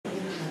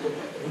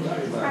All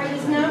right,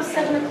 it's now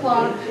 7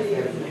 o'clock.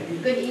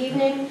 Good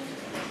evening,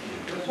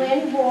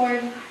 Planning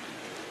Board.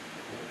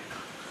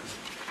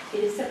 It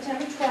is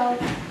September 12th,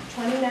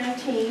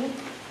 2019.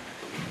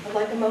 I'd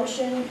like a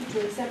motion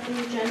to accept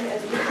the agenda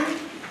as written.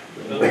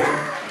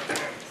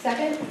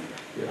 Second?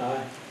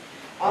 Aye.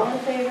 All in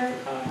favor?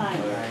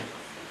 Aye.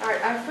 All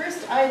right, our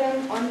first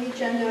item on the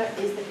agenda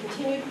is the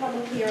continued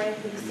public hearing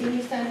for the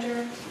Senior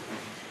Center,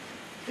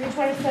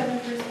 327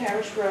 First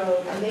Parish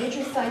Road, a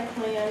major site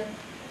plan,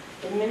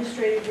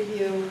 administrative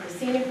review, the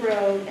scenic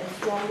road, and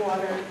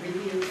stormwater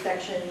review,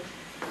 section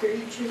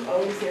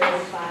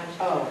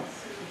 320050.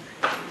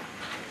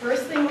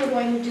 First thing we're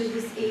going to do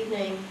this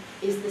evening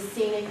is the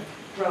scenic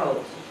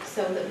road,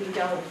 so that we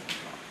don't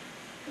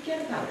forget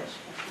about it.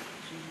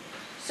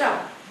 So,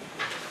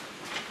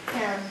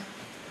 Karen.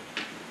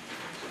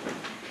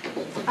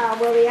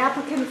 Well, the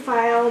applicant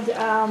filed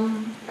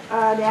the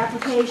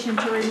application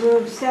to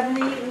remove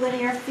 70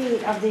 linear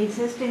feet of the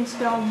existing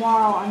stone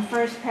wall on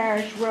First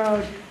Parish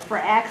Road for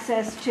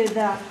access to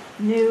the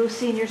new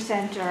senior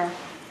center.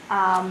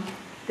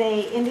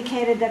 They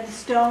indicated that the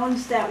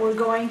stones that were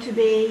going to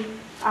be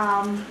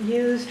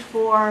used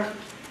from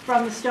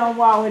the stone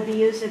wall would be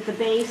used at the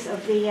base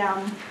of the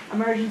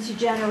emergency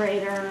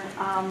generator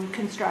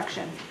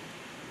construction.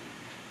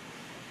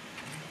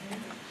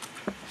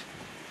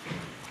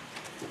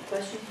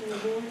 Questions from the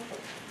board?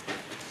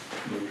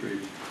 No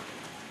trees.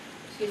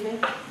 Excuse me?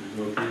 There's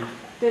no trees.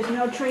 There's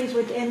no trees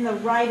within the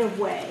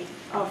right-of-way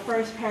of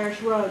First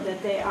Parish Road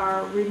that they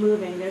are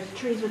removing. There's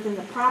trees within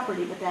the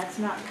property, but that's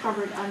not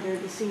covered under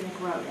the Scenic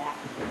Road Act.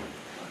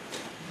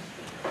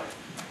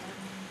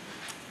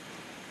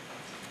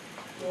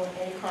 You want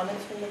any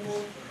comments from the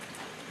board?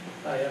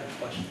 I have a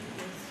question.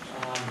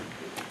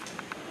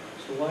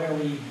 So why are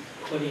we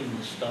putting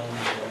the stones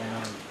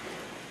around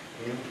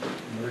the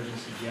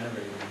emergency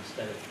generator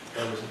instead of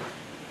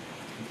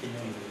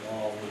continuing the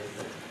wall where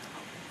the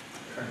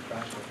current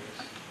crossroad is?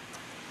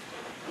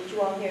 Did you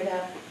all hear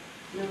that?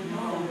 No.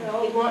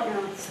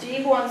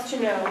 Steve wants to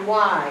know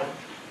why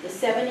the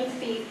 70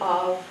 feet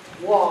of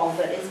wall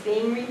that is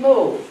being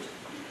removed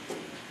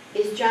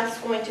is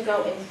just going to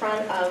go in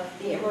front of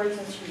the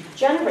emergency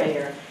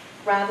generator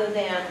rather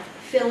than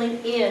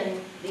filling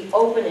in the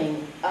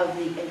opening of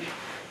the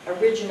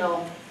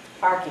original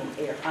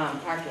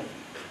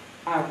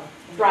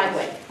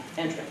driveway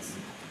entrance.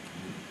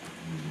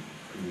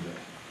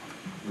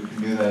 We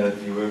can do that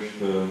if you wish.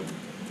 The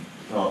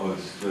thought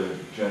was the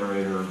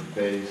generator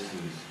base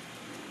is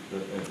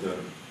at the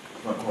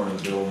front corner of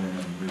the building,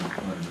 and we were going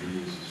to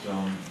reuse the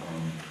stone.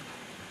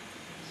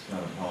 It's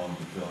not a problem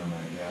to fill in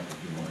that gap if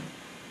you want.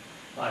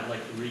 I'd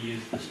like to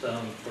reuse the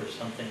stone for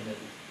something that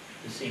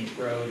the scenic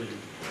road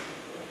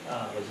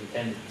was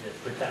intended to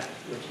protect,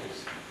 which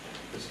is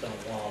the stone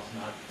walls,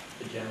 not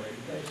the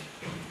generator base.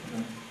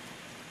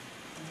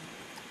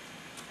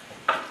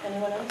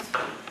 Anyone else?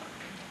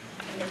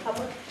 In the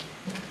public?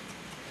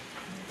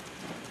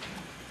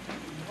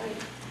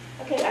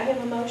 Okay, I have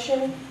a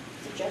motion,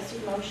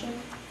 suggested motion.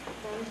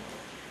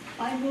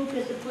 I move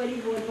that the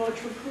planning board vote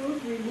to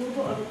approve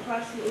removal of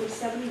approximately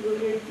 70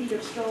 linear feet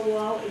of stone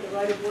wall in the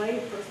right-of-way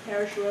of First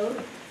Parish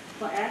Road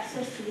for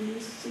access to the new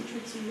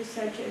Scituate Senior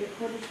Center in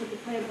accordance with the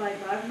plan by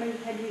Environmental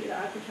Henry and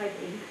Archetype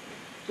Inc.,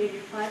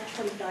 dated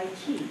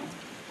 5/2019.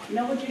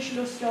 No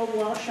additional stone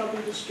wall shall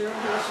be disturbed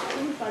unless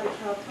approved by the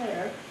town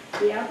planner.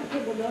 The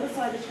applicant will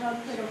notify the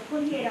town planner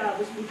 48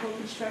 hours before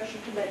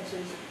construction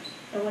commences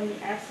and when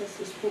the access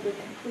is fully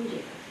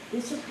completed.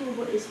 This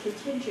approval is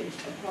contingent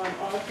upon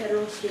all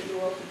federal, state, and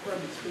local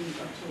permits being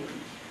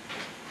obtained.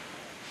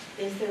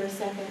 Is there a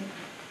second?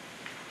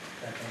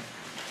 Second.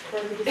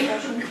 Further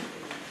discussion?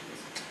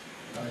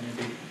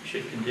 We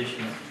should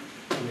condition it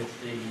with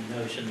the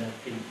notion that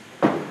the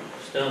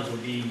stones will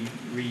be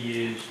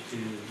reused to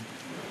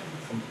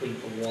complete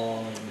the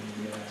wall and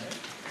the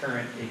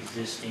current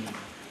existing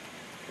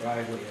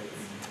driveway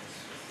opening is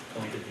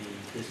going to be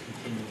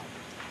discontinued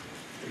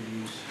for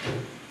use.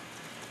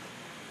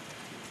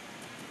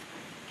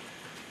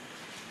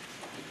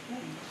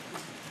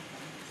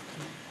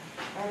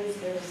 All right, is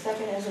there a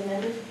second as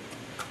amended?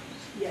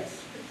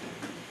 Yes.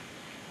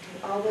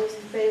 All those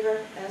in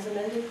favor as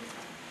amended?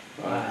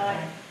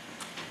 Aye.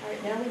 All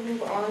right, now we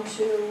move on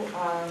to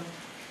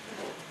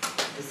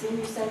the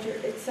senior center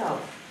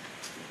itself.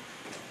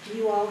 Do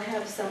you all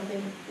have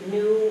something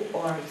new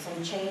or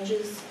some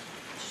changes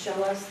to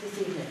show us this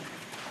evening?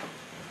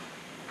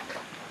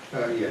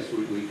 Yes,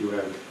 we do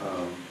have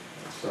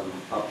some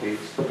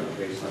updates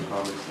based on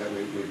comments that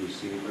we've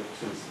received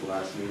since the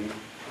last meeting.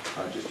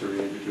 Just to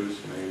reintroduce,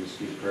 my name is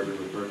Steve Kirby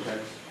with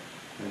Vertex,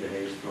 Linda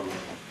Hayes from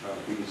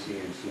BBC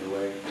and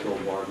COA, Bill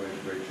Bartman,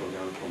 Rachel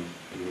Young from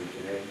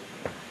UHNA,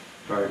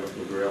 Barry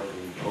McGrail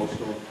from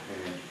Coastal,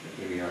 and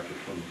Amy Archer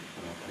from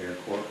Air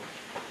Corp.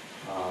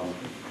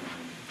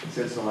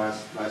 Since the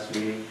last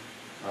meeting,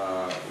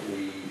 we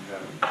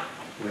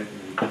went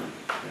and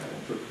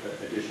took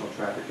additional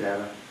traffic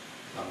data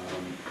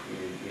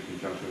in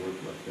conjunction with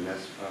the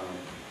NES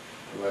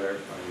letter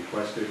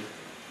requested.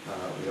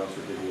 We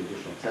also did the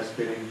additional test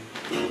bidding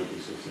with the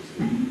assistance of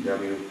the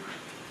DPW.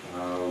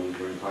 We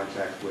were in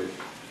contact with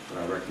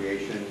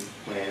recreation,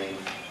 planning,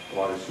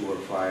 water, sewer,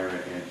 fire,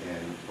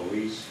 and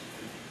police.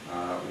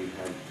 We've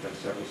had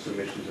several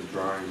submissions of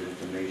drawings and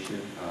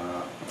information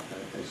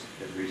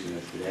as recent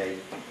as today.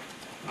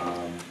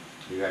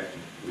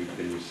 We've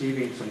been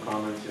receiving some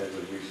comments as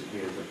of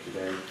recently as of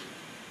today.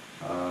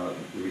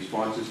 The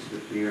responses to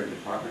the peer and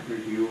department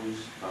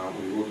reviews,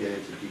 we will get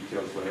into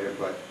details later,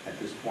 but at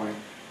this point,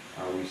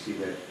 we see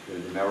that the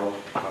Merrill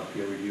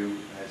peer review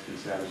has been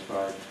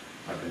satisfied,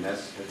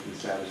 Vanessa has been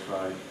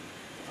satisfied,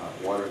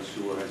 water and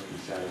sewer has been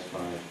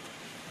satisfied.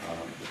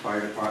 The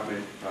fire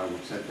department,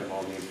 we've sent them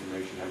all the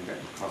information, haven't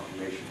gotten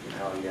confirmation from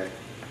Al yet.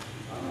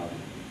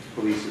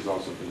 Police has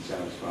also been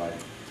satisfied,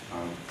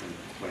 and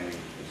planning is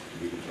to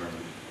be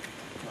determined.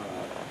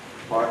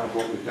 Part of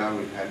what we've done,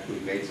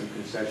 we've made some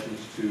concessions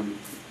to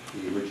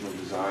the original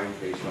design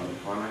based on the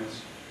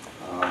comments.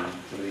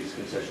 Some of these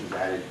concessions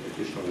added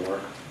additional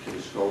work to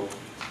the scope,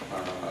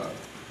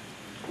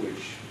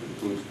 which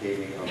includes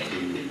paving of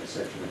the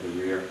section of the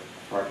rear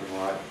parking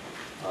lot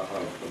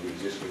of the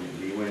existing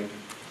B-wing.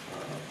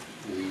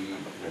 We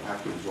will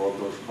have to absorb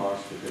those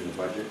costs within the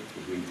budget,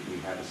 because we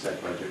have a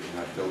set budget. We're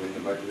not building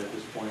the budget at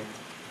this point.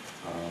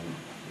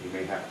 We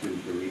may have to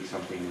delete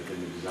something within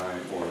the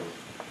design or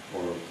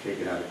take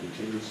it out of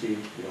contingency.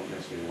 We don't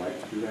necessarily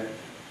like to do that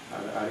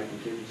out of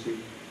contingency,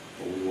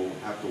 but we will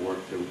have to work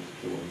to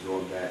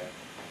absorb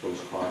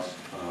those costs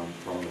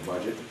from the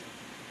budget.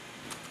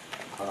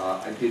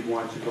 I did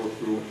want to go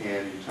through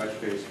and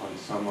touch base on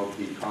some of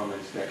the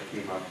comments that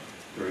came up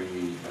during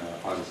the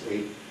August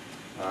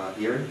 8th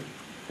hearing.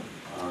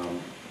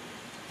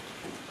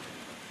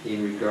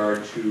 In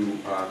regard to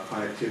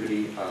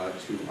connectivity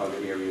to other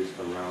areas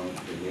around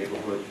the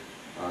neighborhood,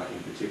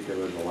 in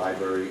particular the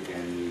library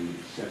and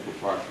the Central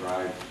Park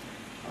Drive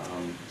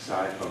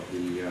side of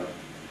the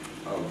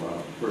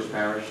First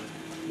Parish.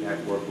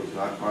 That work was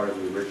not part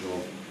of the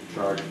original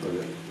charge for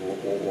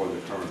or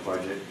the current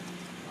budget.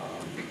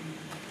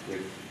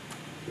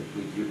 If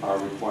we are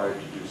required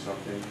to do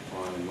something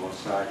on the north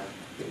side,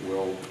 it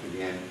will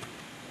again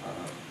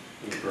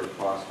incur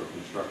costs for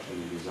construction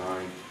and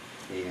design,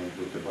 and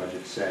with the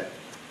budget set,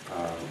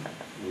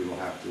 we will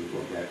have to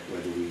look at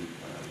whether we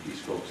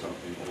bescope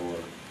something or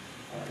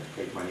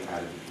take money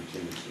out of the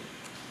contingency.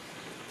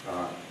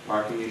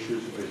 Parking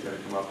issues is going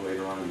to come up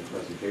later on in the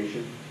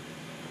presentation.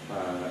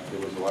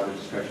 There was a lot of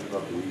discussion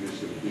about the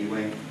reuse of the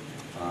B-wing,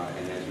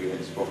 and as we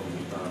had spoken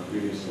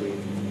previously,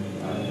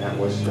 that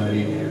was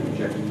studied and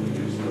rejected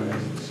for use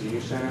as the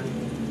senior center.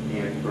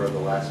 And for the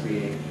last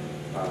meeting,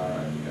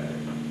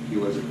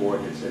 you as a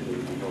board had said there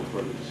would be no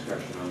further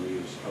discussion on the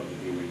use of the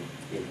B-wing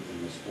in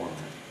this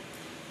format.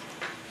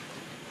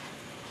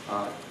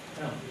 I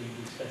don't believe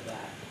we said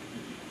that.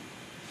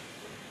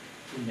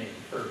 We may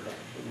have heard that,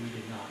 but we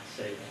did not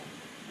say that.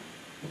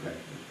 Okay.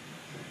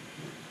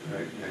 All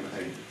right, and I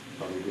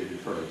probably did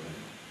infer it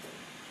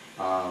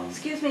then.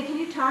 Excuse me, can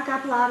you talk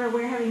up louder?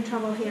 We're having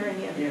trouble hearing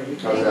you.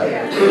 How's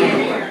that?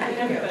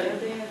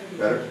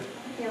 Better?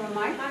 You have a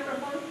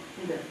microphone?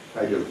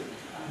 I do.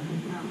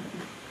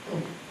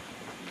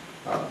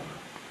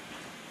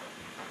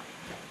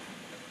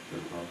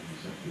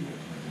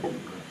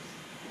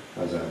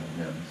 How's that?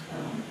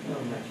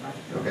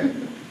 Okay.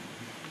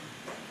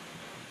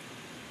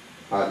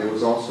 There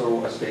was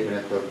also a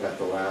statement at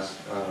the last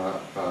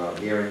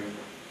hearing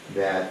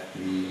that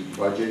the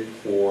budget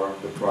for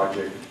the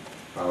project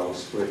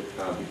was split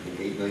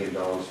between $8 million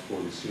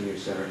for the senior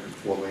center and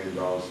 $4 million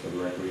for the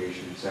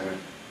recreation center.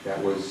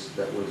 That was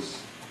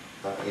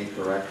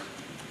incorrect.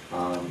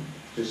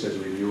 Just as a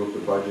review of the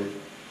budget,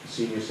 the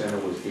senior center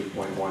was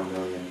 $8.1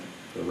 million,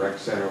 the rec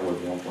center was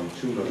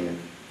 $1.2 million,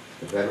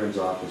 the veterans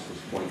office was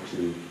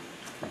 $0.2,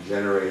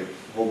 the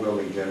whole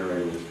building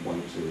generator was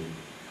 $0.2,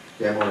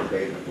 demo and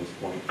abatement was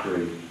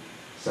 $0.3,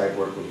 site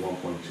work was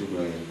 $1.2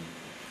 million,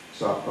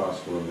 soft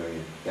costs were $1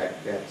 million.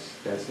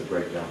 That's the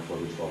breakdown for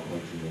the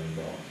 $12.2 million.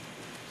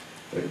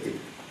 But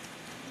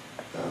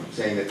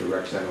saying that the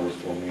rec center was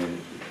 $4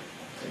 million,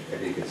 I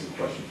did get some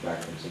questions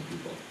back from some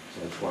people,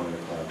 so I just wanted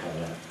to clarify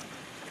that.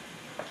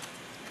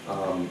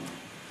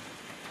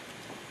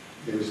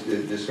 There was the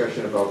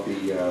discussion about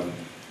the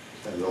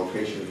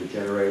location of the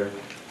generator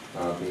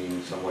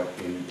being somewhat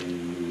in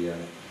the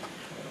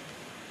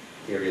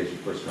area as you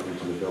first come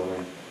into the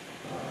building.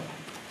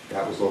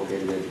 That was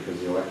located there because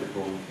the electric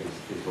room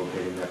is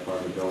located in that part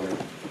of the building.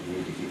 You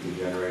need to keep the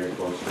generator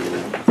close to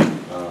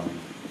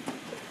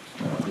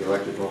the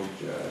electric room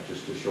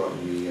just to shorten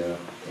the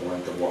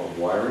length of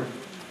wiring.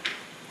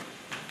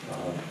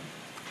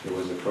 There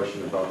was a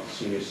question about the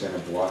senior center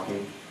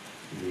blocking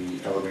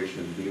the elevation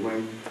of the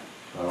B-wing.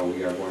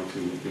 We are going to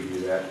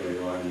review that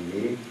later on in the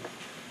meeting.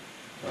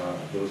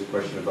 There was a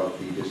question about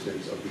the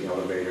distance of the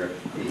elevator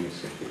being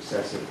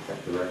excessive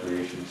at the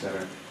recreation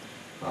center.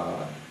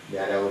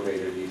 That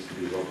elevator needs to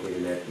be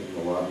located in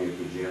the lobby of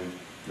the gym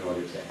in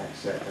order to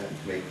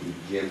make the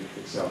gym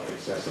itself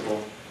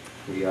accessible.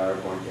 We are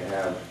going to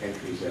have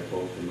entries at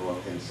both the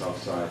north and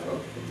south side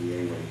of the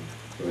A-wing,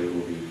 so it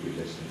will be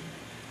equidistant.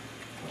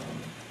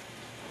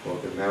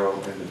 Both the Merrill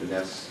and the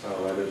Vaness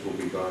letters will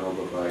be gone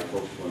over by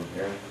coastal and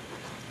air.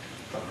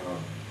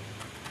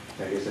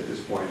 I guess at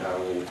this point, I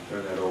will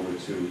turn that over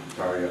to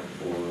Taria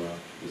for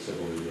the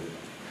civil review.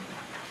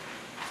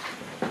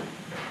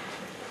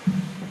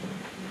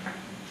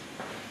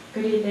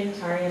 Good evening,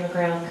 Taria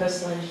McGrail,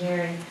 Coastal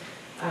Engineering.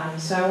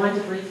 So I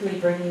wanted to briefly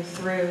bring you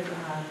through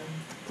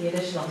the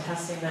additional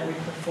testing that we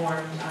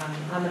performed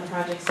on the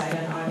project site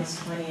on August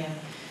 20th.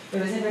 It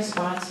was in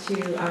response to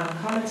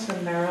comments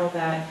from Merrill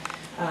that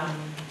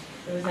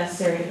it was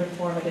necessary to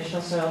perform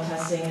additional soil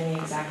testing in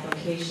the exact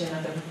location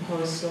of the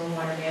proposed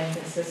stormwater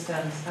management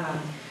systems.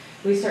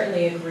 We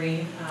certainly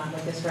agree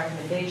with this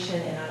recommendation,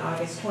 and on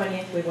August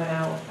 20th, we went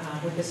out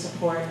with the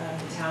support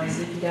of the town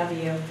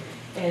CPW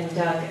and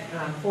dug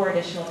 4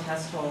 additional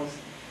test holes.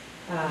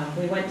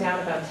 We went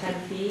down about 10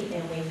 feet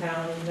and we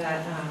found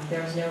that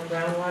there was no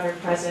groundwater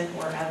present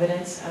or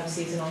evidence of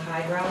seasonal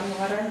high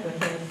groundwater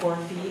within 4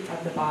 feet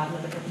of the bottom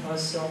of the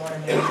proposed stormwater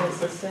management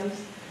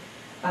systems.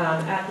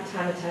 At the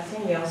time of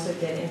testing, we also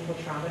did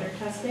infiltrometer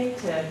testing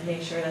to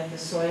make sure that the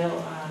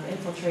soil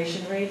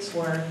infiltration rates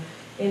were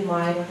in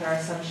line with our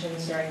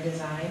assumptions during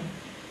design.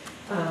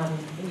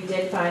 We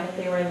did find that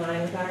they were in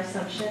line with our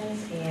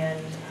assumptions,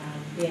 and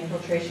the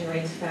infiltration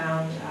rates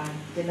found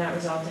did not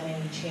result in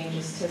any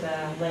changes to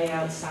the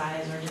layout,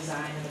 size, or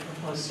design of the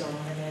proposed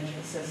stormwater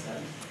management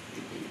systems.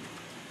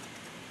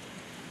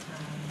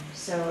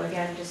 So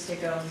again, just to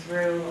go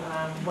through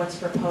what's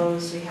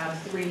proposed, we have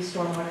 3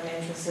 stormwater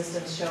management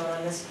systems shown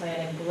on this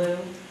plan in blue.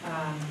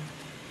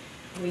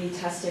 We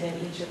tested in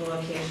each of the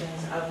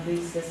locations of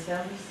these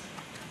systems.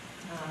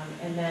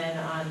 And then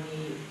on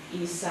the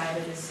east side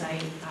of the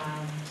site,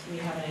 we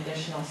have an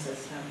additional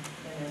system,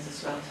 and there's a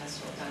soil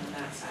test hole done on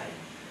that side.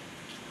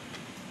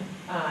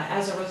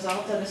 As a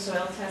result of the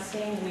soil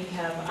testing, we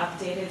have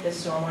updated the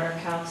stormwater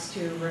calcs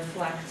to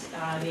reflect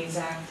the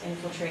exact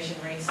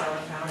infiltration rates that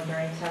were found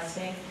during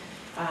testing.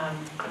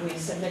 We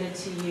submitted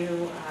to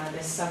you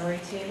this summary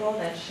table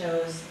that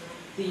shows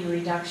the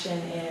reduction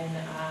in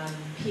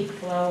peak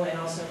flow and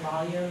also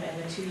volume in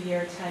the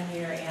 2-year,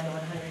 10-year, and the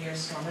 100-year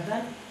storm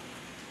event.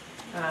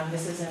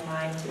 This is in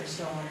line with your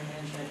stormwater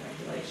management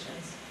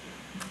regulations.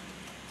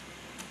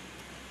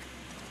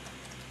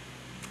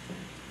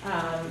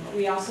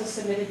 We also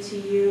submitted to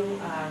you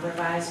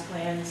revised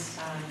plans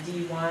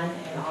D1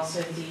 and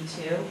also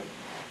D2.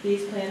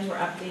 These plans were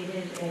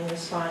updated in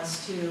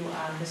response to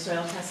the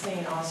soil testing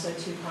and also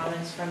to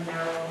comments from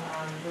Merrill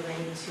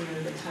related to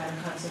the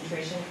tidal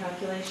concentration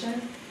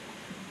calculation.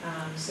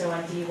 So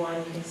on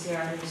D1, you can see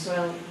our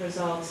soil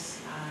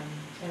results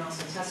and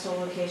also test hole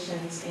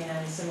locations,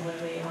 and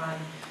similarly on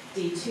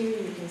D2,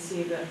 you can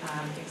see the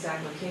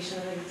exact location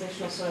of the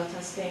additional soil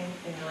testing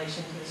in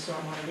relation to the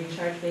stormwater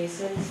recharge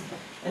basins.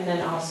 And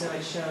then also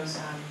it shows,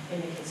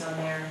 indicates on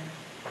there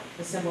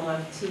the symbol of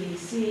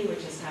TDC, which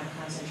is tidal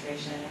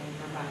concentration, and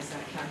we provides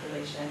that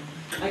calculation.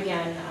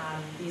 Again,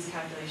 these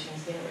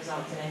calculations didn't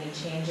result in any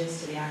changes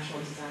to the actual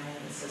design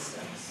of the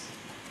systems.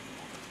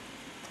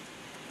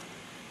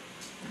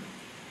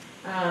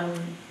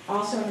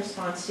 Also in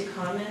response to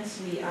comments,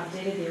 we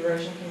updated the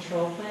erosion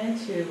control plan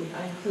to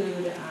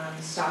include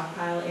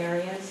stockpile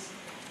areas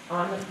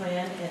on the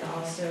plan and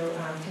also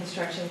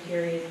construction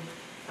period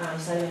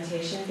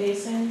sedimentation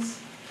basins.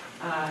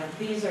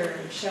 These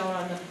are shown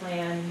on the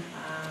plan.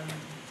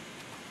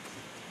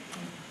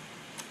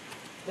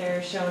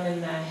 They're shown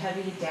in the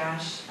heavy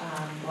dash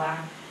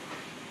black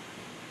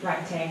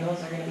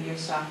rectangles are going to be your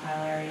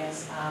stockpile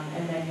areas,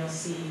 and then you'll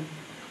see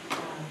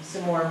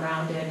some more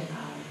rounded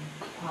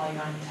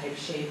polygon type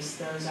shapes.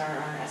 Those are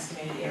our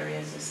estimated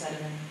areas of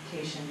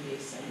sedimentation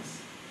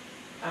basins.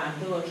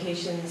 The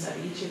locations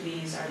of each of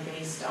these are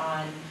based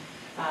on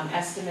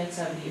estimates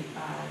of the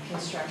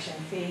construction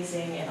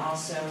phasing and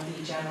also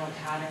the general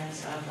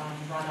patterns of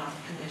runoff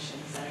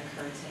conditions that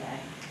occur today.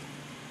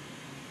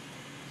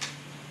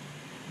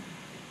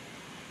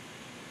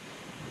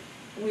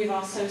 We've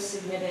also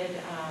submitted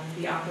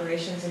the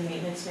operations and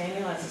maintenance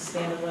manual as a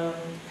standalone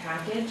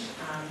package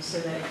so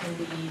that it can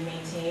be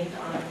maintained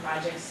on the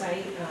project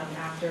site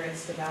after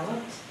it's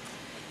developed.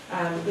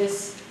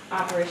 This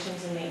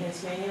operations and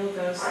maintenance manual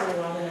goes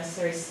through all the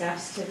necessary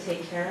steps to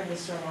take care of the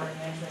stormwater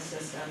management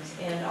systems.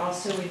 And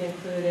also we've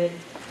included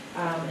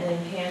an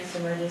enhanced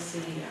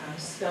emergency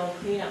spill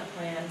cleanup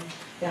plan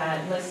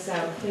that lists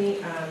out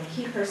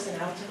key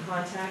personnel to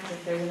contact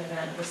if there's an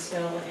event of a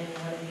spill in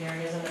one of the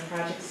areas on the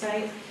project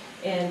site.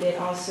 And it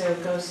also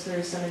goes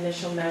through some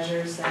initial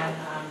measures that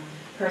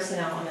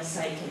personnel on the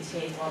site can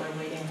take while they're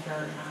waiting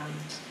for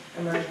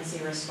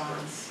emergency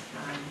response.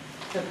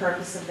 The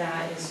purpose of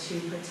that is to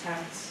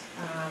protect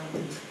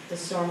the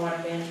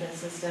stormwater management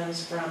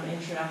systems from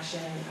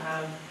introduction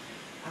of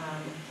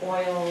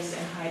oils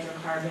and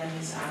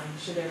hydrocarbons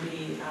should there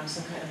be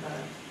some kind of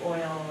a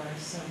oil or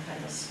some kind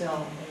of a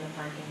spill in the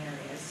parking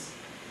areas.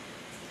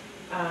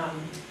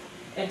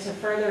 And to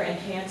further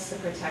enhance the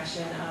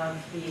protection of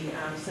the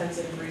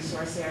sensitive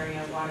resource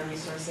area, water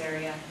resource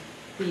area,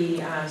 The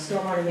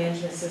stormwater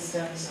management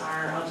systems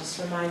are, I'll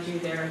just remind you,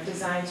 they're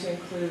designed to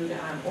include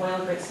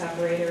oil grit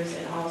separators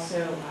and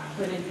also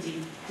hooded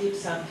deep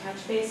sub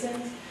catch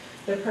basins.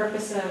 The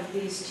purpose of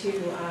these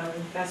two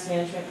best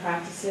management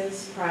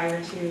practices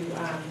prior to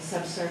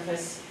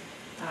subsurface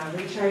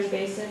recharge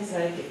basins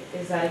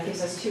is that it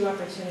gives us two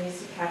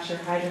opportunities to capture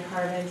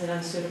hydrocarbons and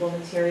unsuitable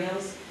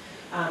materials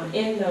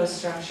in those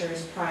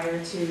structures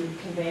prior to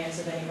conveyance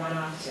of any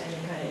runoff to any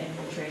kind of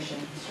infiltration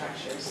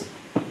structures.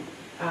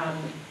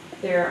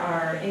 There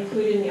are,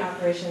 included in the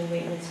operation and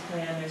maintenance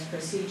plan, there's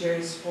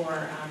procedures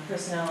for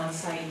personnel on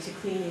site to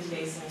clean these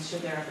basins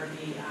should there ever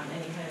be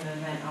any kind of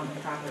event on the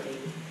property.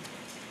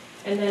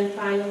 And then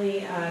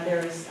finally,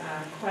 there is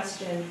a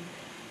question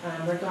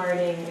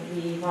regarding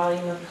the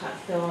volume of cut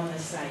fill on the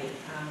site.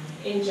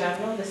 In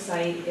general, the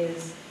site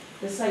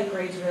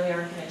grades really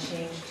aren't going to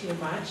change too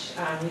much.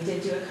 We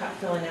did do a cut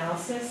fill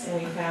analysis,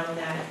 and we found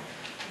that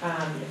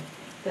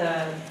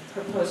the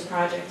proposed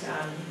project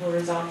will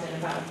result in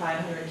about a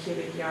 500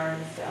 cubic yard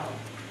fill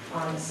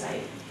on the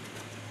site.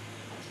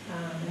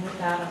 And with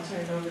that, I'll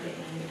turn it over to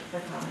Amy for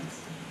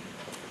comments.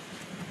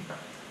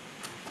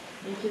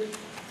 Thank you.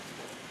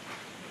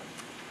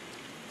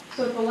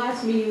 So at the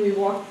last meeting, we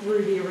walked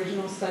through the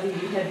original study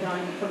we had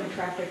done from a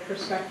traffic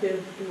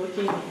perspective,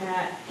 looking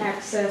at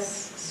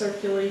access,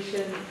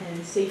 circulation,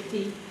 and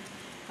safety.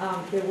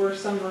 There were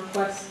some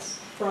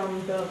requests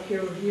from the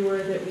peer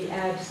reviewer that we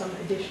add some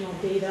additional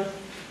data,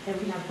 and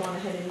we have gone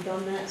ahead and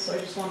done that. So I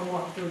just want to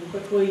walk through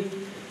quickly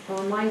a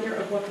reminder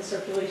of what the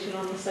circulation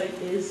on the site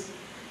is.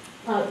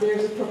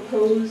 There's a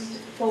proposed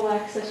full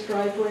access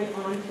driveway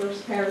on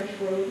First Parish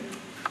Road.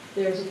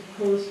 There's a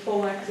proposed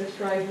full access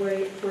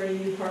driveway for a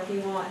new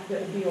parking lot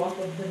that will be off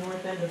of the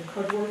north end of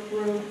Cudworth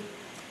Road.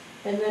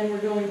 And then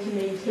we're going to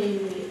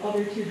maintain the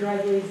other two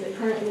driveways that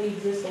currently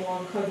exist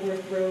along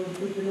Cudworth Road,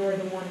 with the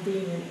northern one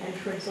being an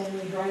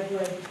entrance-only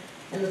driveway,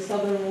 and the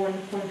southern one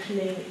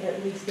functioning,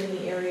 at least in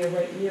the area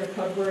right near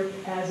Cudworth,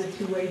 as a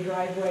two-way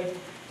driveway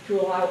to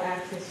allow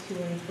access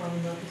to and from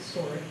the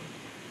historic.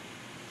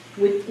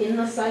 Within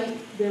the site,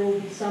 there will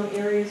be some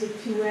areas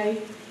of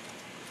two-way.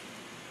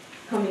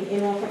 Coming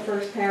in off of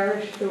First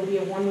Parish, there will be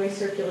a one-way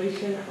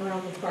circulation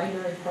around the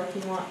primary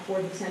parking lot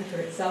for the center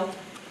itself,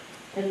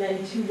 and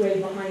then two-way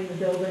behind the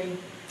building,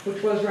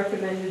 which was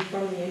recommended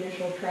from the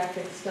initial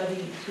traffic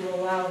study to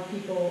allow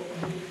people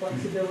the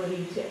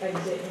flexibility to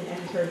exit and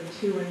enter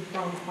to and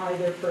from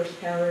either First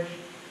Parish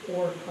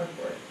or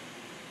Cudworth.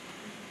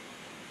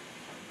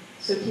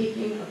 So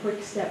taking a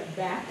quick step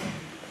back,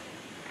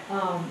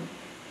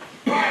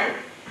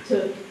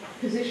 to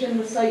position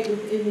the site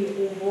within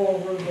the overall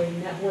roadway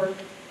network,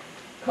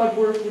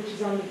 Cudworth, which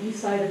is on the east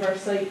side of our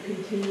site,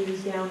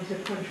 continues down to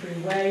Country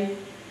Way,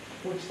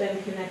 which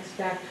then connects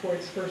back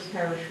towards First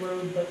Parish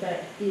Road, but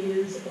that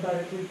is about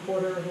a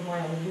 3/4 of a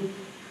mile loop.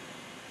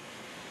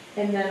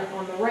 And then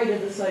on the right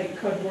of the site,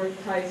 Cudworth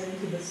ties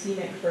into the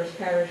scenic First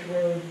Parish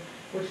Road,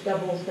 which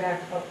doubles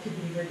back up to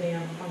Beaver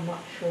Dam, a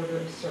much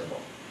shorter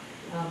circle.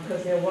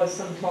 Because there was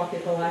some talk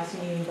at the last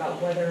meeting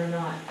about whether or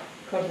not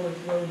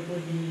Cudworth Road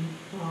would be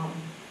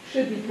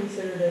should be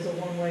considered as a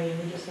one-way,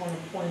 and we just want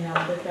to point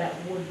out that that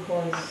would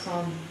cause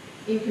some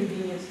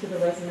inconvenience to the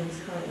residents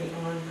currently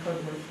on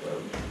Cudworth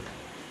Road.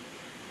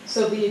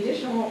 So the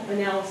additional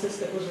analysis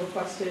that was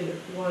requested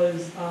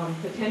was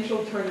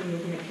potential turning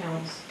movement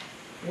counts,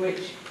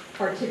 which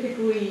are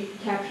typically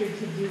captured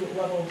to do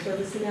level of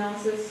service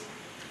analysis.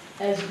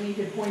 As we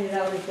had pointed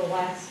out at the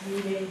last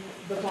meeting,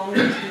 the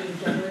volumes being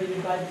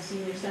generated by the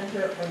senior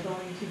center are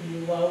going to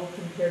be low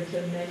compared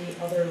to many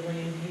other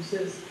land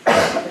uses.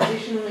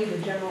 Additionally, the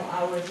general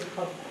hours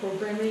of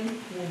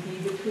programming will be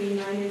between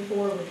 9 and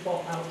 4, which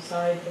fall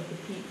outside of the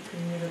peak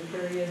commuter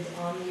periods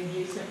on the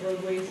adjacent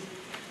roadways.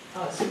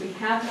 So we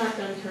have not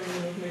done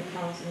turning movement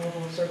counts and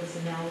level of service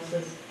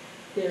analysis.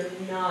 They're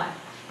not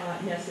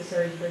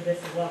necessary for this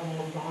level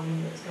of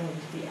volume that's going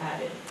to be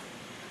added.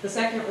 The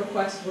second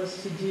request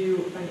was to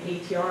do an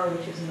ATR,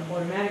 which is an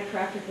automatic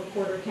traffic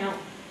recorder count,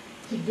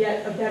 to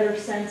get a better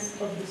sense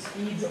of the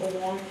speeds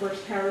along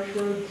First Parish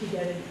Road, to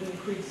get an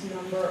increased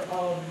number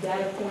of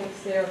data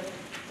points there.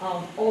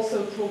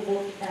 Also to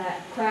look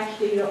at crash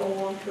data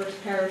along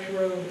First Parish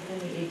Road,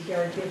 and the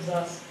ATR gives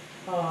us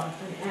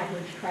an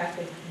average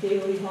traffic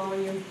daily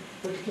volume,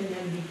 which can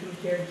then be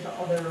compared to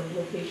other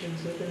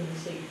locations within the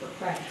state for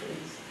crash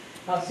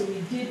rates. So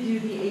we did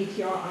do the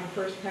ATR on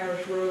First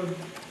Parish Road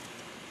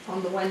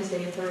on the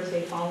Wednesday and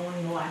Thursday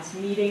following the last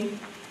meeting,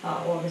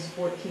 August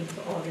 14th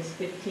to August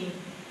 15th.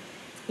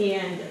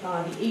 And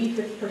the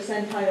 85th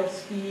percentile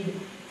speed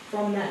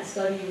from that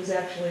study was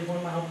actually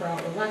 1 mile per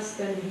hour less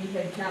than we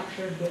had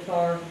captured with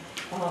our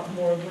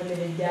more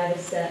limited data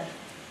set.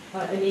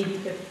 An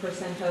 85th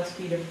percentile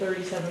speed of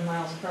 37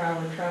 miles per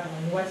hour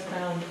traveling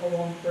westbound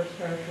along First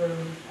Parish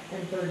Road,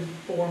 and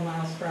 34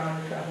 miles per hour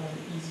traveling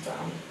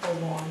eastbound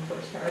along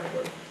First Parish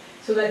Road.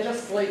 So that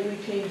just slightly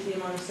changed the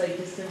amount of sight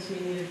distance we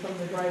needed from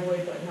the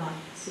driveway, but not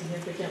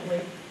significantly.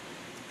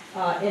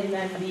 And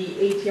then the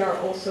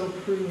ATR also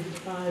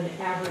approved an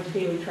average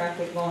daily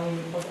traffic volume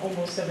of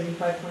almost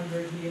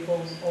 7,500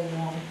 vehicles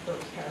along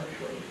First Parish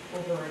Road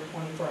over a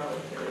 24-hour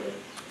period.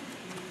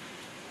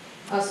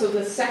 So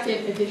the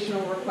second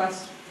additional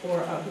request, or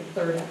the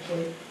third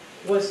actually,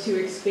 was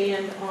to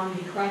expand on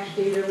the crash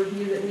data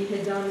review that we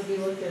had done. We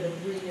looked at a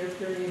 3-year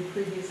period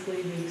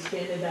previously. We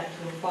expanded that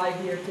to a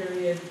 5-year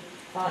period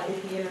at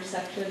the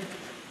intersection.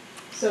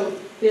 So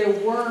there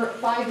were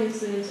 5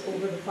 incidents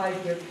over the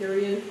 5-year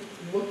period.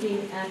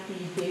 Looking at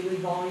the daily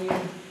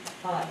volume,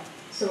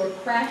 so a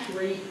crash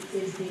rate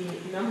is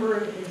the number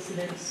of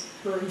incidents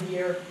per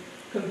year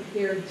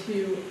compared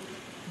to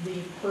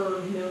the per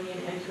million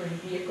entering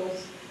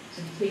vehicles.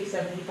 So you take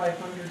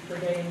 7,500 per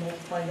day and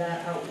multiply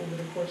that out over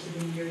the course of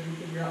the year, you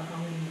figure out how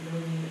many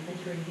million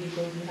entering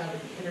vehicles you have at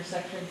the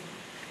intersection.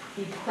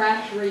 The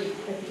crash rate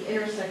at the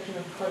intersection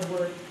of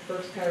Cudworth,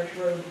 First Parish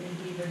Road,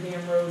 and Beaver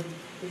Dam Road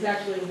is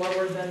actually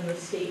lower than the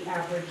state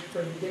average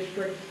for the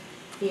district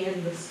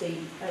and the state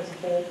as a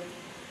whole.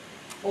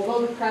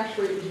 Although the crash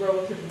rate is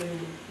relatively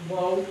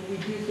low, we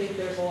do think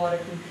there's a lot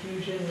of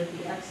confusion with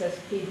the excess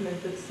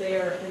pavement that's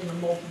there and the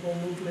multiple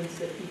movements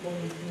that people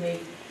need to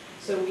make.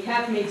 So we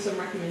have made some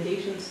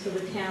recommendations to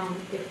the town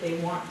if they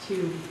want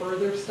to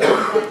further study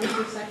that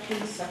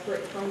intersection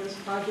separate from this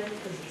project,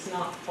 because it's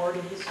not part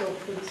of the scope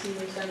for the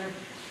senior center.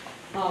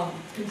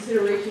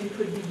 Consideration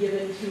could be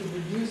given to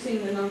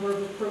reducing the number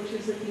of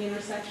approaches at the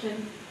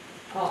intersection.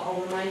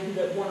 I'll remind you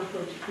that one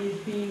approach is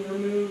being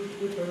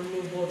removed with the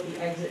removal of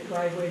the exit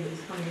driveway that's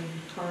coming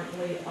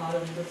currently out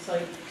of the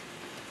site.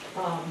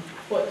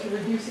 But to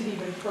reduce it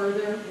even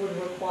further would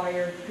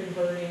require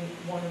converting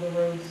one of the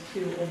roads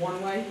to a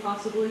one-way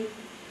possibly.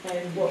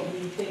 And what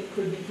we think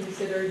could be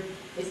considered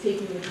is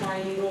taking the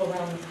triangle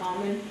around the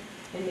common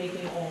and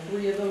making all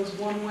 3 of those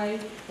one-way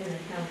in a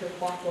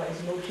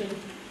counterclockwise motion,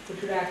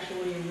 which would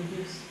actually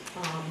reduce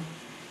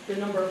the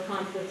number of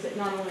conflicts at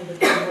not only the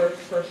Cudworth,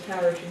 First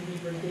Parish, and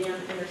Beaver Dam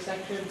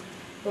intersection,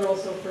 but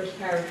also First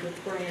Parish with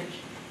Branch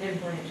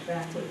and Branch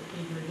back with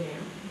Beaver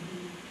Dam.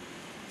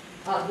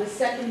 The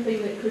second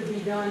thing that could be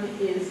done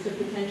is to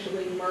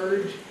potentially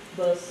merge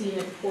the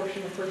scenic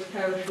portion of First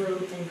Parish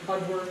Road and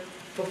Cudworth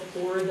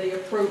before they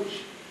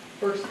approach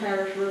First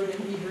Parish Road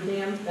and Beaver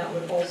Dam. That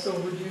would also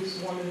reduce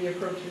one of the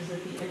approaches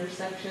at the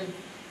intersection,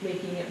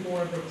 making it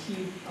more of a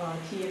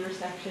T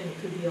intersection. It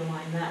could be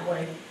aligned that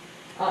way.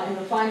 And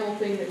the final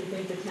thing that we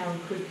think the town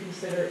could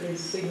consider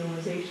is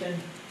signalization.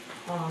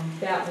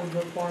 That would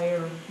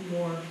require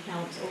more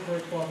counts over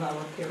a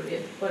 12-hour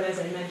period. But as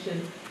I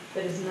mentioned,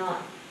 that is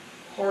not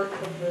part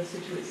of the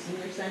Scituate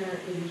Senior Center.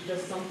 It is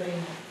just something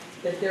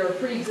that there are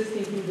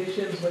pre-existing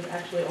conditions with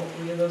actually all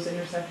 3 of those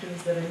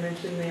intersections that I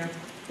mentioned there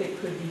that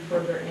could be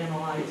further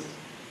analyzed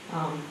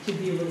to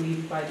be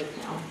relieved by the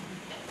town.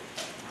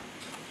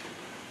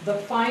 The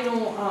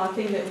final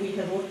thing that we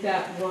had looked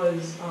at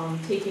was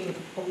taking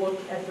a look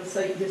at the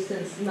site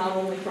distance, not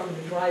only from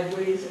the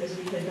driveways as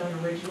we had done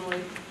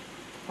originally,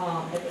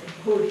 at the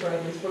proposed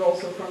driveways, but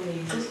also from the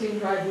existing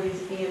driveways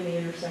and the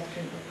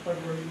intersection of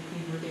Cudworth and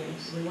Beaver Dam.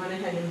 So we went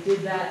ahead and did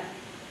that.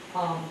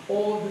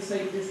 All of the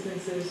site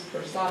distances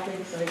for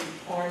stopping sites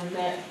are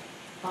met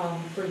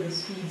for the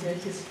speeds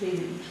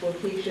anticipated at each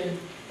location,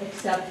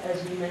 except,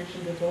 as we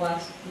mentioned at the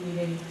last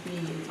meeting,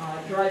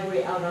 the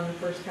driveway out on the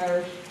First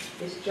Parish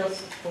is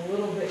just a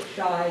little bit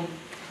shy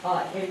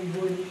and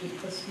would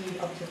meet a speed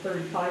up to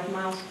 35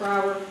 miles per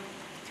hour.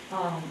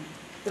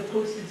 The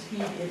posted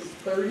speed is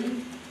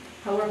 30.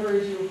 However,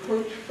 as you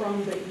approach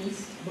from the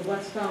east, the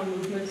westbound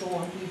movements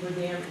along Beaver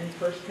Dam and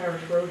First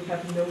Parish Road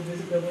have no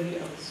visibility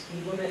of the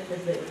speed limit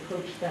as they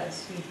approach that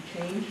speed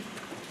change.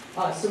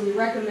 So we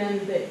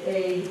recommend that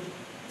a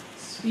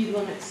speed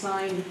limit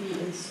sign be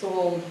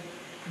installed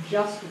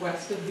just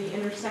west of the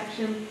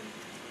intersection,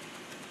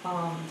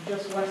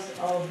 just west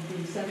of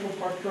the Central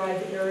Park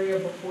Drive area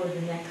before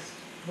the next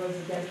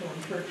residential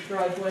and church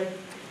driveway.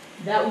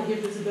 That would give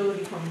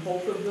visibility from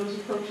both of those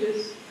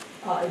approaches.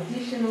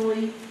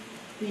 Additionally,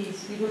 the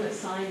speed limit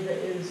sign that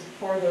is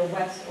farther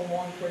west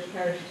along First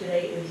Parish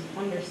today is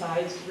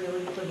undersized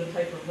really for the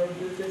type of road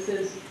that this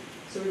is.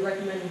 So we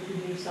recommend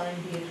the new sign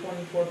be a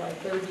 24 by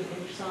 30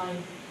 inch sign,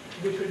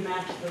 which would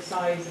match the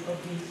size of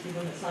the speed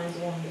limit signs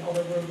along the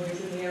other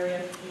roadways in the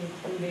area,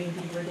 including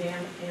Beaver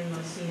Dam and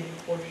the scenic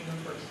portion of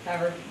First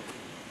Parish.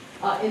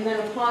 And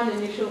then upon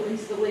initial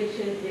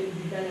installation, it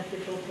would be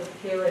beneficial to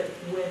pair it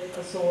with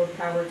a solar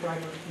power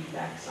driver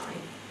feedback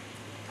sign.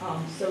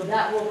 So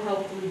that will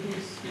help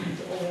reduce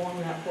speeds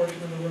along that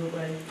portion of the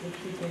roadway, which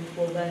we think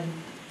will then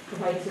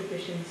provide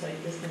sufficient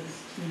site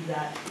distance to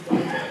that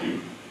driveway.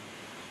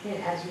 And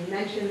as we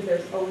mentioned,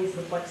 there's always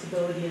the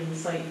flexibility in the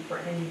site for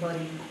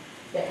anybody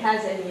that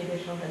has any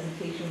additional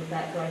hesitation with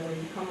that driveway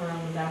to come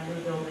around the back of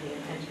the building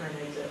and enter and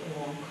exit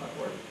along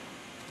Cudworth.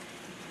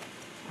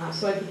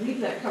 So I believe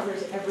that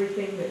covers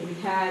everything that we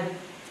had.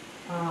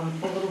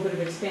 A little bit of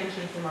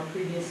expansion from our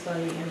previous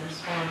study in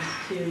response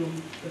to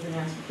the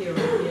Vanessa peer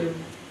review.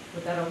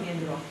 With that, I'll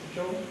hand it off to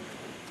Joel.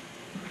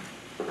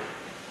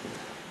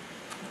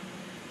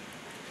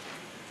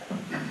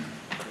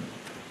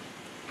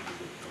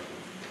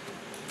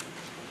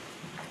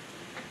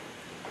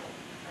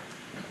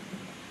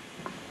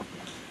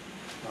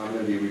 I'm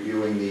going to be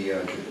reviewing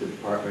the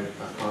department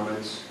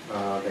comments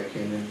that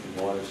came in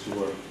from water,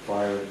 sewer,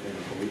 fire,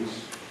 and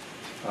police.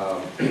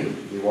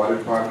 The water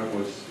department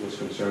was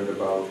concerned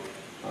about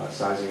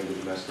sizing of the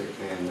domestic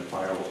and the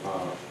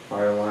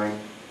fire line,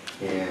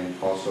 and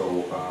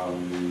also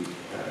the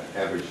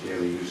average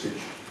daily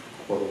usage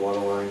for the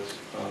water lines.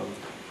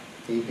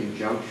 In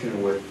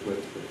conjunction with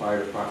the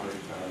fire department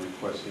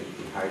requesting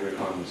the hydrant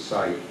on the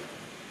site,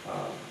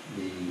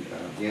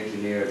 the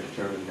engineer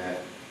determined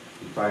that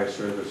the fire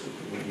service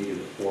needed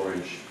a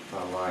 4-inch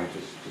line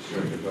to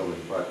serve the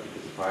building, but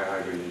because the fire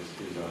hydrant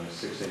is on a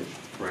 6-inch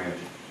branch,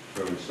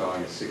 we're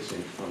installing a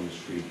 6-inch from the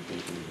street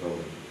into the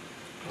building.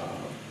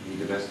 The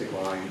domestic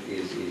line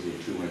is a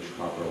 2-inch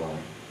copper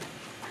line.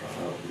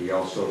 We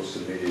also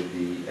submitted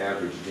the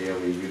average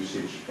daily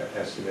usage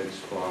estimates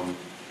from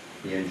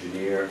the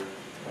engineer,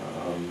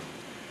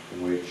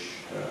 which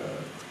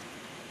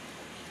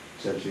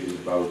essentially is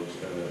about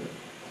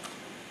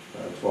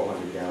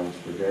 1,200 gallons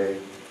per day.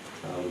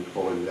 We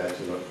forwarded that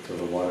to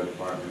the water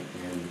department,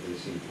 and they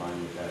seemed fine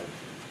with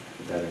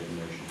that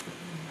information.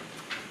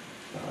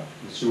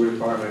 The sewer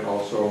department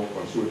also,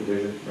 or sewer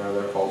division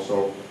rather,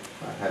 also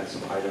had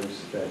some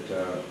items that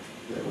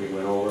we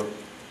went over.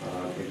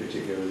 In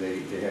particular,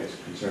 they had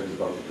concerns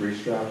about the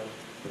grease trap,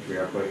 which we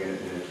are putting in a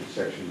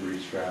 2-section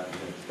grease trap,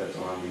 and that's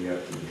on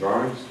the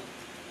drawings.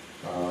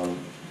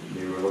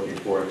 They were looking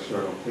for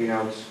external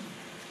cleanouts,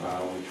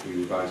 which we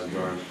revised the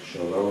drawings to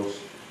show those.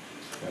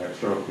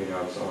 External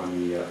cleanouts on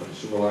the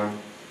sewer line.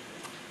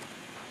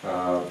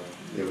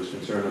 There was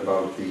concern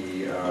about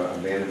the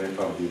abandonment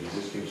of the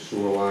existing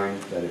sewer line,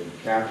 that it be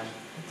capped.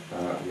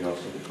 We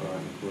also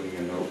including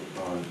a note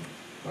on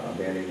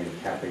abandoning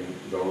and capping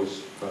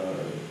those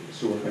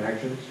sewer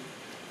connections.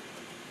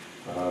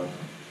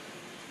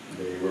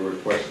 They were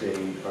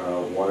requesting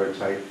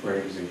watertight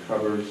frames and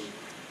covers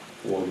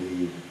for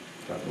the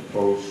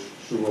proposed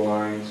sewer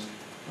lines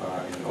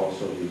and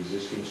also the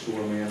existing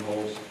sewer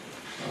manholes.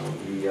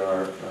 We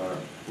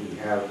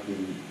have the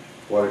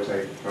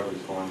watertight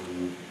covers on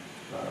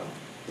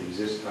the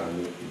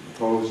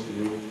proposed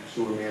new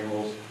sewer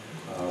manholes,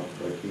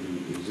 but the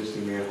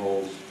existing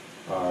manholes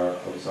are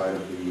outside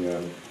of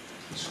the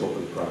scope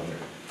of the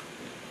project.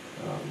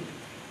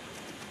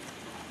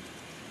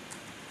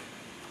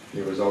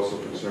 There was also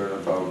concern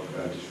about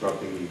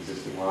disrupting the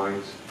existing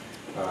lines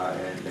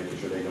and making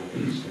sure they don't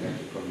get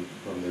disconnected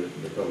from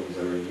the buildings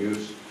that are in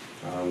use,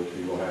 which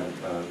we will have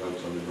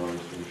notes on the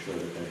drawings to ensure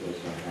that that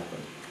does not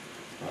happen.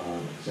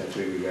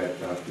 Essentially, we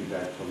got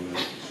feedback from the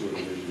sewer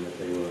division that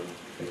they were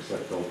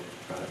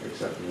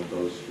accepting of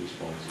those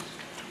responses.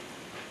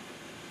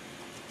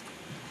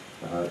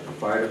 The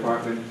fire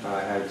department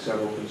had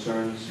several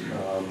concerns.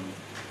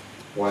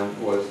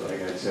 One was,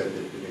 like I said,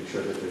 to make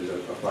sure that there's a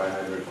fire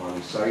hydrant on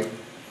the site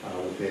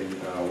within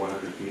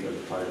 100 feet of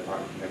the fire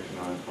department connection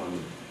on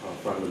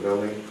front of the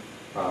building.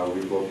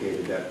 We've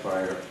located that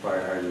fire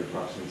hydrant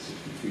approximately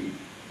 60 feet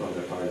from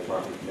the fire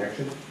department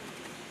connection.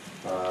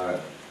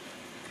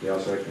 They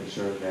also had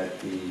concern that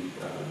the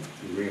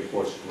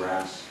reinforced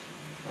grass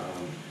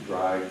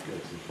drive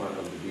that's in front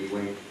of the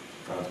B-wing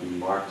be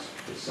marked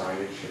with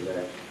signage so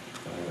that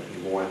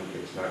one,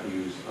 it's not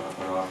used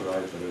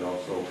unauthorized, but it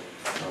also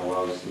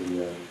allows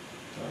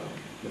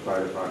the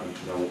fire department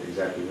to know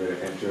exactly where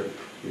to enter.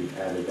 We've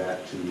added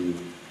that to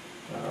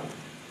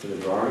the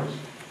drawings.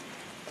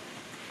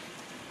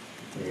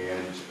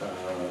 And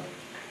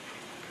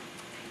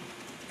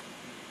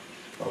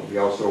we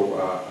also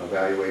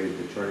evaluated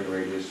the turning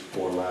radius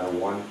for ladder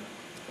 1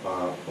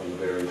 from the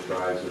various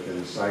drives within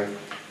the site,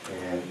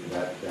 and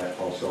that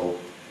also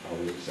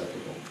was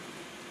acceptable.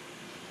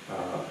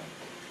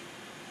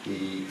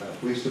 The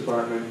police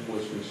department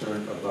was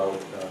concerned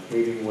about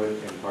paving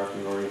width and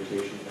parking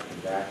orientation at the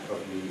back of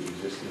the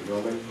existing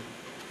building.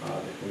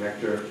 The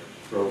connector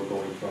road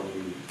going from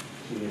the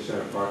senior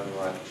center parking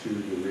lot to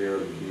the rear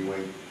of the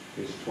B-wing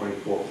is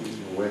 24 feet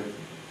in width.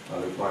 The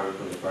requirement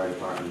from the fire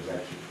department is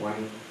actually 20,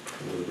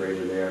 a little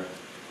greater there.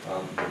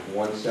 There's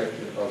one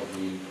section of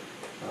the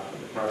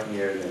parking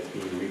area that's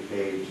being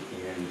repaved,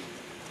 and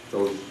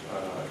those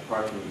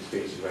parking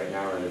spaces right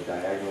now are at a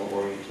diagonal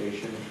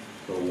orientation.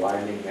 So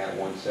widening that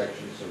one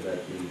section so that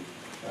the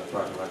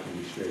parking lot can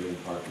be straight in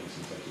parking,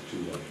 since that's a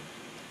 2-way.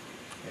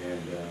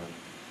 And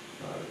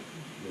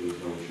there was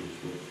no issues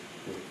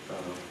with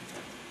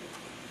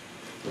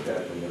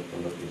that from the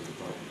police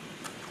department.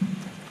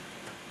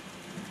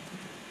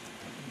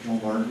 Joel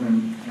Bartman,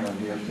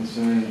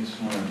 DFSA, I just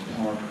want to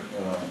talk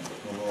a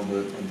little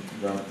bit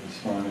about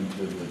responding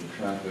to the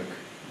traffic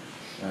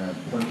and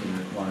parking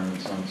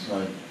requirements on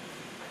site.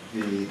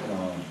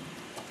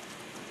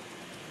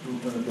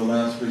 The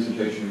last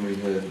presentation we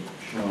had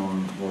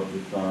shown what we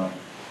thought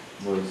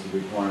was the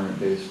requirement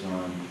based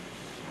on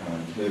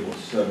table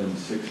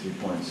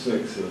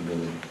 760.6 of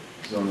the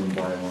zoning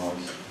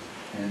bylaws,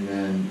 and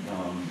then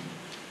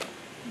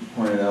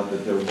pointed out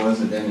that there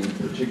wasn't any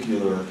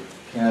particular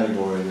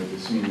category that the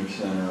senior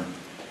center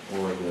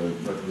or the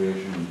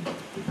recreation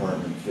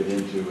department fit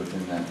into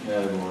within that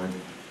category.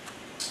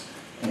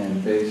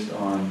 And based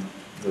on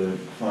the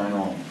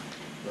final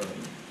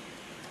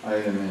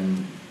item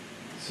in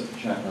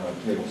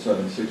table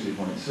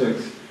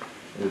 760.6,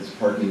 is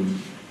parking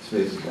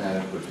spaces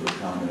adequate to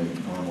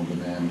accommodate normal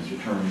demand as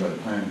determined by the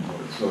planning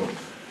board. So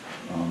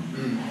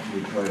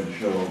we tried to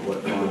show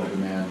what normal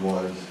demand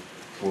was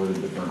for the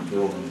different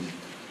buildings.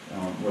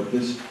 What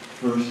this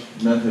first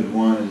method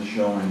 1 is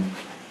showing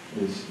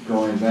is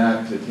going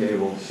back to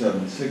table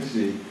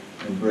 760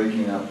 and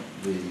breaking up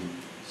the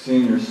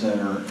senior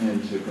center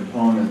into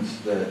components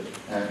that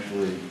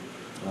actually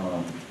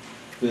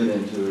fit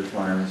into the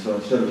requirements. So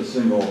instead of a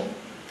single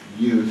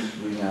use,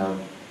 we have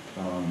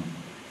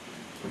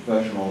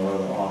professional or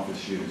other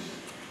office use,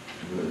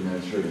 the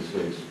administrative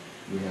space.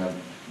 We have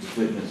the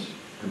fitness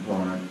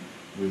component.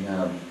 We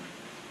have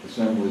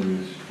assembly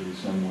use for the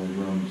assembly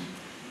rooms,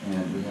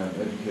 and we have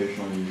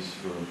educational use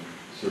for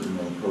certain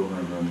other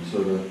program rooms.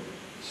 So the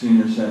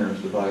senior center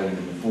is divided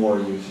into 4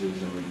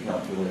 uses, and we've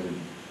calculated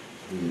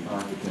the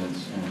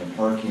occupants and the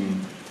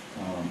parking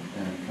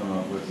and come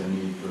up with a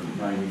need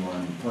for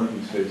 91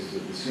 parking spaces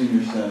at the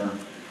senior center,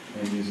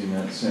 and using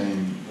that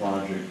same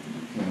logic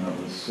came up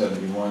with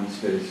 71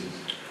 spaces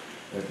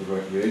at the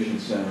recreation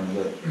center.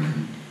 That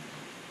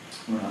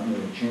we're not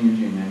really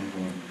changing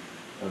anything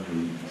of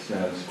the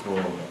status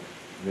quo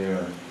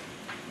there.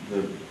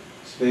 The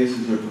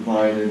spaces are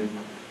provided.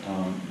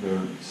 There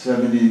are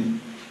 70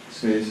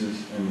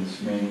 spaces in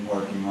this main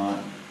parking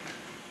lot.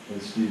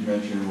 As Steve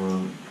mentioned,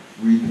 we're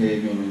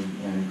repaving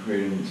and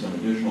creating some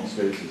additional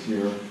spaces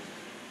here.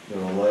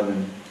 There are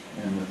 11,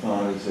 and the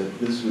thought is that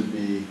this would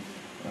be,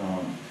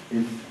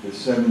 if the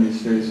 70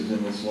 spaces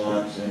in this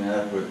lot is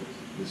inadequate,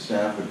 the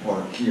staff would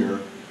park here,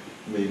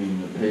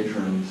 leaving the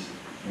patrons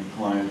and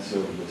clients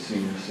of the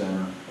senior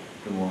center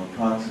the more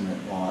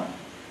approximate lot.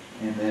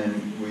 And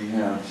then we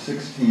have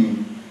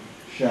 16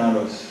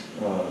 shadow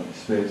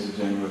spaces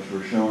in which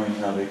we're showing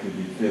how they could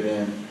be fit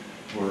in.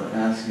 We're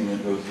asking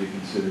that those be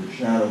considered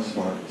shadow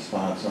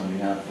spots on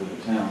behalf of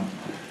the town,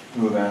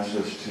 who have asked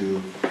us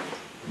to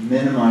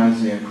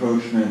minimize the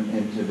encroachment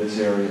into this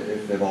area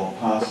if at all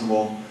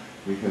possible,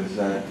 because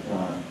that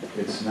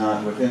it's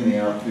not within the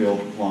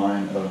outfield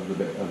line of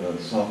the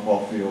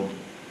softball field,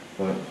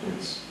 but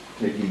it's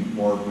taking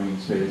more green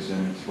space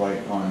and it's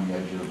right on the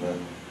edge of the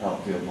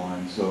outfield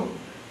line. So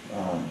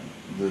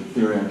the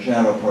theory on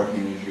shadow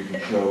parking is you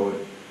can show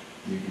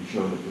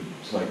that the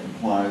site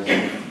complies,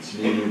 and if it's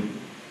needed,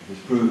 if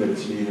it's proved that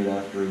it's needed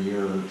after a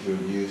year or 2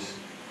 of use,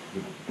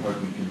 the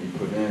parking can be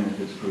put in. If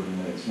it's proven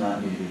that it's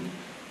not needed,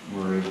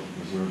 we're able to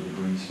preserve the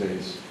green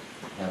space,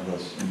 have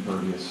less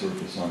impervious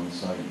surface on the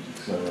site,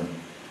 etc.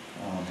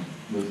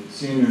 The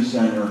senior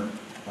center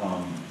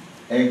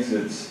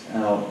exits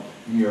out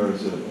here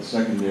as a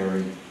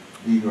secondary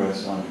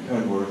egress onto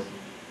Cudworth.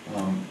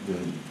 The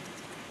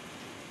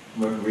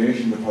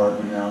recreation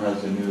department now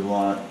has a new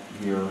lot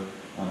here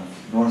on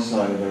the north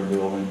side of their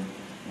building,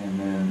 and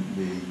then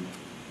the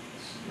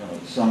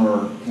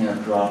summer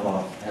camp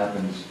drop-off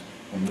happens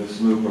in this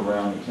loop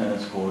around the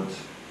tennis courts,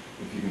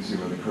 if you can see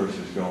where the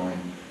cursor's going.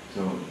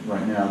 So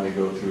right now they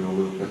go through a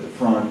loop at the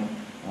front.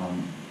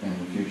 In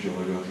the future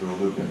we'll go through a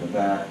loop in the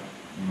back,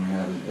 and we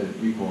have an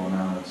equal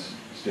amount of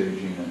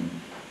staging and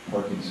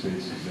parking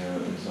spaces there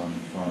as on the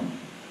front.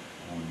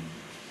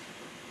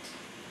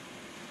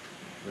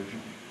 Rachel?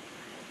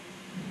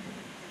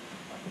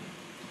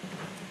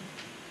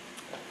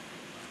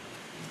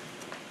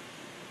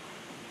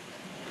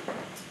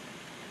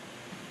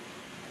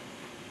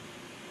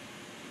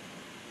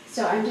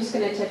 So I'm just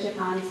going to touch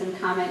upon some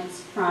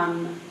comments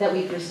that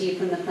we've received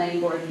from the planning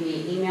board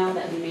via email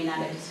that we may not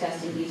have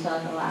discussed in detail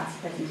at the last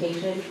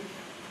presentation.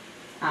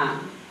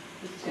 I'm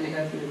just going to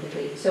go through them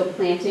quickly. So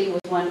planting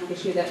was one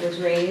issue that was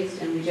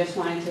raised, and we just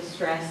wanted to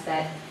stress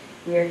that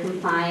we are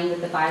complying with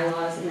the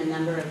bylaws and the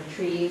number of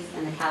trees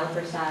and the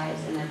caliper size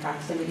and their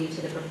proximity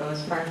to the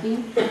proposed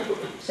parking.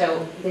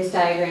 So this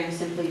diagram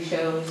simply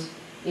shows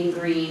in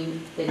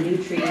green the new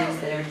trees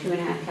that are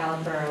 2.5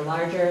 caliper or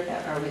larger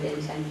that are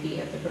within 10 feet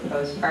of the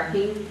proposed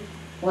parking.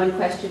 One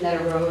question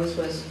that arose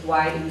was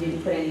why we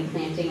didn't put any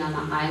planting on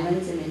the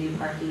islands in the new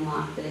parking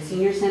lot for the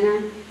senior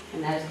center,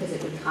 and that is because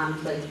it would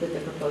conflict with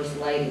the proposed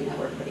lighting that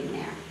we're putting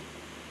there.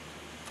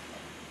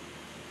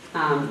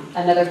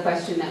 Another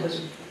question that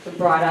was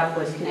brought up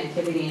was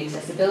connectivity and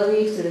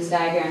accessibility. So this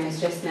diagram is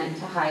just meant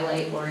to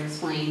highlight or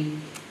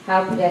explain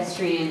how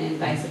pedestrian and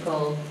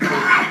bicycle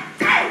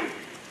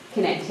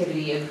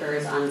connectivity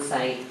occurs on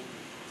site.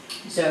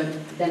 So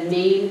the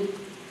main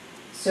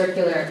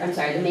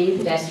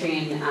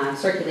pedestrian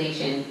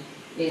circulation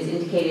is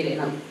indicated in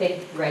a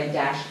thick red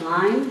dashed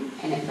line,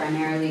 and it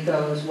primarily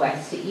goes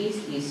west to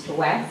east, east to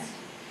west,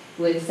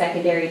 with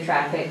secondary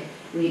traffic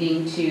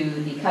leading to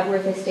the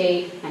Cudworth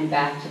estate and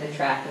back to the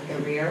track at the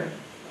rear.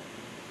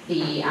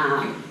 The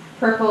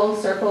purple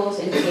circles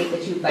indicate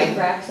the 2 bike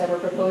racks that we're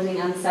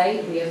proposing on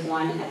site. We have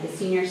one at the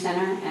senior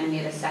center, and we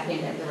have a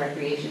second at the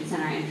recreation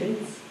center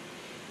entrance.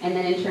 And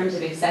then in terms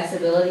of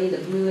accessibility, the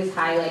blue is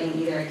highlighting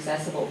either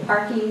accessible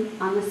parking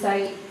on the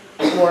site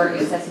or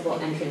accessible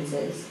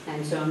entrances.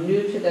 And so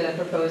new to the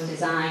proposed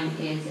design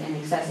is an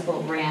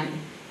accessible ramp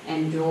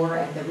and door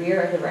at the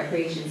rear of the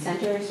recreation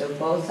center, so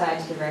both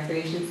sides of the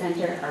recreation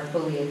center are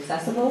fully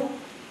accessible.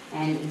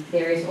 And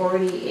there is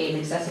already an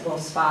accessible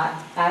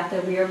spot at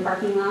the rear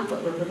parking lot,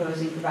 but we're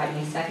proposing providing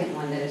a second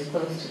one that is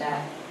close to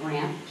that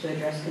ramp to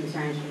address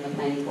concerns from the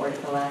planning board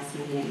at the last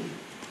meeting.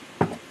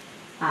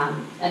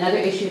 Another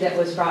issue that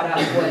was brought up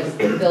was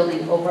the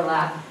building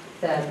overlap,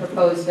 the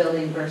proposed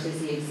building versus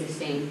the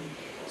existing.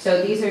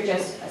 So these are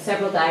just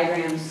several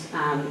diagrams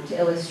to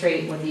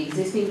illustrate what the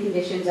existing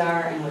conditions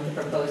are and what the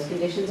proposed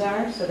conditions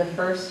are. So the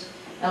first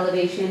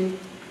elevation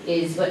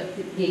is what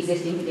the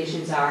existing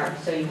conditions are.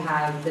 So you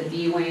have the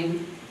B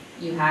wing,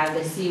 you have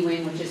the C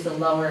wing, which is the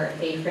lower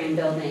A-frame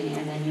building,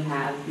 and then you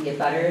have the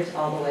abutters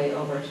all the way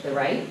over to the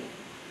right.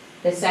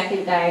 The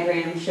second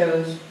diagram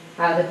shows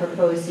how the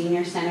proposed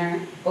senior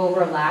center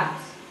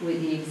overlaps with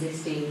the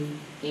existing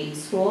Gates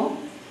School.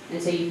 And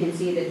so you can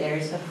see that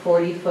there's a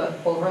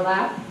 40-foot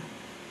overlap.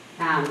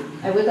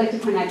 I would like to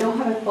point out, I don't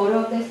have a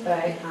photo of this, but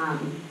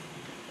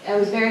I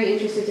was very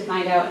interested to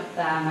find out,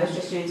 I was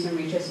just doing some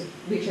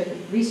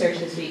research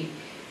this week,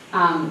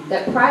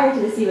 that prior to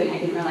the C-wing, I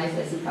didn't realize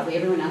this, and probably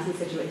everyone else in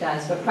Scituate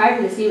does, but prior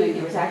to the C-wing,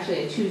 there was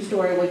actually a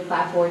 2-story wood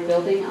clapboard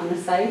building on the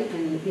site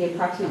in the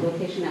approximate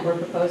location that we're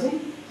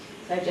proposing.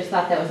 So I just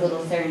thought that was a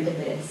little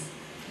serendipitous.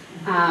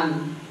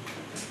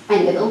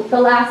 And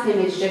the last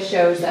image just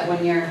shows that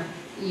when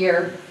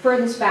you're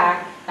furthest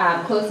back,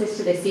 closest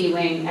to the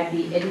C-wing at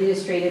the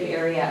administrative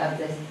area of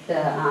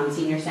the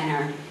senior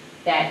center,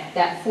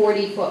 that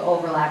 40-foot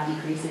overlap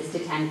decreases to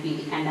 10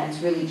 feet, and that's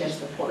really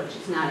just the porch.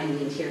 It's not in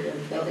the interior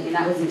of the building, and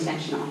that was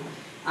intentional.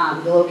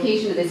 The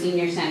location of the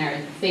senior center,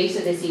 the face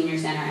of the senior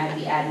center at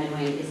the admin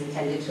wing is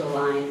intended to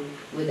align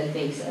with the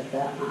face of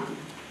the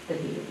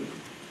building.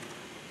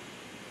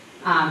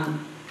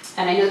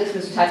 And I know this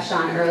was touched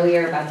on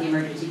earlier about the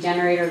emergency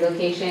generator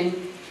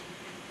location.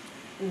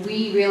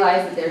 We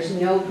realize that there's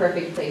no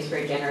perfect place for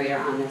a generator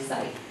on this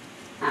site.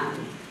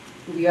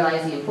 We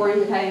realize the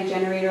importance of having a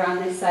generator on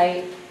this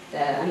site,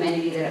 the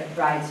amenity that it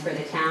provides for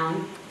the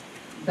town,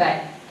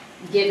 but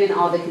given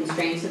all the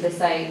constraints of the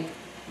site,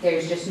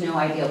 there's just no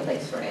ideal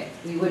place for it.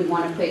 We wouldn't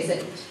want to place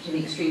it to the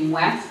extreme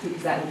west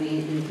because that would be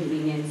an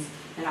inconvenience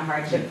and a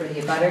hardship for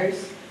the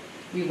abutters.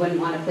 We wouldn't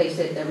want to place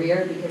it at the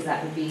rear because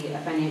that would be a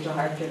financial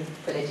hardship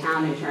for the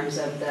town in terms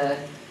of the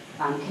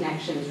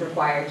connections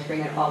required to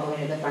bring it all the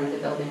way to the front of the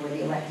building where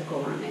the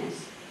electrical room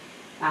is.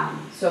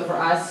 So for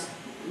us,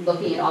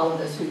 looking at all of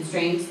those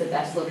constraints, the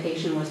best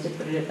location was to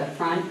put it at the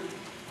front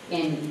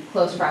in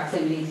close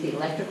proximity to the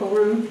electrical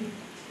room.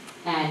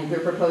 And we're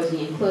proposing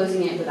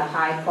enclosing it with a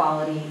high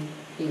quality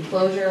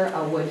enclosure,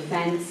 a wood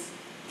fence,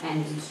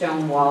 and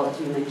stone wall, as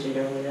we mentioned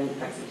earlier in the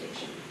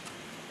presentation.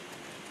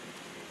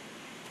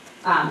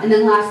 And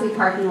then lastly,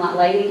 parking lot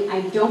lighting.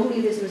 I don't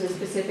believe this was a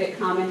specific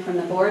comment from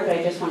the board, but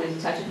I just wanted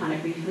to touch upon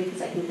it briefly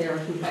because I think there were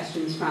some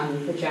questions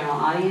from the general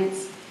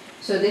audience.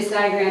 So this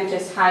diagram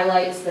just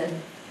highlights the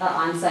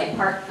on-site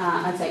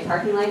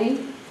parking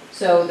lighting.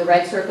 So the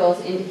red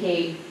circles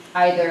indicate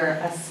either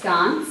a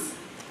sconce,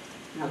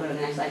 and I'll go to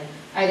the next slide,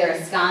 either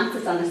a sconce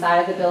that's on the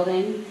side of the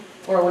building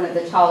or one of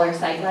the taller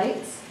site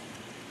lights.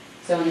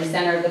 So in the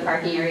center of the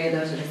parking area,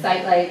 those are the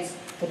site lights.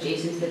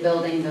 Adjacent to the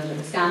building, those are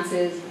the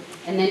sconces.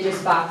 And then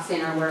just boxed in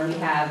are where we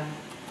have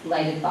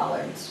lighted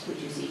bollards, which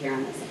you see here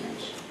on this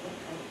image.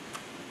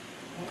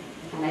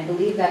 And I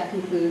believe that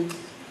concludes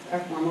our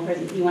formal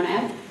presentation. You want to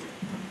add?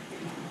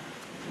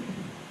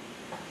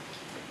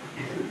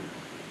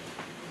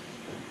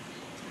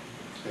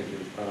 Thank you.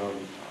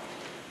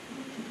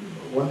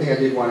 One thing I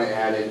did want to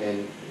add,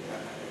 and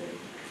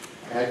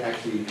I had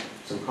actually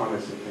some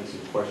comments and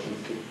some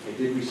questions. I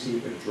did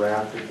receive a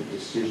draft of the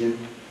decision,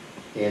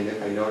 and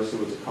I noticed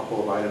there was a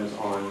couple of items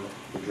on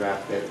the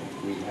draft that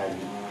we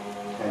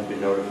hadn't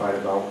been notified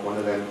about. One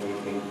of them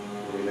in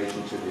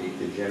relation to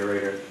the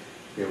generator.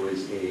 There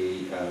was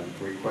a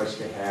request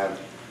to have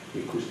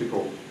the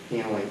acoustical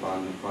paneling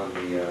on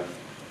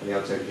the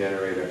outside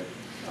generator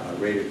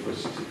rated for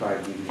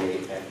 65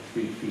 dBA at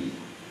 3 feet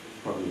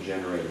from the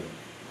generator.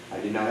 I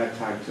did not have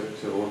time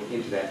to look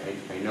into that.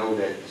 I know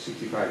that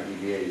 65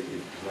 dBA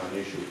is not an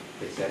issue.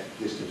 It's that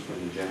distance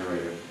from the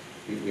generator.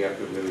 We have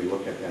to really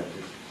look at that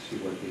to see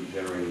what the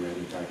generator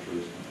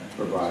manufacturers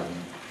provide.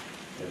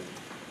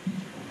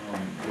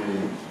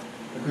 The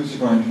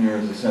acoustical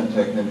engineers, the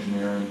Centec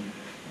Engineering,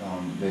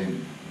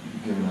 they've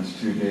given us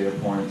 2 data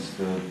points.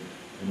 The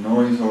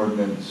noise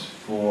ordinance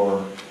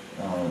for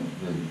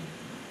the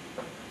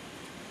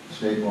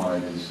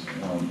statewide is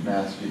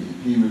Mass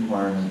DEP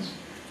requirements,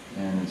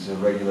 and it's a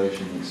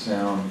regulation that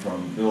sound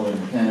from building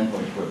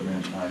mechanical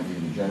equipment, i.e.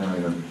 the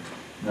generator,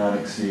 not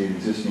exceed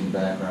existing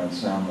background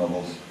sound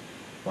levels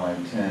by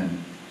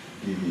 10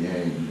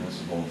 dBA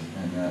decibels,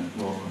 and that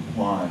will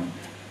comply.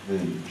 The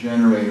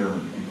generator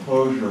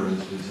enclosure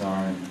is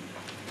designed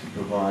to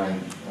provide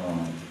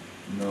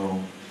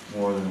no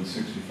more than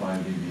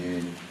 65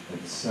 dBA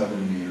at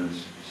 7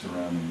 meters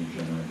surrounding the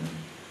generator.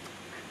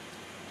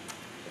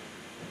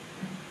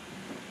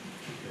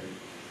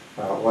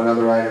 One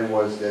other item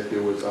was that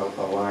there was a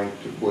line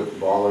to put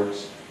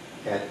bollards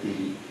at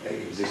the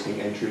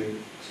existing entry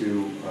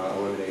to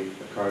eliminate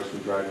the cars from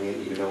driving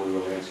in, even though we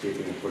were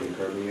landscaping and putting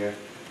curbing there.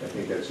 I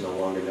think that's no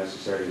longer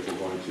necessary if we're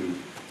going to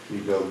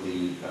rebuild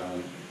the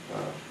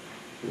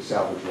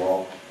salvage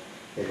wall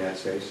in that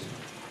space.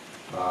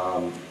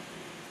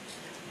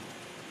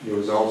 There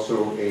was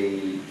also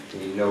a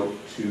note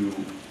to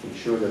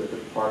ensure that the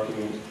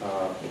parking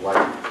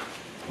light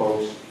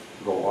posts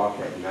go off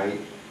at night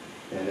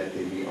and that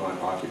they be on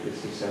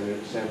occupancy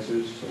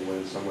sensors, so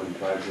when someone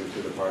drives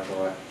into the parking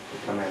lot, they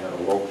come in at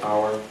a low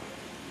power.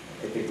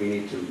 I think we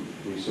need to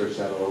research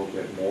that a little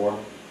bit more.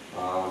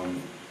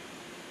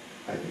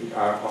 I think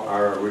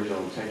our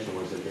original intention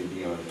was that they'd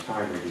be on a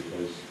timer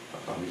because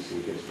obviously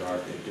it gets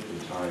dark at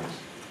different times.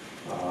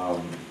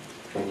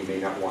 And you may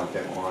not want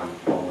them on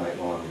all night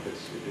long.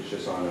 If it's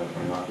just on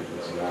an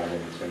occupancy hour,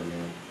 then it's going to be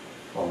on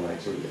all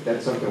night. So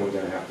that's something we're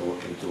going to have to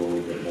look into a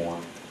little bit more.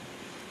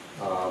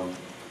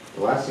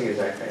 The last thing is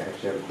I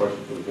actually have a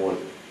question for the board.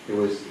 There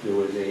was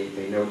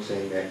a note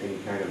saying that any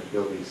kind of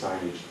building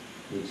signage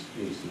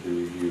needs to be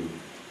reviewed.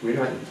 We're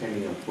not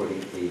intending on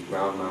putting a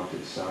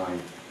ground-mounted sign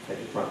at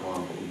the front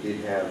lawn, but we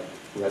did have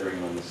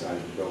lettering on the side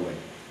of the building.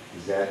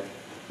 Is that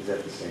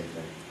the same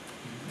thing?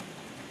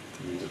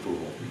 Needs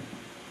approval.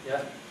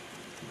 Yeah.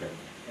 Okay,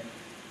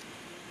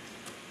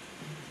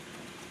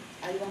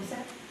 Are you all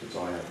set? that's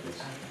all I have.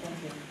 Yes. Thank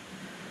you.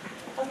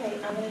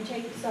 Okay, I'm going to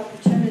take this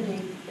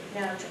opportunity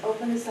now to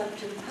open this up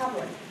to the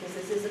public, because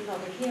this is a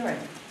public hearing.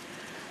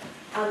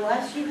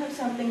 Unless you have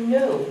something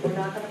new, we're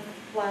not going to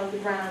plow the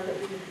ground that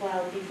we've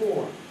plowed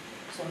before.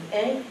 So if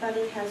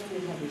anybody we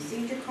have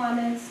received your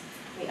comments,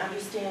 we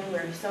understand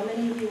where so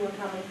many of you are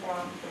coming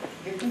from,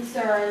 your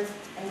concerns,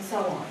 and so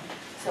on.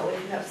 So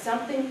if you have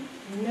something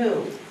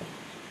new,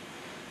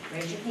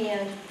 raise your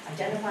hand,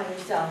 identify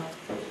yourself.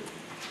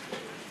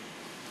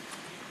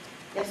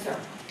 Yes, sir.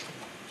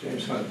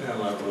 James Hunt,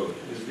 Manlock Road.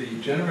 Is the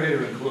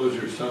generator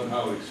enclosure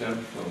somehow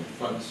exempt from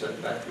front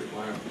setback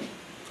requirements?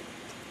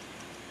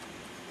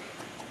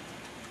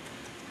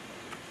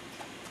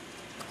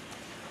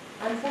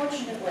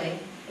 Unfortunately,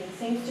 it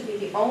seems to be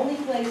the only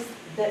place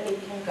that it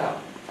can go.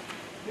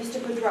 Mr.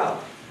 Goodrow,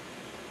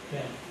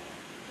 Yeah.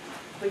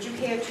 would you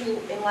care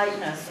to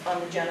enlighten us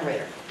on the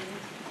generator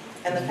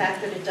and the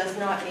fact that it does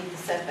not meet the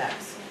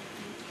setbacks?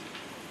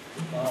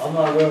 I'm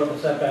not aware of what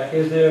the setback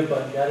is there,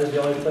 but that is the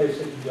only place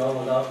it can go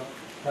without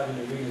having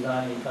to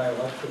redesign the entire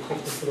electrical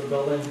system for the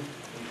building,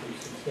 which would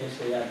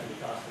substantially add to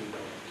the cost of the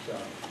building. So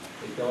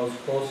it goes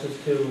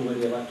closest to where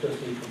the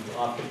electricity comes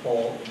off the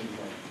pole and the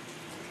plant.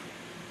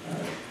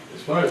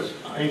 As far as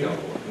I know,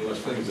 unless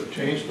things have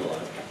changed a lot,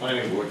 the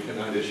planning board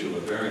cannot issue a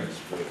variance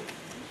for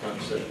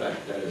front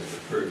setback. That is the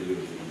purview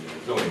of the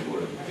zoning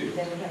board of appeals.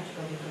 Then we have to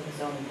go before the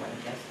zoning board, I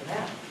guess, for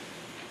that.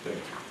 Okay.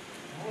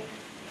 All right.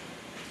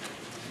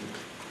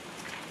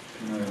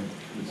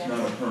 It's not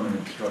a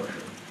permanent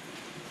structure.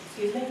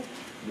 Excuse me?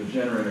 The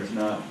generator is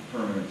not a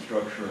permanent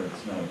structure,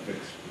 it's not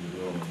affixed to the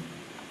building.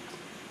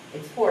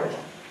 It's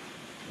portable.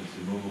 It's a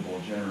movable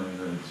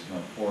generator, it's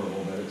not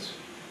portable, but it's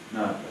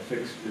not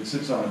affixed, it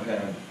sits on a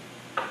pad,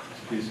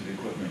 it's a piece of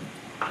equipment.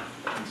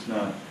 It's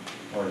not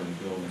part of the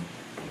building.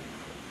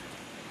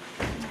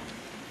 All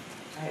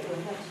right,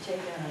 we'll have to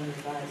take that under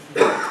advisement.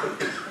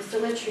 Mr.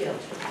 Litchfield?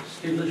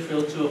 Steve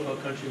Litchfield, 204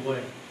 Country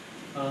Way.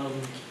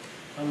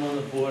 I'm on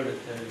the board at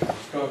the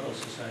Historical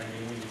Society.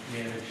 We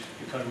manage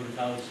the Cudworth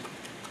House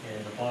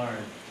and the barn.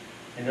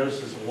 I noticed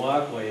there's a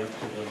walkway up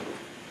to the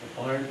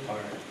barn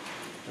part,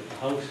 but the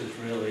house is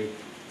really, it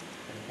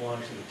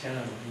belongs to the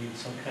town. We need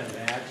some kind of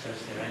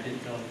access there. I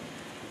didn't know if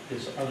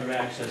there's other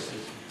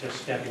accesses, just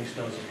stepping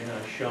stones that you're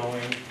not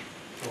showing,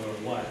 or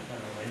what.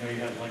 I know you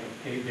have like a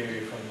paved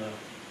area from the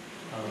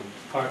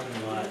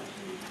parking lot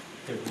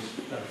that was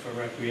for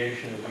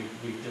recreation that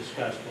we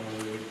discussed when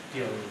we were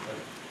dealing with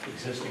the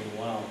existing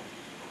well.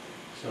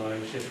 So I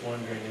was just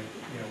wondering if,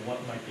 what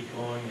might be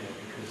going there,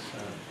 because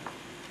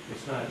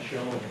it's not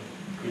shown.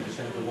 You just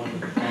have the one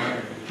with the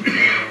barn, which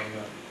is on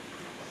the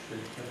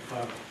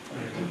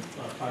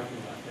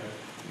parking lot there.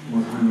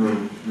 What we were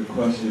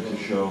requested to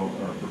show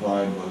or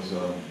provide was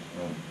a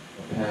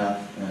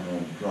path and a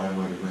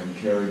driveway to bring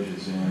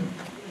carriages in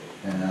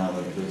and out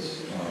of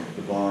this,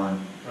 the barn.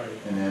 Right.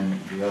 And then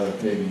the other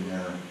paving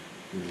there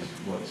is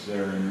what's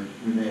there and it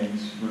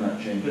remains. We're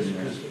not changing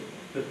that.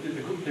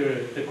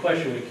 The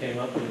question we came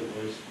up with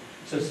was,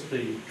 since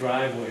the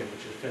driveway,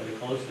 which is fairly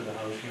close to the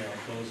house now,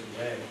 goes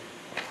away,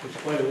 it's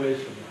quite a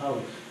ways from the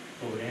house,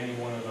 over any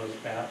one of those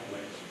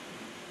pathways.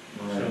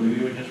 Right. So we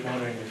were just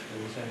wondering if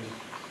there was any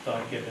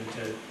thought given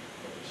to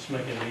just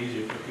making it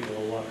easier for people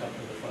to walk up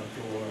to the front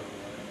door or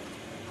whatever.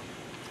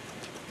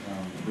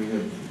 We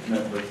had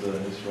met with the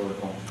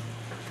historical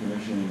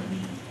commission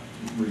and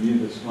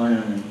reviewed this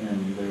plan and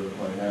they were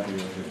quite happy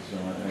with it, so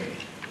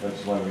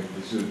that's why we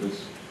pursued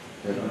this.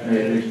 They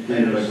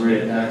gave a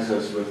great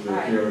access with the All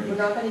right, carriages. we're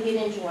not going to get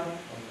into a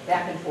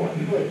back and forth,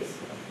 please.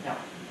 No.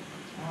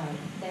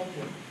 Thank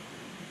you.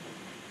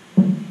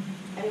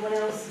 Anyone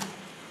else?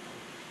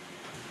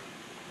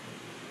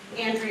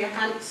 Andrea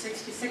Hunt,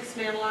 66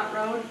 Manlot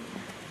Road.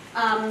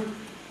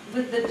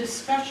 With the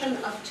discussion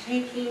of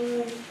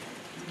taking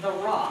the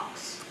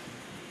rocks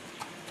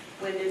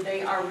when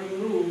they are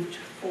removed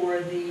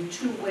for the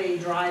two-way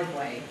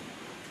driveway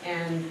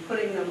and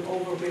putting them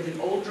over where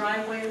the old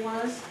driveway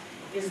was,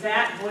 is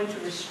that going to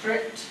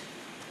restrict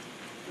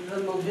the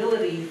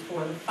mobility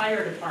for the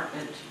fire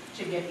department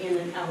to get in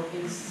and out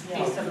in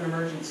case of an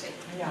emergency?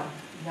 No,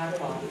 not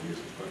at all. Use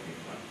the parking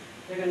lot.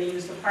 They're going to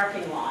use the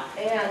parking lot.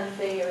 And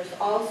there's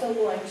also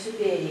going to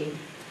be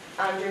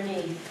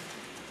underneath,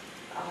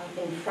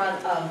 in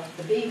front of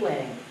the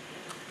B-wing,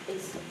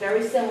 it's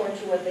very similar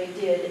to what they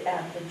did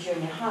at the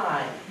junior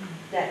high,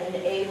 that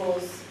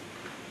enables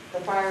the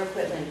fire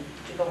equipment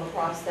to go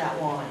across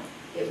that lawn.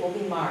 It will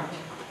be marked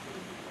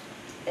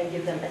and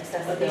give them But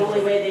accessibility. the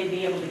only way they'd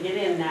be able to get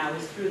in now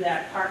is through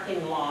that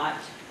parking lot.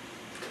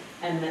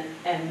 And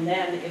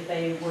then if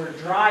they were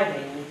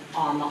driving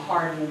on the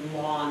hardened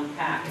lawn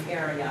pack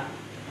area,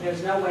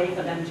 there's no way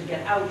for them to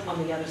get out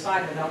on the other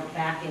side without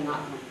backing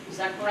up. Is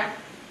that correct?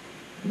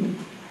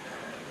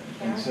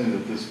 I'd say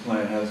that this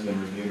plan has been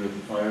reviewed with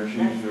the fire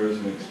chief. There is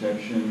an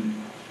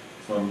extension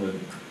from the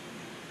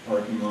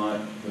parking lot,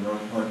 the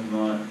north parking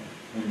lot,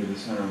 into the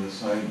center of the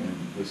site, and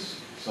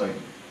this site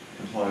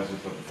complies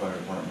with what the fire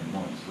department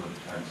wants for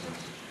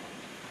access.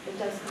 It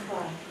does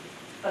comply.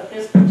 But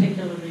this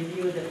particular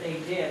review that they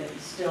did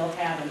still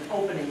had an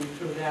opening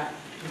through that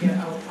to get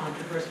out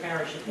onto First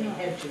Parish if they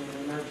had to in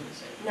an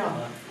emergency.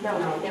 No,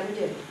 no, it never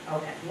did.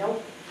 Okay.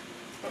 Nope.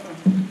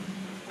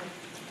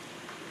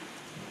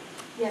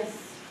 Yes.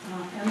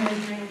 MA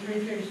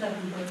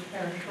 337 First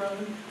Parish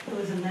Road, there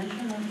was a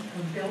mention of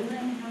a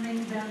building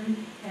having been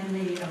in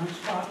the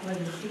spot where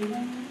the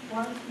ceiling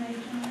was made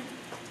tonight.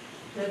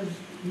 There's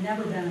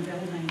never been a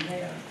building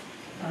there,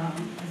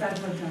 because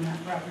I've lived on that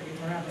property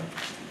forever,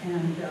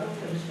 and it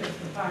was just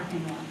the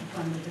parking lot in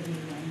front of the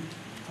building.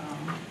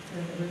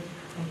 It was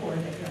before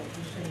they built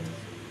the stairs.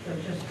 So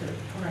just to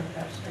correct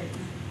that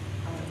statement.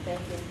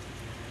 Thank you.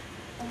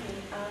 Okay,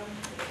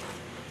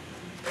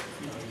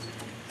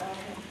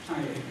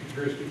 Hi,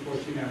 Kirsty,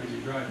 14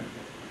 Avenue Drive.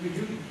 Could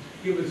you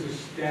give us a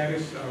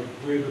status of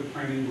where the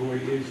planning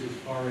board is as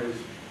far as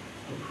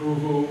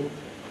approval,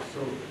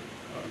 so,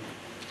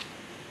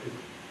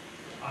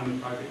 on the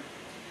project?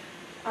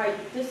 all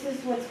right, this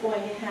is what's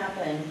going to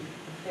happen.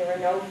 If there are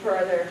no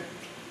further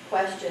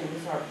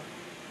questions or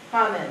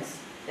comments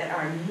that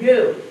are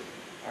new,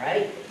 all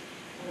right?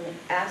 I'm going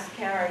to ask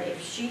Karen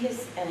if she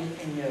has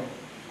anything new.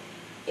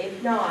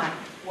 If not,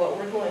 what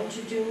we're going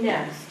to do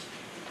next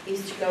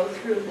is to go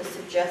through the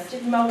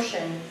suggested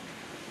motion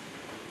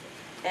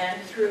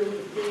and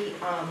through the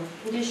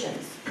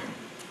conditions,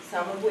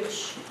 some of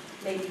which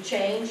may be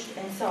changed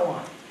and so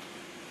on.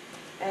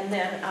 And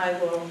then I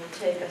will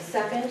take a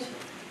second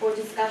for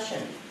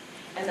discussion.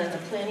 And then the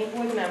planning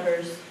board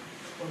members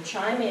will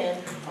chime in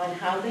on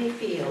how they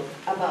feel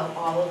about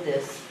all of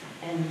this,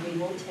 and we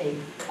will take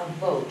a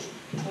vote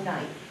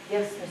tonight.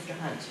 Yes, Mr.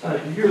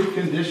 Hunt? Your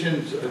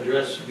conditions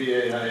address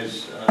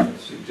VAI's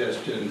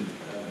suggestion,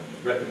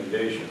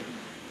 recommendation,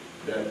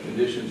 that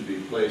conditions be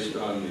placed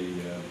on the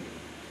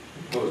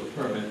proposed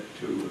permit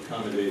to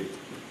accommodate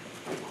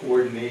the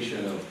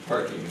coordination of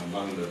parking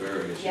among the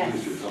various Yes,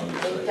 users on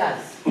the site. it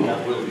does.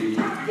 That will be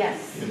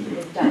Yes, in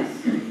it does.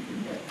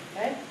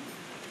 Okay?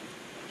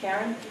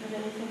 Karen, do you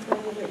have anything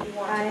further that you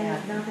want to I add?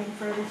 have nothing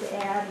further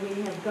to add.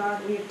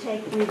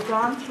 We've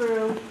gone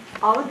through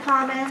all the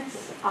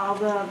comments, all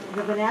the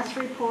Vanessa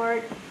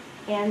report,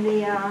 and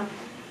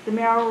the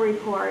Merrill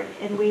report,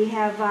 and we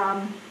have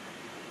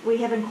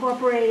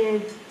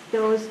incorporated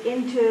those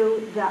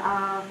into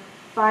the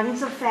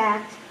findings of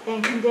fact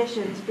and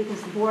conditions,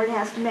 because the board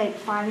has to make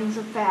findings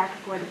of fact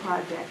for the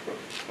project.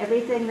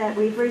 Everything that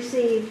we've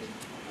received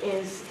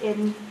is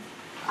in,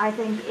 I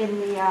think, in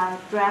the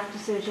draft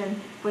decision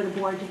for the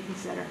board to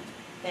consider.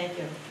 Thank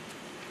you.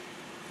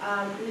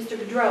 Mr.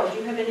 Bedrow, do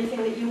you have anything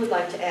that you would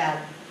like to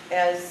add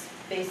as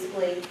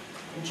basically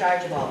in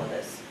charge of all of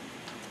this?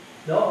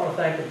 No, I want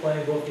to thank the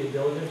planning board for your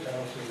diligence. I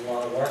know this is a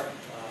lot of work.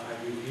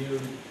 I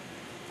reviewed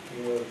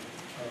your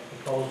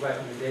proposed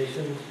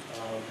recommendations.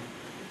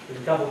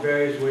 There's a couple of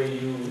areas where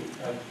you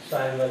have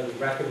decided whether to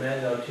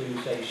recommend or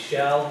to say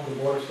shall the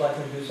board of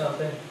selectmen do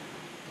something.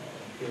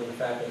 Given the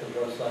fact that the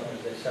board of selectmen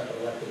is a separate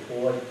elected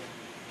board,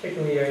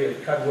 particularly the area of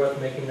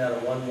Cudworth, making that a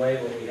one-way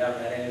when we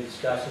haven't had any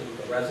discussions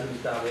with the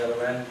residents down the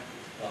other end.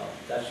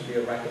 That should be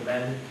a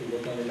recommend to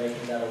look into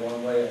making that a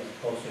one-way as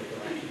opposed to a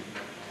direction.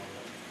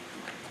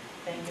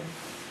 Thank you.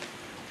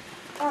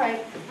 All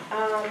right.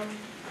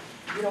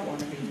 You don't want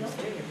to read this,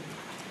 do you?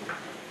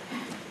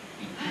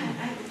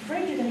 I'm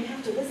afraid you're going to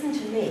have to listen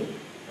to me.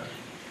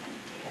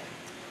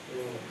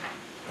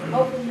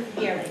 Hopefully you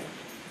can hear me.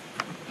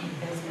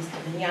 As Mr.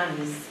 Vignani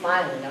is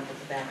smiling up at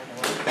the back of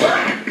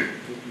the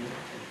room.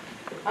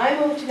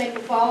 I move to make the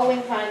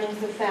following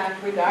findings of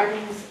fact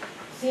regarding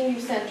senior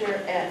center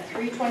at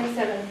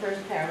 327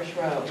 First Parish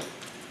Road.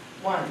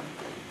 1.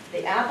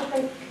 The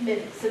applicant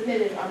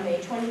submitted on May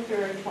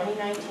 23rd,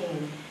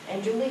 2019,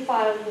 and duly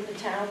filed with the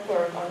town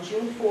clerk on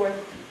June 4th,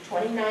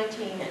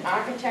 2019, an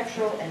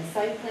architectural and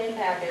site plan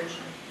package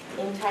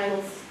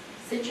entitled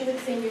Scituate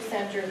Senior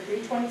Center,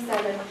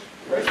 327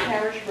 First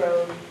Parish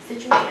Road,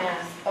 Scituate,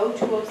 Mass.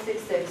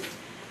 02066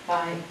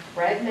 by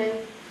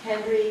Bregman,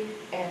 Henry,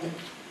 and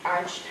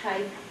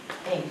Archetype,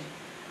 Inc.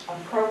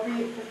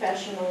 Appropriate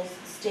professionals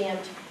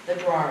stamped the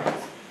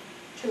drawings.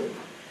 2.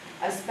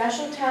 A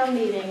special town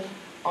meeting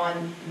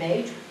on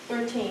May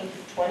 13,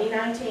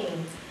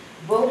 2019,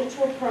 voted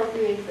to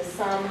appropriate the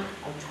sum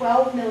of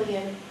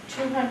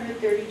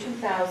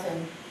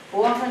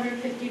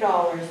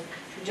 $12,232,450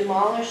 to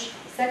demolish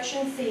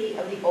Section C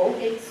of the Old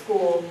Gate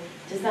School,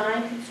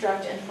 design,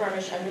 construct, and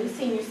furnish a new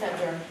senior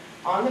center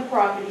on the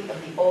property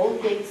of the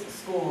Old Gates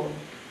School,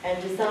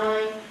 and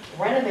design,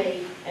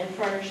 renovate, and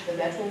furnish the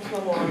Veterans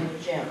Memorial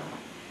Gym.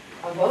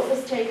 A vote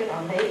was taken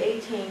on May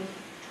 18,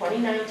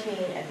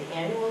 2019 at the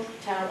annual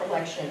town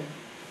election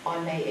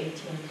on May 18,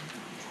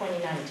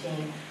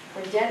 2019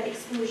 for debt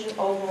exclusion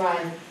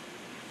override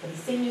for the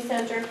senior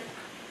center,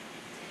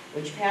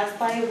 which passed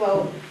by a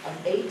vote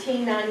of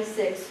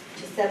 1896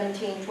 to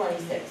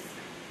 1726.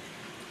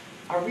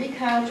 A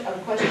recount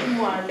of question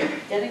 1,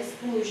 debt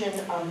exclusion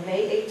of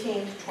May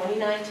 18,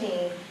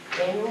 2019,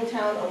 annual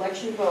town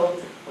election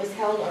vote was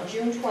held on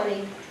June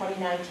 20,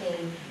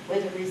 2019,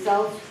 where the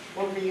results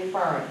were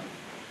reaffirmed.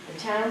 The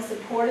town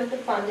supported the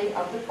funding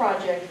of the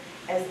project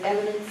as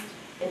evidenced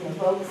in the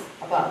votes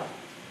above.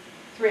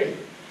 3.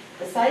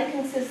 The site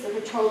consists of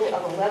a total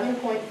of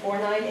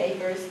 11.49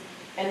 acres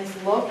and is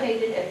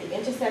located at the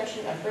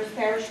intersection of First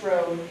Parish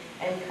Road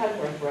and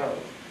Cudworth Road.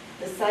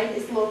 The site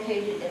is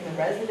located in the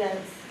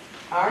residence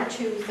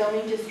R2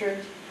 zoning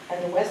district,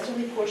 and the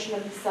westerly portion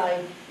of the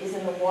site is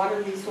in the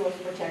Water Resource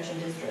Protection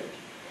District.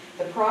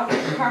 The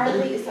property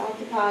currently is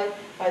occupied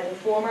by the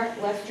former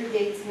Lester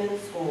Gates Middle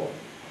School.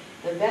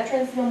 The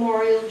Veterans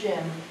Memorial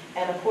Gym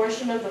and a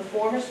portion of the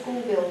former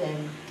school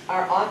building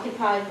are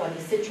occupied by the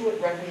Scituate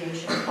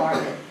Recreation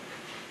Department.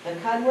 The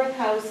Cudworth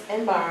House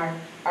and barn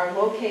are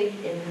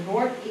located in the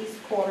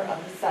northeast corner of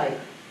the site.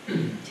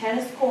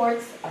 Tennis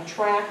courts, a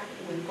track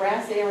with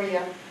grass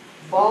area,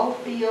 ball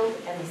field,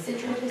 and the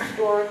Scituate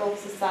Historical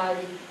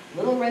Society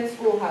Little Red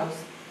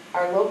Schoolhouse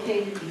are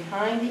located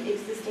behind the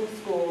existing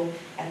school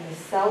at the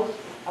south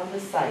of the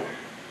site.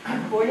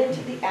 According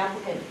to the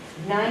applicant,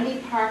 90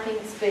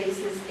 parking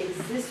spaces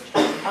exist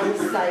on the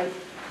site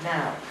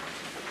now.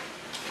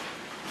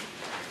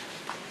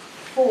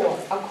 4,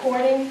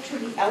 according to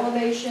the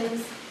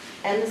elevations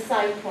and the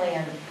site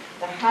plan,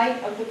 the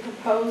height of the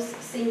proposed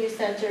senior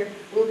center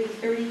will be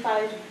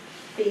 35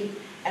 feet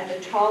at the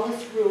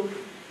tallest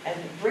roof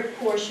and the brick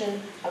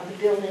portion of the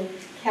building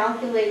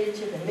calculated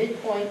to the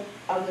midpoint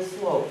of the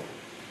slope.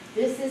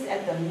 This is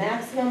at the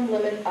maximum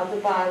limit of the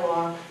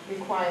bylaw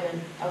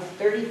requirement of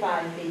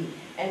 35 feet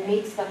and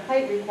meets the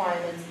height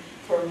requirements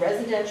for a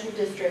residential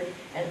district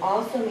and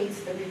also meets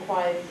the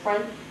required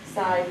front,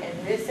 side,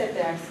 and rear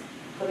setbacks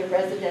for the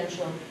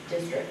residential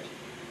district.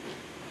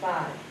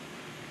 5.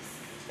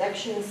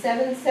 Section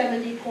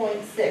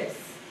 770.6,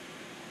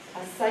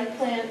 a site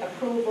plan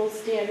approval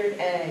standard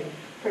A,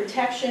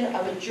 protection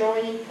of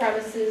adjoining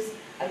premises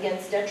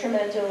against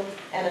detrimental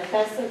and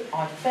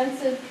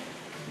offensive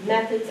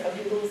methods of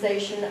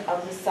utilization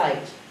of the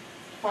site.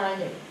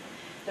 Finding,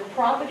 the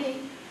property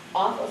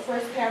off of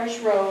First Parish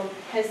Road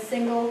has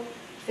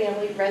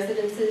single-family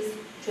residences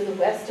to the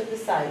west of the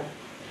site,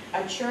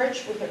 a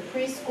church with a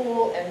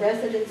preschool and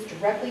residence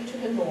directly to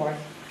the north,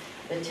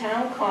 the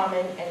town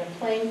common and a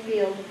playing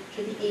field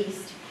to the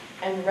east,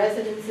 and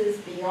residences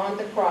beyond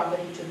the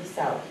property to the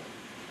south.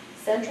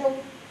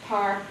 Central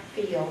Park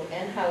Field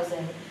and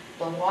housing,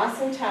 the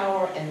Lawson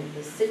Tower, and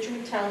the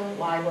Scituate Town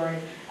Library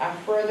are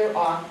further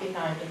off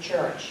behind the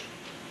church.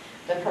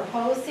 The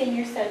proposed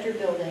senior center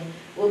building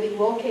will be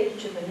located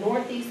to the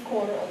northeast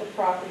corner of the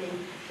property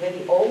where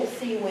the old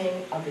C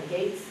wing of the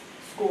Gates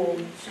School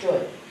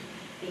stood.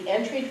 The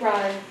entry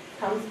drive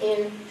comes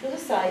in to the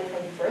site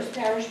from the First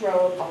Parish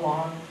Road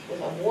along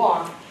with a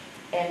walk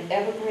and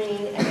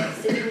evergreen and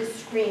deciduous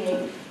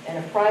screening and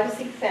a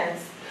privacy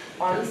fence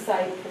on the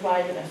site,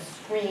 providing a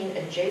screen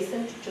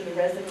adjacent to the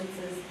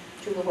residences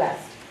to the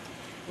west.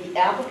 The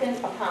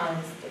applicant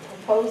opines the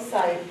proposed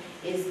site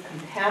is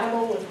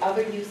compatible with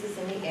other uses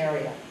in the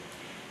area.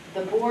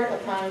 The board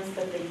opines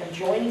that the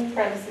adjoining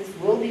premises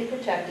will be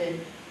protected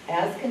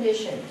as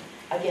conditioned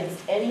against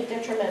any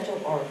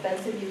detrimental or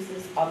offensive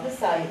uses of the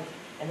site,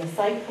 and the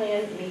site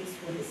plan meets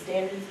with the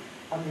standards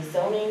of the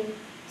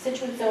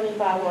Scituate zoning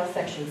bylaw,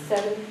 section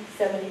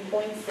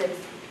 770.6,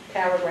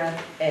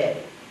 paragraph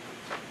A.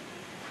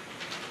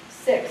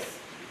 6.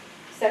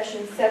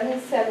 Section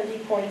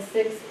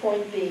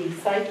 770.6.b,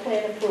 site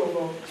plan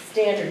approval,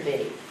 standard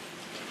B.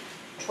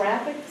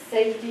 Traffic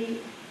safety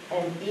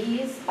and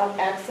ease of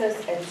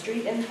access at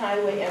street and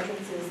highway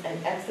entrances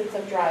and exits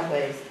of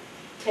driveways,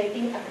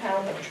 taking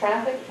account of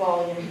traffic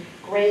volume,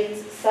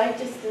 grades, site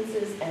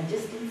distances, and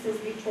distances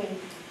between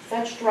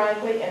such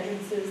driveway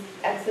entrances,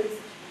 exits,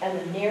 and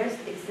the nearest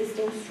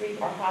existing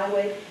street or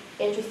highway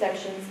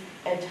intersections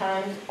and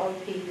times of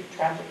peak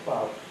traffic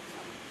flow.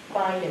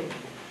 Finding,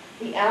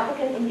 the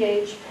applicant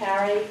engaged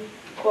Parry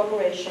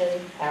Corporation,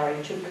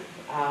 Parry, to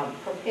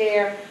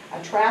prepare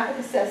a traffic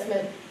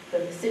assessment for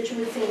the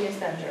Scituate Senior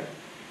Center,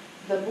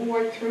 the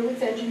board, through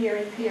its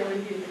engineering peer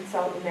review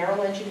consultant,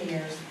 Merrill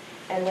Engineers,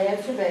 and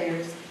land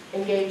surveyors,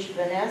 engaged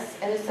Vaness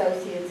and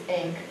Associates,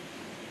 Inc.,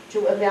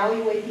 to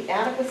evaluate the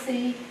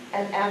adequacy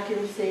and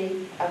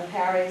accuracy of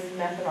Parry's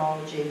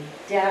methodology,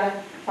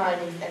 data,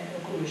 findings, and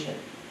conclusion.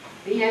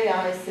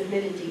 BAI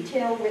submitted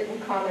detailed written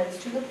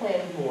comments to the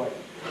planning board.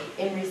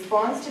 In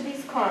response to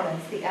these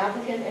comments, the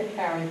applicant and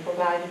Parry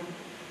provided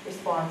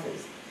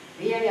responses.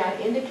 BAI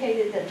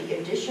indicated that the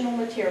additional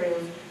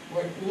materials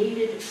were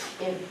needed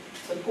in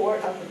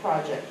support of the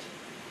project.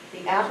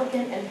 The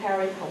applicant and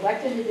Parry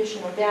collected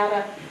additional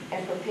data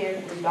and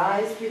prepared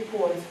revised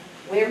reports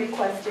where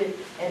requested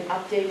and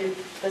updated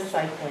the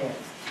site plans.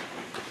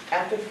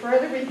 After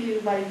further review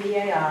by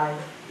BAI,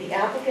 the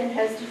applicant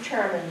has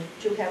determined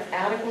to have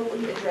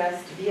adequately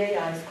addressed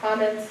BAI's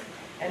comments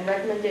and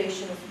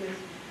recommendations with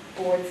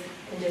board's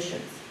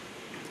conditions.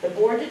 The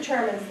board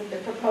determines that the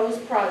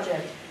proposed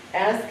project,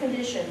 as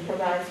conditioned,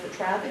 provides for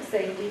traffic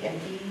safety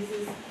and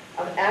eases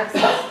of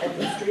access at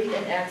the street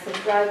and access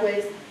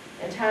driveways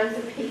and times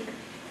of peak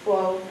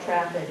flow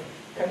traffic,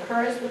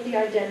 concurs with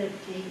their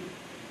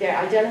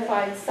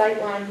identified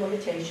sightline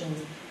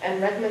limitations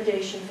and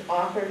recommendations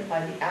offered by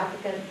the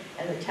applicant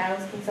and the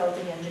town's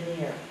consulting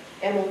engineer,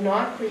 and will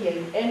not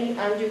create any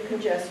undue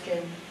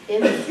congestion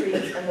in the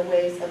streets and the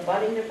ways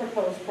abutting the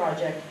proposed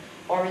project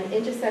or in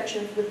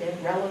intersections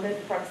within relevant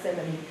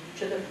proximity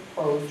to the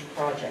proposed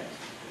project.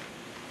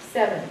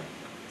 7.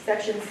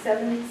 Section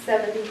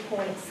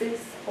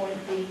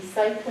 770.6.b,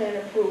 Site Plan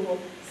Approval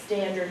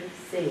Standard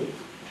C.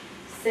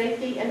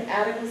 Safety and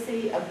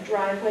adequacy of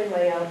driveway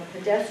layout,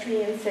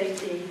 pedestrian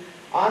safety,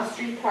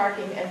 off-street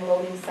parking and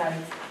loading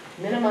sites,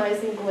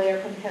 minimizing glare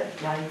from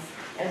headlights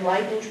and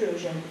light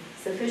intrusion,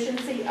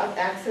 sufficiency of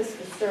access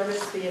for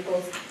service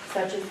vehicles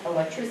such as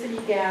electricity,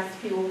 gas,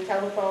 fuel,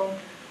 telephone,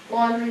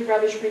 laundry,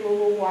 rubbish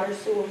removal, water,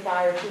 sewer,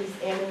 fire, police,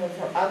 ambulance,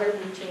 or other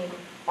routine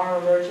or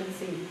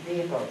emergency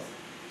vehicles.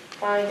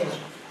 Findings.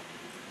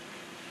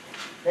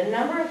 The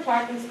number of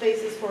parking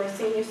spaces for a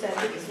senior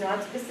center is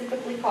not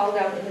specifically called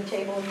out in the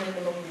table of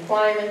minimum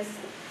requirements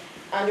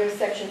under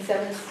section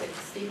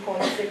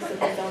 760.6 of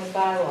the zoning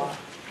bylaw.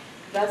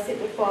 Thus, it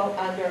would fall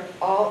under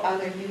all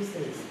other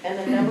uses, and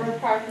the number of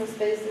parking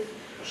spaces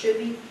should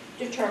be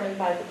determined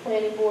by the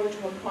planning board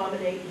to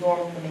accommodate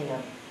normal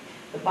demand.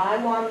 The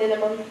bylaw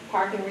minimum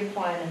parking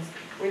requirements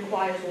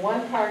requires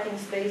 1 parking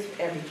space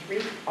for every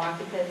 3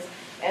 occupants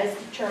as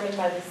determined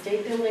by the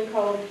state building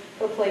code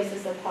for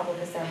places of public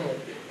assembly.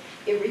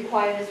 It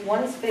requires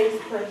 1 space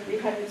per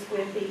 300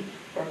 square feet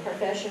for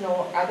professional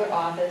or other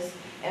office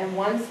and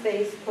 1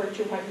 space per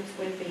 200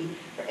 square feet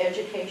for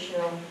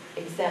educational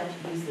exempt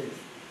uses.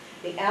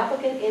 The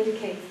applicant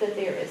indicates that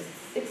there is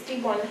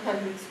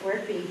 6,100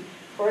 square feet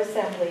for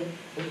assembly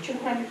with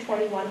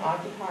 221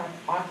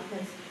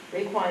 occupants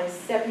requires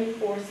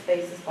 74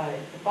 spaces by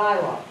the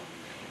bylaw.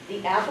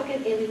 The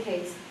applicant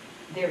indicates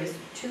there is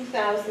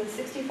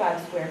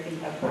 2,065 square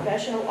feet of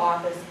professional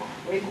office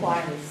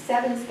requiring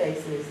 7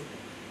 spaces,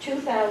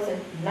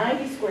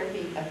 2,090 square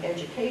feet of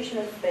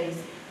educational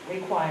space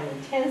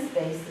requiring 10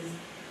 spaces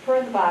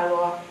per the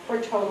bylaw for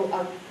a total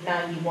of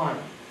 91.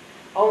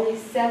 Only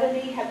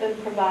 70 have been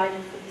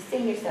provided for the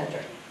senior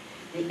center.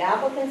 The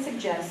applicant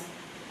suggests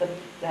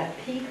that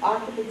peak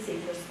occupancy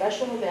for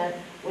special event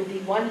would be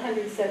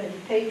 170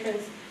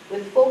 patrons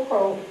with full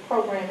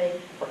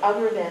programming for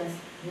other events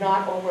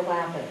not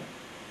overlapping.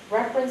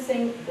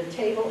 Referencing the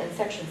table in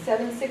section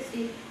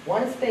 760,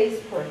 1 space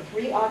per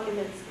 3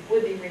 occupants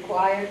would be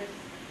required.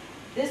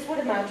 This would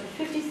amount to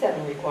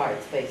 57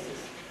 required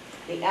spaces.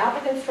 The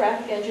applicant's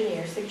traffic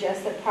engineer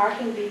suggests that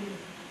parking be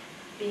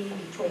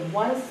between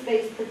 1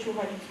 space per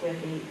 200 square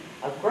feet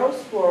of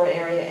gross floor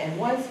area and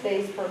 1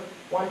 space per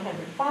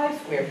 105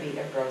 square feet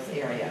of gross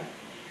area,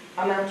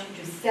 amounting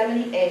to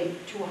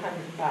 78 to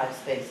 105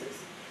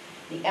 spaces.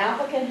 The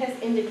applicant has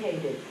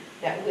indicated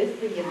that with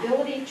the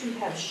ability to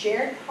have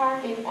shared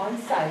parking on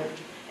site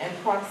and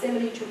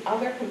proximity to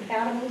other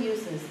compatible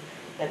uses,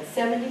 that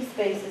 70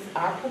 spaces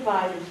are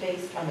provided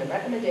based on the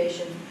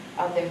recommendations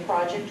of their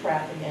project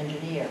traffic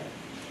engineer.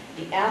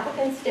 The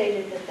applicant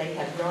stated that they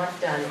have not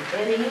done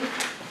any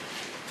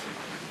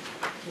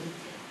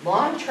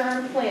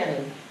long-term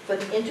planning for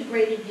the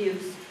integrated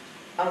use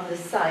of the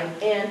site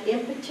and,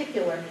 in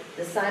particular,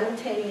 the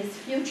simultaneous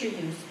future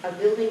use of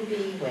Building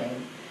B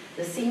wing,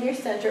 the Senior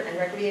Center and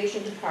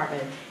Recreation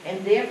Department,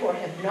 and therefore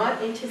have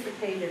not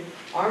anticipated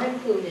or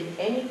included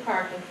any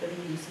parking for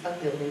the use of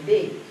Building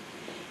B.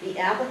 The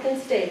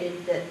applicant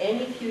stated that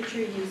any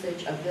future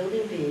usage of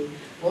Building B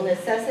will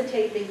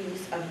necessitate the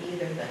use of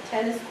either the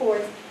tennis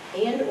courts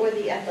and/or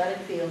the athletic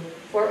field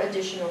for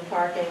additional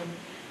parking.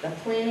 The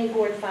planning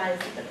board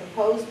finds that the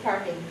proposed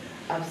parking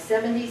of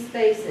 70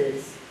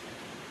 spaces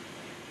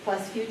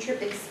plus future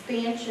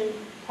expansion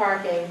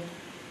parking,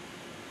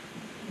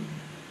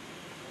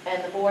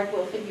 and the board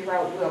will figure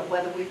out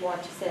whether we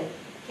want to say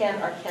can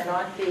or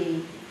cannot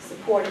be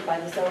supported by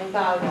the zoning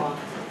bylaw.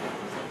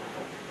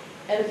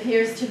 It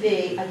appears to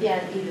be,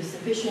 again, either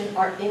sufficient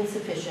or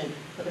insufficient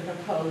for the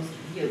proposed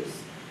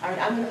use. All right,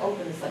 I'm going to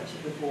open this up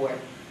to the board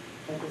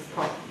at this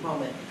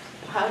moment.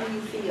 How do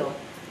you feel?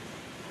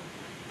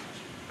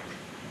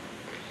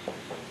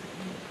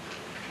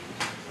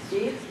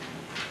 Steve?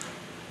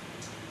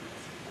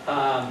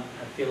 I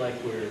feel like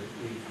we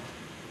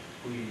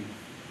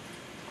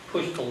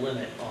pushed the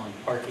limit on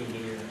parking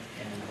here,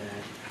 and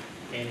that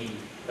any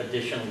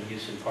additional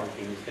use in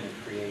parking is going to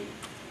create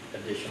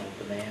additional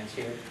demands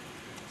here.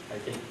 I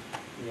think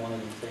one of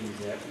the things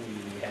that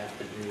we have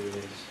to do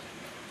is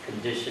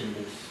condition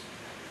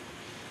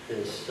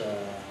this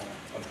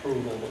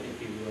approval,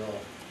 if you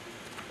will,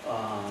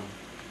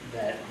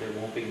 that there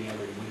won't be any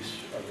other use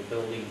of the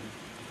building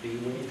to be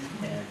with,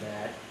 and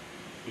that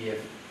if,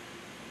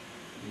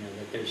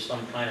 that there's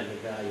some kind of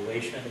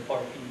evaluation of the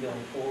parking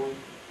going forward,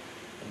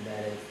 and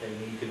that if they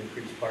need to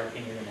increase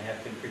parking, they're gonna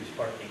have to increase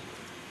parking.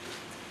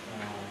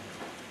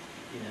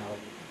 And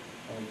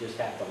we just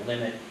have to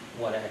limit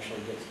what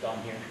actually gets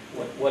done here,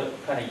 what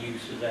kind of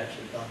use is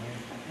actually done here.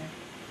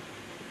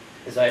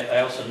 Because I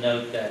also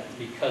note that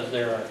because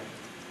there are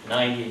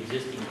 90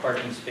 existing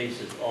parking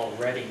spaces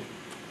already,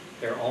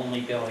 they're only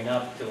going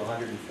up to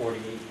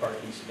 148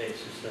 parking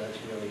spaces, so that's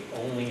really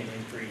only an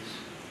increase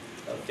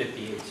of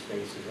 58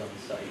 spaces on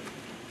the site.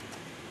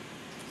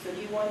 So do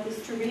you want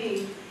this to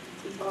read,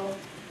 equal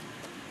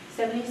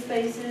 70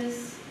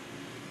 spaces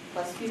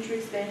plus future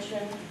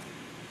expansion,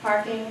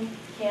 parking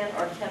can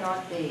or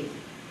cannot be?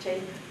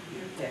 Take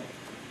your pick.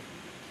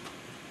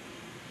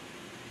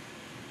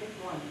 Pick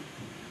one.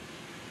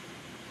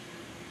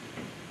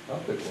 I'll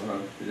pick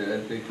one. I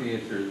think the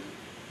answer is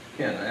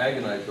can. I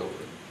agonized over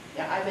it.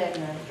 Yeah, I've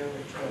agonized over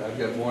it too. I've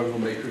got more little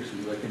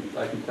matrices. I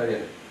can tell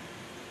you.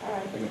 All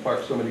right. I can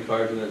park so many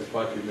cars in that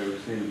spot you've never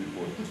seen it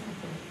before.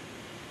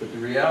 But the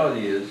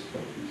reality is,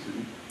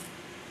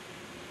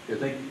 I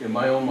think in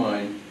my own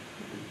mind,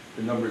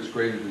 the number is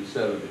greater than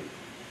 70.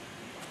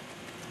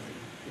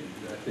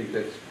 And I think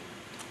that's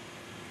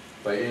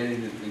by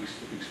adding the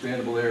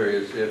expandable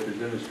areas after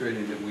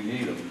demonstrating that we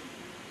need them,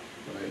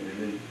 right? And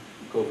then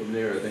go from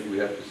there. I think we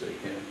have to say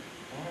can.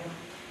 All right.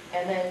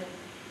 And then,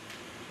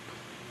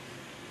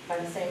 by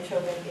the same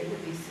token, it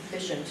would be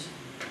sufficient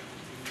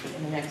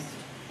in the next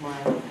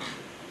line.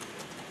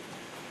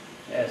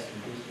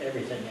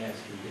 Everything as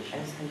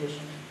conditioned. As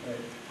conditioned.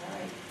 Right. All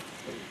right.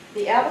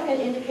 The applicant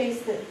indicates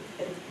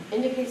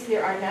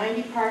there are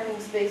 90 parking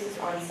spaces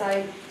on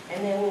site,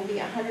 and there will be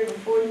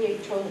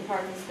 148 total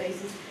parking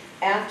spaces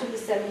after the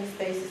 70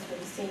 spaces for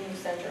the senior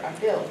center are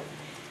built.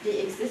 The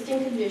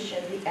existing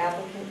condition, the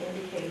applicant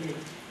indicated,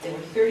 there were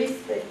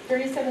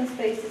 37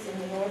 spaces in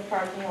the north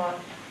parking lot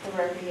for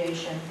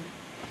recreation.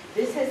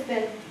 This has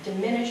been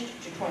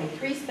diminished to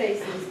 23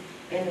 spaces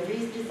in the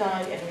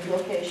redesigned and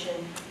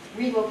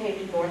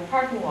relocated north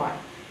parking lot.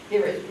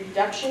 There is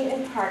reduction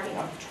in parking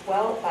of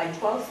 12 by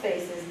 12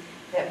 spaces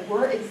that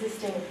were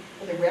existing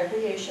for the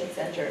recreation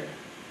center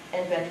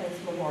and Veterans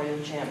Memorial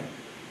Gym.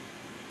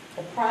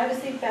 The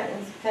privacy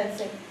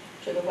fencing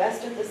to the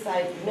west of the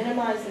site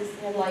minimizes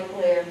headlight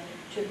glare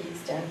to the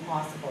extent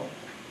possible.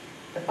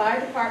 The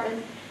fire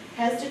department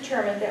has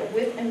determined that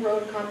width and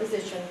road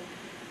composition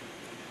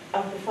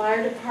of the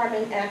fire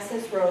department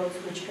access roads,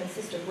 which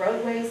consist of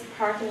roadways,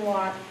 parking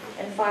lot,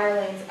 and fire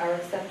lanes, are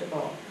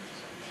acceptable.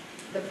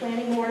 The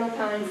planning board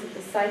opines that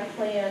the site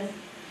plan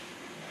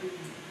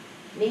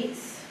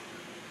meets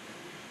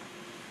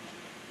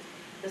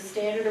the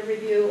standard of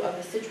review of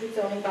the Scituate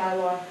zoning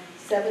bylaw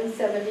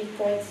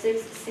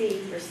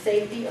 770.6C for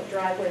safety of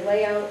driveway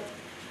layout,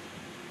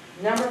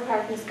 number of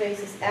parking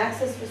spaces,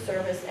 access for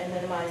service, and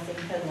minimizing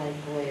headlight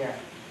glare.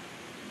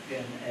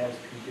 Again, as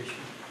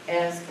conditioned.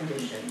 As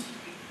conditioned.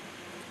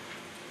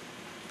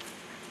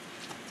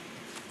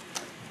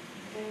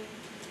 Okay.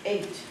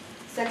 8.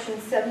 Section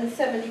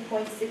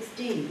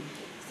 770.6D,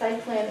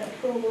 site plan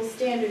approval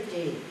standard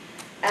D,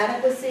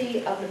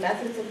 adequacy of the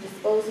methods of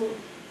disposal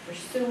for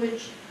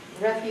sewage,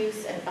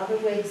 refuse, and other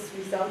waste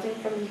resulting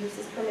from the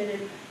uses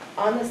permitted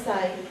on the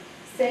site,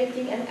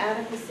 safety and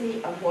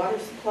adequacy of water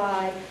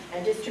supply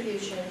and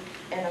distribution,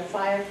 and of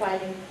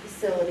firefighting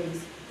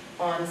facilities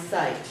on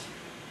site.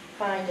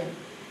 Finding,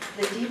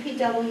 the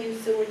DPW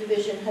sewer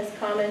division has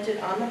commented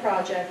on the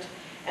project,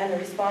 and the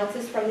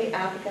responses from the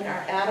applicant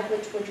are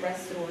adequate to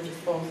address sewer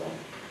disposal.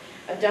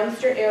 A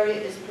dumpster area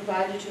is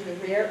provided to the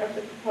rear of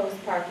the proposed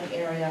parking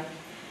area.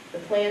 The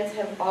plans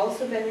have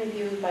also been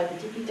reviewed by the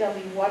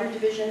DPW Water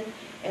Division,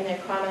 and their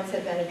comments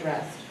have been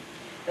addressed.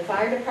 The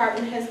fire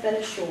department has been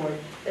assured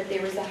that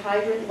there is a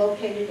hydrant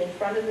located in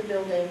front of the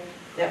building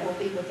that will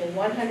be within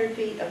 100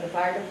 feet of the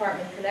fire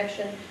department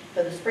connection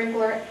for the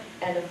sprinkler,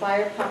 and a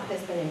fire pump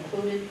has been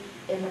included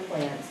in the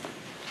plans.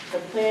 The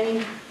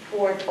planning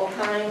board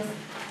opines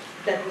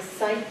that the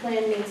site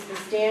plan meets the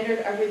standard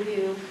of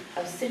review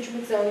of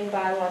Scituate zoning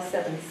bylaw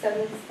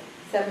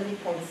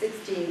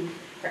 770.6D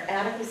for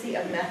adequacy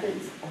of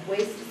methods of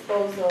waste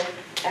disposal,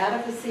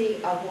 adequacy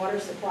of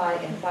water supply,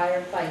 and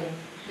firefighting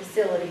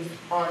facilities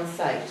on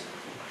site.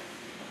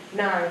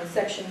 9.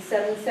 Section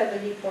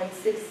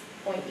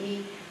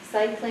 770.6.E,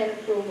 site plan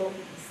approval,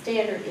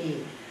 standard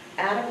E,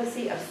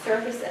 adequacy of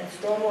surface and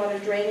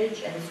stormwater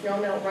drainage and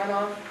snowmelt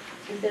runoff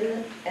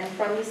within and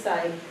from the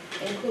site,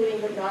 including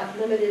but not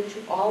limited to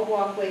all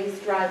walkways,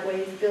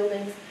 driveways,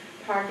 buildings,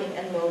 parking,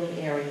 and loading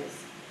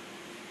areas.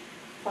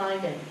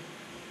 Finding,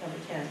 number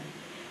 10.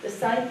 The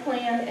site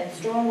plan and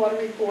stormwater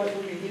report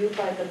were reviewed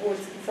by the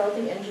board's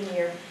consulting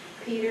engineer,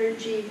 Peter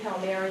G.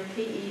 Palmieri,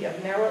 P.E.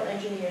 of Merrill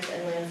Engineers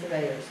and Land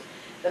Surveyors.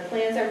 The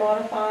plans are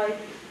modified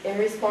in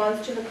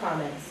response to the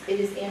comments. It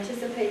is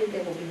anticipated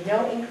there will be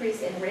no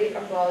increase in rate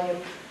or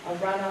volume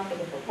of runoff of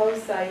the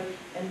proposed site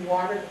and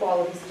water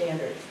quality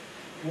standards.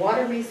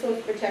 Water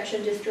Resource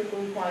Protection District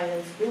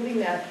requirements will be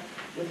met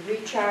with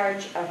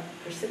recharge of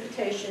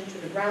precipitation to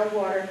the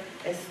groundwater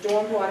as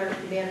stormwater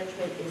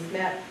management is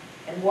met,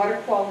 and water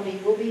quality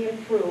will be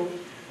improved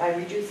by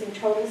reducing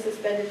total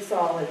suspended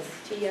solids,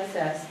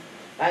 TSS,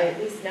 by at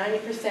least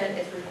 90%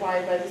 as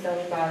required by the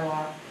zoning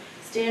bylaw.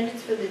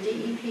 Standards for the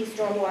DEP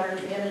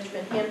Stormwater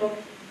Management Handbook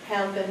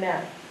have been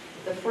met.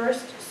 The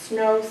first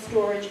snow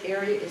storage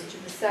area is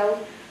to the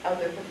south of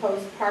the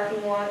proposed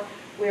parking lot,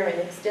 where an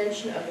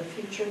extension of the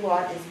future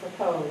lot is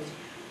proposed.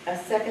 A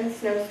second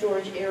snow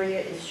storage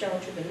area is shown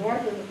to the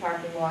north of the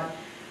parking lot,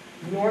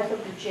 north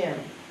of the gym.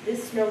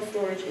 This snow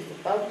storage is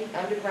above the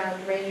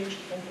underground drainage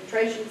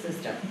infiltration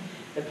system.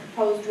 The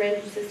proposed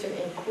drainage system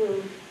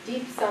includes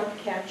deep sump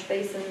catch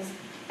basins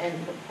and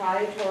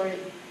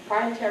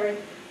proprietary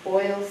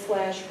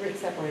oil/grit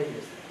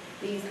separators.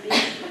 These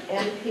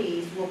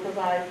BMPs will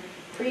provide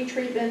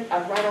pre-treatment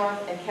of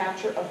runoff and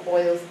capture of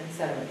oils and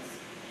sediments.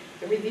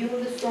 The review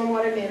of the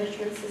stormwater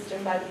management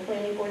system by the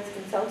planning board's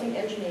consulting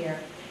engineer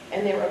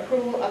and their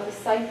approval of the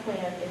site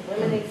plan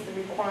eliminates the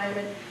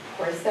requirement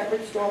for a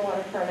separate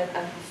stormwater permit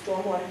under the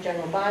Stormwater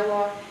General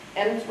Bylaw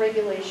and its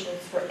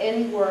regulations for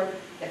any work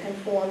that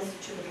conforms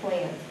to the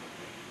plan.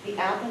 The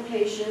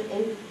application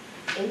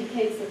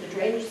indicates that the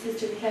drainage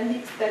system can be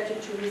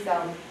expected to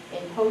result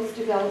in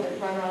post-development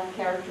runoff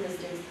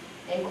characteristics,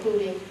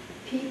 including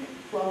peak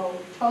flow,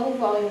 total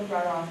volume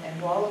runoff,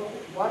 and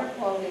water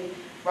quality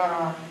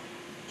runoff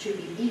to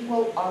be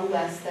equal or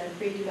less than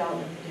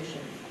pre-development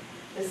conditions.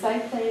 The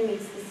site plan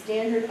meets the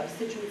standard of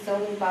Scituate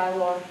zoning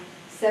bylaw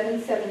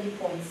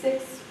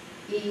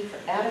 770.6E for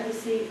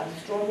adequacy of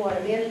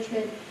stormwater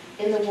management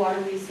in the Water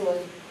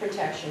Resource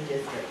Protection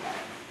District.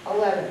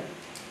 11.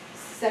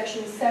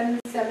 Section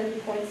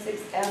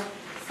 770.6F,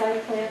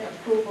 Site Plan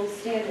Approval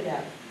Standard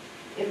F.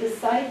 If the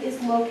site is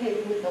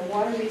located within the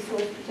Water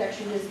Resource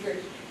Protection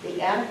District,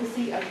 the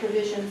adequacy of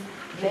provisions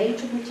made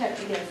to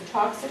protect against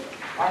toxic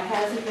or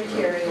hazard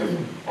materials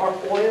or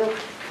oil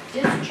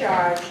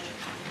discharged,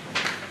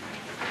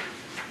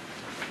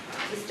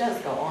 this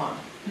does go on,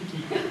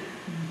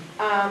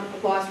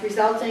 loss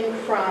resulting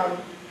from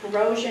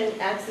corrosion,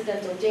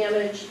 accidental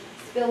damage,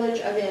 spillage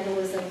or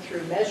vandalism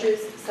through measures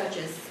such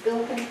as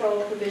spill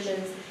control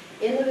provisions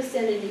in the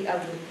vicinity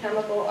of the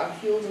chemical or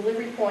fuel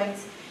delivery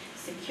points,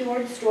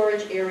 secured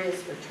storage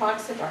areas for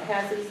toxic or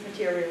hazardous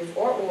materials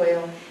or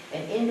oil,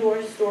 and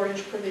indoor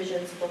storage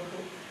provisions for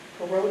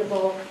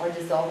corrodable or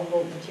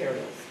dissolvable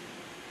materials.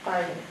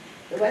 Finding.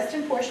 The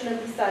western portion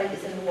of the site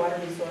is in the Water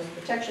Resource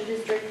Protection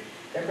District.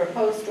 The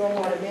proposed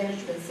stormwater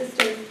management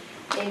systems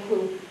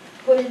include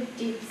hooded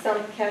deep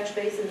sump catch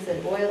basins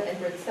and oil and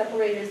grit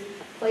separators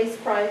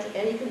placed prior to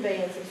any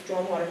conveyance of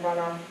stormwater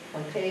runoff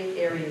from paved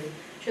areas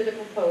to the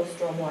proposed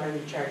stormwater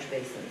recharge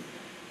basins.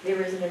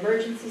 There is an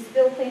emergency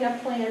spill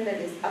cleanup plan that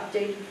is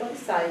updated for the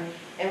site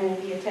and will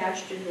be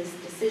attached to this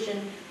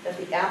decision that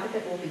the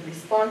applicant will be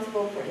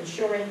responsible for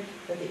ensuring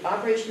that the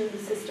operation of the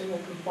system will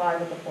comply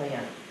with the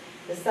plan.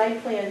 The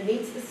site plan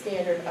meets the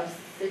standard of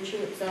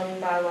Scituate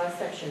zoning bylaw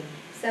section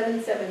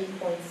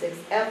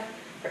 770.6F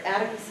for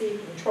adequacy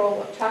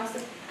control of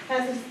toxic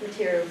hazardous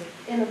materials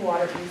in the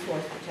Water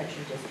Resource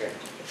Protection District.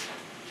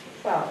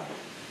 12.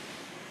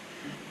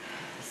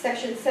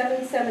 Section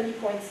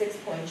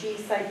 770.6.G,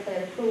 Site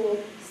Plan Approval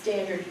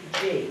Standard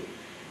G,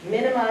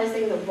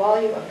 minimizing the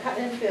volume of cut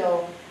and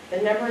fill,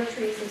 the number of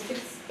trees of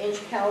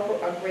 6-inch caliber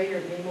or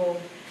greater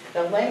removed,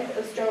 the length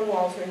of stone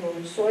walls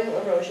removed,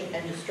 soil erosion,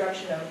 and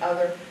destruction of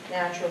other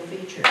natural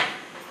features.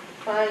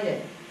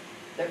 Finding.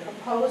 The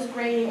proposed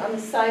grading on the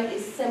site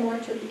is similar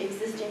to the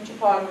existing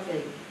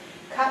topography.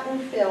 Cut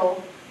and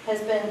fill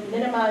has been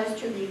minimized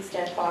to the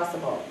extent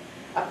possible.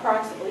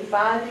 Approximately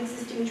 5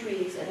 existing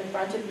trees in the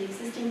front of the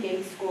existing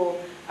gate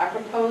school are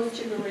proposed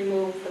to be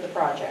removed for the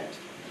project.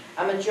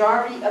 A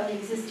majority of the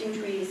existing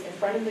trees in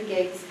front of the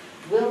gates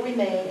will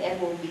remain and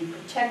will be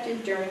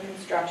protected during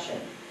construction.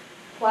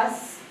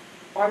 Plus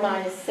or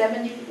minus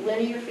 70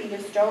 linear feet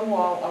of stone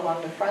wall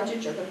along the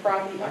frontage of the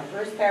property on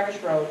First Parish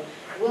Road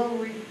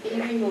will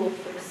be removed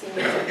for the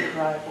scenic of the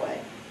driveway.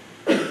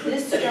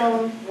 This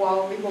stone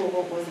wall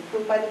removal was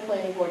approved by the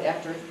planning board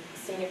after a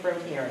scenic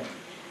road hearing.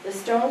 The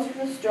stones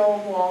from the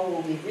stone wall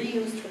will be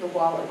reused for the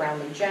wall around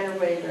the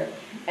generator,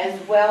 as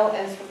well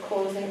as for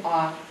closing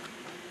off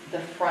the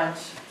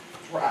front,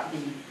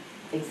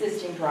 the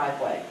existing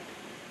driveway.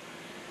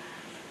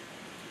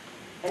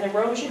 An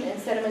erosion and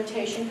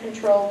sedimentation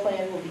control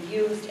plan will be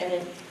used, and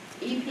an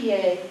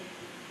EPA,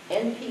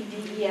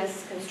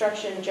 NPDES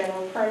construction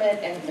general permit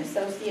and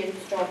associated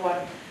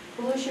stormwater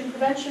Pollution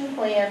prevention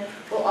plan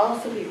will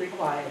also be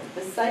required.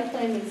 The site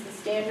plan meets the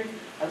standard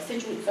of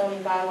Scituate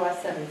zoning bylaw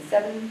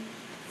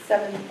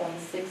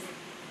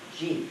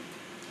 770.6G.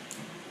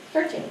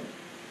 13,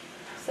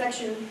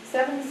 section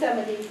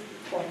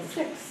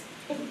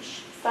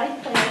 770.6H,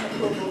 site plan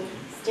approval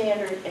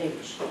standard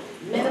H,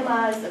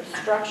 minimize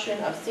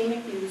obstruction of scenic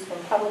views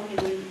from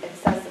publicly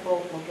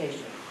accessible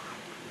locations.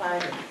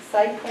 Finding,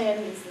 site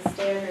plan meets the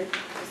standard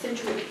of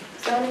Scituate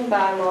zoning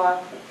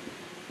bylaw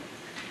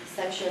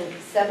section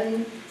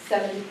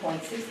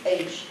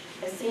 770.6H,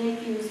 as scenic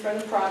views from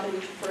the property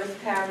to First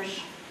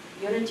Parish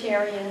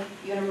Unitarian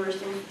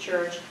Universal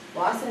Church,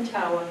 Lawson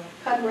Tower,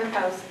 Cudworth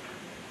House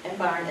and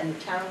Barn, and the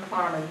Town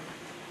Common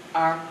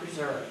are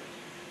preserved.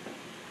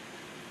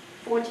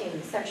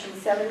 14, section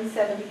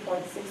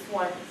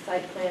 770.61,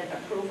 site plan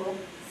approval,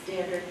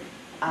 standard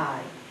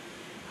I.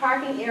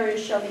 Parking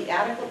areas shall be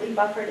adequately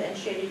buffered and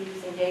shaded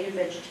using native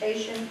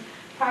vegetation.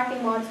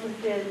 Parking lots with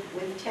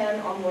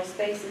 10 or more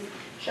spaces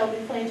shall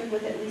be planted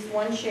with at least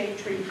one shade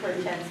tree per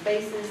 10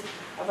 spaces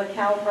of a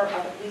caliber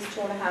of at least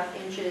 2.5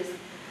 inches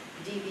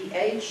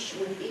DBH,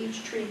 with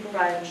each tree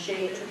providing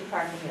shade to the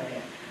parking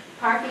area.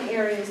 Parking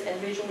areas and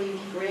visually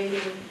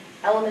degrading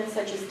elements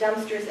such as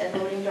dumpsters and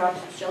loading docks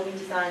shall be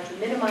designed to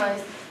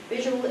minimize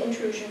visual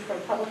intrusion from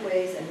public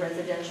ways and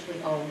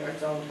residentially owned or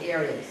zoned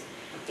areas.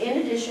 In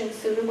addition,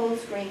 suitable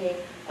screening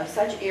of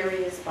such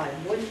areas by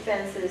wood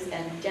fences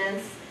and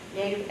dense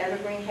native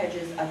evergreen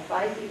hedges of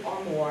 5 feet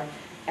or more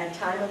at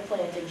time of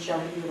planting shall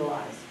be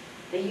utilized.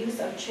 The use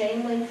of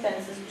chain link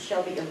fences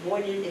shall be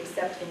avoided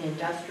except in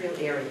industrial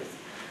areas.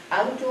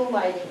 Outdoor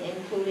lighting,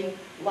 including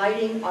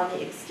lighting on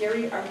the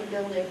exterior of the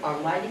building or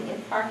lighting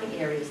in parking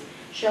areas,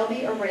 shall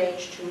be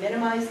arranged to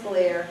minimize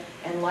glare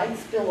and light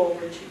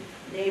spillover to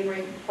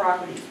neighboring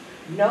properties.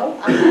 No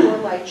outdoor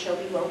light shall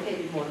be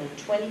located more than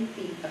 20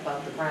 feet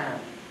above the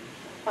ground.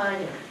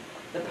 Finding,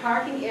 the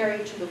parking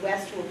area to the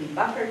west will be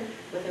buffered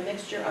with a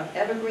mixture of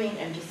evergreen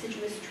and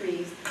deciduous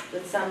trees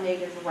with some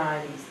native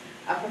varieties.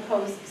 A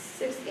proposed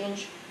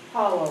 6-inch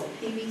hollow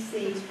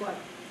PVC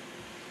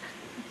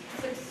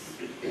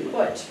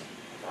 6-foot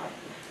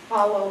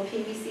hollow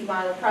PVC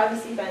vinyl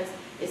privacy fence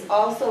is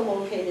also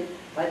located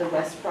by the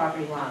west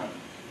property line.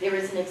 There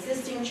is an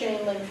existing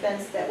chain link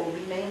fence that will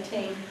be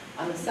maintained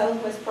on the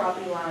southwest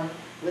property line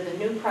where the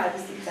new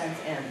privacy fence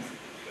ends.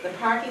 The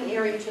parking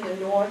area to the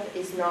north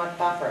is not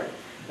buffered.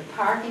 The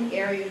parking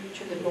area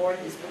to the north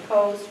is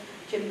proposed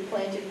to be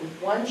planted with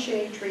one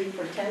shade tree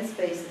for 10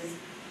 spaces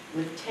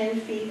with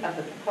 10 feet of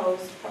the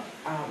proposed,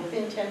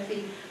 within 10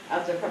 feet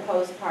of the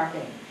proposed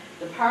parking.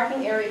 The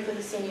parking area for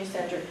the senior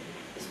center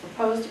is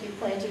proposed to be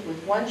planted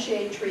with one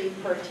shade tree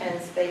per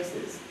 10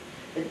 spaces.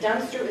 The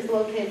dumpster is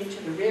located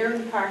to the rear of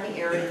the parking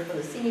area for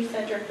the senior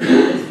center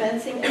with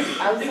fencing at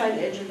the outside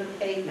edge of the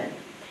pavement.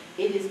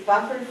 It is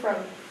buffered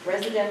from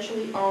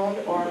residentially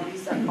owned or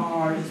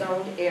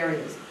zoned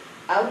areas.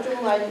 Outdoor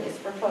lighting is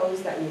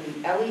proposed that will be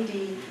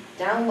LED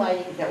down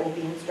lighting that will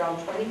be installed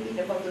 20 feet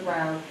above the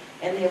ground,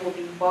 and there will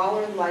be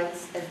bollard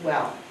lights as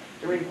well.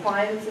 The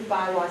requirements of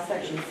bylaw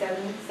section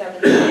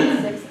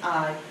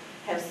 776I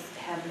have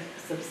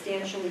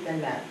substantially been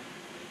met.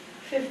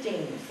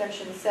 15,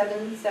 section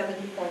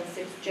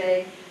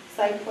 770.6J,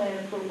 site plan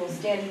approval,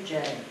 standard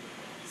J.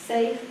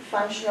 Safe,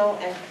 functional,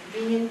 and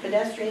convenient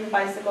pedestrian,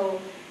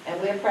 bicycle, and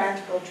where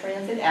practical,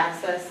 transit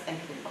access and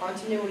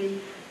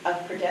continuity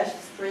of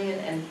pedestrian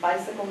and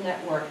bicycle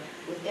network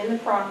within the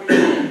property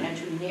and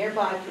to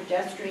nearby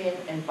pedestrian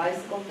and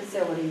bicycle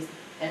facilities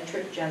and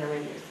trip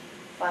generators.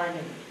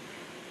 Finding,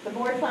 the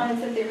board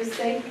finds that there is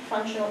safe,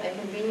 functional, and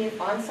convenient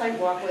on-site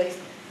walkways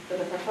for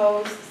the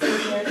proposed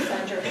senior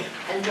center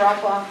and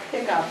drop-off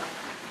pickup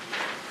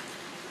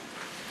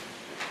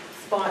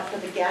spot for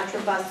the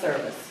GATRA bus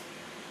service.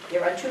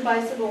 There are 2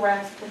 bicycle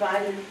racks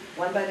provided,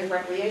 one by the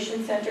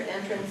recreation center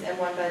entrance and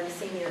one by the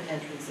senior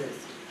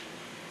entrances.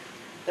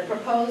 The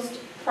proposed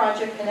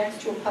project connects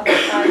to a public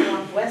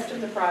sidewalk west of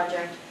the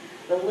project.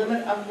 The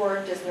limit of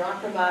work does not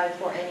provide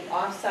for any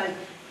off-site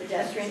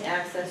pedestrian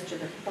access to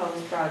the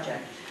proposed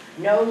project.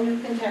 No new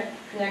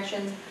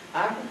connections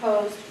are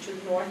proposed to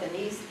the north and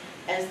east,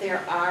 as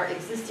there are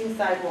existing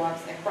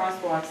sidewalks and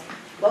crosswalks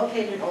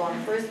located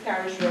along First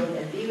Parish Road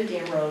and Beaver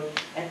Dam Road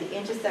at the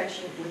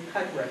intersection with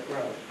Cudworth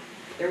Road.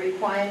 The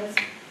requirements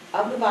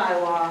of the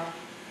bylaw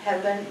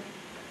have been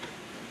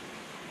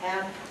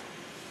met.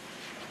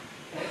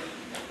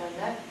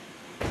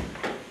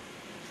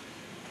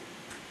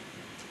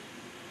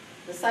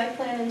 The site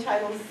plan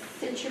entitled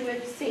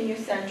Scituate Senior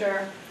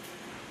Center,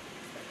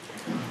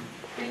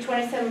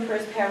 327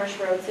 First Parish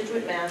Road,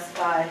 Scituate, Mass.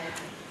 by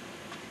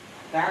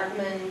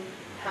Bergman,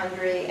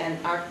 Hungary, and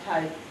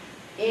Archetype,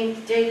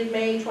 Inc., dated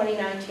May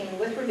 2019,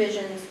 with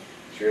revisions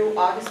through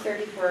August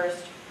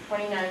 31st,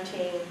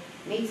 2019,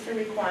 meets the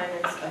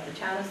requirements of the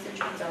Town of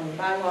Scituate zoning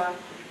bylaw,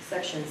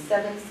 section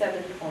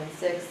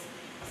 770.6.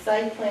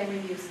 Site plan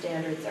review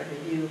standards are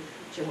reviewed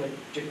to a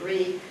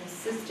degree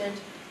consistent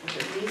with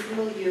the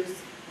reasonable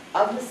use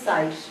of the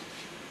site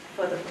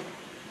for the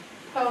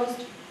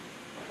proposed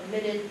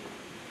permitted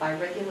by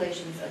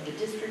regulations of the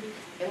district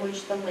in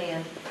which the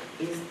land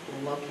is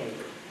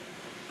located.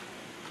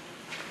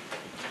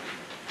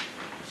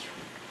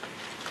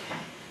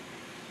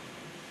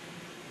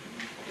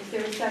 Is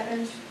there a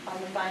second on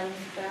the findings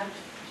of fact?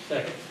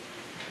 Second.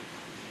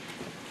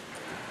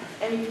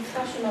 Any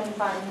discussion on the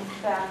findings of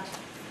fact?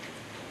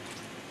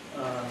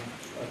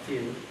 A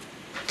few.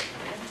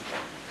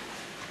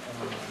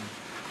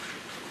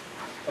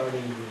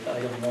 Starting with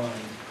item 1,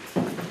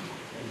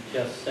 it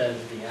just says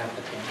the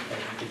applicant, I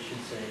think it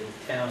should say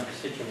the town of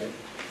Scituate,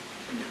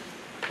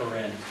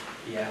 parens,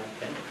 the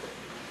applicant.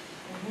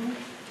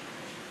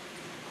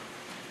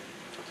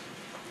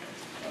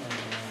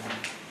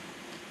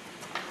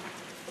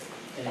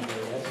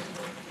 Anybody else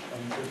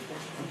on this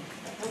one?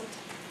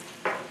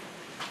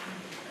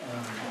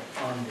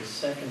 On the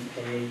second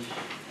page,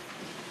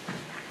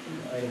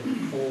 item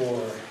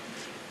 4,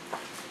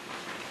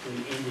 we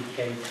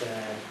indicate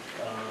that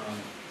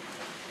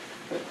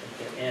at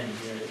the end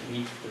here, it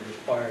meets the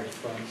required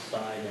front,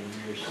 side, and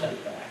rear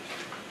setbacks.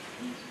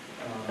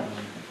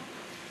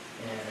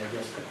 And I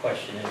guess the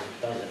question is,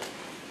 does it?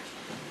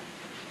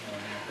 I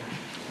think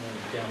one of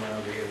the gentlemen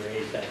over here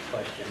raised that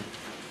question.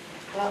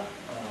 Well,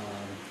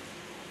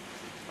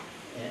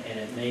 and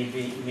it may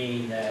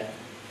mean that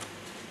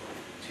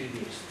to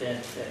the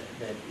extent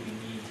that we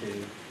need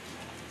to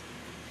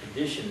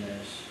condition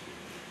this,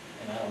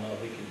 and I don't know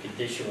if we can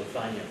condition a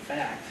finding of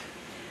fact.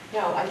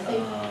 no, I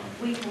think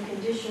we can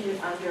condition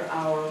it under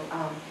our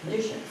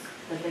conditions,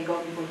 that they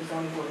go before the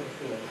zoning board of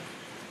appeals.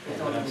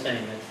 But I'm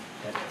saying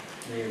that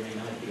may or may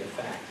not be a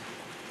fact,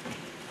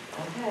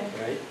 Okay.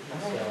 right?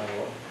 So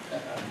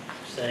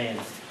I'm saying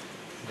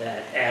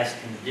that as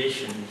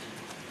conditioned,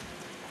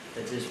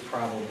 that this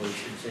probably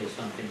should say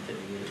something to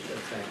the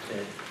effect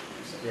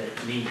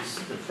that meets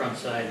the front,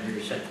 side, and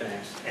rear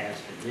setbacks as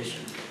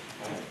conditioned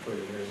for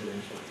the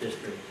residential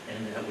district,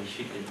 and that we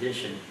should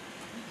condition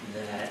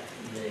that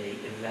they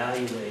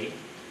evaluate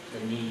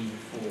the need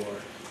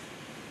for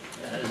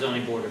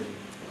zoning board of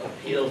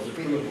appeals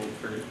approval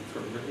for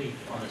relief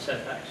on the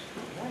setbacks.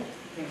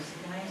 Yes,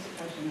 can I ask a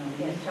question though?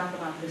 When you talk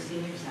about the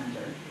senior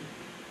center,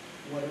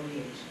 what are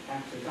we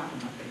actually talking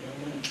about, the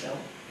building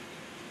itself?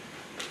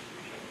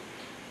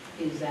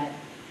 Is that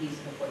piece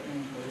of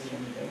equipment included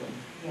in the building?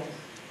 Yes.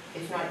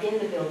 It's not in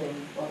the building.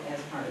 Well,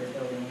 as part of the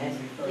building, As-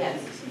 as referred yes.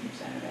 to the senior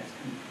center, that's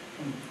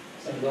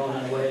It's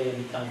going away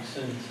anytime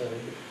soon, so,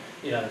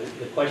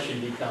 the question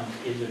becomes,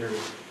 is it or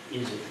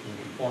is it in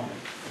conformity?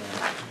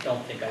 And I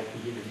don't think I can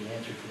give you the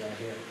answer to that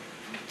here.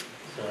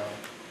 So,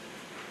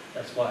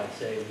 that's why I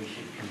say we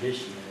should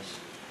condition this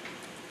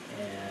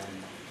and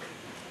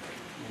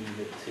leave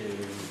it to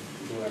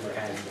whoever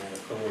has that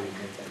authority to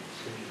make that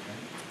decision,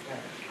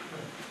 right?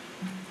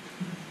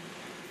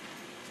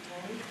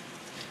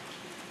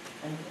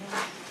 Anything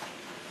else?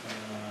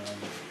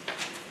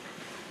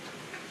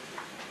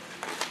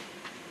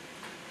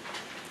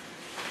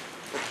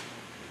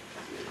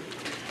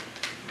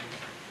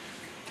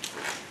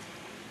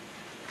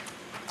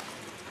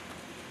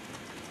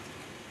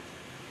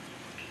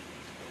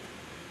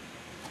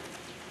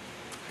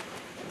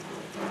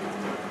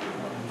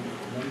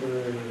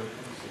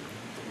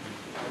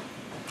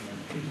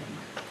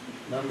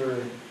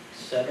 Number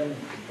 7,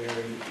 the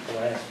very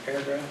last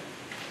paragraph.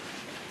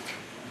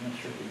 I'm not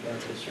sure if we got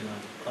this or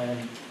not.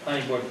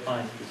 Planning board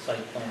finds the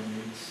site plan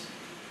meets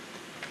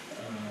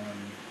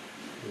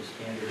the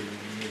standard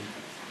review.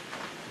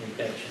 I think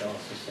that should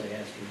also say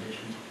as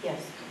conditioned.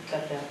 Yes,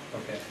 got that.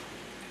 Okay.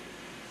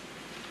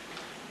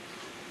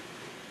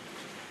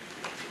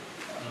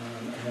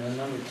 And then on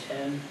number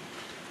 10,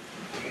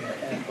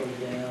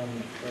 halfway down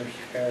the first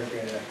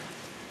paragraph,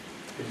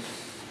 this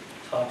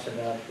talks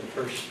about the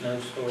first snow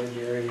storage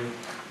area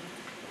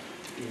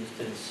is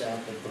to the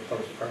south of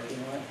proposed parking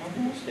lot,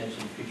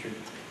 extension future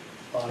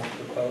lots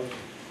proposed.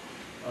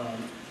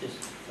 Just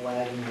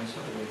flagging this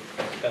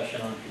for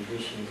discussion on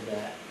conditions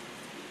that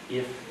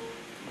if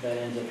that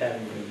ends up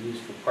having to be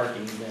used for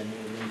parking, then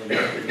we'll need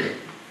a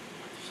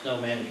snow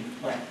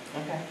management plan.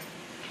 Okay.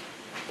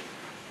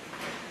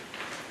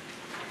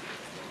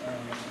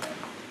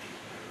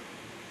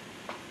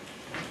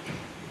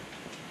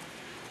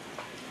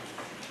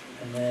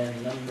 And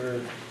then number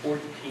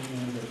 14,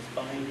 the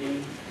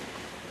finding.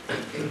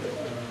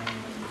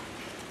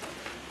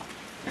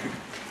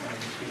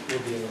 We'll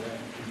deal with that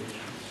in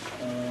conditions.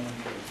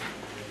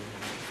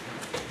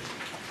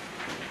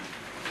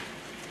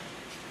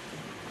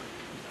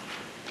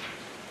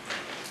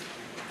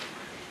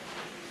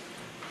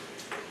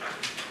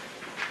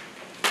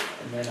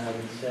 And then I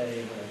would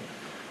say that,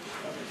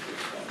 what is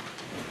this one?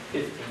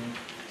 15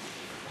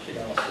 should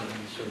also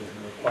be sort of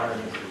a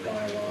requirement of the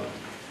bylaw,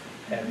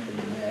 have to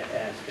be met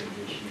as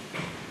conditioned.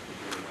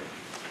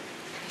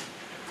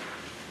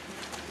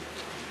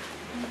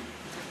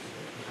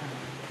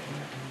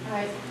 All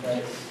right.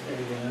 That's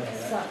everything I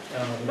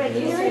have. Wait,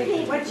 can you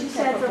repeat what you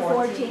said for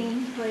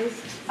 14, please?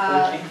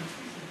 14?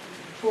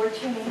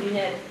 14, you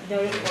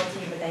noted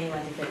 14, but then you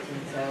went to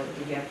 15, so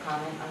did you have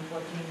comment on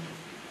 14?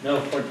 No,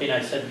 14,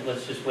 I said,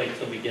 let's just wait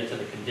till we get to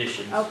the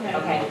conditions. Okay.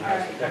 Okay, all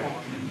right, Okay. okay.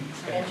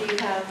 And do you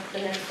have the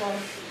next one?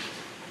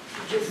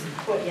 Just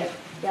put, yeah,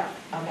 Yeah.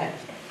 okay.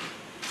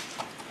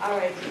 All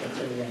right. That's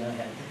everything I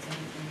had.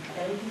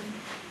 Anything?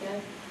 Yeah?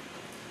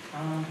 I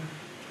don't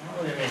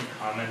really have any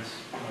comments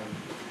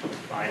on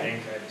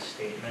findings. I have a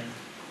statement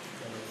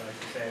that I would like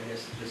to say. I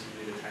guess this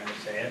would be the time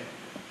to say it.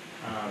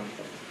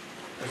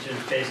 Which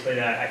is basically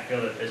that I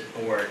feel that this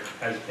board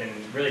has been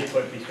really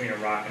put between a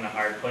rock and a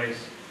hard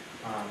place.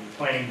 The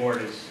planning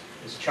board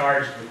is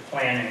charged with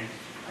planning,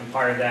 and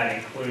part of that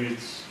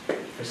includes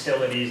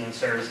facilities and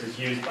services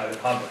used by the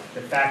public.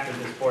 The fact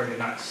that this board did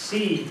not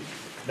see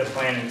the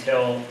plan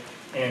until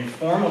an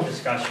informal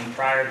discussion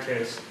prior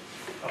to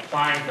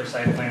applying for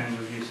site plan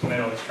review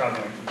submittal is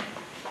troubling to me.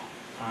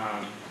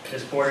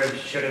 This board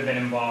should have been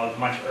involved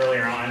much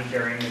earlier on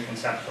during the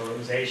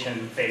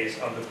conceptualization phase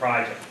of the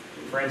project.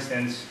 For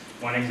instance,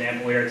 one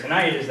example here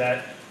tonight is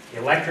that the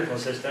electrical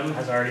system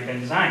has already been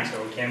designed,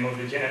 so we can't move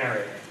the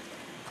generator.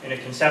 During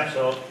the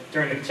conceptual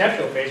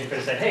phase, you could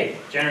have said, hey,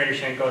 generator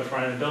shouldn't go in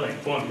front of the building.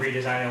 Boom,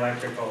 redesign the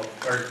electrical,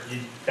 or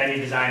then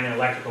you design the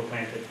electrical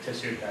plan to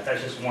suit that.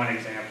 That's just one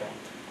example.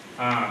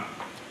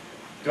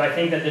 Do I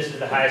think that this is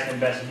the highest and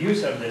best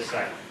use of this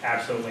site?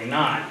 Absolutely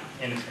not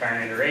in its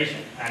current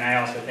iteration. And I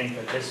also think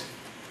that this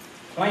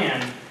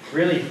plan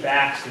really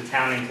backs the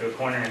town into a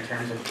corner in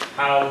terms of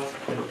how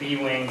the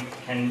B-wing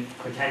can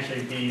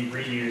potentially be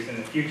reused in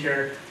the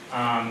future,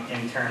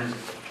 in terms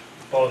of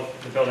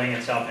both the building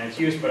itself and its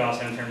use, but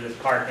also in terms of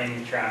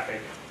parking,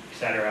 traffic,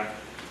 etc.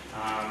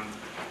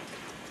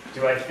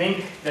 Do I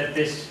think that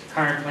this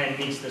current plan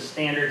meets the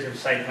standards of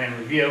site plan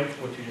review,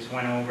 which we just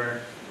went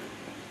over?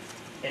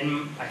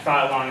 I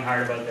thought long and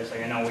hard about this,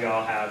 like I know we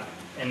all have.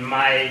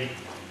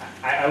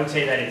 I would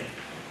say that it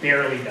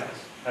barely does.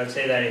 I would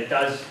say that it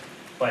does,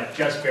 but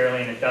just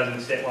barely, and it doesn't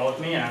sit well with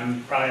me, and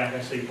I'm probably not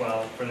going to sleep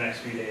well for the next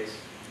few days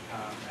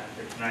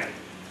after tonight.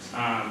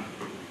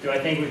 Do I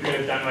think we could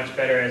have done much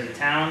better as a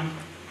town?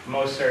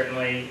 Most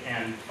certainly,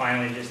 and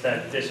finally, just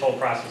that this whole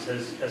process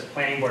as a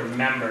planning board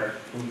member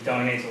who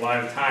donates a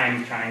lot of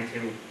time trying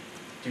to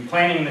do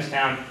planning in this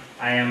town,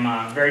 I am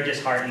very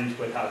disheartened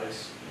with how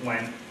this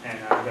went, and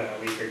I'm going to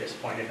leave here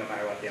disappointed no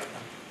matter what the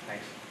outcome.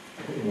 Thanks.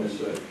 I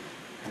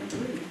have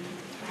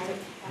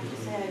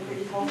to say I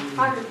agree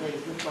wholeheartedly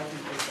with what you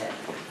just said.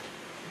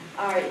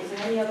 All right, is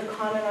there any other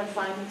comment on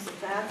findings of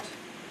fact?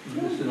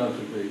 Mr.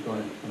 Nelson, please, go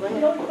ahead. Go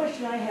ahead. The only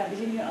question I have is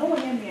in your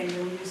O&M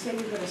manual, when you say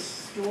we're going to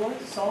store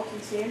salt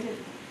and sand in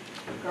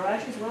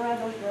garages, where are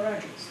those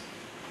garages?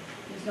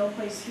 There's no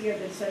place here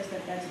that says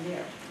that that's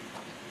there.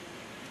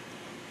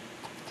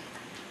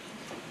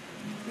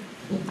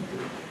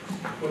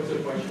 What's the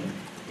question?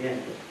 Yeah.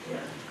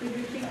 Could you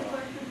repeat the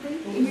question,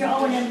 please? In your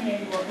O&M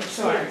manual, it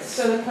Sure. says.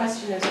 So the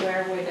question is,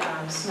 where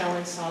would snow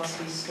and salts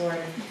be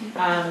stored?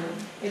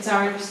 It's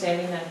our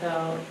understanding that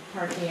the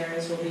parking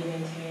areas will be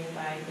maintained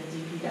by the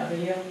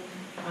DPW,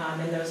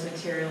 and those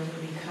materials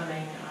will be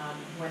coming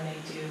when they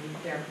do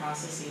their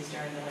processes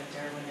during the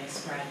winter, when they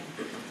spread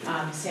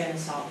sand and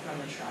salt from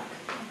the truck.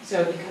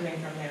 So it'll be coming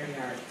from their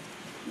yard.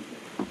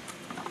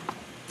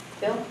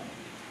 Bill?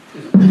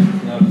 Just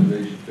an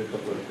observation, pick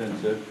up what Ken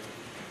said.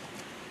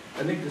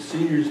 I think the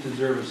seniors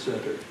deserve a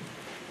center.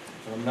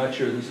 I'm not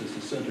sure this is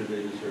the center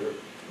they deserve.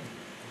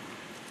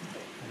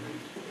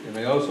 And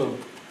I also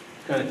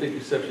kind of take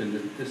exception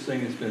that this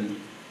thing has been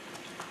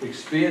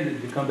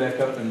expanded to come back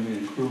up and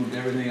include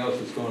everything else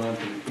that's going on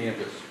to the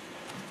campus.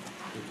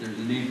 If there's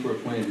a need for a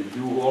plan to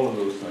do all of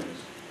those things,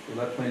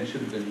 well, that plan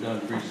should have been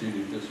done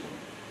preceding this one.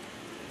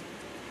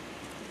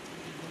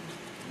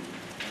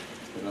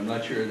 And I'm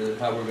not sure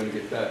how we're going to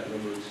get that. In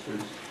other words,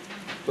 there's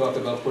talk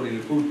about putting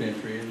the food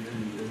pantry into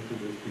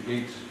the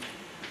gates.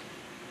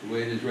 The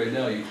way it is right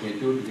now, you can't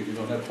do it because you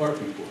don't have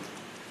parking for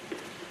it.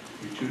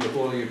 You choose up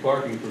all of your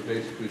parking for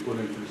basically put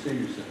in for the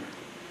senior center.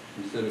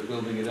 Instead of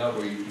building it out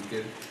where you can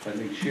get, I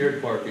think,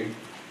 shared parking,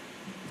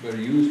 better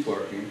used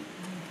parking,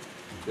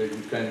 that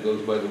kind of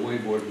goes by the way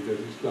board because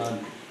it's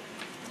gone.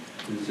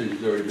 The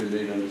decision's already been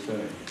made on the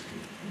center.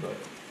 But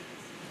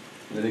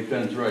I think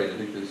Ben's right. I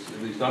think this,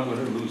 at least I'm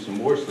going to lose some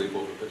more sleep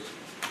over this.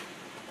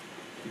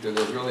 Because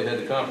I've really had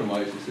to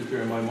compromise to sit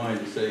there in my mind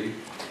to say,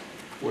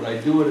 would I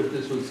do it if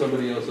this was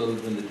somebody else other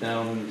than the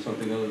town and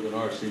something other than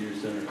our senior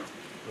center?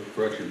 Or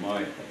correction,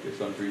 I guess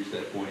I've reached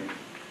that point.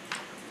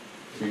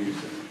 Senior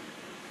center.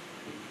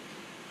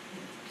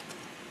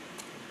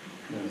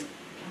 Yeah.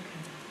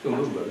 Don't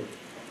move, buddy.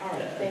 All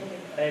right, thank you.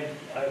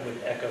 I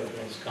would echo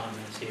Bill's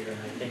comments here, and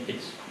I think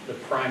it's the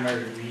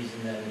primary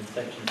reason that in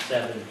section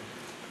 7,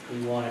 we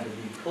wanted to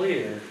be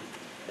clear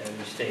that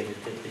we stated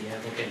that the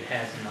applicant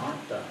has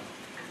not done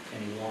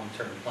any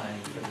long-term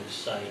planning for this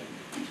site.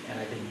 And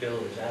I think Bill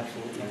is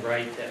absolutely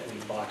right that we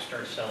boxed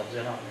ourselves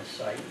in on this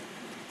site.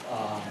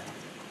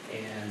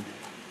 And,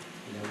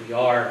 you know, we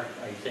are,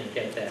 I think,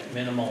 at that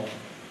minimal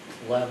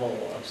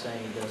level of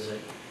saying, does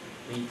it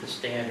meet the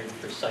standard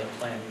for site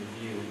plan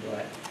review?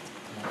 But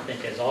I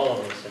think, as all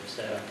of us have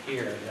said up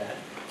here, that,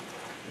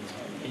 you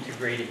know, an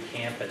integrated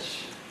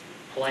campus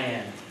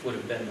plan would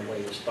have been the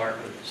way to start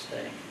with this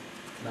thing,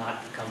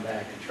 not to come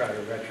back and try to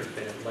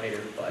retrofit it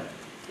later. But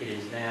it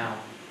is now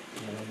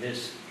in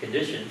this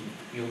condition,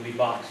 you'll be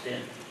boxed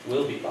in,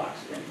 will be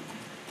boxed in.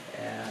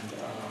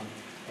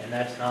 And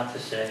that's not to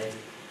say,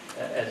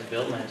 as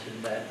Bill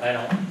mentioned, that I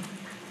don't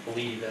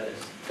believe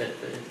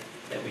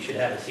that we should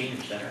have a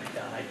senior center in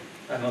town.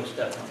 I most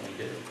definitely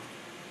do.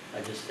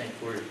 I just think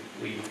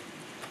we've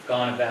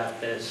gone about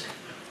this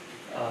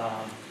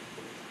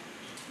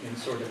in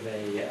sort of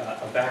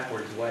a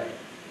backwards way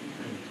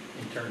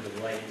in terms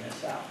of laying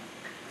this out.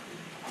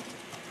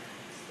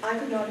 I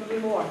could not agree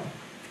more.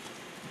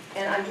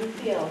 And I do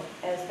feel,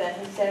 as Ben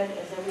has said,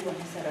 as everyone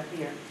has said up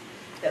here,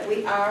 that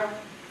we are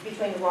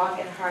between a rock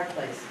and a hard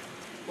place.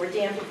 We're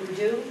damned if we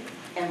do,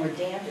 and we're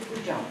damned if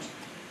we don't.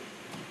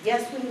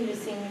 Yes, we need a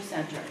senior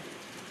center.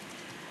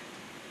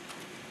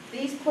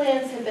 These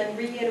plans have been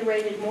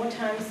reiterated more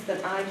times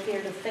than I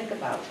care to think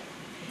about.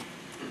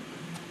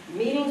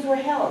 Meetings were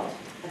held,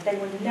 but they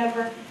were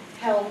never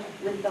held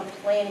with the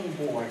planning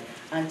board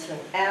until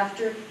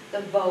after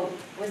the vote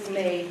was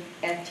made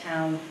at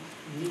town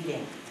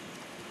meeting.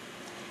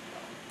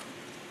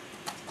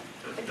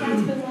 The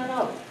cat's been let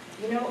out.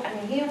 You know, I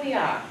mean, here we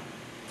are.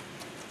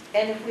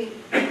 And if we,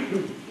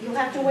 you'll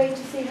have to wait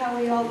to see how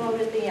we all vote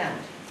at the end.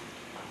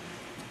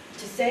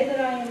 To say that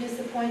I am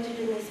disappointed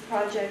in this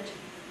project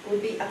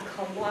would be a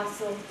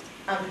colossal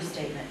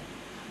understatement.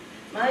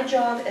 My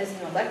job as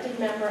an elected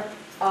member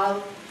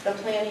of the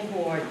planning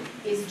board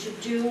is to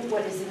do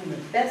what is in the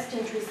best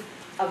interest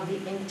of the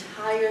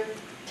entire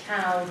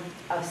town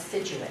of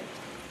Scituate.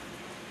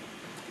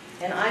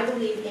 And I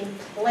believe in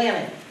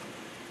planning.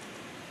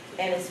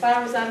 And as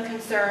far as I'm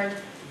concerned,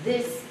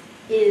 this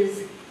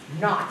is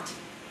not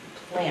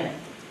planning.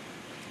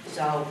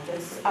 So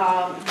this,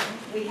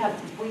 we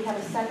have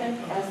a second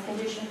as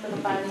condition for the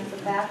findings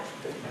of fact.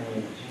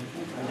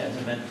 As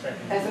amended.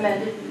 As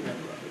amended.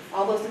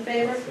 All those in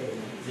favor?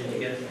 Did you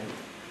get it?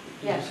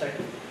 Yes.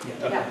 Second?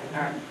 Yeah,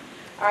 all right.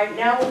 All right,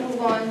 now we'll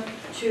move on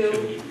Should to,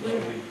 we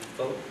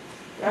vote?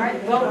 all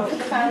right, vote for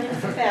the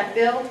findings of fact.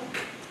 Bill?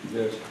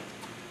 Yes.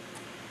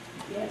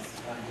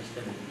 Yes. I just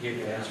didn't hear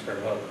you ask for a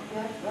vote.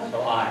 Yeah,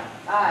 So aye.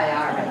 aye,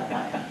 all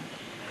right.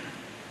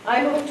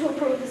 I move to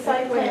approve the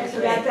site plan. So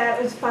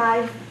that was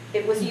 5?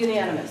 It was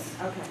unanimous.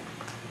 Okay.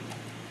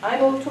 I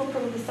move to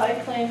approve the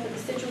site plan for the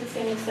Scituate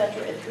Senior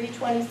Center at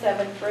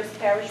 327 First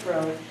Parish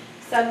Road,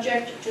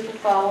 subject to the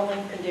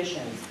following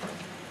conditions.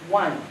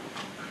 1,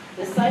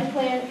 the site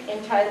plan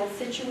entitled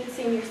Scituate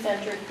Senior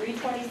Center,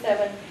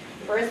 327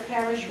 First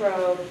Parish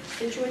Road,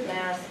 Scituate,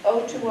 Mass.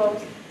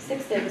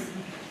 02066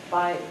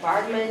 by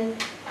Bardman,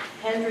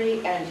 Henry,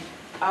 and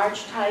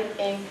Archetype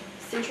Inc.,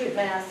 Scituate,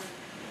 Mass.,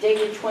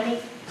 dated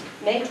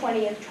May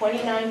 20th,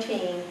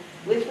 2019,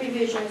 with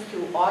revisions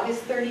through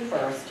August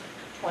 31st,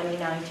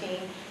 2019,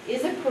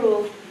 is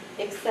approved,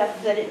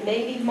 except that it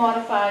may be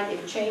modified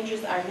if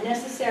changes are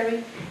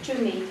necessary to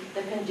meet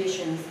the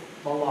conditions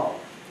below.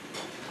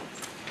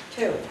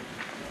 2,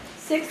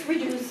 6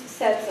 reduced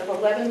sets of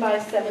 11 by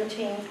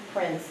 17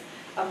 prints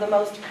of the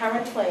most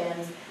current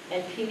plans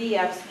and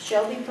PDFs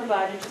shall be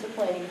provided to the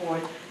planning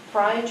board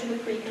prior to the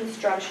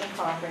pre-construction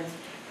conference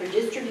for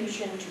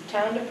distribution to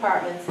town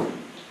departments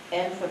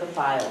and for the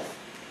files.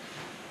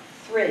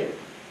 3,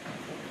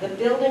 the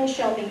building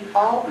shall meet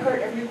all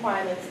pertinent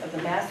requirements of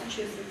the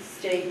Massachusetts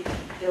State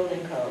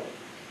Building Code.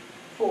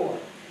 4,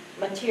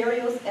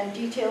 materials and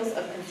details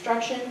of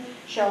construction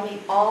shall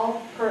meet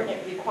all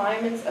pertinent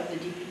requirements of the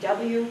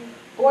DPW,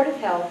 Board of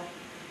Health,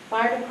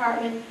 Fire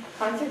Department,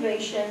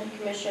 Conservation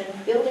Commission,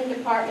 Building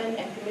Department,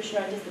 and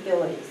Commission on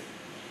Disabilities.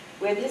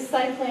 Where this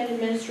site plan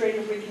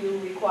administrative review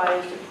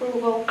requires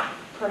approval,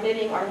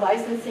 permitting, or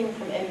licensing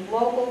from any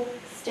local,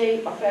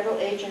 state, or federal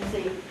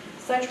agency,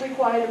 such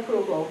required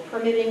approval,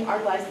 permitting, or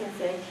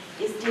licensing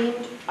is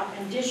deemed a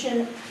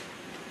condition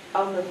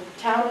of the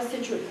Town of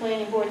Scituate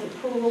Planning Board's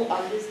approval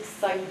of this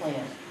site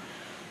plan.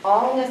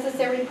 All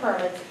necessary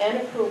permits and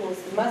approvals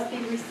must be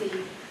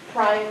received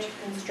prior to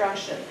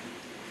construction.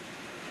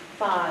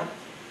 5,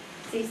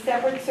 see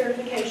separate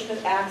certification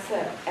of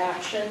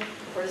action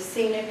for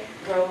scenic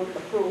road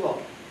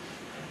approval.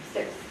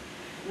 6,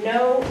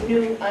 no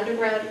new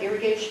underground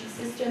irrigation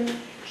system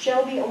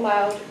shall be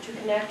allowed to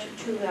connect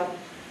to the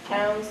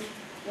town's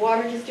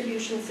water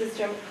distribution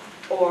system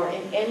or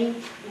in any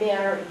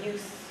manner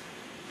use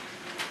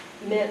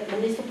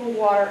municipal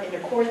water in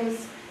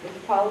accordance with the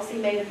policy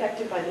made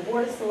effective by the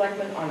Board of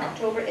Selectmen on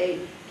October 8,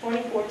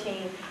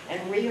 2014,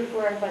 and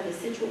reaffirmed by the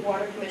Scituate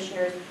Water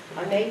Commissioners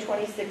on May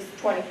 26,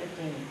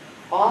 2015.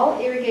 All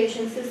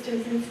irrigation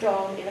systems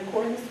installed in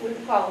accordance with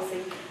the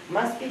policy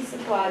must be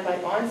supplied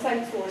by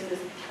on-site sources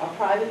or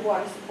private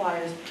water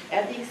suppliers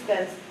at the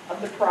expense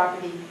of the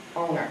property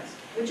owner,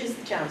 which is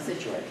the town of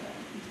Scituate.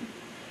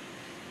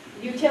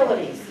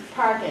 Utilities,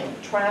 parking,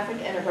 traffic,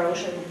 and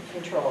erosion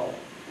control.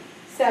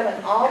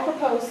 7, all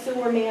proposed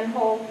sewer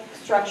manhole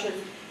structures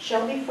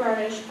shall be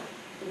furnished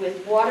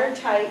with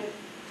watertight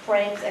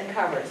frames and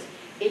covers.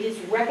 It is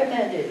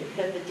recommended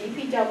that the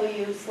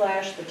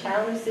DPW/the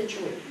town of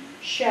Scituate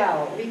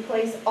shall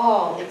replace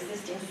all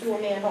existing sewer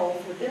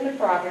manholes within the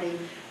property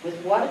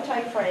with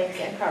watertight frames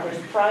and covers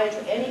prior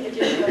to any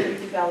additional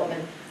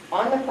development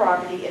on the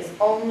property as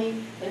only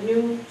the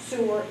new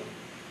sewer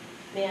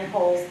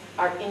manholes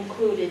are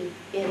included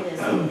in this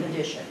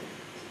condition.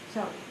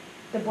 So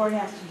the board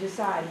has to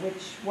decide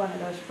which one of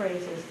those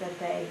phrases that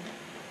they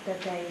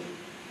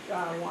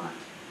want.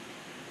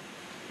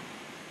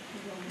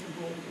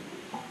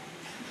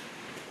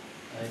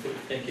 I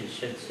think it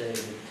should say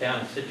the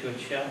town of Scituate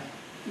shall,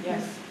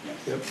 Yes.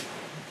 Yep.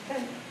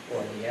 Okay.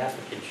 or the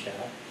applicant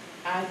shall.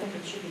 I think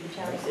it should be the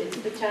town, it's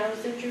the town of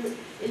Scituate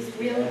is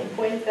really, in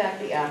point of fact,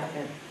 the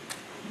applicant.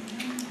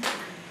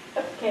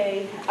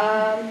 Okay,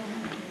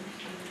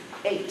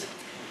 8.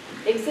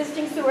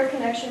 Existing sewer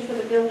connection for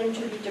the building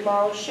to be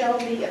demolished shall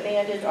be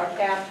abandoned or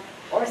capped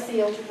or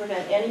sealed to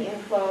prevent any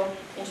inflow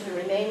into the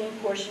remaining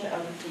portion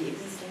of the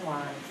existing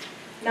lines.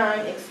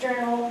 9.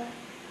 External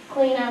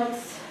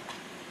cleanouts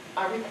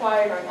are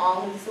required on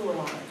all new sewer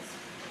lines.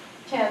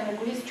 10. The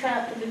grease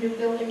trap for the new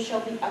building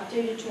shall be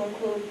updated to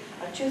include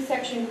a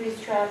 2-section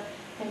grease trap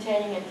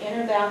containing an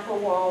inner baffle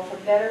wall for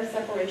better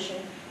separation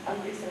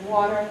of grease and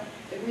water.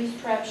 The grease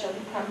trap shall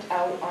be pumped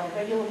out on a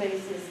regular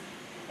basis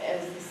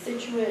as the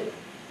Scituate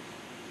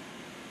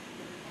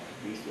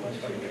these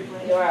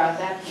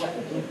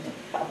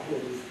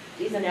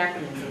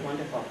acronyms are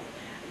wonderful.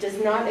 Does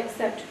not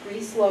accept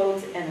grease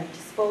loads, and a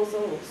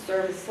disposal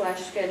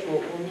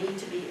service/schedule will need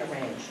to be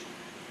arranged.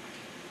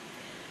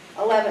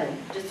 11.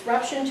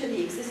 Disruption to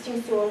the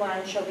existing sewer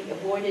line shall be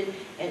avoided,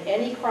 and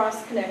any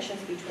cross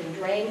connections between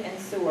drain and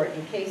sewer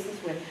in cases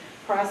where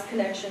cross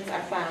connections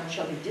are found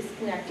shall be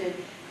disconnected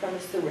from the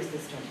sewer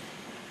system.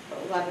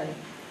 11.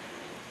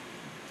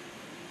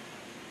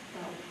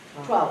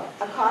 12.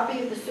 A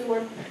copy of the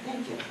sewer,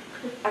 thank you.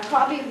 A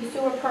copy of the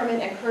sewer permit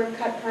and curb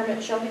cut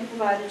permit shall be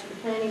provided to the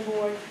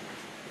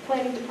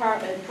planning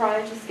department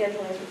prior to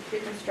scheduling the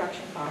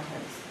pre-construction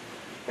conference.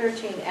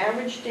 13.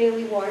 Average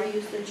daily water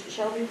usage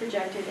shall be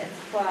projected and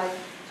supplied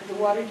to the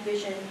water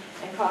division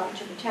and copied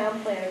to the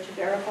town planner to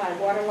verify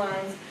water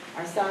lines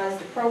are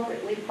sized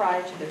appropriately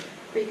prior to the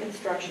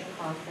pre-construction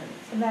conference.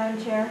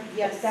 Madam Chair?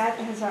 Yes. That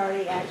has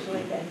already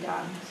actually been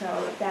done,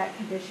 so that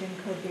condition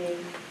could be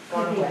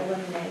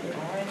eliminated.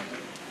 All right.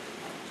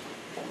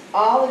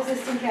 All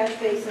existing catch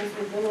basins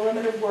within the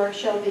limit of work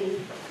shall be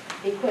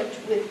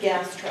equipped with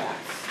gas traps.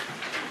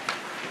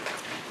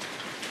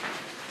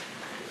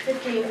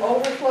 15,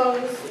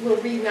 overflows, we'll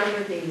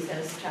renumber these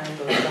as time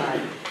goes by.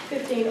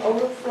 15,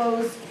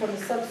 overflows from the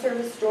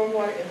subsurface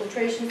stormwater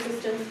infiltration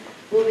systems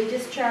will be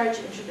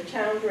discharged into the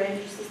town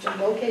drainage system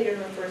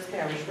located on First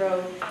Parish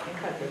Road and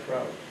Cudworth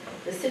Road.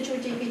 The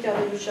Scituate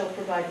DPW shall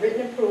provide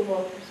written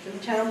approval to the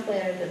town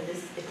planner that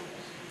this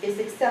is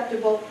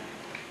acceptable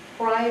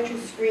prior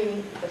to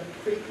screening the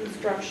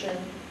pre-construction,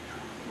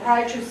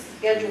 prior to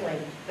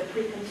scheduling the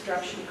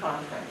pre-construction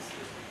conference.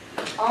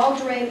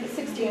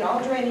 16,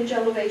 all drainage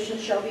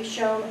elevations shall be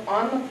shown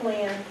on the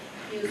plan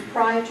used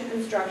prior to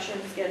construction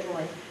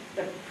scheduling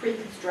the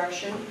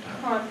pre-construction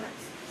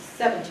conference.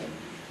 17,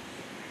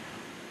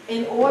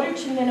 in order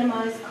to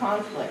minimize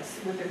conflicts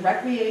with the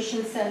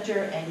recreation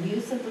center and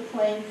use of the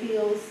playing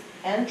fields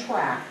and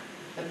track,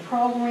 the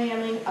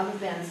programming of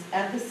events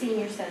at the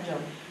senior center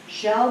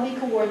shall be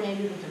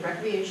coordinated with the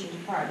recreation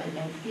department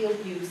and field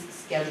use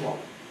schedule.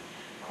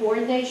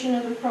 Coordination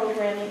of the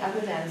programming of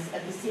events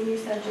at the senior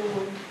center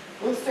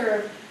will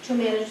serve to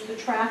manage the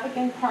traffic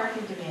and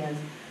parking demands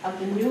of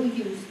the new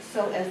use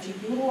so as to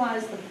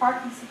utilize the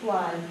parking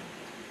supply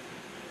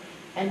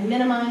and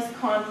minimize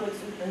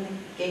conflicts within the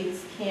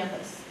Gates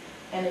campus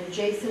and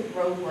adjacent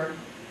roadwork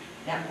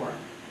network.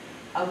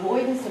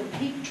 Avoidance of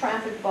peak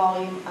traffic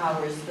volume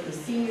hours for the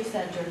senior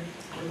center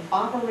with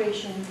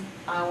operation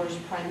hours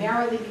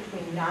primarily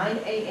between 9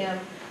 a.m.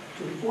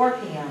 to 4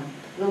 p.m.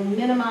 will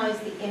minimize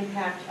the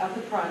impact of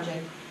the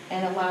project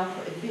and allow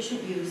for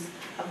efficient use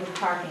of the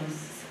parking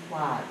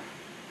supply.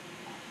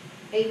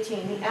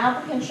 18, the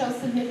applicant shall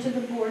submit to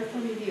the board for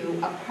review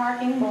a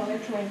parking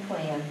monitoring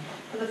plan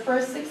for the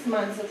first 6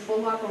 months of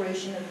full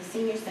operation of the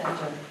senior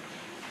center,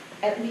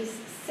 at least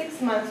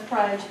 6 months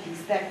prior to the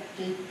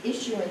expected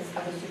issuance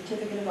of a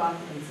certificate of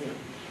occupancy.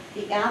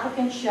 The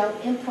applicant shall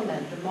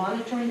implement the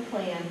monitoring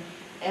plan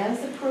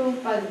as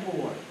approved by the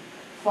board.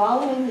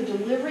 Following the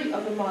delivery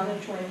of the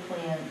monitoring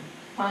plan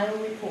final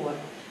report,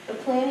 the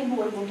planning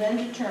board will then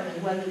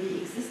determine whether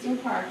the existing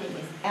parking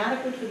is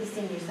adequate for the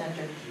senior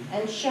center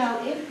and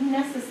shall, if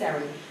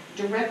necessary,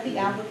 direct the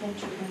applicant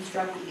to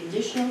construct the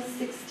additional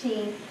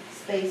 16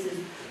 spaces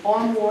or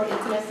more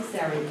if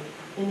necessary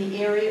in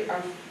the area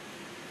of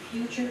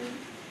future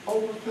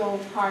overflow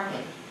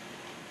parking.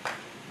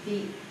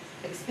 The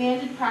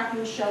expanded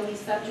parking shall be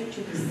subject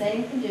to the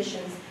same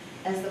conditions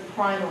as the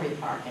primary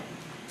parking.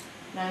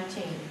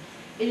 19.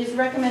 It is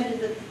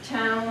recommended that the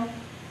town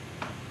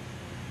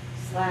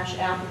 /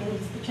 applicant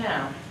is the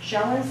town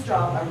shall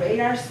install a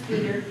radar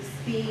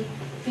speed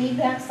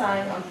feedback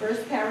sign on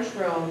First Parish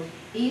Road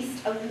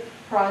east of the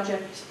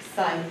project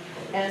site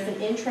as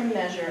an interim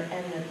measure,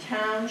 and the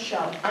town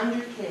shall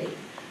undertake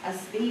a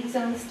speed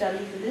zone study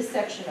for this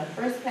section of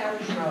First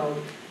Parish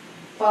Road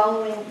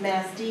following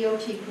Mass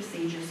DOT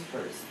procedures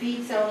for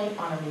speed zoning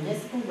on a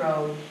municipal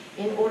road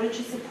in order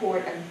to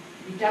support a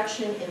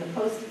reduction in the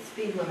posted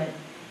speed limit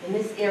in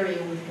this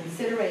area with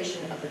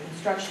consideration of the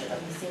construction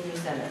of the senior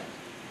center.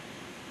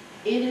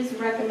 It is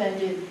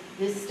recommended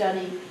this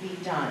study be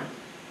done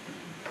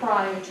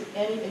prior to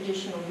any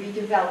additional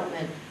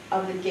redevelopment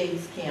of the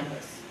Gates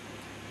campus.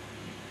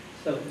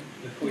 So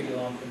before you go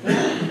on from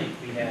there, I think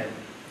we had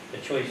a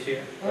choice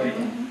here, right?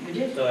 You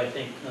did? So I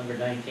think number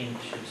 19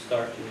 should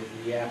start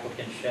with the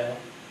applicant shall.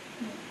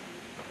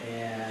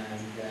 And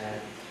that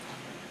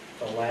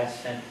the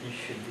last sentence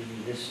should be,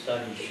 this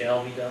study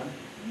shall be done.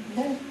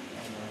 Okay,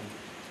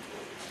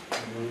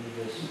 Remove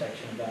this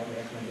section about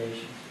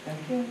recommendations.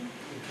 thank you.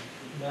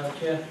 Madam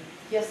Chair?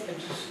 Yes,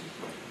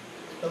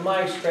 In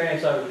my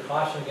experience, I would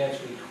caution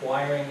against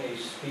requiring a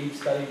speed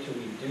study to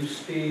reduce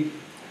speed.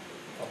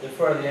 I'll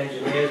defer to the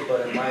engineers,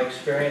 but in my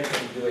experience,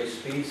 when you do a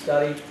speed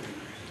study,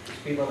 the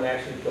speed limit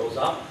actually goes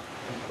up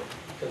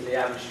because the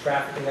average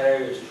traffic in that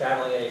area is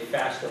traveling at a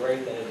faster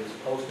rate than it is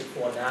posted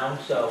for now.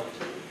 So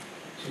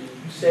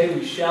to say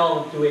we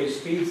shall do a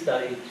speed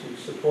study to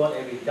support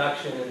a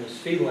reduction in the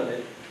speed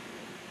limit,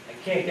 I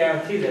can't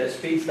guarantee that a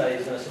speed study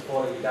is going to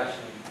support a reduction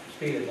in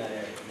speed in that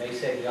area. It may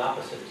say the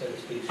opposite, say the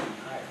speed should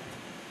be higher.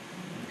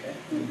 Okay,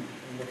 we'll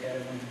look at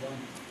it when it's done.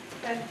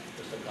 okay,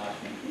 Just a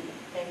caution.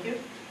 thank you.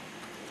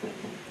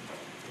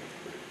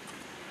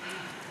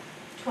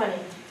 20.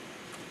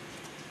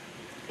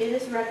 It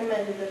is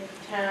recommended that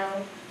the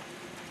town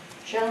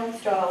shall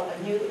install a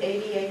new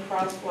ADA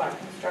crosswalk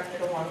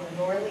constructed along the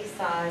northerly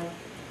side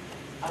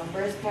of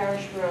First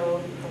Parish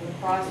Road from the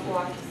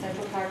crosswalk to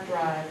Central Park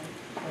Drive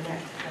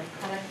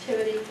for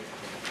connectivity.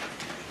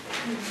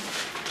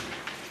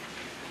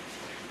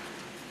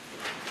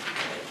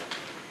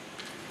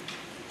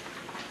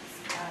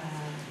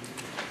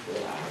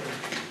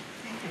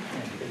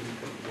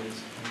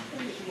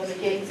 For the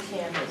Gates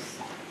campus.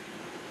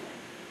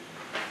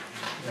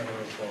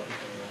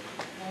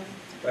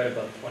 Right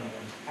above 21.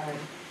 All right.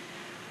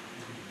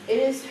 It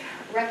is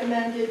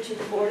recommended to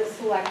the Board of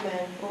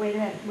Selectmen Well, wait a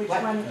minute, which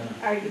What? one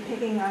are you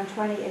picking on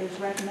 20? It is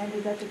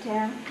recommended that the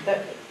town?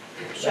 that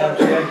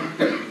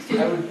Madam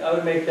Chair, I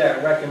would make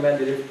that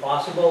recommended if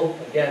possible.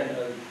 Again,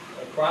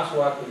 a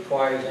crosswalk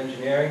requires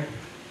engineering.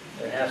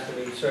 It has to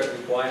meet certain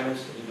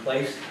requirements to be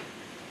placed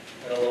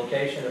at a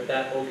location. If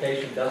that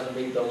location doesn't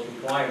meet those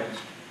requirements,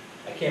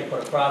 I can't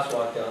put a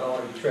crosswalk there. I don't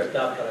want to be tripped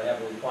up that I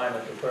have a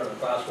requirement to put in a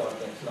crosswalk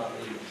that's not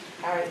legal.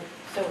 All right,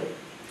 so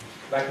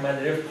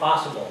Recommended if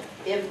possible.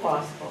 if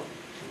possible.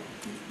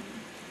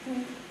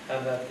 How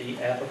about the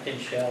applicant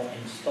shall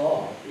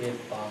install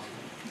if possible?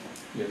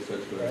 Yes,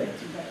 that's Right? right.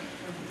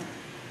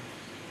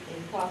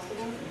 If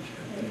possible.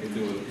 I can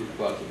do it if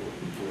possible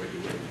before I do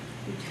it.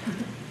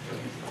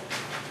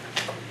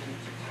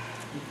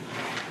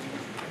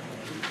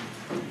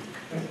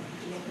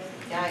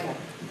 Yeah, I got it.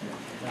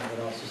 I would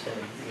also say,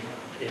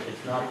 if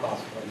it's not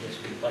possible, I guess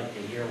we'd like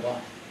to hear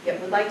why. Yeah,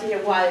 we'd like to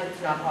hear why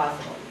it's not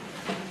possible.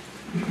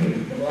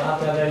 We'll have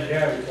to have an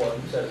engineering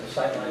report that says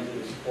the sightlines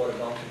do support a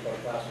don't support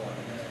a crosswalk.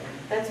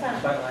 That's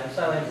fine.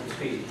 Sightlines and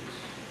speed.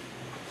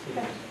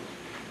 Okay.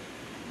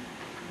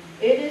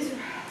 It is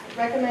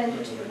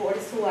recommended to the Board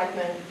of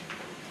Selectmen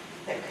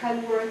that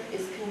Cudworth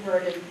is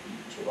converted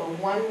to a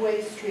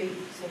one-way street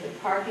so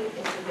that parking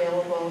is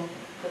available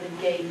for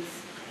the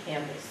Gates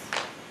campus.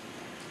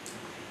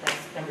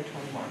 That's number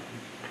 21.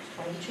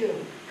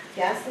 22,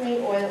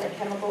 gasoline, oil, and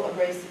chemical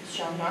abrasives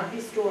shall not be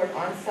stored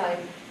on-site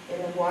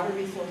in the Water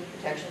Resource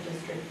Protection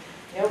District.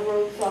 No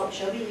road salt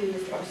shall be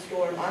used or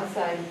stored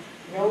on-site.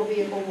 No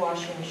vehicle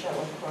washing shall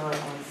occur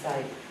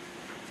on-site.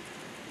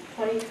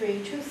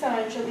 23, 2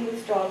 signs shall be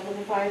installed for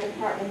the fire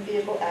department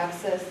vehicle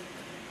access,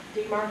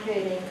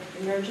 demarcating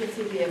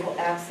emergency vehicle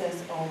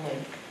access only.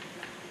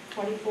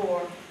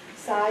 24,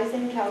 size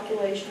and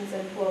calculations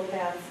and flow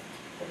paths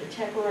for the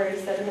temporary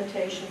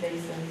sedimentation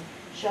basins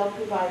shall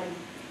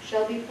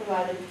be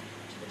provided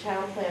to the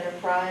town planner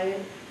prior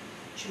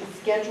to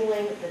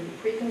scheduling the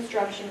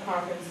pre-construction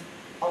conference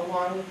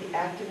along with the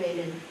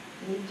activated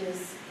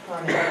NEPDIS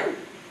permit.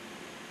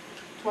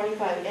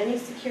 25, any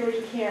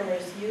security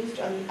cameras used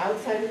on the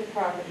outside of the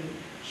property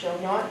shall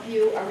not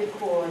view or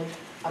record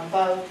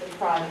above the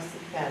privacy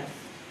fence.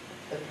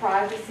 The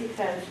privacy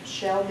fence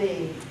shall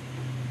be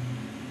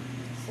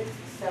 6,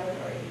 7,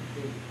 or 8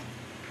 feet.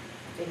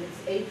 If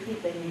it's 8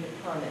 feet, they need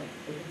a permit.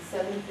 If it's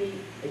 7 feet,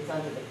 it's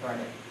under the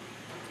permit.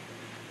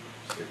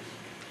 6.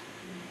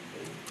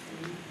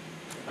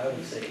 I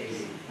would say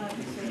 80.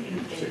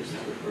 6 is the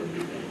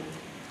perfect.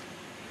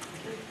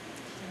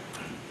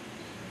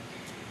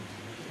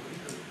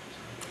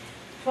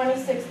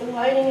 26, the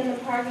lighting in the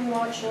parking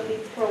lot shall be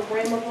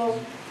programmable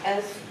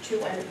as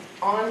to an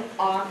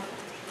on-off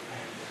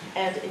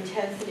and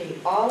intensity.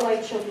 All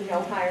lights shall be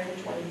no higher than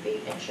 20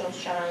 feet and shall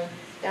shine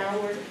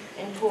downward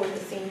and toward the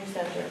senior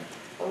center.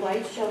 The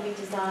lights shall be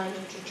designed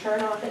to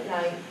turn off at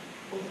night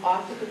with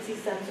occupancy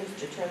sensors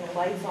to turn the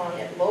lights on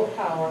at low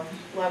power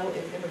level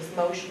if there is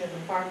motion in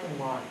the parking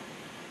lot.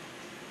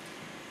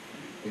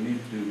 We need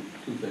to do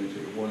 2 things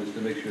here. One is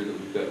to make sure that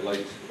we've got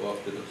lights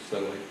off to the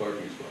satellite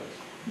parking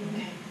spots.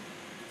 Okay.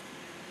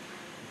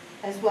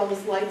 as well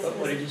as lights What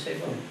in did the, you say,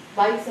 Bob?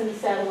 lights in the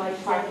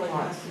satellite parking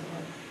lots,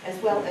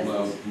 as well as,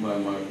 My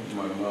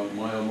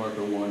mile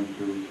marker 1,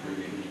 2, 3,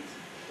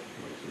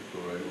 let's just go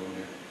right along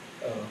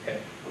there. Oh, okay.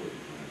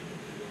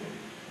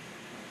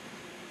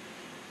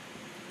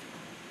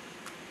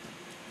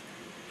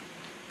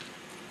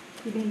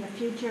 You mean the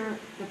future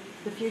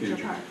Future.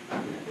 part?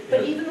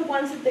 but even the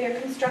ones that they're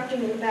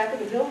constructing in the back of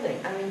the building,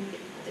 I mean,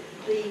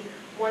 the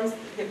ones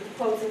they're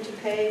proposing to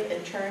pave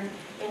and turn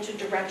into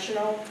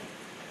directional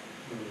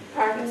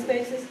parking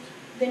spaces,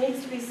 there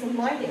needs to be some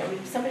lighting. I mean,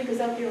 if somebody goes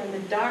out there in the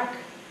dark,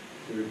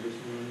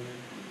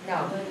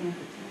 no,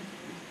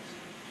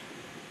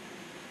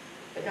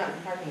 but not in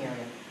the parking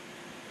area.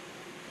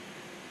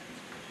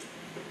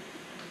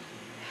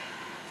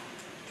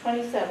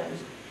 27,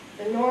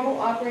 the normal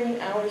operating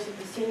hours of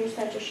the senior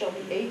center shall be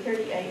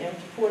 8:30 a.m.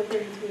 to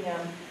 4:30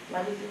 p.m.,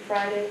 Monday through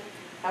Friday.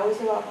 Hours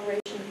of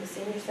operation of the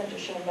senior center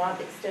shall not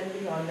extend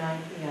beyond 9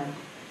 p.m.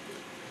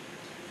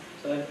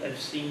 So I've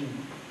seen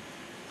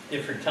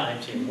different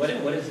times here. What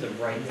is the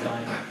right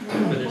time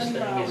for this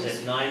thing? Is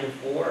it 9 to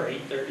 4, or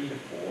 8:30 to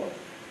 4,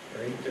 or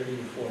 8:30 to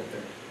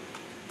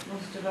 4:30?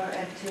 Most of our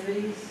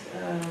activities,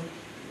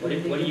 What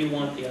do you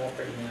want the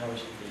operating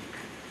hours to be?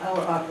 our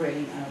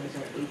operating hours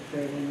are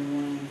 8:30 in the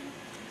morning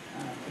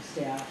for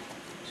staff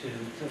To,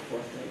 till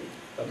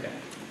 4:30. okay,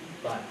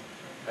 but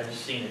I've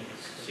just seen it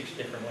 6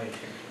 different ways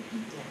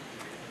here.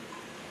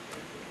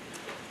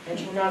 And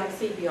shall not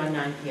exceed beyond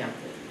 9 p.m.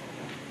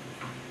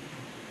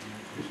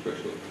 For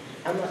special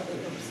events. Unless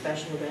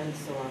special events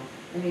or,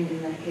 I mean,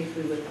 in that case,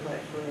 we would apply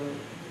for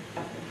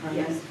a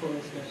permit Yes. for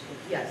a special.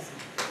 yes.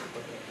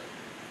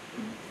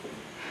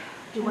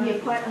 Do you want to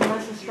put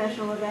unless a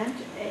special event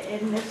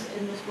in this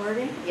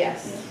wording?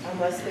 Yes,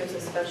 unless there's a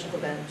special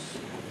event.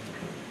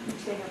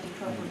 Which they have to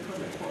cover and put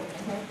it for.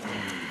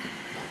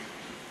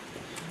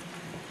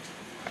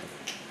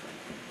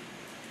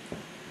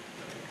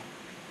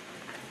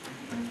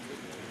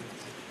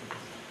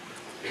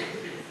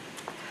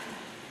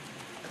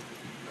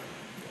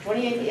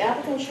 28, the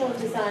applicant shall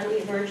design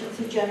the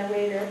emergency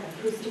generator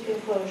acoustic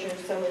enclosure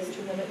so as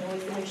to limit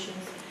noise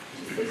emissions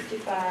to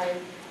 65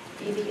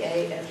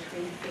 dBA at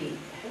 3 feet.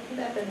 Hasn't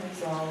that been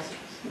resolved?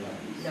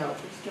 No. We're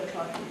still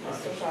talking We're about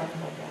still it. talking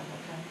about that,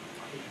 okay.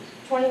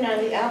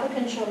 29, the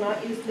applicant shall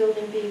not use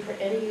building B for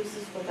any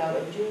uses without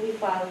a duly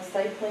filed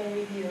site plan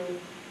review.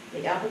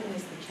 The applicant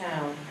is the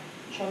town.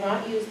 Shall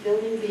not use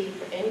building B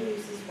for any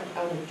uses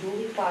without a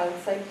duly filed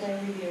site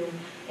plan review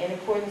in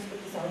accordance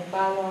with the zoning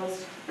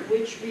bylaws,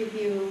 which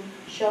review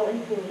shall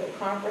include a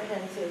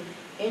comprehensive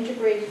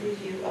integrated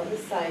review of the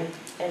site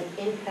and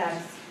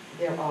impacts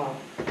thereof.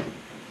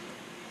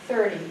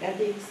 30, at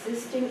the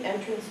existing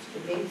entrance to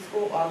the gate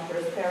school off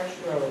First Parish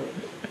Road.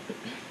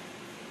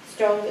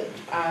 Stone,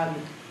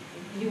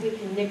 we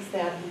can nix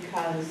that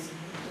because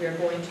we're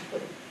going to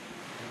put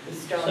the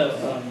stones.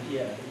 So,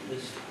 yeah,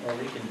 this, or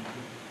we can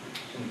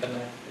come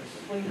back to this.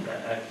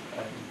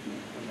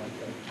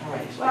 All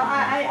right.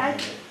 Well,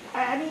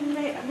 I mean,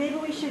 maybe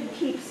we should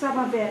keep some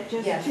of it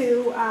just Yes.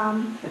 to,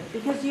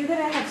 because you're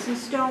gonna have some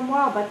stone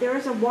wall, but there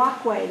is a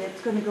walkway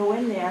that's gonna go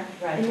in there.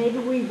 Right. And maybe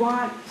we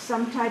want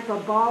some type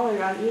of bollard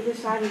on either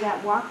side of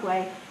that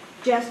walkway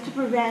just to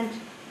prevent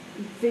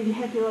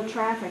vehicular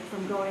traffic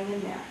from going in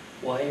there.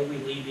 Why are we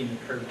leaving the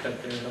curb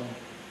cut there at all?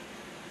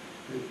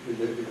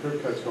 The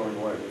curb cut's going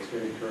away, it's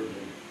getting curbed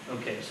in.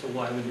 Okay, so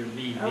why would there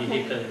be Okay.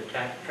 vehicular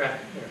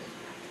traffic there?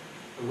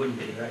 There wouldn't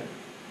be, right?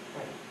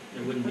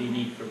 There wouldn't be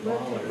need for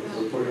bollards.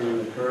 We're putting in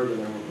the curb and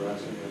then we're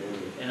grassing it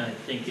area. And I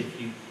think if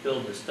you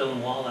build a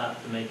stone wall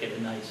out to make it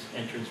a nice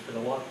entrance for the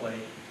walkway,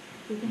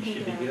 We can you take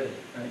should it be out. good,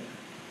 right?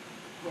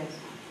 Yes.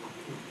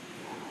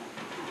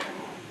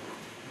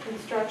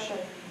 Construction.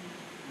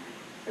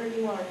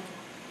 31,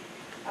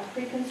 a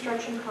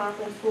pre-construction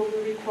conference will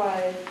be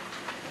required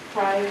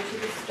prior to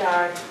the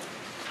start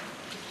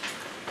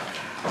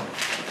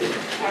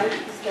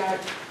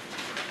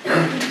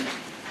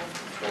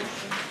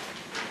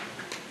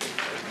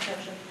of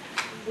construction,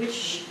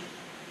 which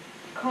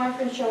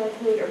conference shall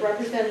include a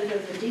representative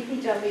of the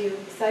DPW,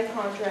 site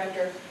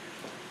contractor,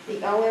 the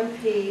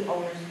OMP,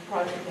 owner's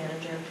project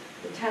manager,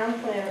 the town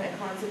planner and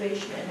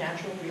conservation and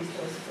natural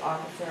resources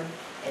officer,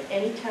 and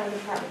any town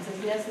departments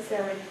as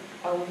necessary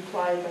or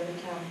required by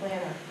the town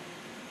planner.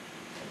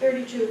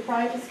 32,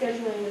 prior to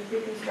scheduling the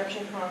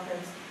pre-construction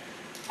conference,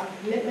 a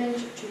commitment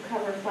to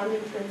cover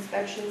funding for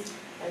inspections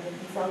by the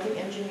consulting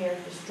engineer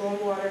for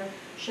stormwater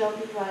shall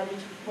be provided to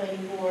the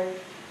planning board.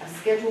 A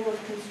schedule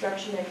of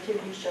construction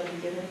activities shall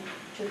be given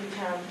to the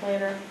town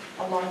planner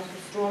along with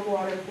the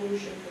stormwater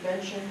pollution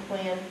prevention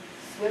plan,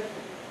 SWIP,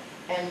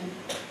 and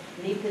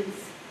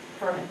NEPA's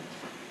permit.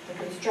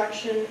 The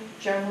construction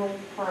general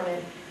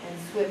permit and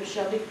SWIP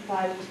shall be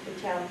provided to the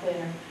town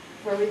planner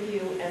for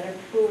review and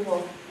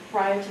approval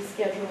prior to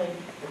scheduling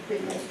the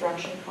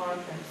pre-construction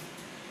conference.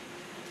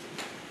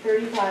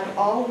 35,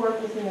 all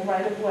work within the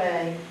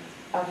right-of-way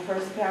of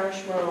First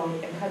Parish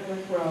Road and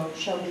Cudworth Road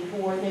shall be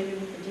coordinated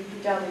with the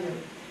DPW.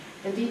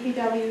 The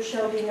DPW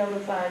shall be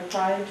notified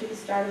prior to the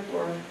start of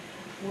work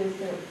with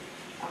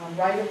the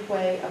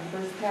right-of-way of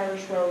First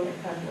Parish Road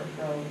and Cudworth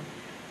Road.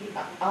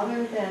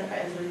 Other than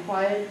as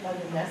required by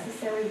the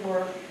necessary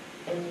work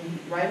in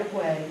the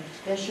right-of-way,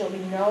 there shall be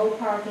no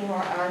parking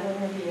or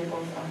idling of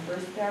vehicles on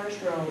First Parish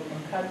Road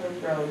and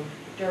Cudworth Road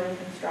during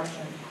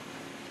construction.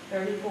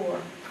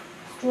 34.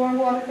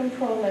 Stormwater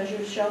control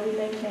measures shall be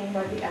maintained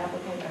by the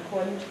applicant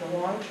according to the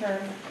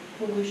long-term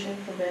pollution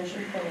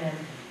prevention plan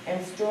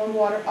and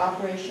stormwater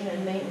operation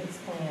and maintenance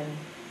plan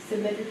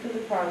submitted for the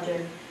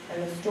project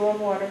and the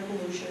stormwater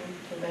pollution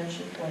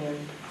prevention plan,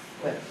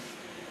 SWIP.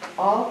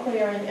 All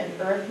clearing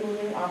and earth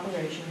moving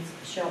operations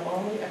shall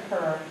only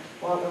occur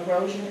while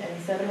erosion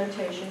and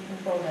sedimentation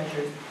control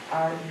measures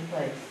are in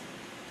place.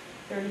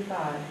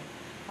 35.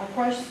 A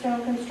crushed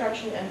stone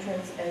construction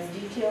entrance as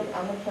detailed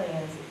on the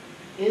plans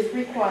is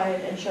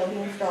required and shall be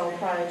installed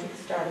prior to the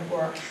start of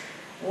work.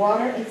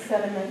 Water and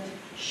sediment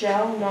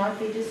shall not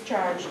be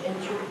discharged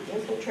into the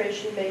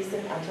infiltration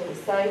basin until the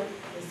site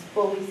is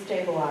fully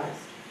stabilized.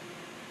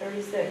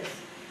 36.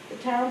 The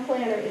town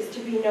planner is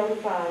to be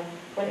notified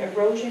when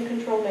erosion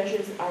control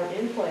measures are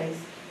in place,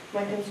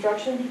 when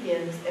construction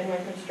begins, and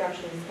when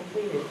construction is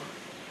completed.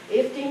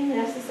 If deemed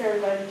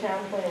necessary by the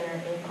town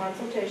planner in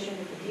consultation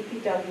with the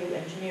DPW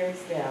engineering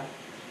staff,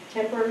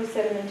 temporary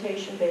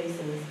sedimentation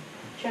basins,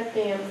 check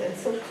dams, and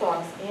silt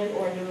socks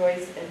and/or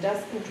noise and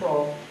dust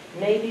control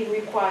may be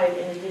required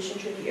in addition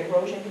to the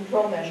erosion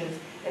control measures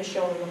as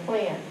shown in the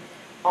plan.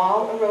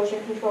 All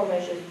erosion control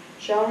measures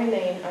shall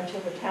remain until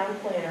the town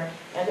planner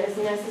and as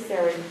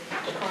necessary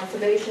the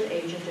conservation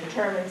agent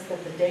determines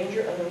that the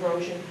danger of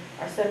erosion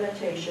or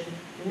sedimentation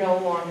no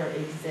longer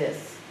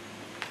exists.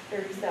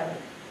 37.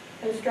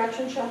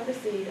 Construction shall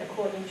proceed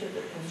according to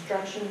the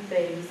construction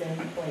phase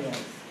and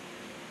plans.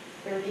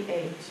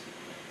 38.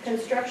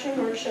 Construction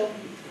work shall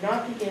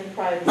not begin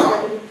prior to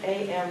 7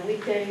 a.m.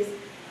 weekdays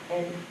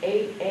and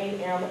 8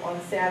 a.m. on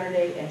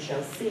Saturday and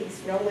shall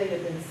cease no later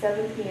than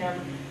 7 p.m.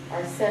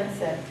 or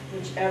sunset,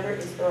 whichever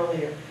is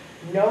earlier.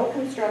 No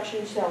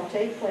construction shall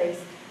take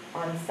place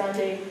on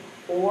Sunday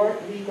or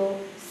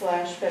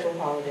legal/federal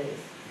holidays.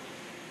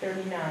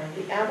 39.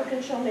 The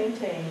applicant shall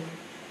maintain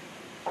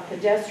a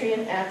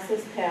pedestrian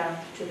access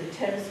path to the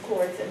tennis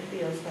courts and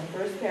fields from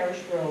First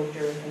Parish Road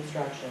during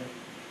construction.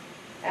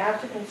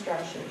 After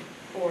construction,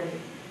 40.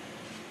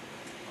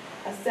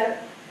 A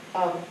set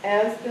of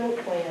as-built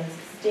plans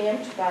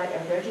stamped by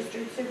a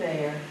registered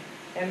surveyor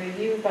and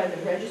reviewed by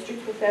the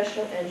registered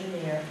professional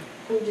engineer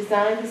who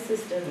designed the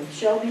system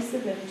shall be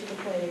submitted to the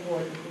planning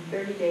board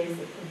within 30 days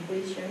of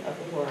completion of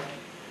the work.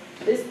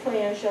 This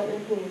plan shall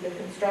include the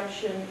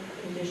construction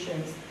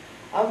conditions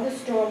of the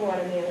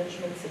stormwater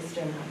management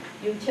system,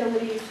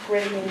 utilities,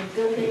 grading,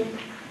 building,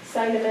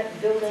 site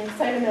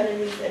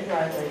amenities, and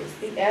driveways.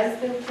 The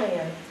as-built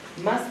plan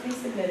must be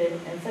submitted,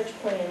 and such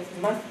plans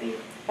must be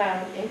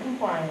found in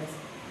compliance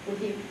with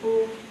the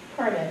approved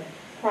permit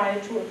prior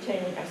to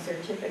obtaining a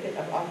certificate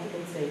of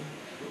occupancy.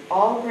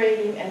 All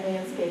grading and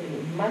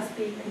landscaping must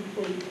be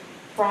complete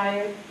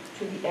prior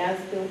to the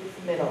as-built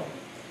submittal.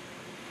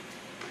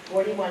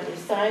 41.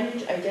 If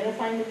signage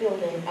identifying the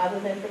building other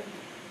than for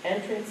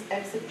entrance,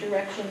 exit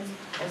directions,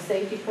 or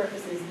safety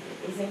purposes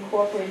is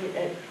incorporated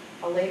at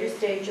a later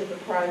stage of the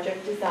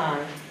project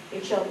design,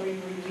 it shall be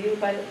reviewed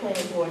by the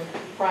planning board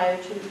prior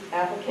to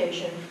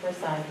application for a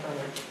sign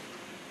permit.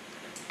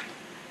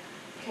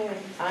 Okay,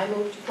 I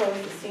move to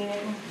close the scenic.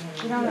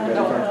 No,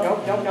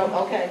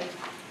 okay.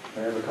 I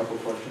have a couple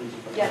questions.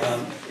 Yes.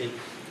 Did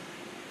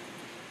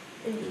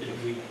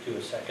we do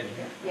a second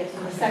here? Yes,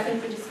 and a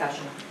second for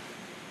discussion.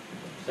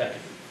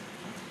 Second.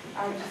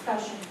 Our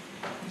discussion.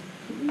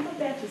 Can we go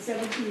back to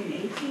 17 and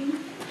 18?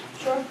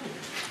 Sure.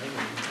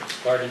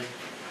 Started.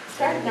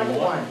 Start number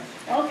 1.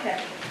 Okay.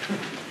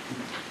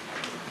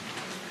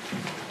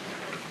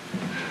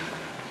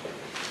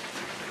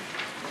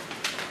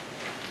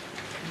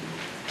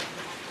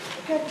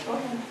 Okay, go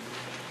ahead.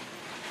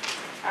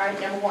 All right,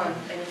 number 1.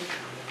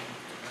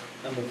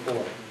 Number 4.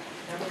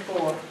 Number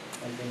 4.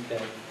 I think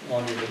that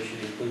longer they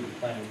should include the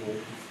planning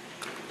board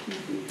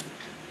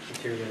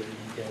materials and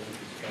details of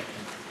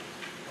construction.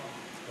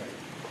 Right.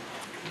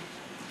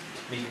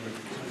 Meeting with,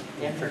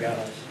 Yeah. forgot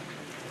us.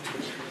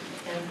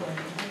 And for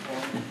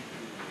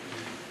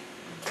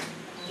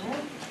all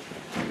right.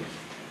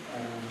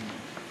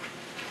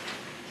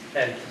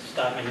 Patty,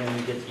 stop me when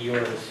we get to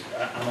yours.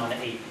 I'm on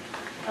 8.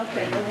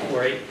 Okay, go ahead.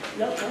 Or 8.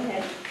 No, go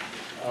ahead.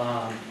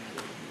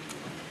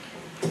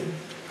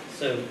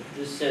 So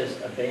this says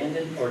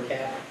abandoned or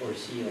capped or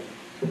sealed.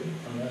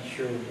 I'm not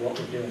sure what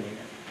we're doing here.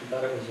 I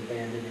thought it was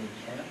abandoned and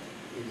capped.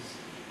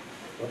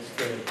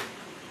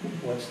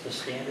 What's the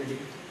standard here?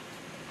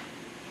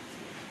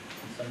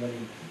 Can somebody,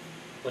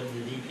 what did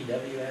the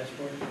DPW ask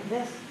for?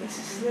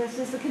 This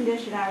is the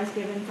condition I was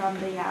given from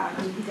the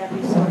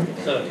DPW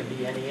store. So it could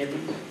be any of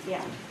these?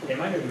 Yeah. They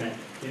might have meant,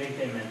 do you think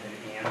they meant an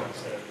and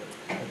instead of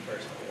the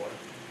first or?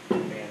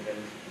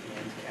 Abandoned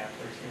and capped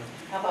or sealed?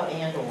 How about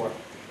and or?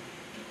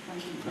 I'm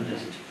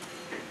just,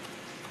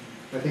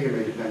 I think it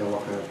may depend on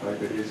what kind of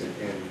pipe it is, and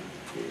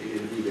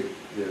it'd be the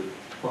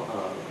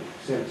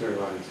sanitary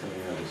line that's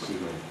coming out of the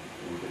ceiling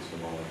when it gets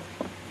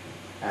demolished.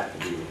 at the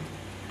meeting.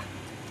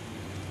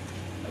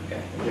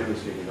 Okay. And generally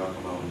speaking, they'll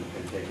come out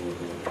and take a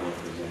look at what the work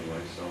is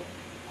anyway, so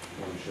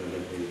we'll ensure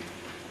that they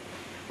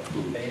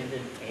approve.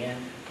 Abandoned and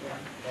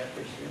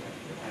after I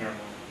don't know.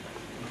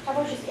 How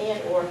about just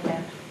and or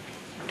can?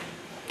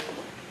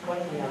 One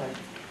or the other.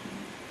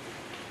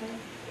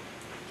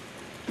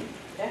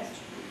 Next.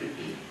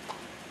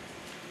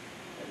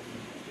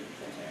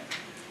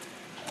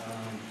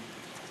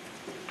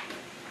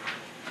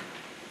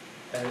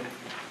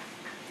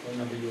 What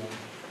number you on?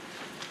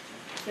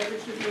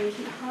 17,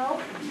 18,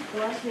 how,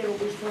 last year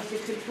we supposed to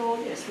control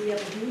this, we have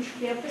a huge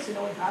campus and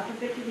only half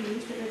of it can be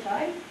used at a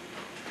time.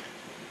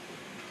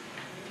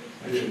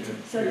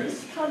 So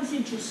this comes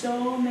into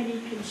so many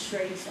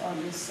constraints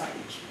on this site,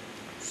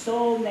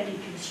 so many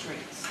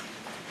constraints.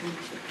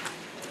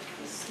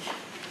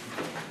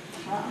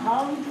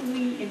 How do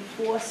we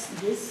enforce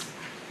this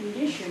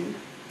condition?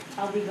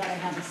 Are we gonna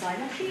have a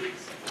sign-up sheet?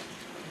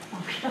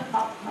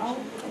 How are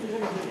we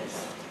gonna do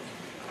this?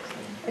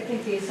 I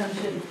think the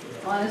assumption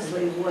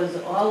honestly was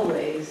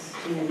always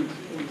in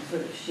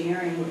sort of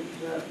sharing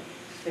the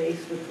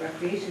space with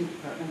Recreation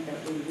Department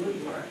that we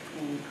would work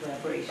in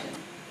collaboration.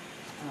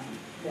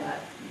 That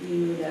we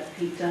knew that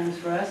peak times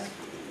for us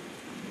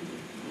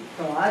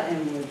thought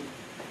and would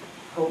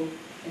hope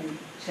and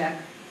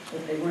check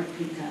that they weren't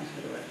peak times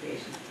for the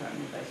Recreation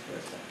Department, vice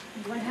versa.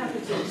 What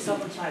happens in the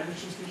summertime,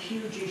 which is the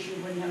huge issue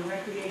when the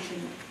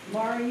recreation,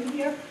 Laura, are you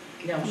here?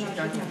 No, she's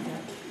not here.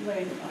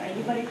 When,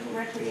 anybody for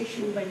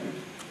recreation, when,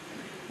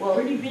 Well,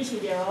 pretty busy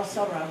there all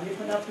summer. We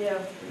put up there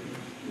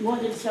more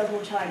than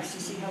several times to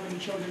see how many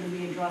children are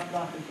being dropped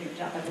off and picked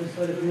up. that was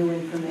sort of new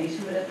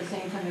information, but at the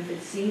same time, if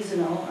it's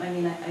seasonal, I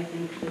mean, I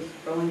think there's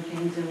growing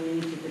pains and we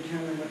need to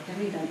determine what can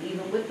be done,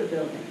 even with the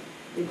building.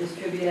 We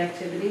distribute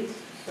activities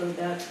so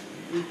that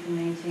we can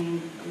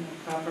maintain,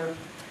 proper.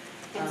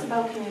 It's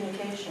about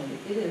communication.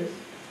 It is.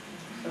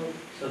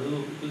 So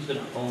who's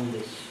gonna own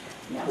this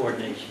Yeah.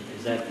 coordination?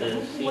 Is that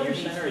the senior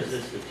center or is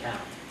this the town?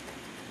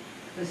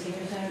 The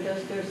senior center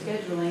does their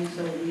scheduling,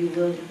 so we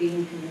will be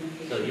in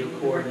communication. So you'll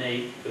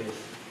coordinate with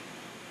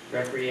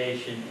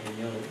recreation and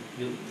you'll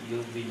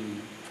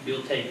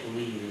take the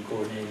lead in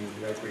coordinating with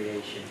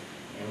recreation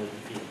and with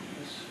the field.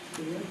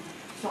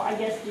 So I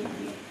guess the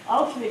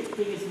ultimate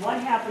thing is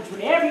what happens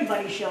when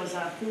everybody shows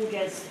up, who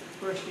gets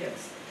first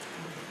dibs?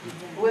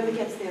 Whoever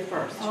gets there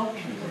first.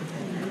 Okay.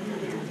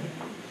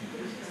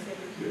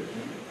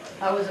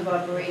 Hours of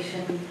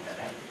operation.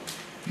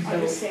 I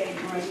was saying,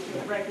 right,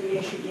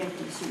 recreation and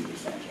for the senior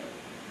center.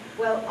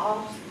 Well,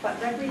 but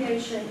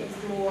recreation is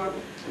more,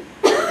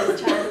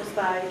 as time goes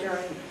by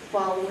during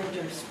fall,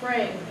 winter,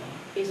 spring,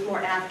 is more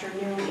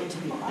afternoon into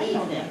the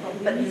evening.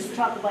 But we need to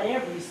talk about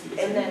every season.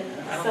 And then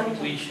I don't some,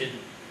 think we should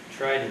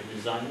try to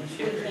design this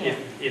here. We can't.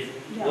 If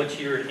what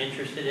you're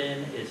interested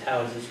in is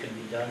how is this gonna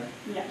be done,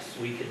 Yes.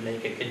 we could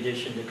make a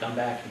condition to come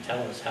back and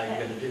tell us how you're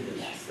gonna do this,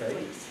 Yes, right?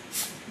 please.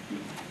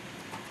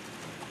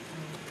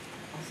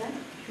 all set?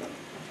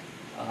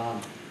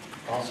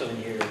 Also in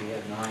here, we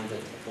have 9 to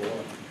 4, is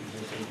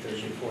this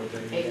 8:30 to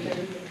 4:30?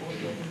 8:30 to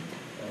 4:30.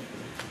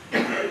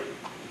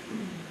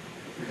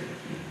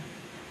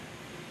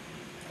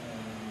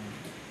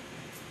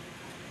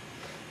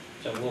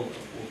 So we'll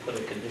put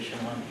a condition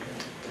on here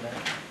for that.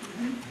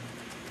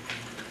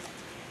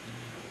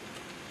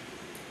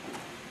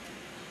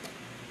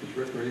 Is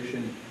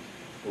Recreation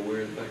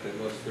aware of the fact that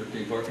it was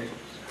 13 parking?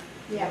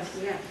 Yes, I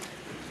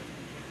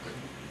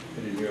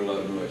didn't hear a lot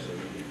of noise, so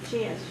maybe. she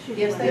is. She's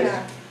Yes, they aware.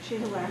 are.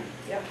 She's aware.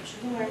 Yep,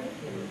 she's aware.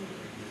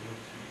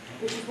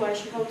 Which is why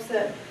she hopes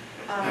that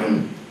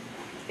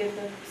if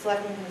the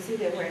selectmen can see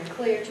that we're in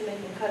clear to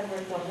making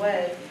Cudworth one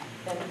way,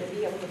 then they'll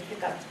be able to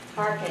pick up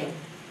parking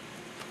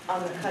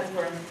on the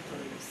Cudworth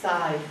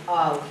side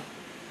of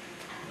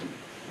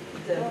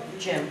the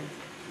gym.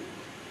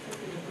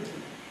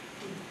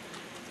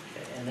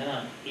 Okay, and then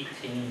on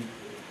 18,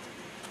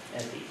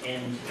 at the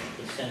end of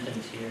the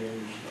sentence here,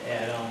 we should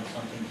add on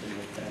something to the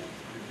effect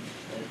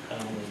that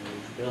when we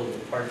build a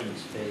parking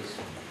space,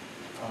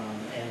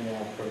 and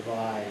they'll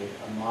provide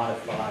a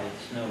modified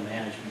snow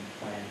management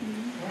plan.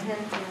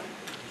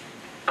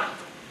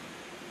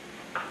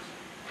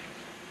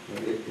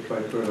 If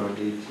I could, on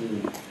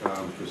 18,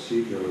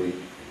 procedurally,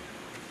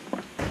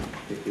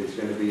 if there's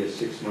going to be a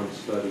 6-month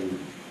study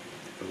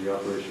of the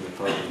operation of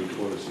parking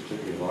before the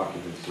certificate of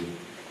occupancy,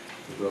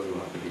 the building will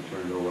have to be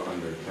turned over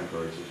under a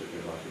temporary certificate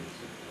of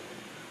occupancy.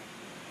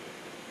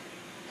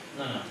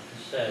 No, it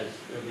says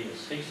there'll be a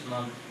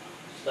 6-month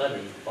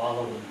study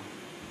following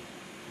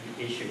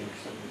the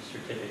issuance of the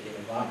certificate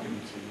of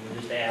occupancy. We're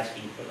just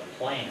asking for the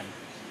plan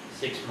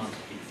 6 months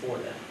before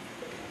that,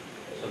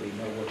 so we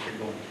know what you're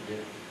going to do.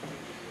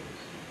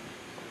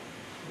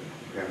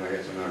 Okay, and I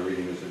guess I'm not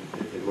reading this,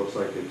 it looks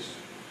like it's,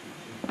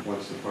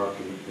 once the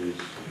parking is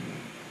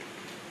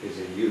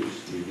in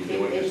use, you'd be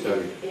doing a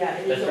study. Yeah,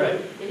 it is That's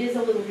right. it is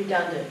a little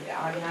redundant.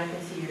 I mean, I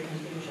can see your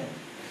confusion.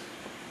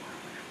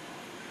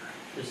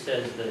 This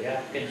says the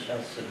applicant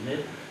shall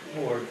submit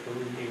board for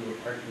review a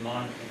parking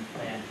monitoring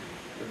plan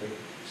for the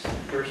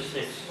first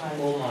 6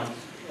 full months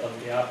of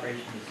the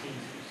operation of the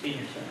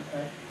senior center,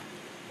 right?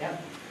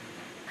 Yep.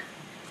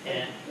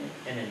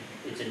 And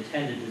it's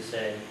intended to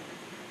say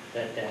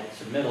that that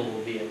submittal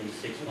will be at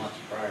least 6 months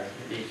prior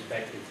to the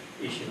expected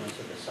issuance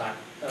of the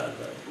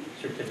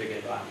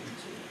certificate of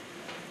occupancy.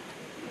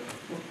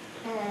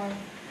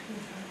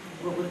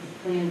 What was the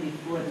plan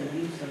before the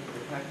use of the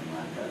parking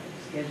lot, the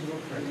schedule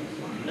for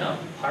this? No,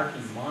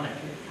 parking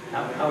monitoring.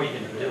 How are you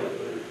going to do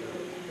it?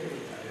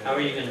 How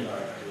are you going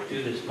to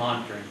do this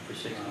monitoring for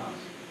 6 months?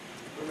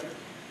 Okay.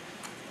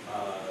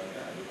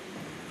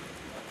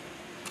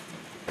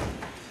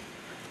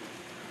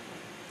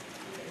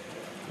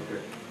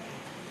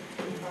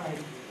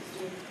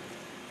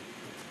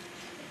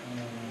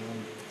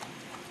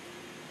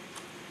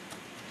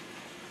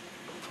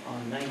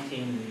 On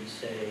 19, we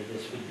say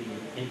this would be an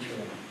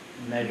interim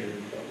measure,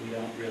 but we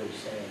don't really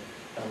say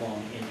how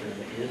long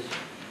interim is.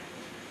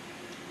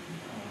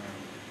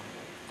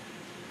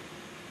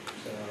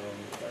 So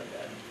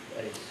I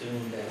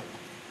assume that,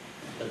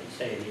 it doesn't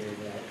say it here,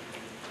 that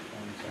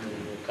somebody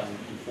will come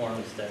inform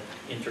us that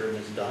interim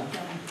is done.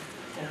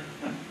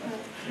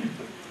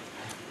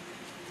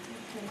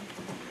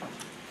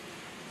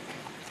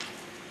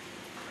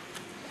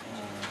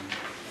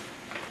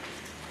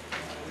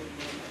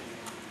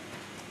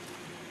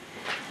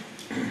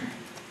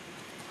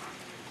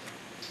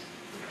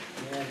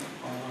 And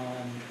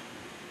on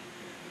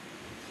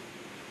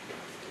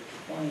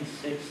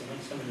 26, I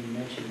think somebody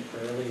mentioned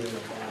earlier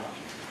about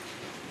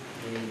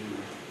the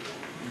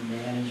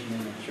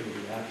management of sort of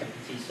the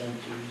occupancy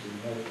sensors and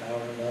low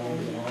power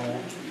levels and all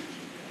that.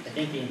 I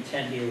think the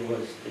intent here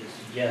was to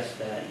suggest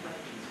that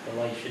the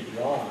light should be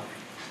off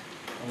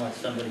unless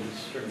somebody's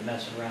sort of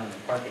messing around in the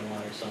parking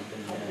lot or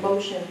something. And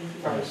Motion.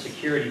 from a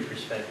security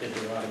perspective,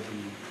 there ought to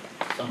be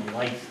some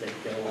lights that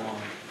go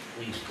on.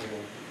 Police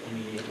will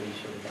immediately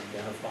sort of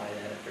identify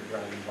that if they're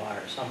driving by,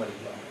 or somebody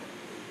will.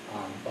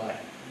 But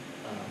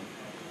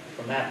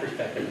from that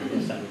perspective, I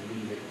guess I would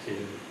leave it to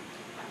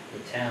the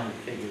town to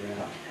figure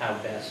out how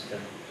best to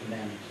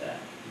manage that.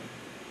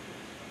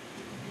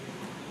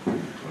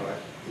 Well,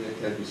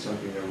 that'd be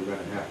something that we're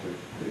gonna have to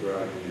figure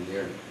out in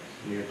the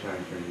near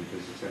time frame,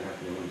 because it's gonna have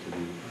to go into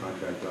the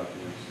contract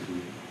documents to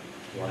be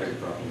wired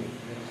properly.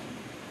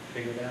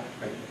 Figure it out,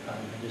 right?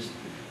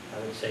 I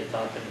would say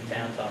talk to the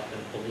town, talk to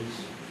the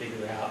police,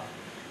 figure out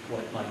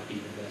what might be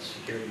the best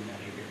security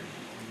measure here.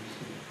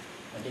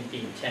 I think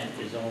the intent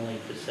is only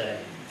to say,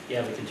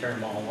 yeah, we can turn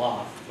them all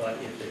off, but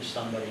if there's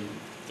somebody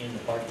in the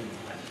parking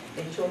lot,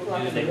 At 2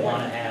 o'clock do in they the want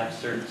to morning. have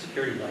certain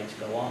security lights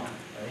go on,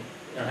 right?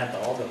 They don't have to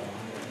all go on,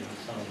 but maybe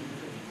some of them.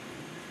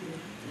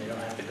 They don't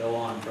have to go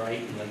on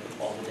bright and wake up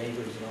all the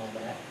neighbors and all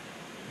that,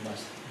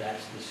 unless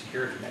that's the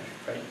security measure,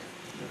 right?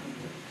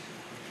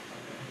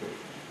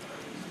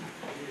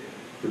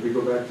 Could we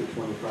go back to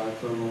 25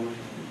 for a moment?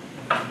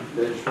 I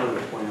just wanted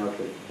to point out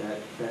that that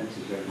fence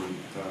is going to be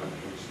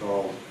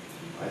installed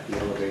at the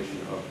elevation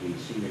of the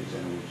senior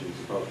center, which is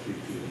about 3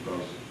 feet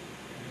above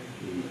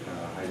the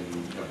height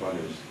of the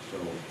butters. So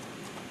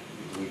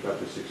we thought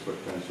the 6-foot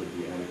fence would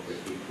be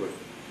adequate. 8-foot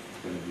is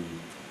going to be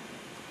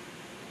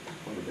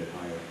quite a bit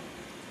higher.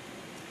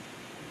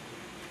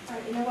 All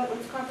right, you know what,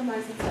 let's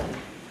compromise at 7.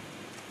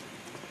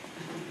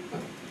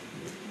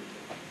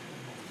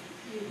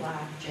 You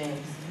laugh,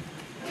 James.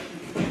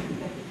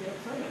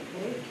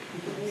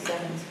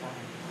 7's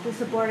fine. Does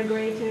the board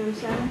agree to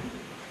 7?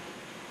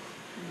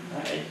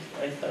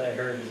 I thought I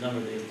heard the number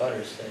of the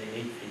butters say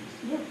 8 feet,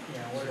 Yeah.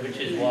 which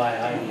is why I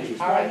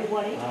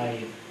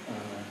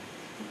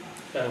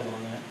settled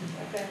on that.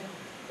 Okay.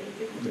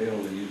 They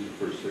only use the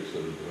first 6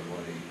 of the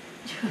money.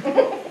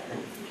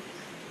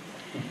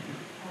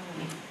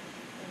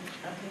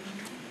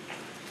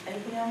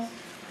 Anything else?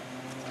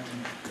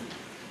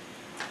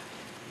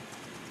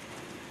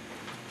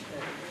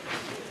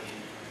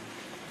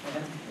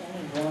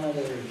 Only one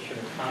other sort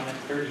of comment,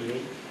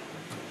 38.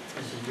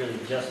 This is really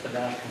just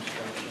about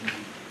construction.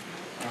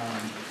 I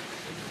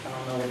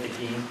don't know what the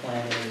game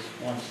plan is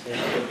once they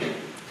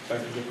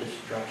start to get the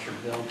structure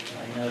built.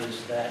 I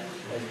noticed that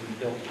as we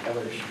built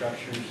other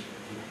structures,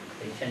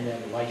 they tend to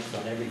have lights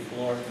on every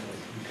floor,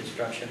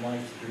 construction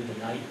lights through the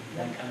night,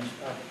 that kind of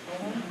stuff.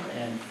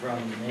 And from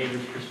the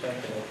neighbor's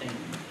perspective, I think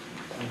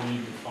we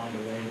need to find a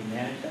way to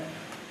manage that.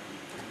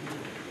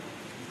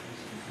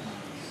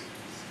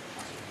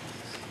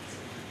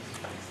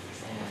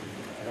 And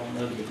I don't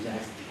know the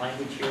exact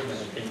language here, but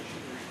I think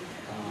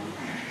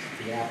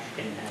the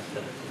applicant has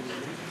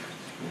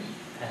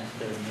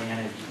to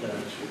manage the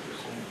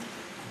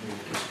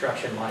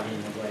construction light in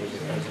a way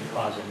that doesn't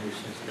cause a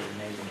nuisance to the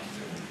neighbors.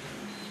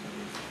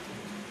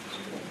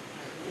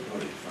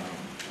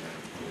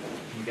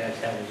 You guys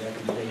have a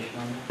recommendation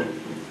on that?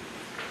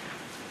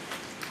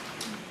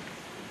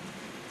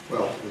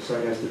 Well, the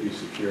site has to be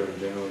secure, and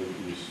generally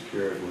you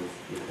secure it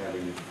with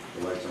having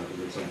the lights on,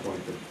 because at some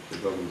point the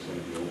building's going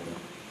to be open.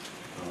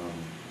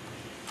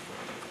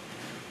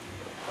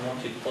 I want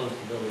you to close the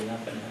building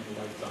up and have the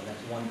lights on.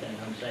 That's one thing.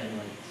 I'm saying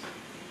like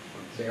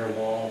bare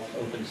walls,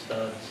 open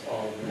studs,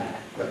 all of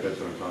that. That's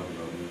what I'm talking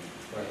about,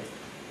 yeah. Right.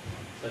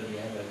 So do you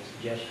have a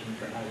suggestion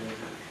for how to?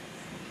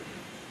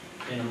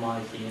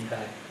 minimize the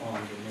impact on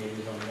the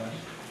neighbors on the west.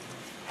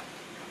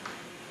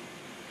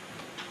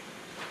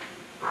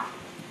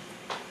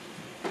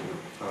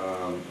 I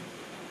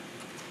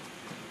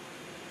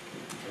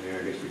mean, I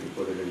guess we can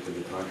put it into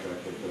the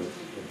contract that the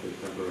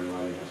temporary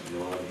lighting has to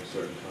go out at a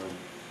certain time.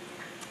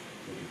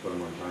 We can put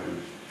them on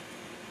timers.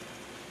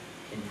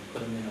 Can you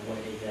put them in a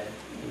way that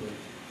would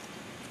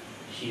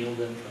shield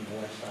them from the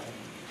west side?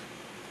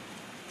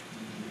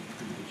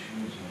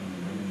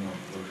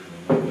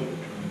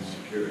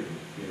 Security.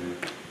 Yeah,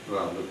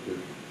 well,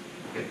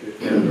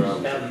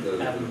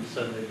 Have them so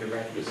they're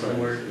directed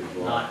inward,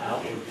 not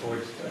outward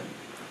towards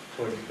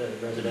the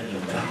residential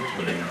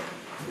boundary.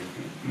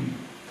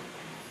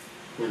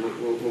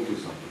 We'll do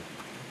something.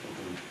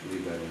 We'll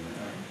leave that in there.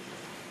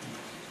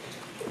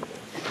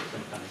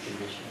 Some kind of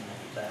condition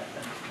like that.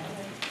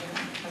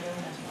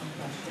 That's one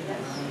question on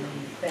the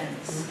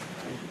fence.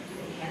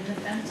 Can the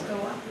fence go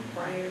up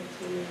prior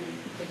to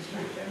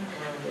construction,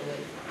 or will it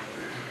be?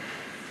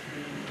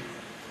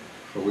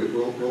 So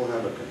we'll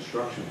have a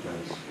construction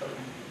fence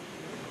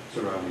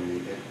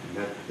surrounding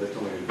that's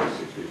only going to be 6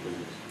 feet, because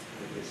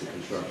it's a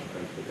construction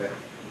fence, but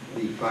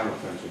the final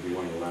fence will be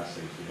one of the last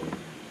things to do.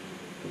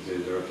 Because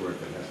there's earthwork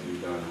that has to be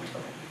done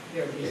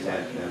in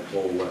that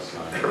whole west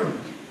side.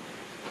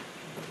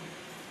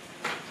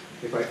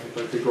 If I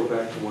could go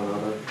back to one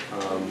other,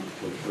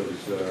 which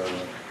was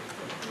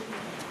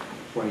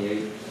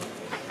 28,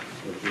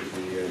 which is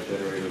the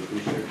generator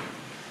acoustic.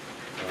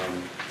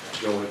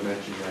 Joe had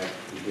mentioned that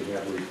we did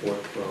have a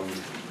report from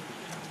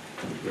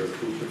their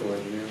acoustical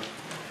engineer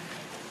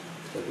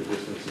that the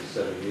distance is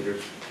 7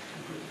 meters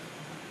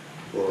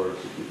for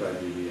 65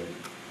 dBA.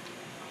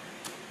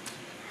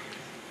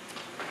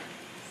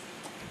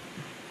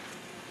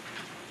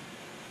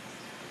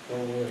 Or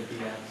will it be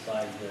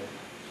outside the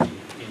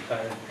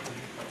entire?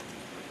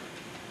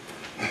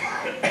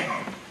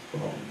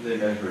 Well, they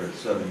measure at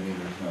 7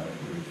 meters, not at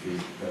 3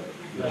 feet.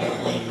 I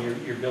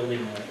mean, you're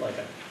building like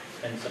a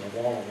fence and a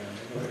wall around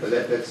it. But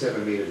that's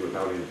 7 meters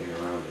without anything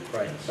around it.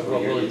 Right. So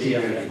what will it it's be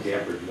even on be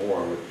dampered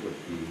more with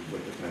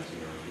the fencing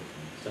around it.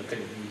 So could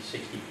it be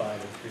 65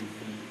 or 3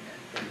 feet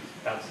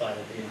outside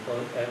of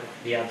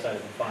the outside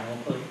of the final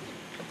enclosure?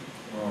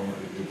 Well, what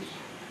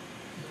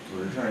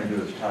we're trying to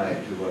do is tie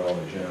it to what all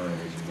the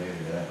generators are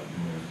rated at,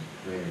 and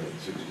they're rated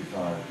at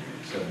 65,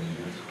 7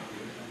 meters.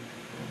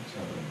 That's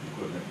how the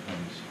equipment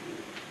comes.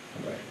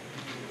 Right.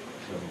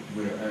 So,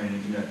 I mean,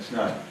 it's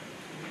not,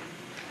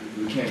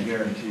 we can't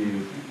guarantee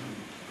you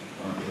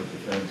with the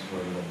fence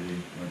where it'll be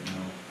right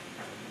now.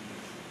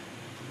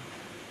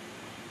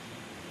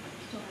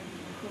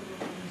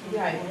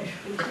 Yeah, do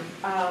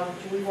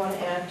we want to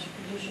add to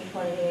condition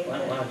 28? Why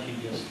don't you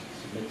just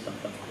submit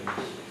something to us?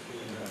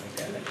 Look at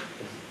it,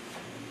 'cause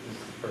this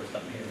is the first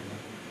I'm hearing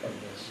of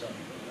this, so.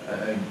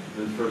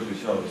 The first we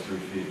saw was 3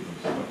 feet, it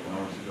was a couple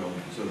hours ago.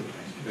 So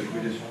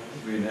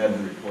we had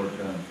the report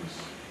done for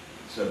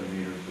 7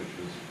 meters, which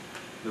was,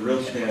 the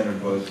real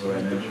standard was what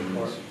I mentioned,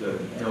 was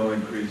no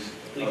increase.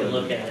 We can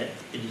look at it,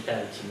 you just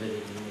have it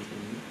submitted and we can.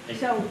 make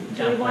So, do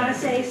town we want to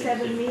plan say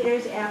 7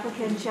 meters,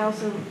 applicant shall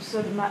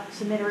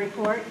submit a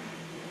report?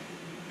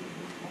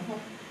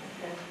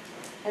 Okay.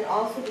 And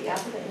also the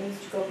applicant needs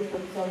to go before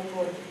the zoning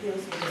board of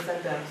appeals for the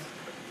setbacks.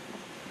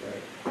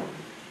 Right. So,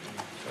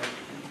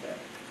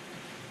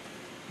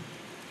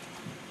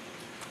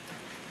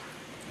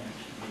 that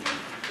should be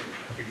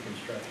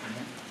pre-construction,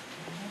 huh?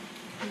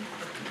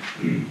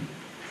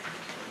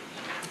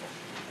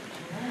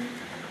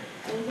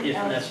 Anything If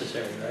else?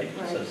 necessary, right?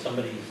 So Right.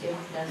 somebody's. If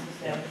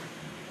necessary.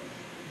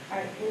 All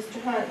right,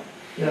 Mr. Hunt.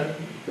 Yeah,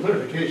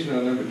 clarification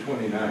on number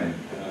 29,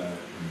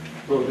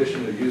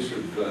 prohibition of use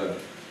of,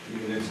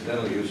 even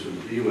incidental use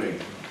of B-wing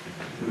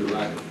due to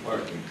lack of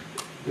parking.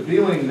 The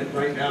B-wing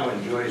right now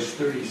enjoys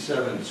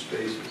 37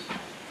 spaces.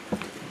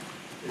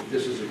 If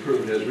this is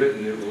approved as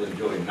written, it will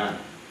enjoy none.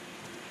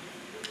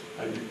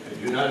 I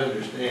do not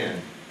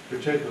understand,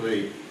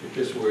 particularly if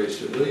this were a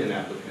civilian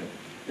applicant,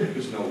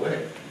 there's no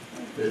way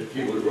that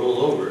he would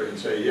roll over and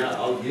say, yeah,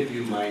 I'll give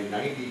you my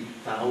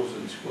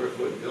 90,000 square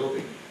foot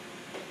building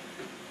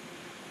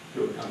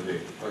to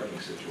accommodate the parking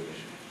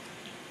situation.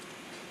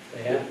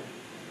 They have,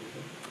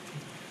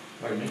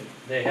 Pardon me?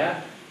 they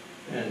have.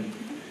 And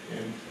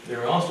there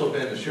have also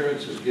been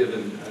assurances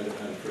given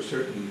for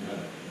certain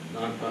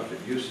nonprofit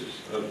uses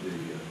of the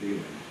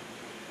B-wing.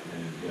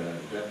 And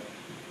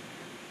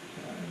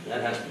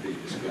that has to be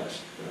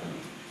discussed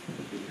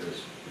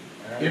because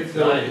It's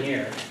not in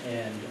here,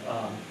 and,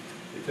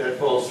 if that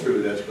falls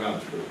through, that's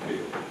grounds for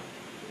appeal.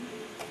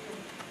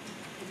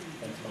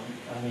 that's fine.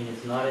 I mean,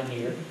 it's not in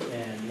here,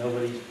 and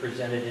nobody's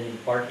presented any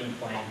parking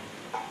plan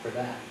for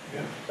that.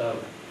 Yeah. So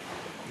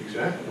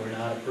Exactly. we're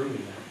not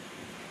approving that.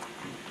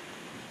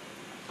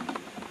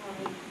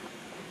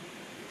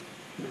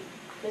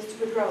 Mr.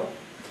 Boudreau.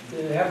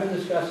 There have been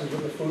discussions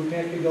with the food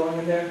pantry going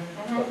in there,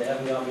 but they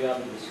haven't gone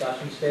beyond the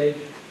discussion stage.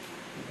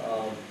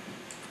 I'm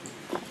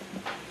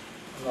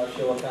not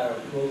sure what kind of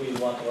approval you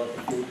want to let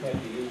the food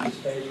pantry use the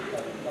space, we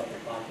have a couple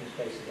of parking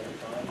spaces at a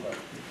time, but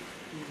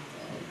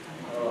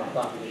I don't know if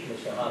Conservation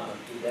Mr. Hunter,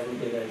 we never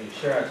give any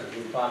assurances,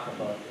 we're talking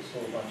about this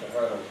whole bunch of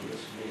hurdles, and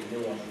this would be a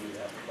new one that we'd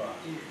have to cross.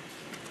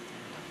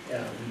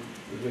 Yeah,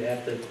 we would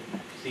have to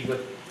see what,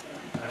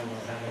 I don't know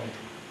how many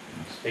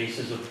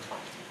spaces of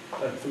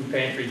food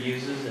pantry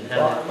uses and how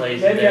that Well,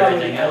 plays into maybe I would-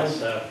 everything else,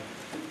 so.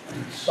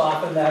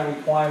 Soften that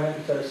requirement,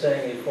 instead of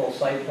saying a full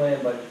site plan,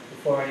 but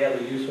before any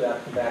other use, we have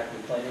to come back to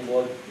the planning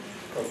board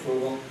for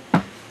approval.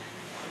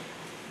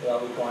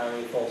 Without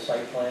requiring a full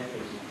site plan,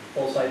 because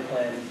full site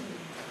plan,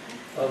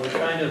 Well, we're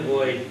trying to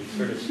avoid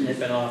sort of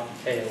snipping off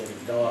the tail of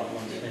the dog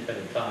one snip at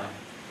a time.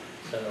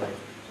 So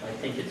I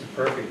think it's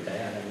appropriate to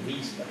have at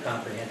least a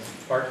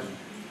comprehensive parking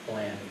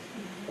plan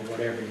for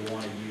whatever you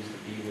want to use the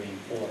B-wing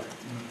for.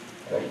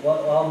 Right?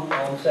 all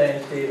I'm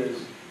saying, Steve,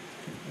 is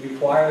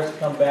require us to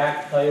come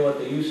back, tell you what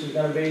the use is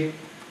gonna be,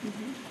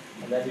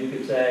 and then you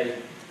could say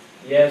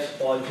yes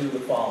or do the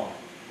following.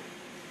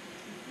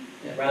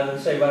 Yeah. Rather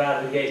than say right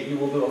out of the gate, you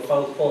will do a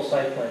full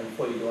site plan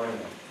before you do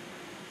anything.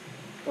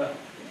 Well,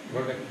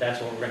 that's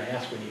what we're gonna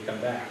ask when you come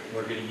back.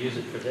 We're gonna use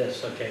it for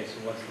this. Okay, so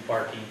what's the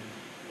parking?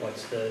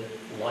 What's the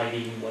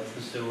lighting? What's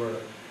the sewer?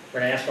 We're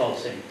gonna ask all the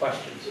same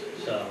questions,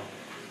 so.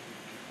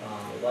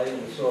 The lighting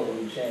and sewer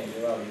wouldn't change,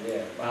 they're already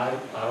there. I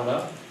don't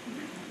know.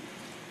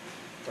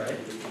 Right?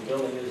 The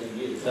building isn't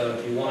used. So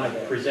if you want to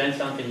present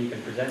something, you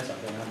can present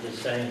something. I'm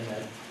just saying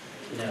that,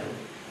 you know,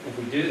 if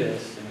we do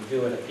this and we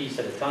do it a piece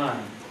at a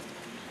time,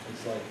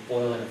 it's like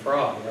boiling a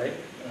frog, right?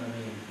 I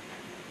mean,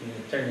 you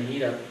turn the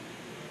heat up,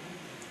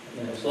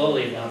 you know,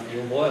 slowly enough,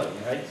 you'll boil it,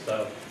 right?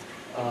 So,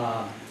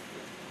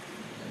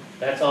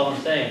 that's all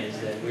I'm saying, is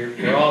that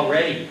we're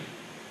already,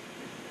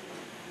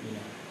 you know,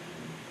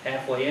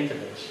 halfway into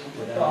this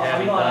without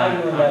having done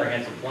a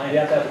comprehensive plan. You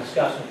have to have a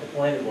discussion with the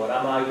planning board.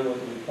 I'm arguing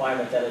with the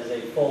requirement that is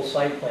a full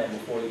site plan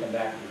before you come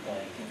back to the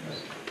planning board.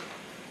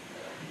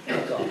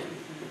 That's all.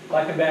 If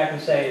I come back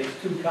and say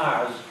it's 2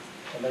 cars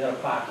and they're gonna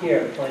park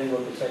here, the planning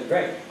board could say,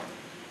 great.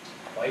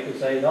 Or you could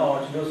say, no, why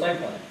don't you do a site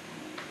plan?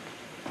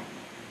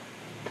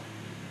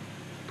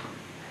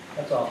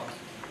 That's all.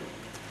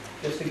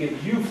 Just to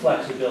give you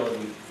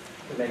flexibility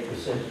to make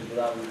decisions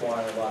without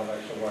requiring a lot of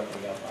extra work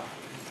on your part.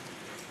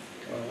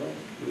 Well,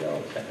 we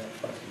always have that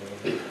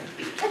flexibility.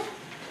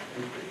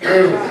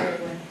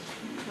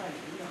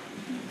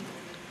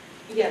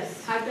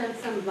 Yes. I've done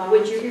some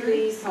Would you volunteer.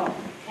 please? Oh,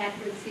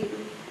 Catherine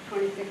Seaton,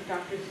 26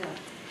 Doctor's Hill.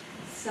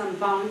 Some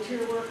volunteer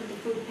work at the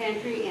food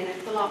pantry, and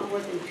it's a lot more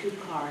than 2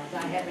 cars.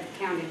 I haven't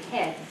counted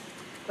heads,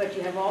 but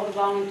you have all the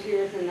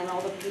volunteers and then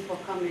all the people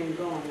coming and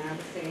going. I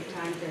would say at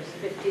times there's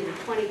 15 or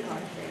 20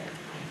 cars there.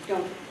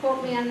 Don't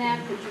quote me on that,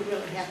 but you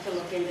really have to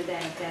look into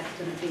that if that's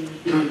going to be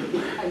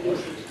a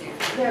usage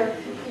there.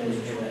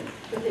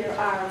 But there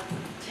are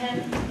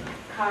 10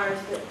 cars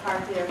that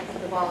park there for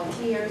the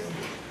volunteers,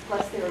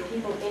 plus there are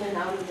people in and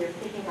out of there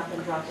picking up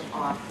and dropping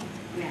off.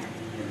 Yeah.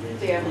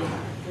 Fairly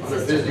On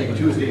a busy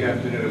Tuesday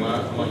afternoon,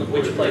 I'm on the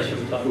board. Which place are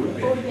we talking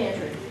about? Food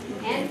pantry.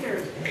 And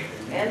Thursday.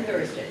 And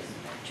Thursdays.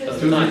 So it's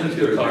Tuesdays not and 2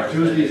 Thursdays. cars.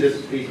 Tuesdays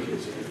it's peak,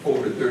 it's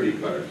over 30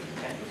 cars.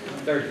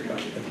 30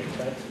 cars, okay,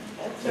 so that's.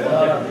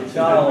 It's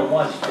not all at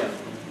once, Jim.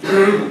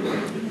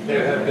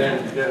 There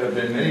have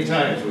been many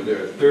times where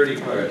there are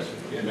 30 cars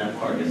in that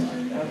parking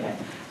lot. Okay.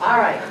 All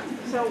right.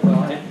 So,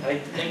 Well, I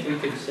think we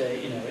could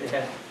say, you know, it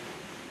has,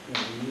 you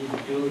know, we need a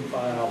duly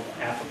filed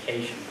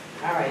application.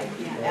 All right.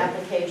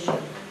 Application.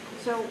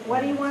 so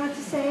what do you want it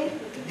to say?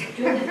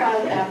 Duly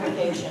filed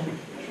application.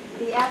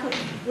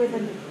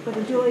 With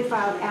a duly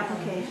filed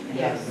application.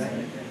 Yes.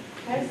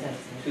 Okay.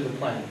 To the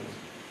planning,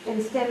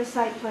 Instead of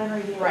site plan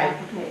review Right.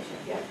 application.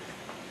 Yep.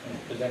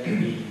 because that could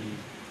be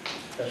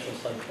special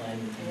site plan,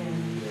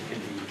 it could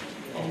be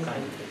all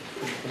kinds of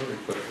things. Or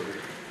request for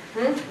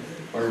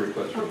Hmm? Or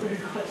request for Open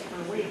request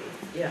for a week.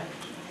 Yeah.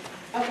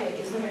 Okay,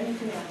 is there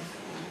anything else?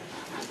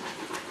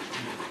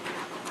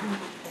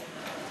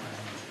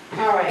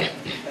 All right.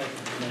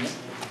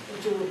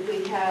 Do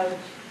we have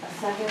a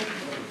second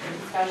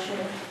discussion?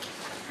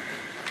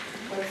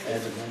 What's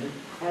As this? amended?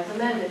 As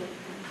amended.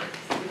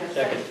 We have a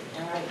Second.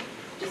 All right,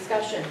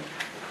 discussion.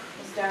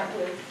 We'll start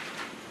with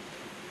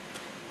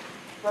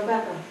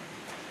Rebecca.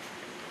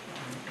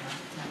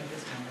 Not at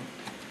this moment.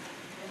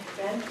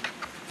 Ben?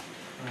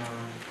 I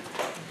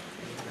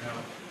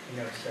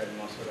think I've said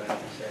most of what I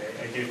have to say.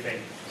 I do think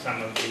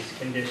some of these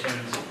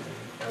conditions,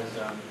 as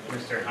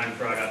Mr. Hunt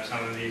brought up,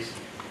 some of these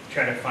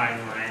try to fine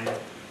line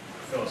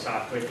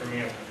philosophically for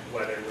me of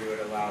whether we would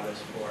allow this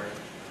for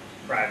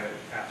private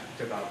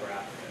developer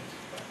applicants.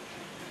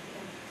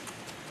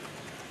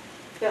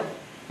 Bill?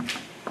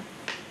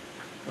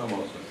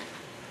 Almost.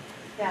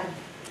 Ben?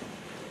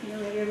 You know,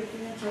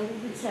 everything that's already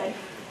been said.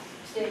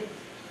 Steve?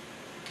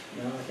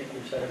 No, I think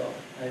we've said it all.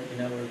 You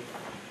know,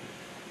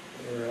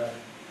 we're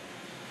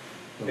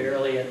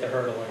barely at the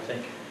hurdle, I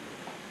think.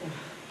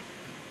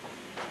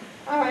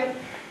 All right.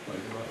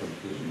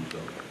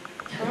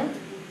 Huh?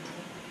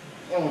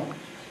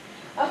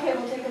 Okay,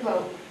 we'll take a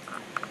vote.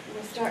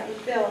 We'll start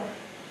with Bill.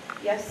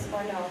 Yes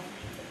or no?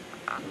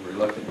 A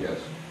reluctant yes.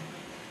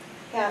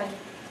 Patty?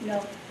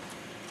 No.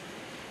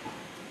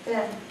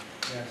 Ben?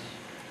 Yes.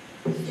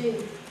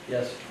 Steve?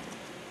 Yes.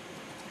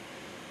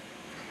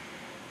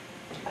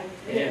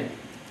 Yeah.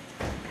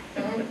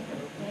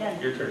 Yeah.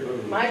 Your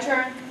turn. My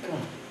turn?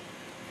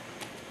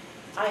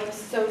 I am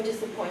so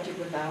disappointed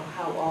with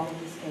how all of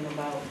this came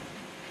about.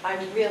 I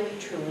really,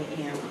 truly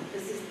am.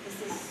 This is,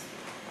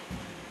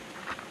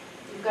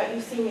 you've got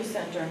your senior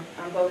center,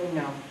 I'm voting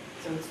no,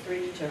 so it's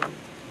 3-2.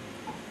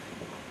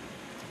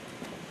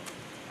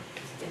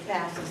 It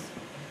passes.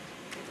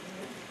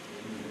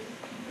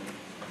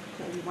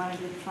 So you want to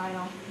do the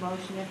final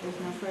motion if there's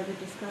no further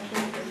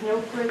discussion? There's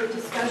no further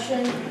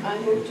discussion. I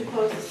move to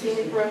close the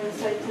scenic road and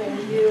site plan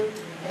review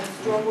and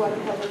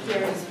stormwater public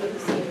hearings for the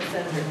senior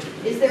center.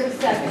 Is there a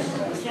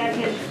second?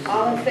 Second.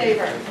 All in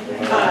favor?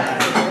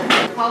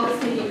 Aye. Call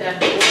this meeting back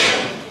to order.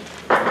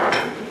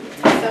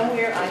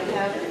 Somewhere I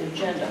have an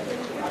agenda.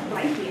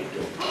 Right here.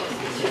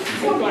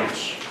 So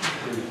much.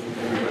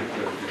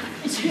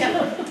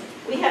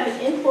 We have an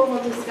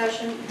informal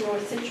discussion,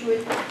 North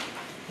Scituate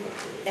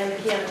and the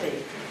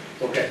canopy.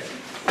 Okay,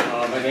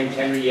 my name's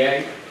Henry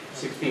Ye,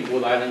 16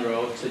 Wood Island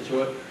Road,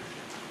 Scituate.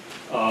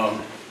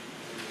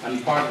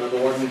 I'm part of the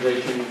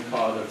organization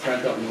called the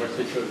Friends of North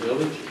Scituate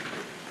Village.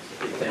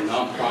 It's a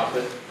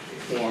nonprofit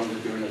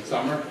formed during the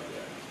summer.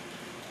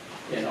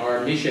 And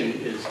our mission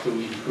is to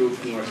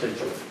improve North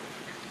Scituate.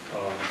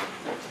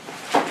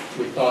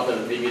 We thought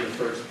that maybe the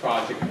first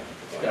project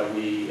that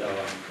we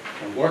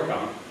can work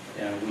on,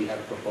 and we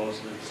have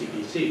proposed to the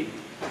CPC,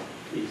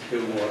 is to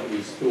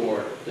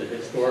restore the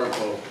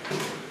historical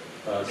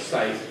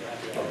site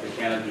of the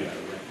canopy.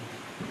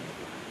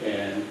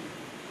 And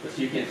as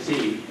you can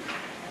see,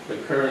 the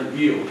current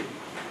view,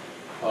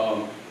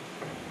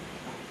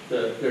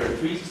 there are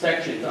 3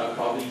 sections. I'll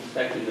call these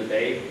sections the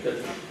bay.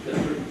 The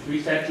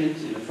 3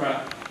 sections in the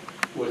front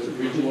was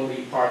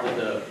originally part of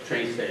the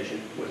train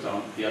station, was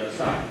on the other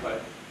side,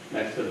 but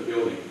next to the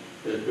building.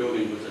 The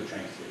building was a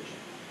train station.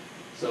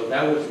 So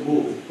that was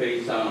moved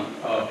based on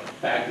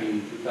back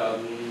in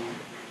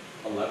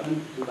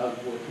 2011,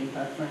 2014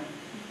 timeframe.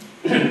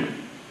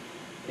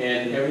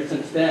 And ever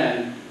since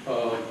then,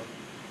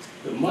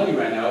 the money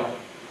ran out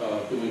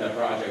doing that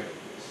project,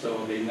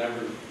 so they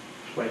never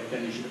quite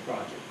finished the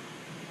project.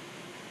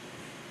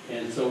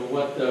 And so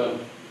what the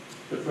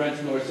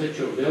Friends North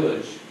Scituate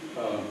Village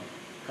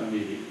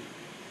Committee,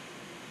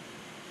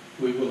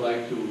 we would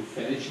like to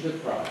finish the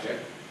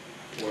project,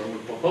 or we're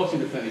proposing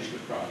to finish the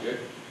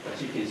project,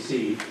 as you can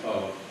see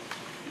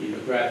in the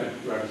graphic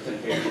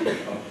representation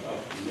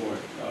of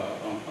North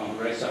on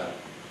the right side.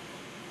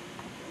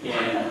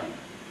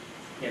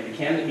 And the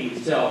canopy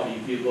itself,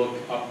 if you look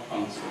up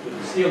with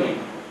the ceiling,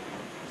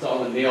 it's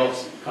all the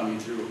nails coming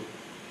through.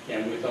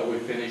 And we thought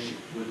we'd finish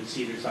with the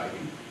cedar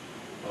siding.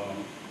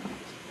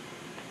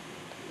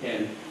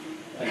 And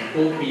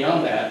go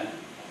beyond that,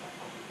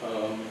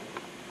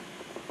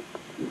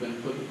 we're going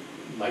to put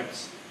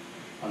lights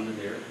under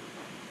there.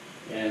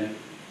 And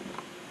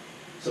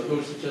so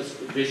those are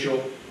just a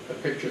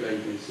picture that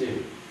you can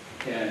see.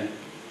 And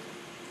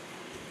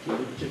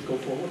we'll just go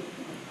forward.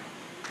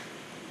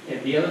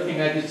 And the other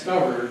thing I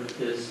discovered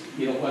is,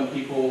 when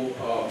people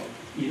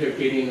either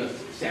getting the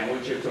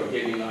sandwiches or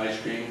getting the ice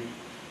cream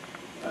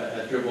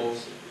at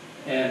Dribbles,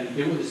 and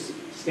they would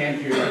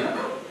stand here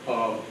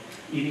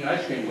eating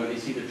ice cream when they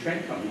see the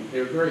train coming.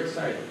 They're very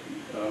excited.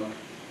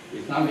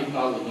 It's not making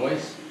all the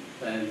noise,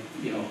 and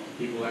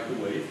people like to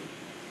wave.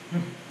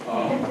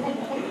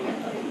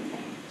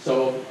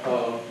 So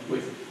we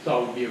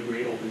thought it would be a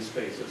great open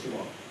space as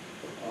well.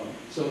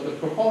 So the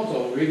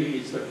proposal really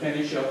is to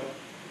finish up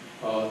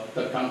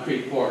the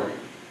concrete pouring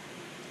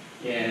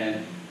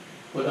and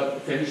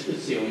finish the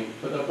ceiling,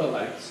 put up the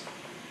lights,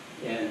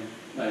 and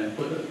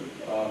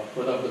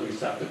put up the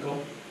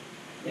receptacle,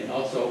 and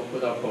also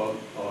put up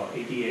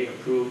ADA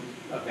approved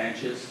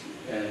benches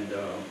and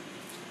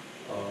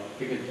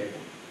picnic table.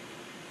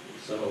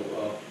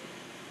 So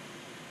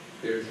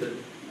there's the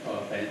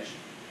bench.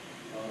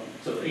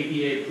 So the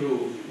ADA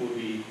approved will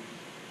be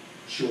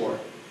short.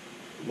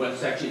 One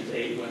section is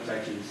 8, one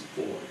section is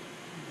 4.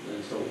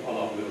 And so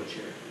along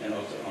wheelchair and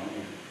also on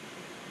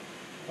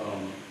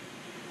hand.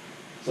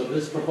 So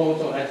this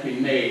proposal has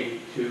been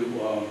made to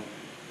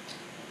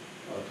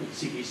the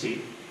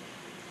CPC,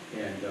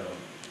 and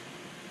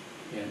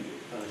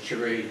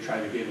Sheree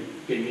tried to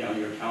get me on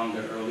your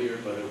calendar earlier,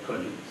 but it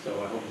couldn't.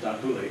 So I hope it's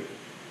not too late.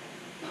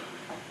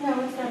 No,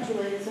 it's not too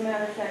late. As a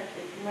matter of fact,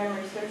 if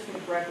memory serves me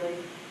correctly,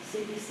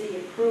 CPC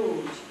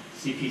approved.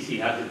 CPC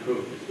has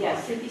approved this.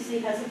 Yes,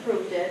 CPC has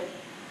approved it.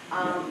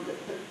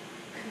 The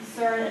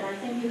concern, and I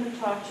think you have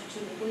talked to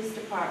the police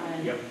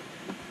department. Yep.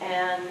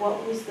 And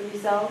what was the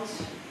result?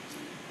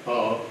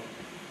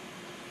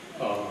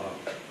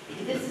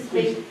 This is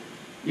big.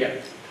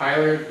 Yeah,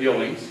 Tyler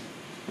Billings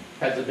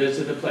has a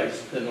visit the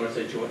place, the North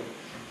Scituate,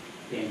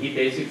 and he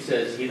basically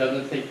says he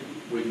doesn't think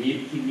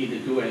he need to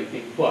do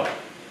anything, but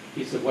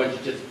he said, why don't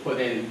you just put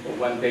in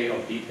 1 day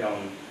of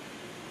detailing,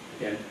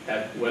 and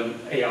that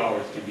 8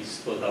 hours can be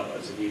split up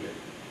as needed.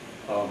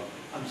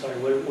 I'm sorry,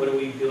 what are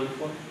we doing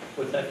for?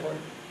 What's that for?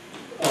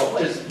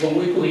 Just when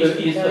we do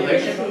the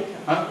installation.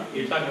 Huh?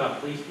 You're talking about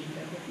police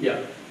detail?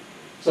 Yeah.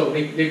 So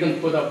they can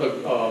put up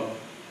the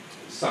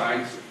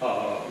signs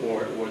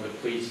or the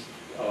police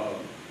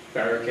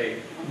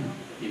barricade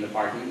in the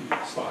parking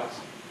spots.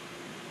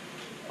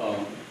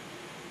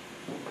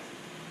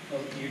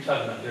 You're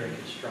talking about during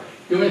construction?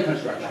 During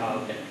construction.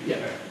 Oh, okay.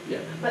 Yeah, yeah.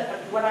 But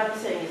what I'm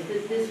saying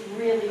is this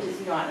really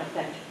does not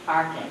affect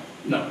parking.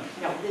 No.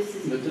 No, this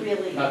is Nothing-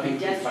 really nothing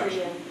to touch.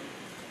 pedestrian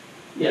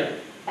Yeah,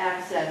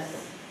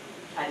 access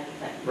type of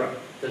thing. right.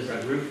 Does the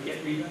roof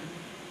get redone?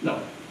 No,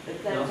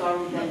 But that's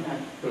already been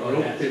done the Oh, roof,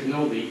 yes. there's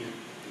no leak.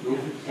 Roof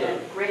is,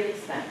 at great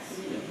expense,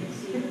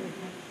 yeah,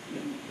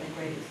 at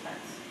great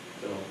expense.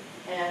 so,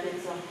 And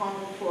it's a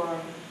home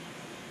for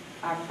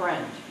our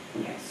friend,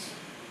 yes.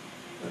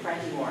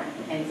 Frankie Warren,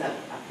 ends up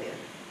there.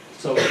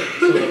 So,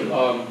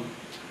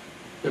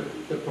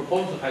 the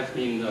proposal has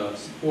been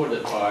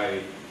supported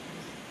by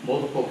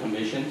multiple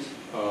commissions,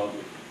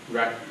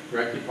 rec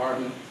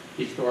department,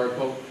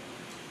 historical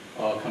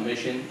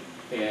commission,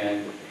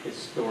 and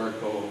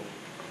historical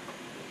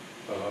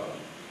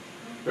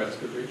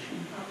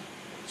restoration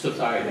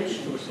society.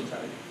 Commission. Historical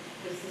society.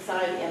 The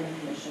society and the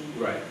commission.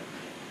 Right.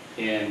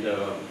 And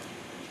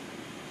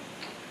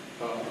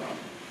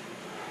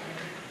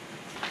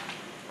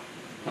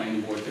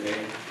planning board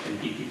today and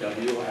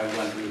DPW. I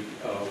went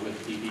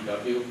with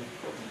DPW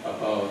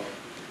about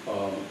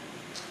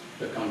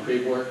the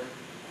concrete work,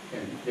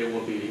 and they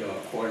will be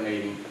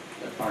coordinating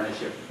the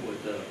partnership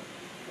with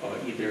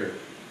either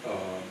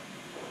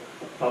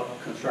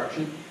hub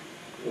construction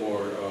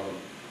or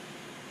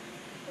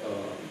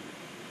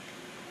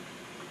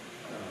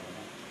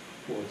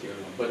what was the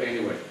other one? But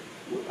anyway,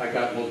 I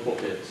got multiple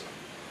bids,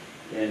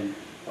 and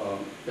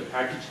the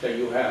package that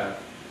you have,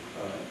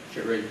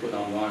 Sherry put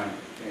online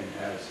and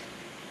has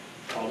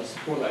all the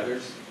support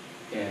letters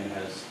and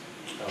has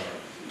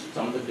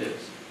some of the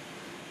bids.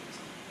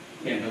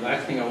 And the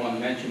last thing I want to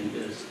mention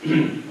is,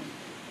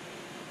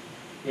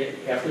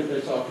 after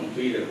this all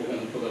completed, we're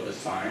going to put up a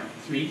sign,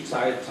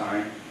 3-sided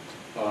sign,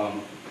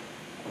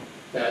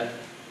 that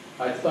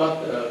I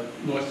thought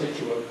North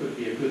Scituate could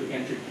be a good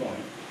entry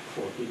point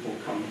for people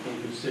coming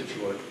into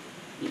Scituate.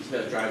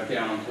 Instead of driving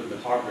down to the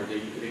harbor,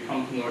 they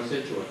come to North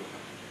Scituate.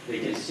 They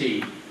can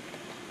see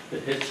the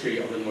history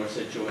of the North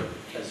Scituate,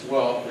 as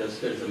well as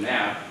there's a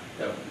map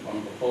that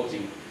I'm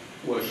proposing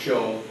will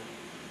show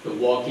the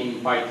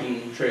walking,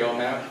 biking trail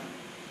map,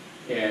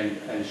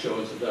 and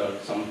shows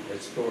some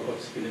historical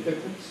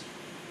significance,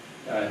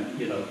 and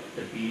the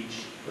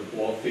beach, the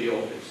ball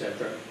field,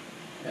 etc.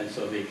 And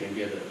so they can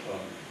get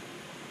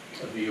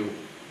a view,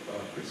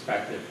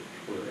 perspective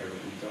where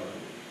everything's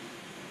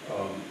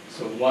are.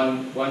 So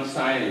one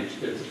signage,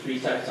 there's a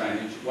 3-side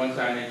signage. One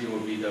signage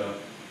will be the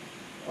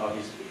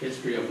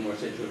history of North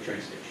Scituate train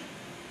station.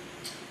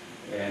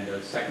 And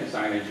the second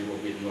signage will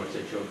be the North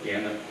Scituate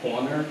Gannett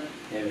Corner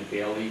and the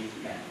Bailey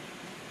map.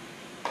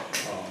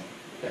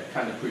 That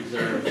kind of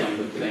preserve some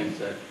of the things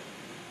that,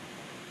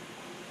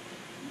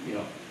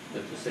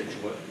 that the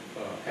Scituate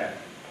had.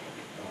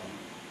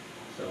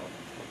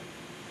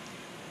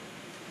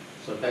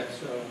 So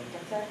that's it.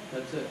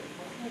 That's it?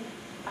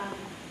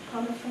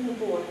 Comments from the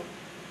board?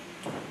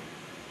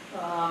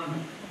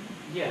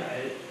 Yeah,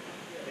 I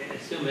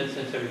assume that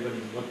since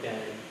everybody's looked at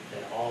it,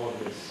 that all of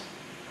this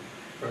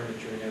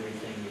furniture and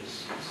everything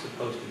is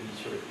supposed to be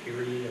sort of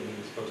period, I mean,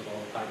 it's supposed to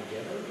all tie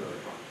together, or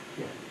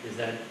is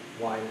that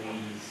why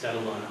we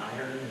settled on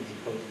iron as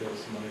opposed to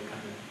some other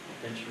kind of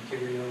bench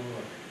material,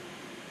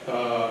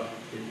 or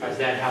is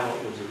that how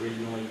it was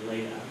originally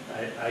laid out?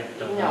 I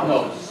don't know.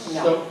 No.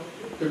 So,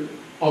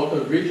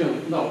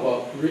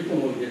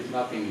 originally there's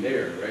nothing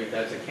there, right?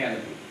 That's a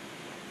canopy.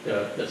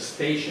 The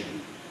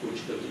station,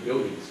 which those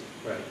buildings,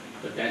 right?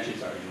 The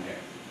benches are in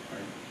there,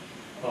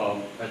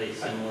 right? Are they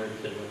similar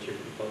to what you're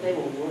proposing? They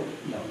were wood.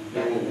 No,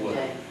 they were wood.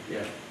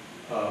 Yeah.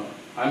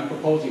 I'm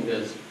proposing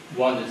this.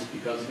 One is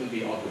because it's going to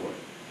be outdoor,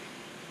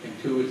 and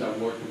two is I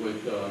worked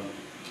with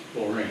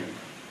Lorraine.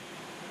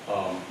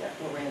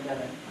 Lorraine done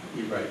it.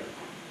 You're right,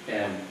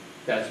 and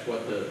that's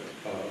what the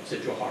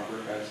Scituate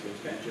Harbor has, those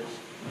benches.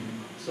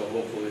 So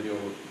hopefully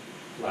they'll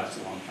last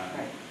a long time.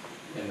 Right.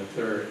 And the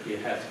third, it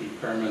has to be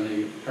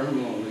permanently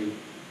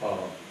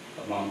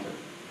mounted,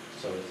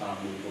 so it's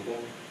not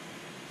movable.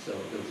 So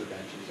those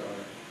benches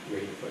are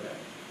ready for that.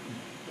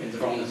 And it's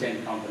from the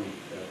same company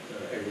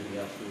that everything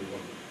else we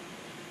work with.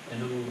 And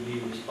who will be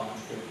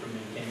responsible for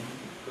maintaining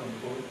going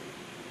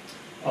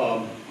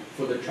forward?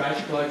 For the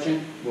trash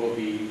collection will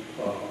be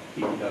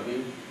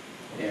DPW,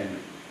 and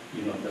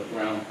the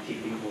ground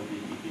keeping will be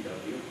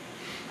DPW.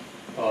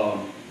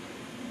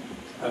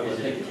 Is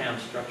it a town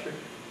structure?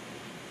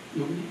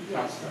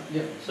 Yes.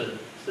 Yeah. So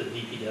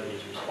DPW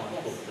is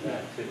responsible for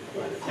that too,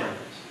 or the town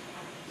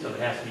is. So it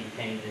has to be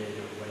painted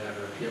or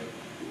whatever. Yep.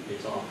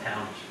 It's all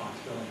town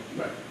responsibility.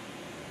 Right.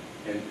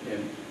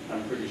 And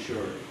I'm pretty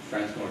sure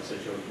North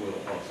Scituate will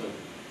also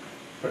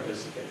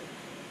participate.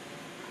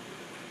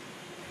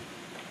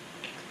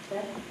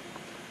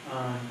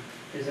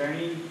 Is there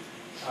any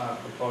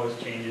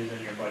proposed changes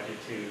in your budget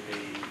to the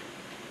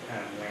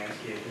kind of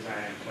landscape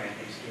design and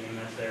planting scheme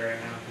that's there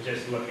right now?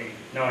 Just knowing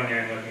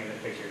there and looking at the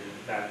pictures,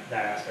 that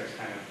aspect's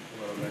kind of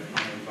a little bit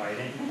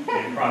uninviting.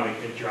 And probably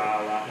could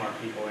draw a lot more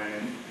people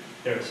in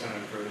there was some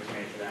improvements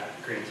made to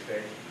that green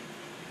space.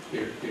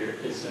 There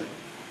isn't,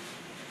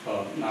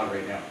 not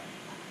right now.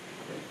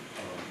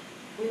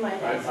 We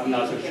might have I'm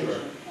not so sure.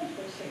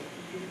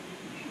 specification.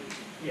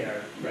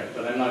 Yeah, Right,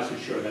 but I'm not so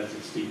sure that's the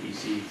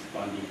CPC's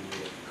funding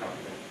will cover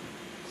that.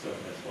 So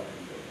that's why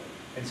I'm doing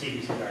and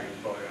CBC's already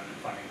voted on the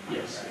funding.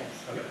 Yes.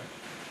 Right? Okay.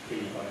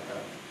 it.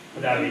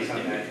 But that would be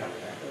something that comes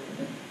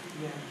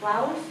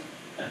Flowers?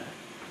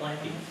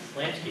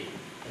 Landscape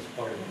is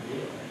part of the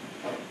deal,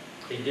 right?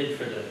 They did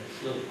for the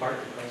little park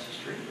across the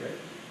street, right?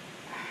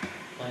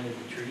 Planted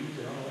the trees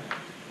and all that.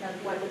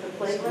 Like what, with the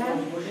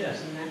playground?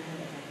 Yes. And that kind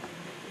of thing.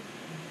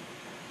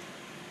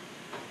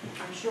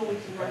 I'm sure we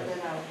can work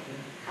that out.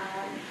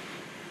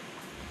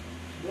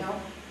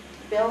 No?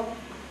 Bill?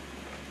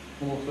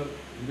 Well, so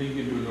being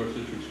into a North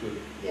Citrus good.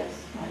 Yes,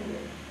 I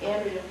agree.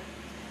 Andrea?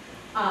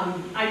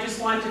 I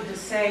just wanted to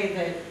say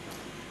that,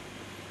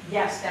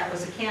 yes, that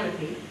was a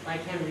canopy,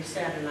 like Henry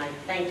said, and I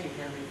thank you,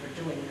 Henry, for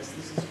doing this.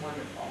 This is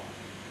wonderful.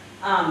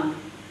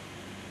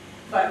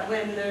 But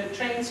when the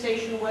train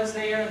station was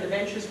there and the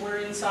benches were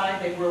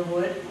inside, they were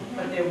wood,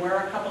 but there were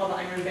a couple of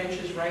iron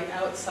benches right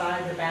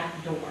outside the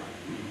back door.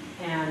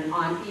 And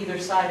on either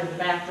side of the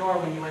back door,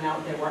 when you went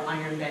out, there were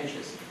iron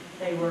benches.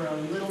 They were a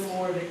little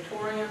more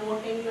Victorian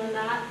looking than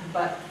that,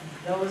 but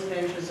those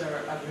benches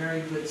are a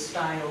very good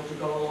style to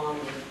go along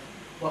with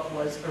what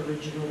was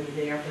originally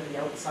there for the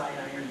outside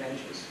iron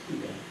benches.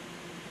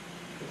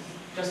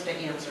 Just to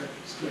answer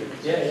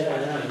Stephen's question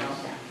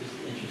about that. Just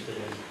interested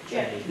in.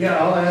 Yeah. Yeah,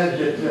 I'll add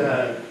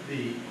that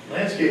the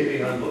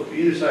landscaping on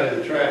either side of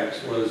the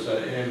tracks was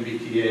an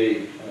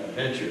MBTA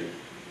venture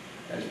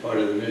as part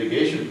of the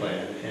mitigation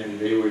plan, and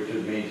they were to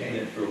maintain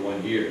it for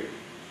 1 year,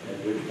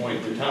 at which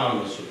point the town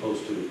was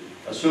supposed to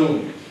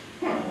assume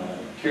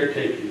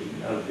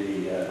caretaking of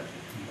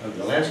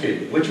the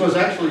landscaping, which was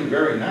actually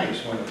very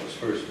nice when it was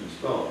first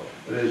installed.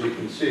 But as you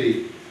can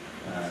see,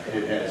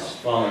 it has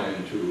fallen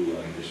into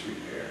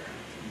disrepair.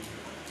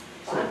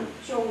 I'm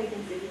sure we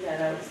can figure that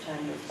out as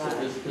time goes So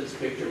by. this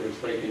picture was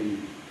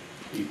taken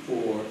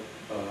before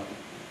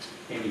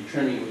any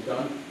trimming was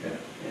done. Yeah.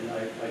 And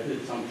I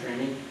did some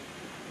trimming,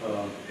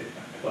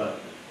 but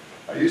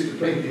I used to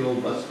paint the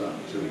old bus stop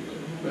too.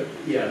 But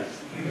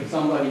yes,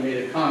 somebody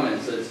made a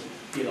comment, says,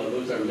 you know,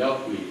 those are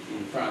milkweed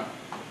in front,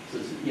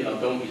 says, you know,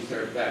 don't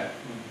disturb that.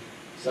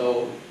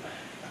 So,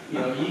 you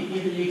know,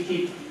 either you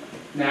keep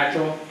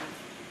natural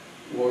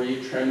or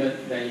you trim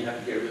it, then you have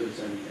to get rid of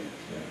certain things.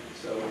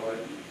 So,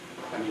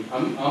 I mean,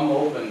 I'm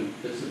open,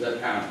 this is a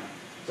town,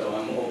 so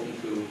I'm open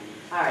to.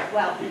 All right,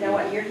 well, you know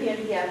what, you're here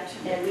to get,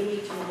 and we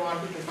need to move on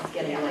because it's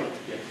getting late.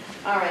 Yes.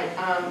 All right,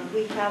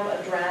 we have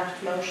a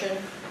draft motion.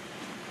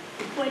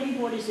 The planning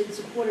board is in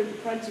support of the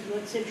Friends of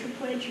North Situate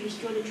plan to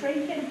restore the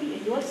train canopy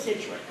in North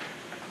Situate.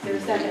 Is there a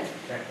second?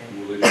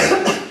 Will they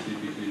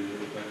CPC to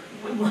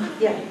that?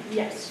 Yeah.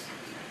 Yes.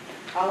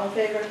 All in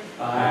favor?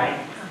 Aye.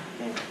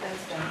 Okay,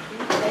 that's done.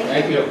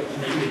 Thank you.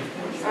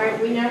 All right,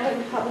 we now have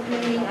a public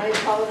meeting. I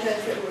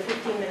apologize that we're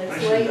 15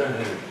 minutes late.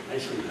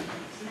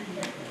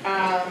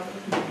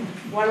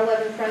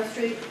 111 Front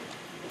Street.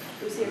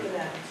 Who's here for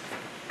that?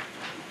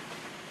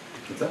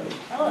 What's up?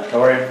 Hello.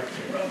 How are you?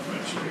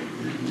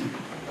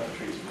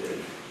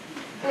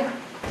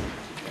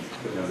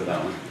 Good note of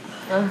that one.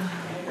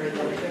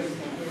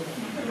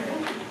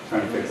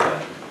 Trying to fix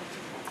that.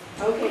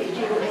 Okay, do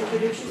you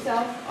introduce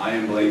yourself? I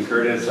am Blaine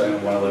Curtis. I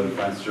own 111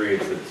 Front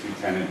Street. It's a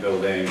two-tenant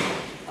building.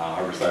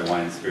 Harborside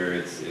Wine and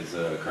Spirits is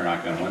a current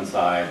occupant on one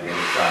side. The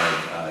other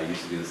side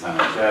used to be the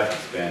Silent Chef.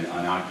 It's been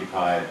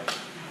unoccupied.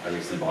 I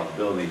recently bought the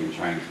building and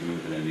trying to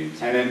move in a new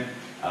tenant.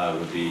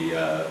 Would be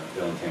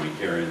Bill and Tammy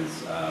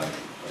Kieran's,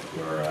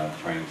 who are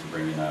trying to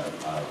bring in a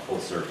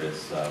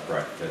full-service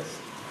breakfast,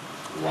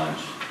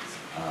 lunch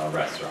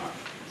restaurant.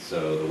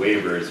 So the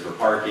waivers for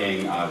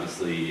parking,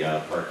 obviously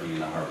parking in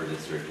the Harbor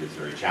District is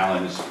very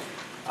challenged.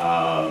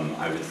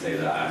 I would say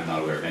that I'm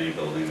not aware of any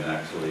building that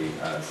actually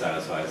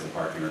satisfies the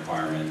parking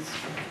requirements.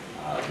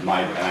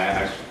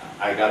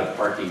 I got a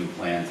parking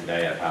plan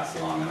today. I passed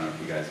along. I don't know if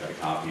you guys got a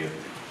copy of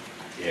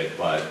it,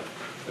 but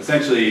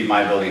essentially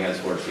my building has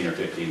 14 or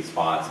 15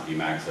 spots if you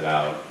max it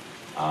out.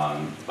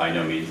 By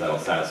no means that'll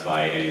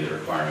satisfy any of the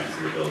requirements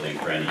of the building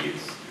for any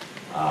use.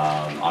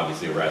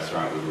 Obviously a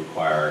restaurant would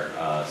require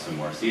some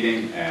more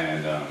seating,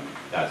 and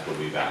that's what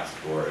we've asked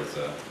for, is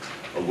a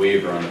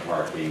waiver on the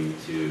parking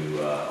to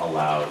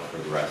allow for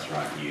the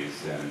restaurant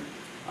use, and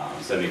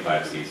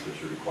 75 seats, which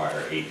would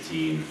require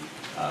 18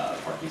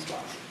 parking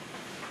spots.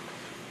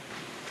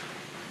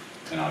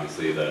 And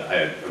obviously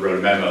I wrote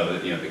a memo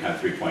that, you know, the kind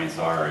of 3 points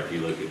are, if you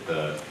look at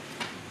the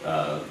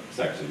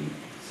section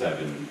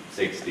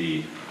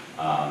 760,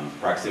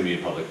 proximity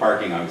of public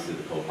parking, obviously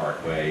the Cole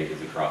Parkway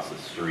is across the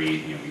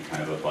street, you know, we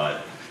kind of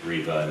abut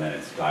Riva and then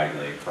it's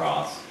diagonally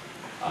across.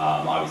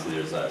 Obviously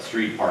there's a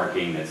street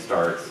parking that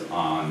starts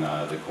on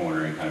the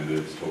corner and kind of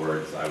moves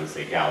towards, I would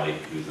say, Galley,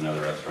 who's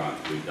another restaurant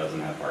who doesn't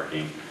have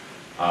parking.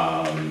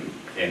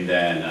 And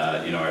then,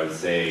 you know, I would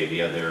say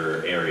the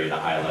other area to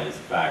highlight is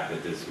the fact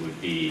that this would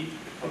be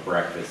a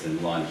breakfast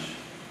and lunch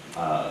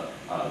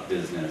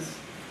business.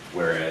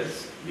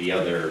 whereas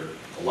a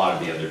lot of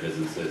the other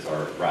businesses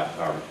are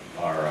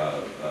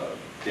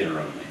dinner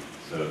only.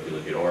 So if you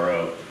look at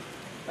Oro,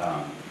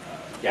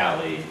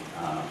 Galley,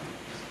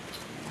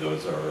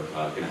 those are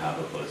going to have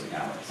a closing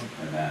hours.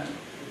 And then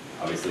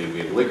obviously we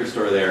have a liquor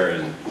store there,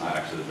 and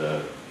actually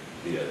the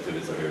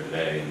exhibits are here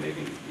today, and they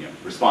can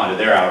respond to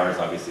their hours.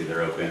 Obviously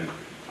they're open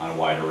on a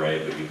wide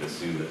array, but you'd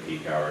assume that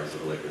peak hours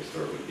of a liquor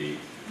store would be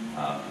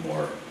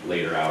more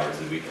later hours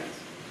and weekends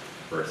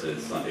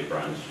versus Sunday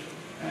brunch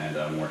and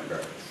morning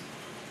breakfast.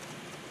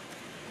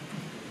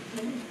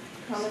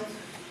 Comments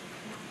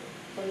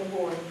from the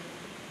board?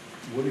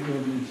 What are you going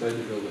to do inside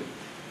the building?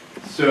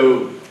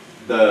 So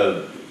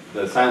the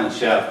Silent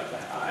Chef,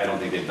 I don't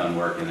think they've done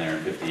work in there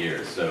in 50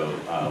 years. So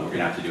we're going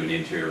to have to do an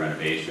interior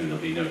renovation.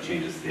 There'll be no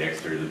changes to the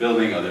exterior of the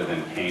building other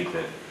than paint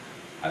that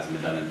hasn't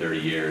been done in 30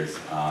 years.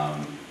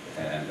 I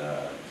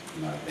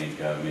think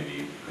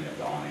maybe clean up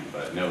the awning,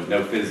 but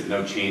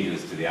no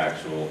changes to the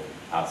actual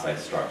outside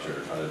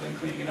structure other than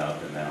cleaning it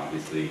up, and then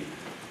obviously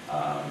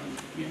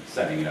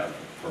setting it up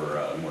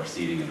for more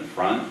seating in the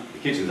front. The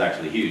kitchen's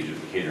actually huge.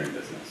 It's a catering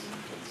business,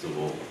 so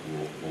we'll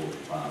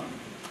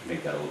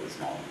make that a little bit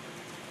smaller.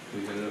 So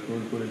you got enough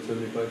room to put in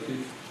 75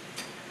 seats?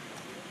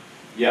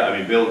 Yeah, I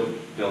mean, Bill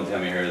and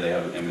Tammy here, they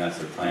have, I mean, that's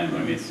their plan, but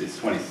I mean, it's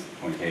 20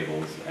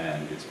 tables,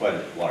 and it's quite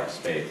a large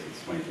space.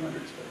 It's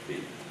 2,200 square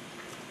feet.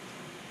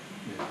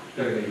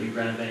 You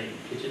renovate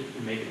the kitchen,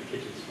 you make the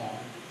kitchen small.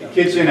 The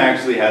kitchen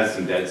actually has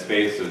some dead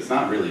space, so it's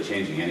not really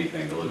changing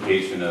anything. The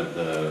location of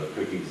the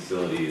cooking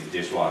facilities,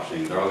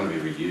 dishwashing, they're all going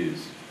to be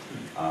reused.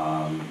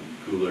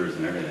 Coolers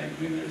and everything.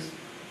 I mean, there's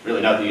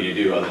really nothing you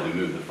can do other than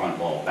move the front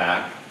wall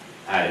back,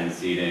 add in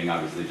seating,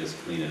 obviously just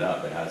clean it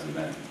up. It hasn't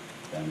been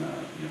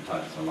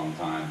touched in a long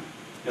time.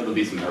 There'll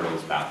be some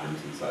hurdles,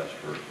 bathrooms and such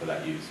for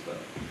that use, but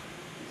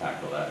we'll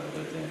tackle that at a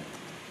later date.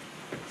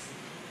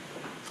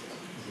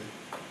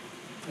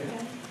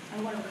 I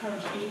want to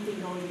encourage anything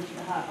going into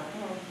the harbor.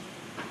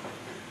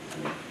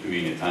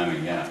 Convenient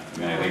timing, yeah. I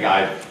mean, I think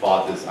I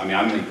bought this, I mean,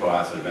 I'm in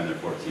Cohasset, I've been there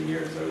 14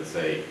 years. I would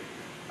say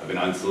I've been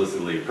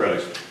unsolicitedly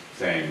approached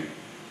saying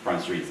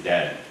Front Street's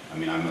dead. I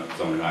mean, I'm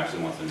someone who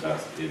actually wants to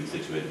invest in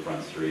Scituate and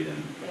Front Street.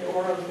 And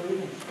Oro's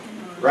leaving.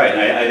 Right,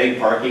 and I think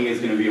parking is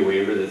going to be a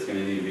waiver that's going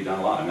to need to be done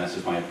a lot. And that's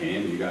just my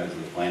opinion, you guys are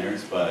the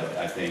planners, but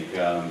I think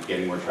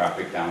getting more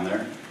traffic down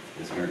there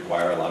is going to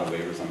require a lot of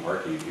waivers on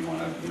parking if you want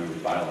to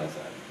revitalize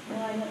that.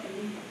 Well, I know,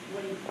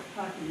 what are you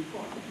talking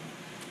for?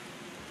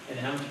 And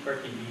how much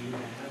parking do you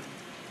have?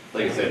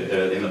 Like I said,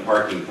 in the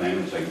parking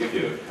plan, which I can give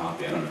you a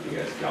copy, I don't know if you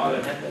guys got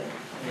it.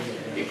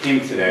 It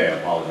came today, I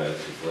apologize,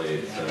 it's just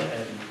late, so.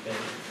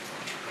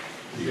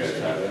 You guys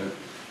have it?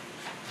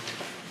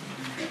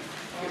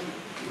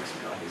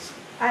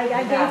 I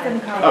gave them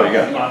copies. Oh, you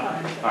got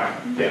it? All right,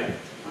 yeah.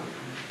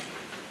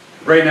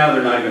 Right now,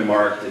 they're not even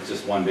marked, it's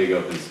just one big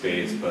open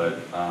space, but,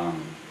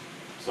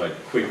 so I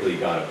quickly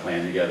got a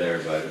plan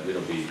together, but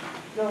it'll be.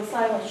 The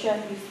Silent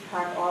Chef used to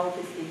park all of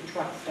his big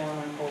trucks down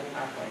on Cole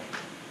Parkway,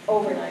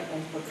 overnight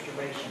and for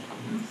duration.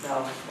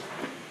 So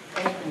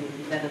anything would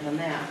be better than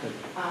that.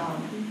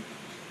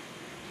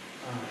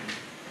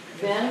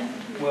 Ben?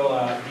 Will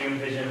you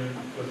envision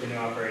with the new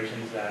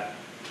operations that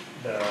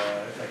the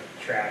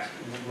trash,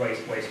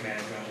 waste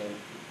management will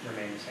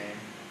remain the same?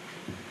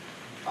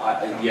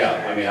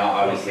 Yeah, I mean,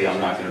 obviously, I'm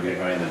not going to be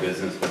running the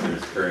business, but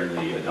there's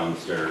currently a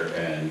dumpster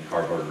and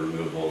cardboard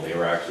removal. They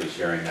were actually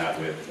sharing that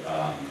with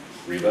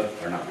Reba,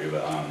 or not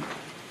Reba,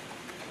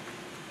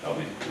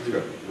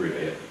 Reba,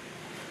 yeah,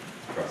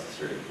 across the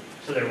street.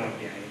 So there won't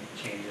be any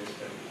changes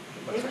to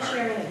They were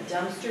sharing a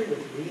dumpster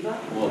with Reba?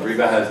 Well,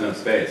 Reba has no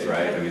space,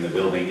 right? I mean, the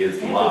building is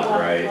the lot,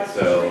 right?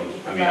 So,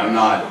 I mean, I'm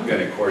not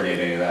going to coordinate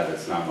any of that.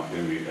 That's not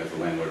going to be, as a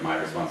landlord, my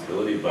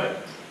responsibility,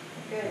 but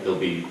there'll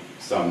be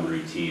some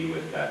routine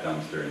with that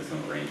dumpster and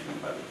some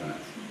arrangement by the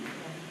tenants.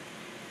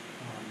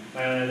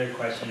 My own other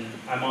question,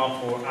 I'm all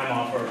for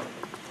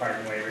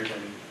parking waivers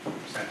in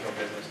central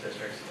business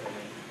districts.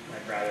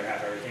 I'd rather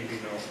have everything be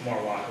more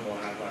walkable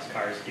and have less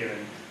cars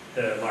given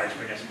the large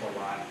municipal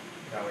lot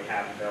that we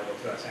have available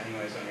to us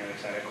anyways on the other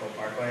side of Cole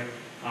Parkway.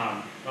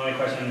 The only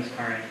question is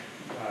current,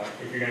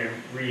 if you're going to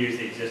reuse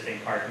the existing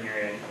parking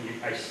area,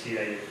 I see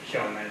that you're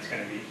showing that it's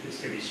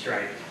to be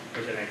striped,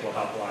 which I think will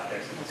help a lot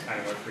there since it's kind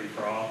of a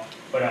free-for-all.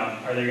 But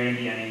are there going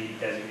to be any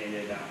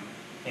designated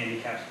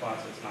handicap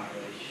spots? That's not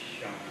really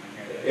shown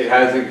on here. It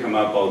hasn't come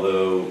up,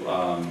 although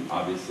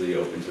obviously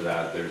open to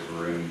that. There's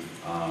room.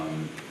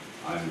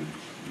 I'm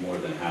more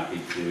than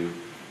happy to.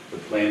 The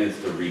plan is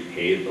to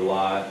repave the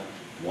lot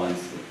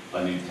once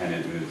a new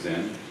tenant moves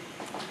in,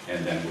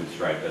 and then we'd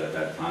stripe it at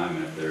that time.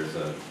 And if there's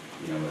a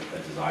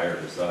desire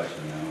for such,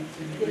 then I don't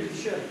see any reason.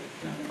 You should.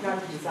 Yeah.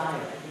 Not a desire, I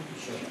think you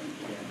should. I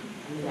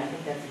mean, I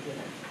think that's a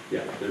given.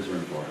 Yeah, there's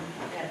room for it.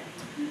 Okay.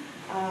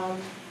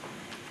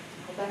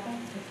 Rebecca?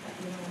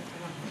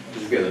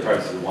 Just get the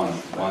prices of one.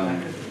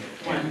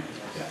 Yeah.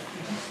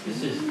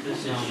 This is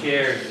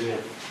shared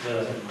with the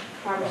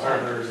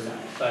Harbor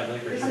Side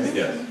Liquor.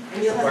 Yes.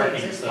 And you'll have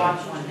Parking, to exist so-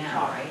 watch one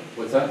now, right?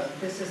 What's that?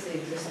 This is the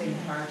existing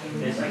parking.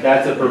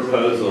 That's a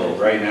proposal.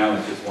 Right now,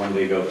 it's just one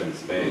big open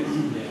space.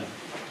 Yeah.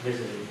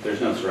 visited.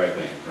 There's no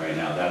striping right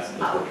now, that's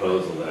the Oh.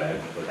 proposal that I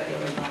have to put But if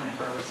together. you want it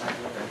for a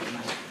recycle, you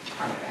might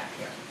come back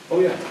here. Oh,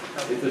 yeah,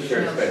 Okay, it's a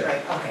shared no space.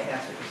 stripe. Okay,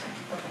 that's what you're saying.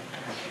 Okay, I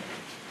got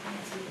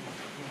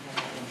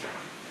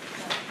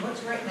you.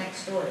 What's right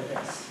next door to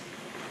this?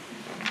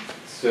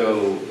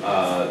 So,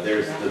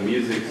 there's the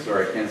music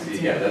store, I can't see,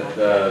 yeah,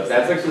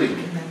 that's actually,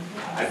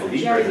 I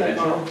believe Jerry's in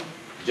residential. both.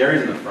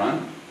 Jerry's in the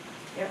front,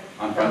 Yep.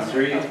 on Front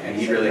Street, and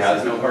he really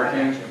has no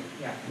parking.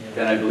 Yeah.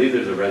 Then I believe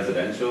there's a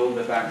residential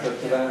that backs up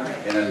to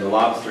that, and then the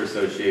Lobster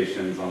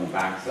Association's on the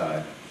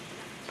backside.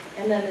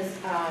 And then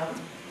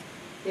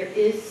there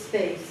is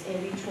space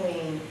in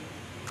between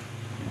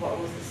what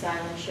was the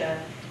Silent Chef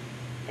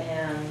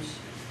and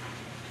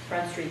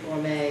Front Street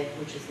Gourmet,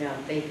 which is now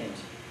vacant.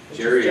 which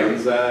is Jerry Jerry's.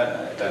 owns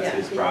that, that's Yeah,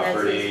 his that's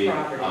property. his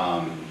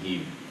property.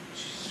 He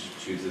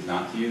chooses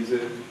not to use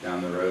it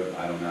down the road,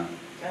 I don't know,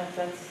 That's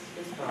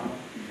his problem.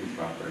 his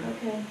property.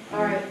 Okay,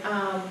 all right.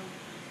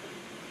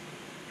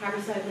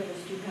 Harborside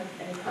Livers, do you have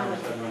any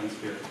comments? Harborside Wine and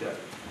Spirits, yeah.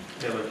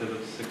 Taylor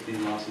Tibbetts,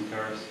 16 Lawson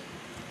Terrace.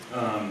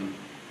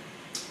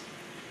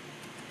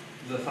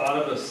 The thought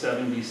of a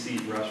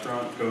 70-seat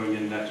restaurant going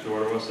in next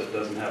door to us that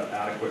doesn't have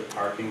adequate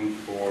parking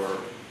for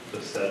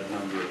the said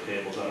number of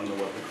tables, I don't know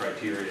what the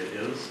criteria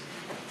is,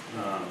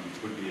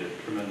 would be a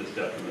tremendous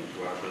detriment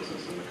to our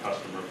business and the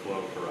customer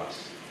flow for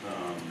us,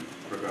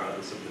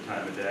 regardless of the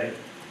time of day.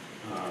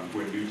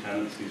 We're new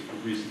tenants, he's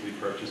recently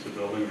purchased the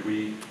building.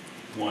 We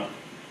want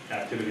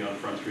activity on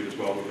Front Street as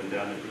well. We've been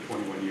down there for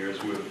 21 years.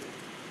 We've,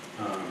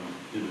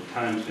 in the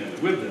time span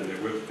that we've been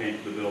there, we've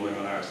painted the building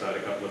on our side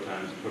a couple of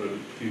times and put a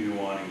few new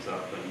awnings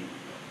up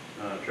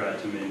and tried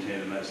to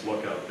maintain a nice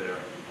look out there.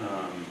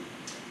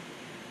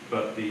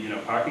 But the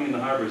parking in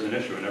the harbor is an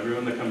issue, and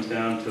everyone that comes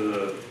down to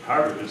the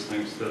harbor just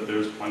thinks that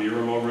there's plenty of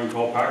room over in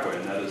Cole Parkway,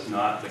 and that is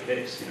not the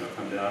case.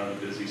 Come down on a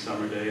busy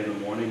summer day in the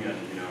morning, and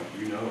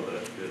you know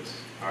that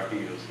parking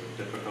is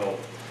difficult.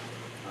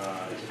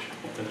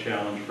 It's a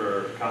challenge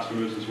for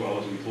customers as well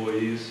as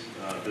employees,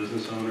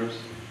 business owners,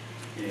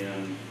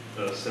 and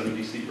a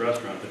 70-seat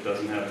restaurant that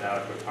doesn't have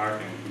adequate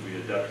parking would be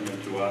a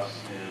detriment to us.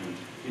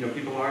 And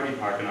people already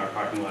park in our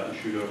parking lot and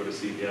shoot over to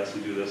CVS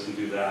and do this and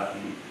do that,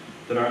 and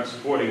that aren't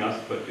supporting us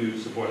but do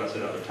support us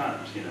at other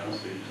times. So you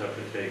just have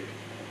to take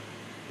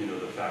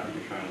the fact that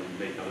you're trying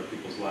to make other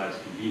people's lives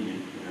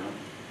convenient.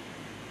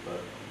 But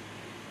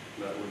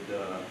that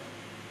would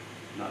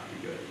not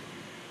be good.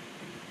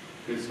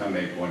 Just to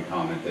make one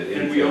comment that.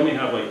 And we only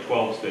have like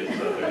 12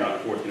 spaces out there,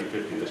 not 14 or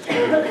 15. There's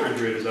 2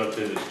 refrigerators out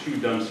there, there's 2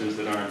 dumpsters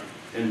that aren't.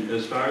 And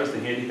as far as the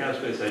handicap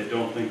space, I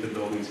don't think the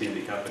building's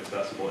handicap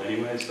accessible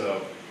anyway,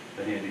 so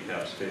the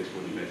handicap space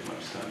wouldn't make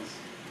much sense.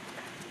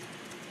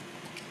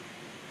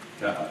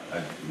 Yeah,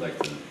 I'd like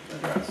to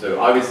address. So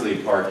obviously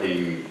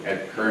parking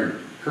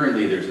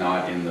currently there's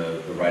not in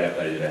the write-up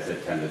that I did, I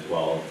said 10 to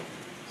 12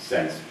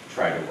 cents,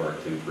 try to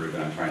work to improve,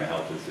 and I'm trying to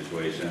help the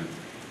situation.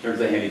 In terms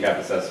of handicap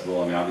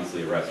accessible, I mean,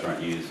 obviously a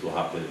restaurant use, we'll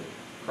have to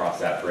cross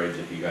that bridge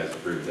if you guys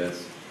approve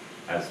this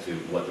as to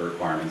what the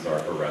requirements are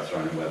for a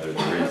restaurant and whether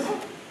there is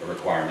a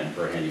requirement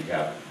for a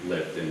handicap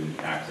lift and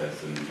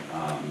access and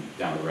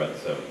down the road.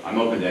 So I'm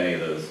open to any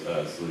of those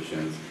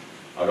solutions.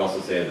 I would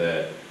also say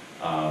that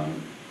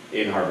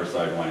in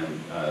Harborside Wine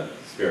and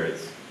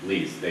Spirits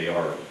lease, they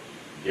are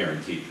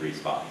guaranteed 3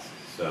 spots.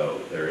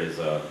 So there is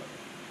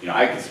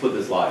I could split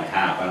this lot in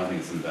half. I don't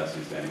think it's in the best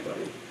use to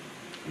anybody.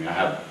 I mean, I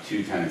have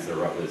 2 tenants that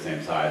are roughly the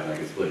same size, and I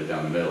could split it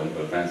down the middle and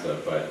put a fence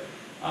up, but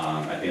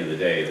at the end of the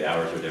day, the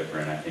hours are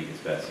different. I think it's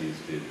best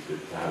used to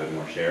have it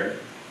more shared.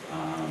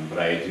 But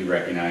I do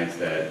recognize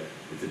that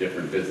it's a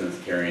different business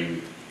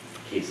carrying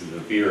cases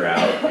of beer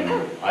out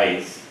and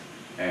ice,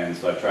 and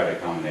so I've tried to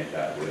accommodate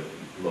that with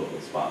local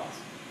spots.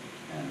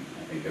 And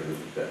I think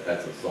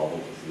that's a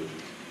solvable solution,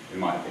 in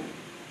my opinion.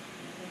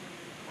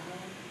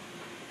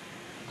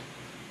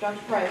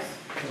 Dr. Price?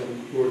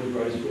 Gordon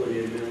Price,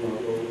 48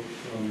 Manlock Road.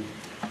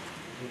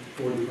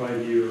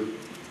 45-year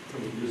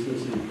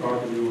business in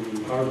Carpenter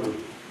and Harbor.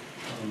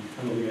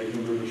 I don't think I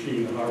can remember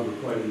seeing the harbor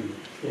quite in the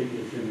state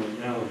it's in right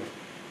now.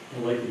 I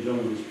like the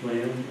gentleman's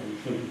plan. I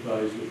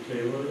sympathize with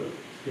Taylor. I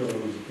feel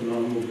it was a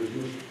phenomenal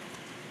business.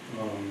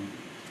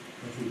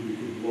 I think we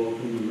could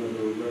welcome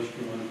another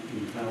restaurant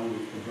in town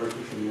for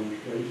breakfast and lunch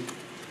place.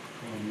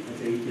 I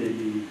think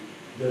maybe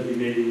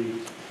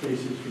designating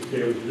spaces for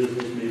Taylor's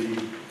business, maybe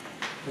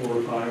 4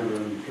 or 5 rather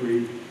than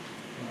 3,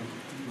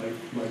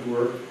 might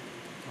work.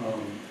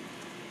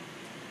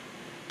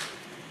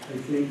 I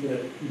think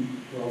that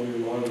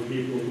probably a lot of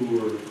people who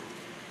are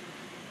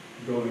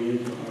going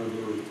into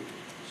Harbor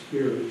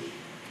Spirits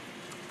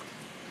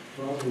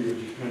probably are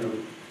just kind of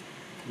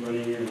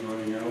running in and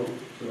running out.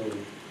 So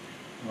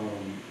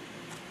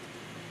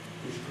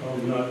it's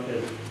probably not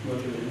as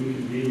much of an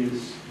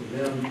inconvenience for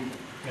them to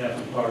have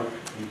to park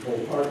in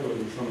Cole Parkway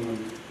than someone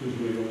who's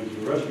going to go into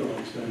the restaurant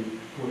and spend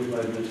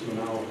 45 minutes to an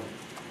hour.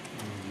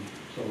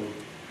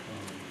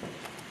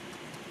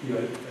 I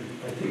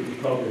think there's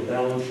probably a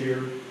balance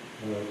here to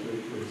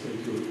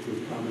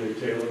accommodate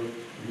Taylor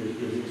and his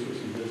business with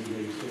some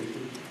designated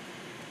spaces.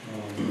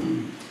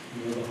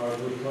 The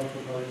harbor is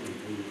occupied,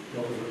 we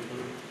dealt with it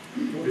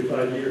for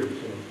 5 years,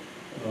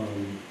 so,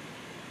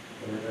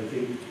 I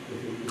think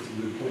it's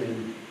a good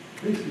plan,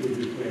 basically a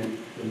good plan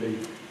to make,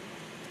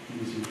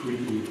 do some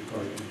tweaking with the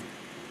parking.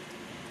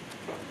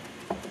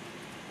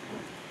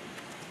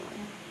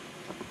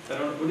 I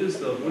don't, what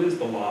is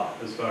the law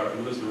as far,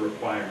 what is the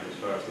requirement as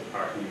far as the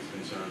parking is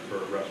concerned for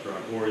a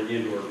restaurant or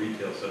indoor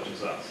retail such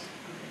as us?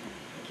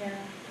 Karen?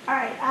 All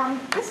right,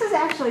 this is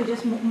actually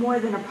just more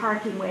than a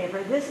parking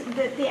waiver.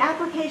 The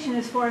application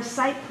is for a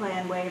site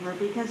plan waiver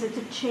because it's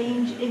a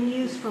change in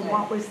use from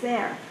what was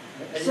there.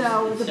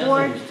 So the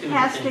board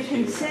has to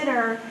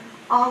consider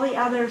all the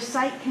other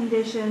site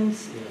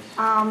conditions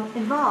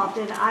involved.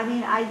 And I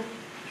mean, I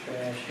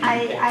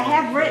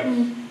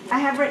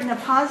have written a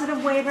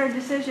positive waiver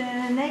decision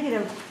and a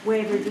negative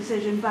waiver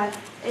decision, but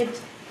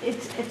it's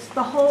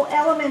the whole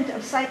element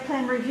of site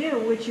plan review,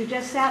 which you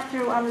just sat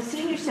through on the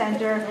senior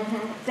center,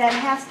 that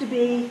has to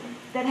be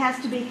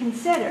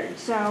considered.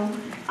 So,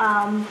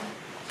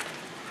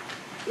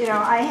 you know,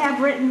 I have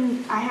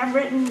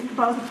written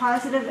both a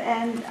positive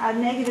and a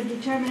negative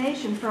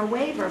determination for a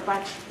waiver,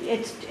 but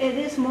it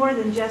is more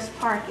than just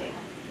parking.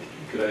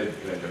 Could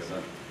I address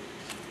that?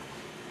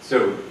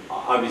 So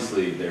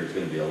obviously there's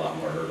going to be a lot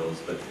more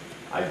hurdles, but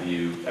I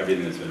view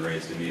everything that's been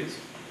raised to me as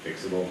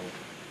fixable.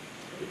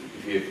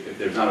 If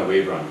there's not a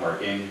waiver on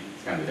parking,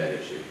 it's kind of a dead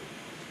issue.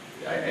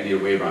 I need a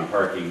waiver on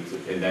parking,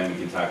 and then we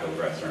can tackle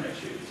the restaurant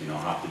issues. You know,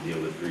 I'll have to deal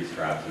with grease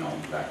traps and all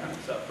that kind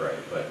of stuff, right?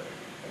 But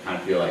I kind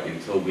of feel like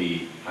until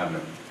we have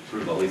an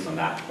approval, at least on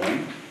that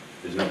point,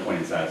 there's no point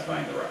in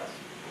satisfying the rest.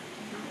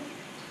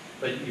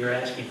 But you're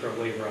asking for a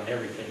waiver on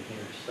everything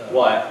here, so.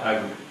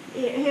 Well,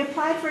 He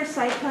applied for a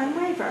site plan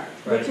waiver,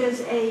 which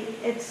is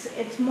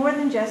it's more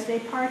than just a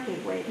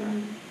parking waiver.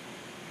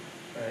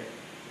 Right.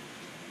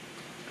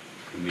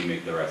 Can we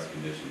make the rest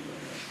conditions on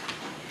this?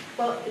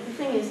 Well, the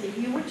thing is, if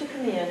you were to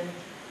come in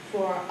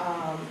for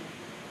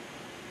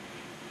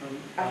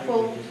a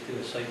full, Just do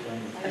a site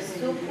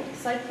plan.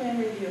 site plan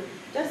review,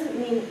 doesn't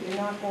mean that you're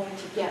not going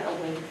to get a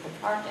waiver for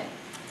parking.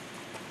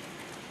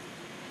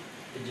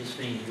 It just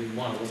means we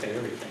want to look at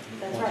everything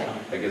at That's one right.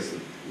 time. I guess,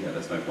 yeah,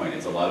 that's my point.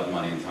 It's a lot of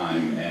money and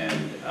time,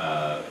 and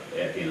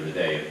at the end of the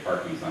day, if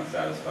parking's not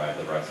satisfied,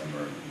 the rest of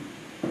them are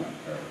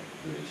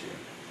the issue.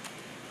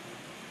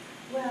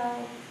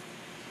 Well,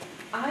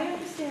 I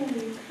understand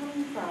where you're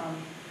coming from,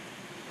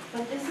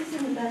 but this is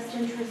in the best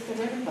interest of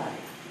everybody.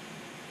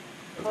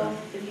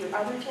 Both of your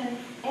other tenant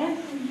and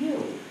for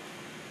you.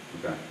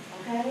 Okay.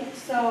 Okay,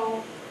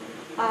 so,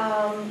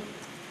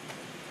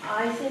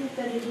 I think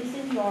that it is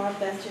in your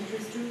best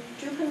interest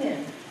to come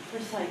in for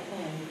site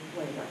plan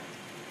waiver.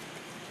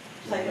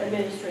 Site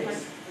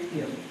administrative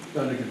review. It's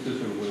not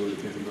inconsistent with where we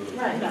can go.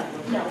 Right,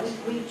 no,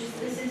 we just,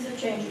 this is a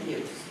change of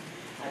use.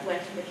 I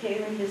went from the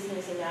catering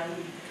business and now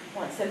you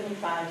want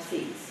 75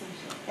 seats.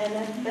 And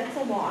that's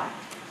a lot.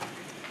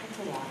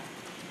 That's a lot.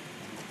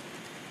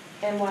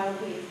 And while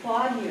we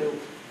applaud you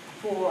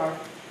for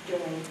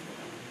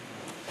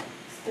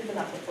stiffing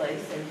up the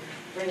place and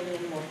bringing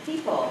in more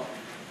people,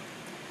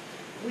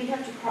 we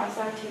have to cross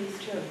our T's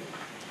too.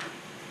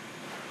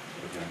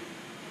 Okay.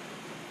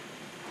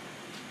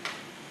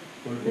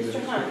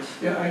 Mr. Hunt?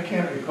 Yeah, I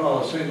can't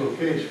recall a single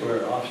case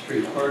where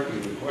off-street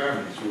parking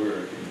requirements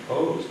were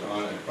imposed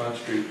on a front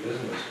street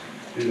business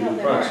due to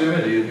the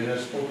proximity of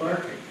municipal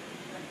parking.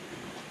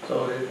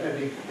 So I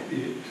think,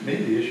 to me,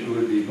 the issue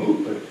would be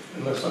moot, but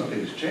unless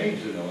something's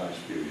changed in the last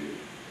few years.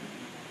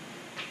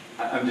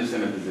 I'm just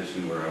in a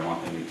position where I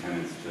want the new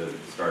tenants to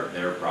start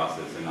their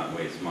process and not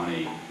waste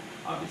money.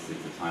 Obviously,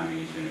 it's a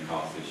timing issue and a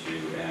cost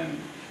issue, and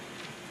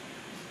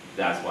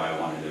that's why I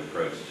wanted to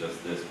approach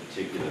just this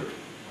particular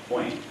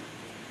point.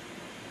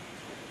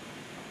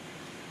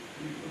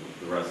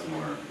 The rest of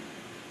them are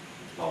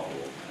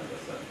palpable, as I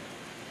said.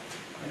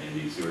 I didn't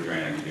do sewer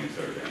drain, I can do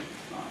sewer drain.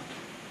 It's not.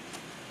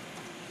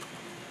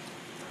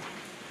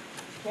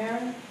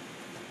 Karen?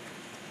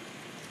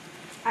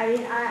 I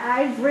mean,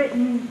 I've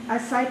written a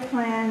site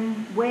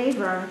plan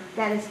waiver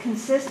that is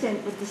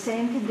consistent with the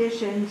same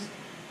conditions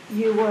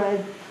you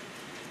would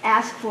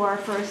ask for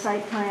a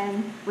site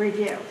plan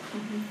review.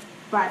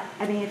 But,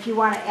 I mean, if you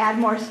want to add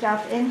more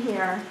stuff in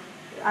here,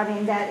 I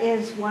mean, that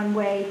is one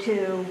way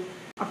to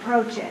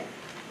approach it.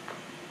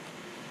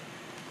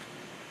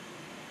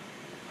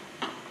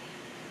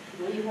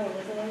 Will you have a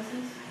liquor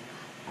license?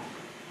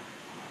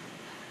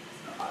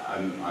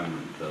 I'm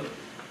the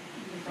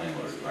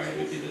landlord, right? It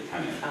would be the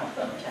tenant.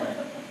 Oh,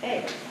 tenant.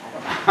 Hey,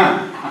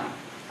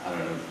 I I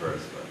don't know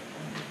first, but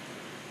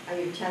Are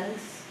your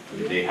tenants?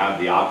 they have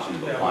the option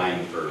of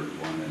applying for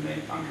one, and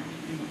they, I'm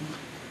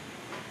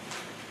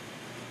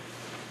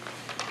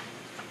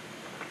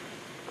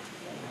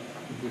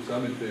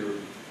in favor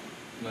of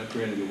not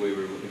granting the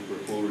waiver, looking for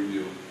a full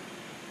review.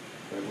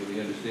 Right, with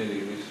the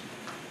understanding, at least,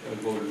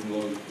 voters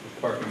along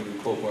parking in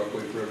Cole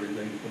Parkway for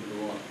everything that comes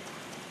along.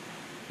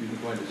 You can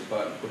find a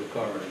spot and put a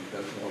car in,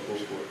 that's what I'll go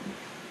for it.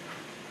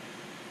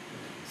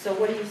 So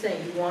what are you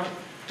saying? You want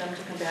them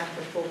to come back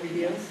for full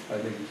reviews? I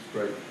think it's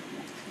right.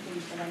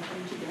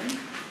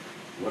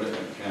 what,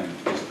 again,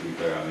 just to be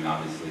clear, I mean,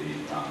 obviously,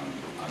 I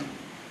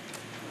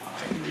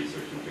can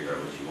research and figure figure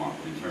out what you want.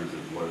 But in terms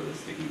of what are the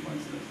sticking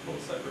points in this full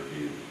site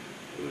review,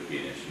 it would be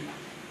an issue.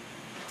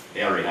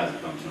 It already has a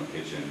functional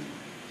kitchen.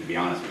 To be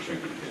honest, we're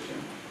shrinking the kitchen.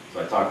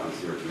 So I talked to the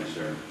sewer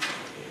commissioner.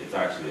 It's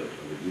actually a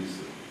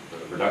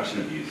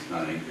reduction of use,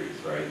 not an increase,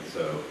 right?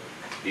 So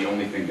the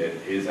only thing that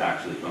is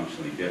actually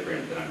functionally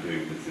different that I'm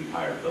doing for this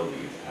entire building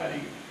is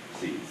adding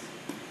seats.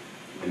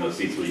 And those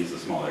seats will use a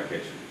smaller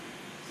kitchen.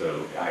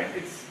 So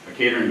it's a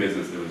catering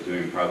business that was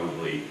doing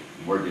probably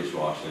more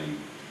dishwashing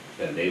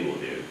than they will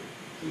do.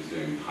 Who's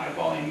doing high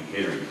volume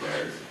catering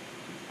affairs.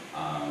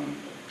 I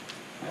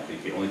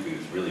think the only thing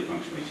that's really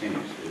functionally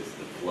changed is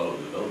the flow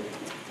of the building.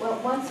 Well,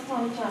 once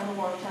upon a time, a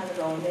long time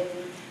ago, and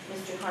maybe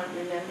Mr. Hunt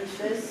remembers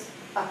this,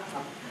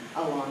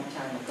 a long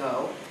time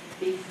ago,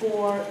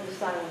 before the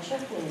Silent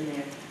Chef went in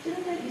there,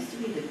 didn't that used to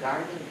be the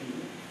Garden of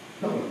Eden?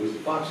 No, it was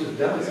Fox's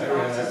Deli. I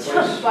ran that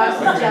place.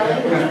 Fox's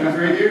Deli? For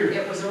 3 years.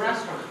 It was a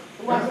restaurant.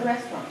 It was a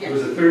restaurant. It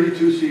was a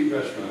 32-seat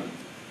restaurant.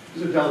 It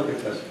was a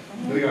delicatessen,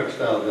 New York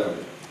style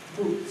deli.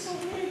 Boots. So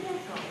where did that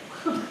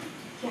go?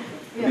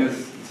 Yeah.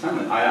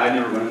 I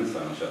never went into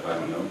Silent Chef, I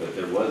don't know, but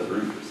there was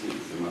room for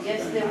seats. There must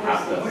Yes, have there been a was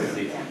half dozen seats.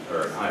 seats, Yeah. or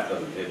a half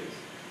dozen tables.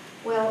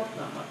 Well,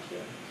 Not much,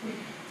 yeah.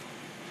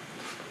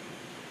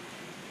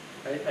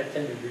 I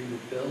tend to agree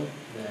with Bill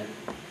that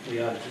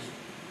we ought to just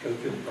go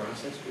through the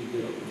process. We do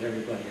it with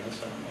everybody else.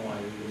 I don't know why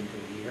we wouldn't do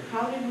it here.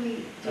 how did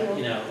we deal?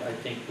 You know, I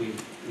think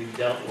we've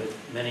dealt with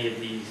many of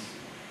these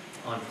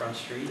on Front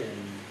Street, and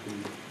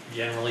we've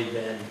generally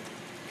been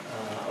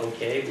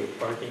okay with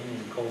parking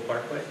in Cole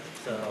Parkway.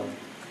 So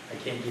I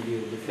can't give you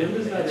a When does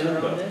definitive that answer end,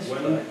 on though? this,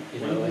 When- but, you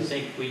when know, I does-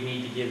 think we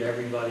need to give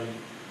everybody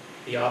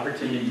the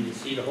opportunity to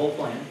see the whole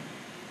plan,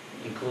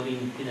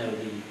 including, you know,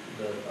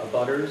 the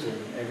abutters and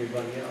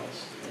everybody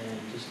else, and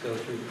just go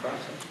through the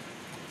process.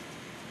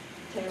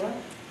 Taylor?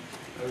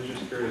 I was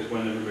just curious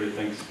when everybody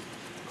thinks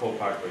Cole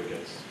Parkway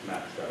gets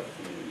maxed out.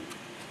 I mean,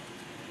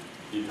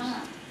 you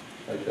just,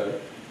 Like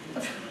that?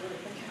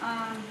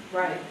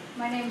 Right.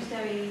 My name's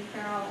Debbie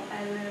Farrell.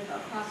 I live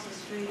across the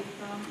street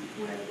from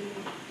where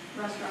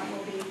the restaurant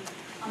will be.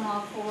 I'm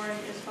all for it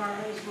as far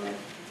as with,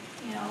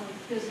 you know,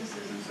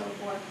 businesses and so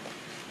forth.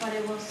 But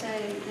I will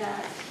say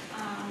that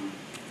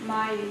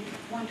my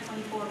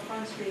 124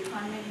 Front Street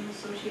Condominium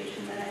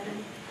Association that I've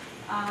been,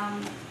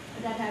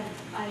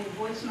 I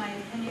voiced my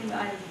opinion.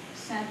 I've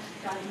sent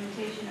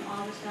documentation and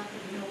all the stuff to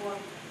the Millwall,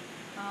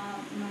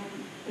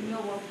 the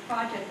Millwall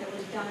project that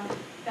was done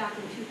back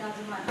in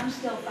 2001. I'm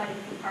still fighting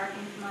for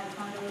parking for my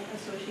condo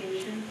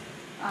association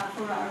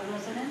for our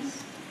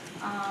residents.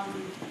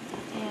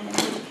 And in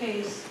which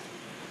case,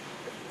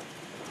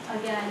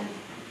 again,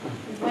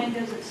 when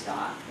does it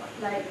stop?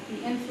 Like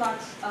the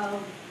influx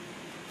of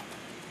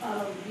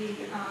the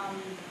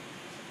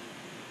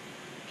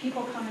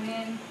people coming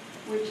in,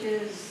 which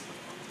is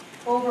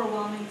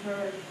overwhelming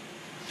for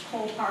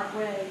Cole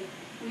Parkway.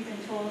 We've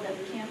been told that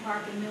we can't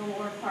park in Mill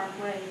Wharf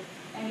Parkway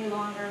any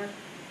longer.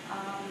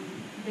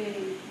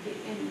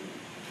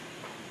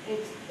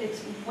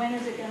 It's when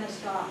is it going to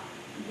stop?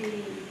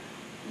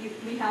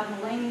 We have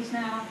Mulaney's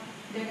now.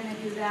 They're going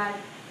to do that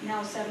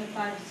now.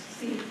 75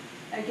 seat.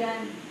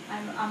 Again,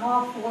 I'm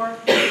all for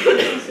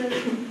businesses.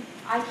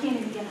 I can't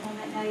even get home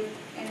at night,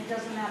 and it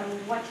doesn't matter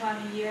what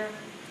time of year.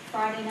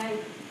 Friday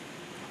night,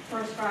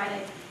 first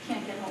Friday,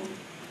 can't get home.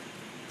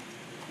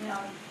 You know.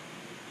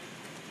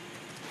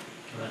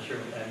 I'm not sure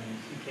what that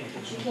means. You can't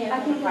get. You can't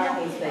have a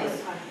parking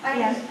space. I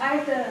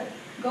have to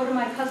go to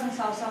my cousin's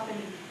house up in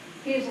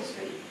Hazel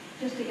Street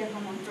just to get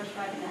home on first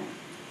Friday night.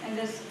 And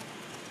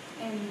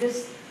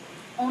this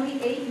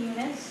only 8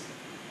 units,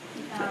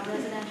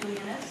 residential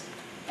units,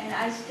 and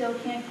I still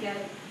can't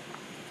get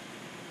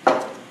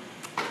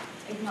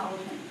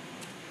acknowledgement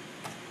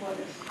for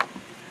this.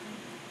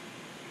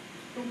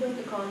 Who built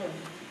the condo?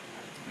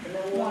 The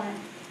Millwall? Warner.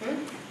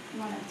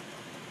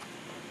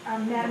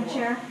 Hmm? Madam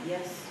Chair?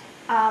 Yes.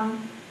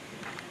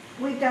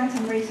 We've done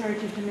some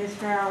research into Ms.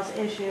 Farrell's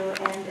issue,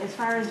 and as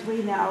far as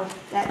we know,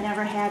 that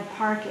never had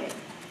parking.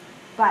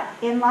 But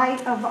in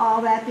light of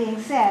all that being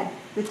said,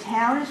 the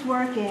town is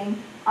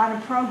working on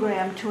a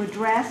program to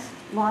address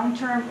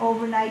long-term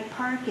overnight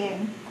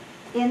parking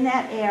in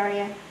that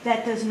area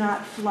that does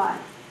not flood.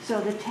 So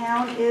the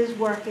town is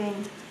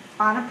working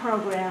on a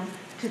program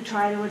to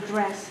try to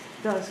address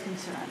those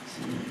concerns.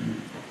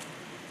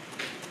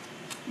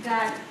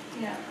 That,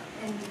 you know,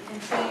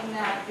 in saying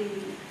that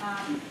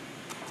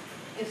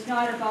it's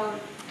not about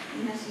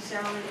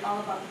necessarily all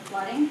about the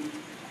flooding.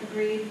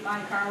 Agreed,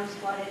 my car was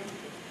flooded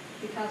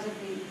because of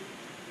the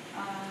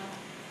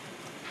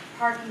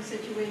parking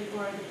situation,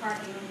 or the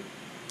parking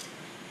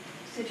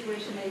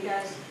situation that you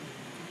guys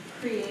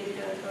created,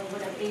 or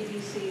whatever, A, B,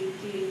 C,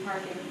 D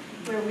parking,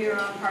 where we were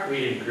on parking. We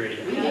didn't create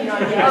it. We did not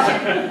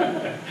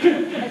get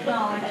it.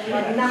 Acknowledge.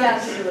 Had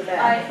nothing to do with that.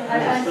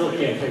 I still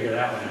can't figure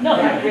that one out. No,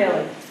 not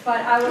really.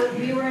 But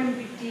we were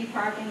in D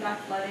parking, got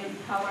flooded,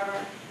 however,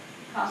 it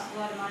cost a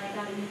lot of money,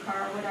 got a new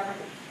car or whatever.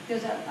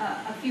 There's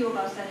a few of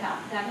us that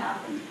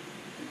happened.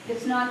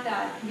 It's not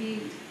that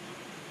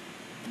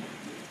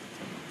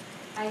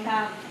I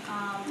have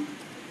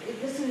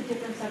this is a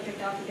different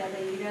subject altogether.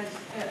 You guys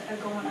are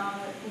going on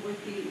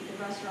with the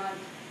restaurant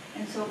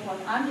and so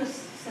forth. I'm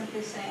just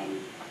simply saying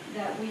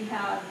that we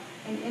have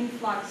an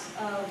influx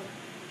of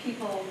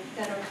people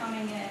that are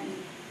coming in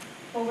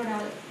over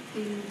now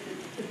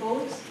the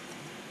boats.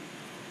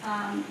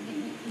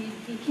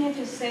 You can't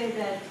just say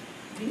that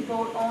the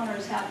boat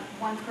owners have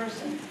one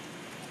person.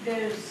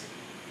 There's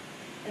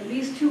at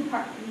least two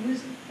cars,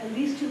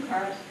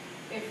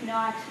 if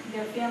not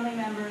their family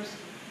members.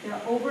 They're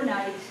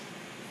overnight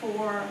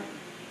for,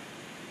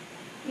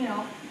 you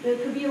know, there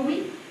could be a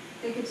week.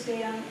 They could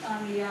stay on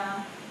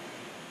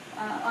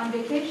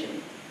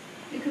vacation.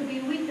 It could be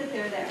a week that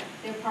they're there.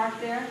 They're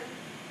parked there.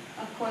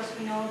 Of course,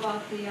 we know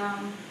about the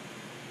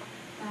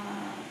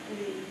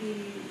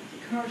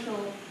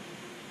commercial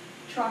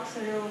trucks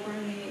that are over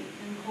in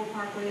Cole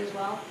Parkway as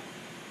well,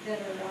 that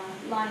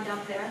are lined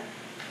up there.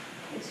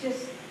 It's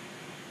just,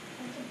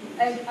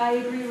 I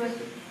agree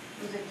with,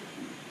 was it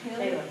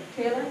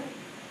Taylor?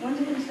 When's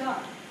it gonna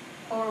stop?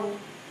 Or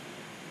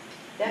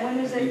when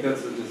is I think it?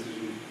 that's a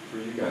decision for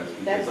you guys,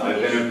 That's because the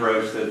I've been issue.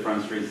 approached that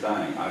Front Street's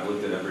dying. I've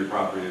looked at every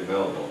property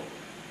available.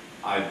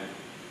 I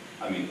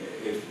mean,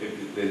 if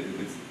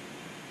it's,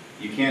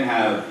 you can't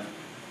have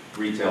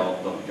retail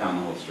down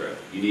the whole strip.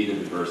 You need a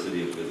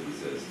diversity of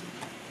businesses.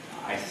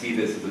 I see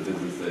this as a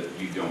business that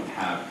you don't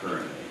have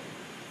currently.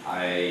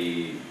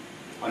 I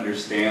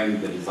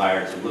understand the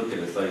desire to look at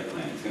a site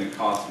plan. It's going to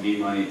cost me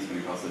money. It's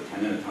going to cost the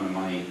tenant a ton of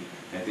money.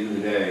 At the end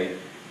of the day,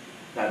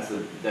 that's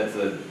a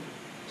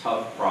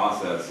tough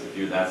process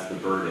if that's the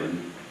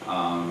burden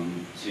for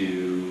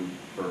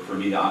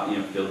me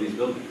to fill these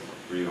buildings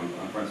for you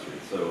on Front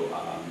Street. So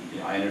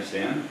I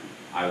understand.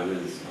 I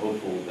was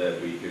hopeful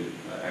that we could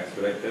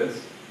expedite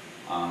this.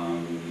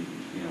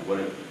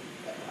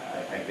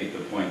 I think the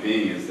point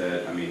being is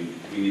that, I mean,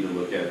 we need to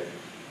look at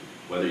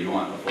whether you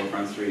want a full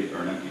Front Street or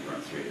an empty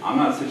Front Street. I'm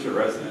not a Scituate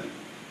resident.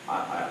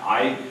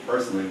 I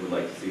personally would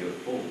like to see a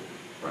full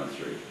Front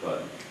Street,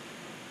 but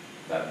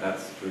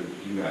that's for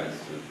you guys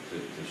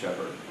to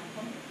shepherd.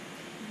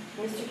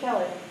 Mr.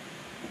 Kelly?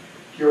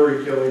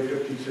 Gary Kelly,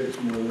 56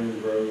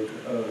 Moreland Road.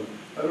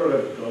 I don't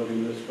have a dog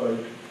in this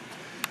fight.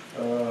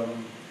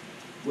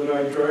 When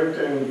I drive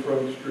down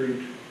Front Street,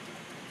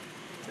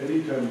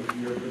 any time of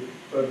year,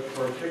 but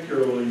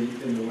particularly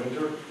in the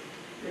winter,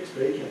 it's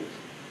vacant.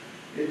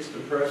 It's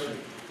depressing.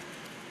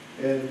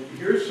 And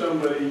here's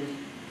somebody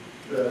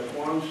that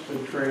wants to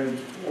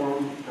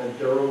transform a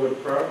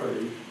derelict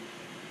property.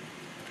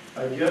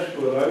 I guess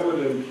what I would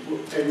employ,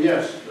 and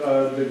yes,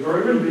 the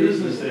garden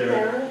business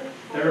there.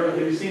 Have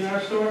you seen our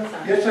store?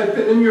 Yes, I've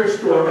been in your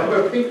store.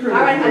 I'm a patron.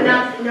 All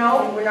right,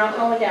 no, we're not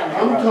going down there.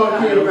 I'm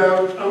talking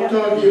about.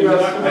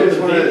 I just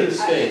want to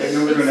space. I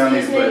know we're going down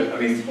these, Excuse me, but I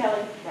mean, Mr.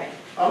 Kelly, right.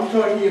 I'm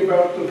talking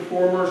about the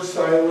former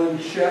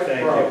Silent Chef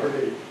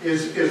property.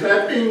 Is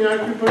that being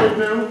occupied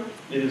now?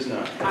 It is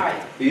not. All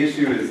right. the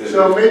issue is that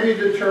So maybe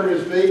the term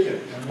is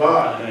vacant,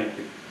 but Thank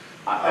you.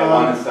 I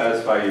want to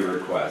satisfy your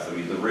request. I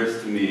mean, the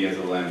risk to me as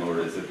a landlord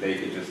is that they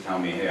could just tell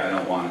me, hey, I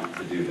don't want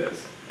to do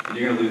this. And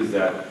you're going to lose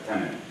that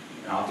tenant.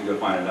 And I'll have to go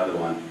find another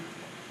one.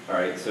 All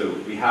right, so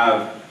we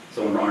have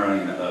someone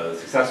running a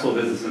successful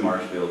business in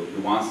Marshfield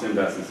who wants to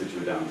invest in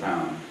Scituate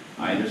downtown.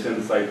 I understand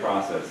the site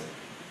process.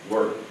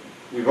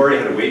 We've already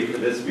had to wait for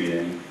this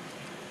meeting,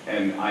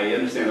 and I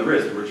understand the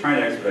risk. We're trying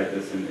to expedite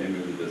this and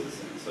move the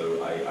business in. So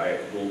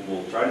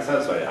we'll try to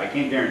satisfy it. I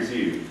can't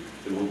guarantee you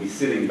that we'll be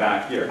sitting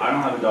back here. I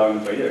don't have a dog in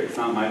the fight either. It's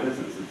not my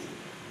business.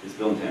 It's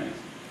Bill and Tammy's.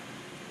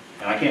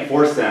 And I can't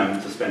force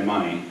them to spend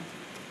money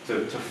to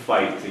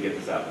fight to get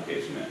this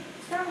application in.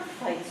 It's not a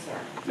fight, sir.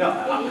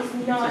 No, It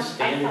is not a It's a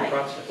standard fight.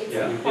 process. It's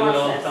Yeah. a We do it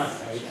all the process.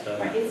 time, right? So-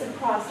 Right, it's a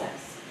process.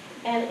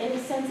 And in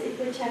a sense, it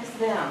protects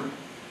them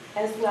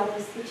as well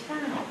as the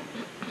town.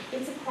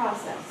 It's a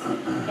process.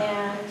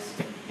 And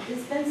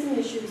there's been some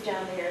issues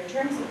down there in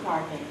terms of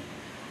parking.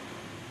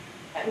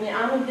 I mean,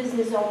 I'm a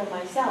business owner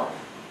myself.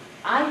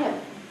 I have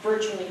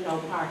virtually no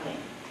parking.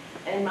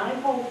 And my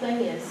whole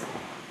thing is,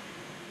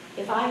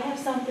 if I have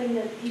something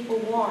that people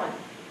want,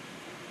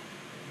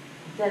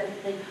 then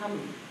they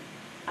come,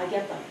 I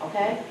get them,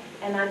 okay?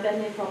 And I've been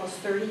there for almost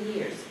 30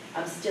 years.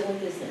 I'm still in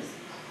business.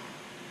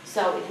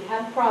 So if you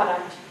have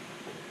product,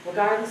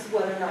 regardless of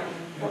whether or not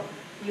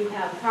you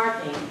have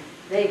parking,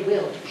 they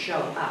will show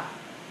up.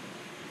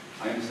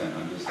 I understand.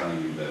 I'm just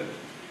telling you that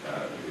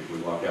if we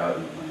walk out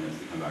and the plan is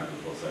to come back with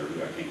a full site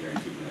review, I can't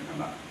guarantee we're going to come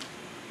back.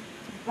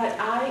 But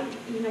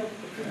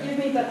forgive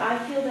me, but I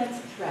feel that's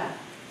a threat.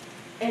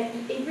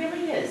 And it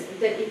really is,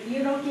 that if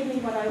you don't give me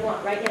what I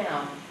want right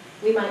now,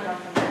 we might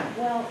not come back.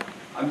 Well,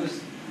 I'm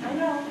just... I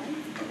know.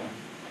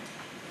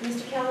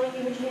 Mr. Kelly,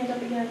 you would hand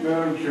up again?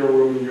 Madam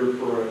Chairwoman, you're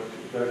correct.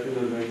 Back in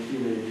the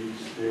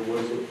 1980s, there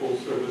was a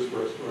full-service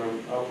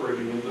restaurant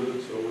operating in the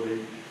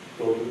facility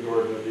called the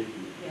Garden.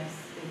 Yes,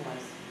 it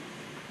was.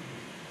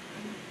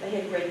 They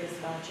had great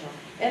gazpacho.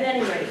 At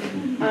any rate,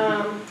 I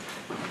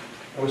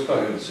was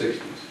talking in the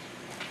 60s.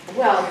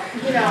 well,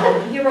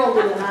 you're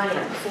older than I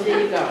am, so there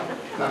you go.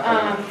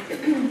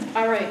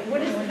 All right,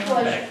 what is the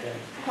pleasure?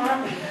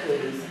 Copy,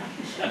 please.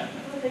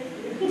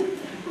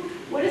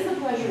 What is the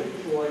pleasure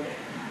of the board?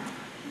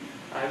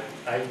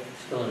 I'm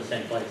still in the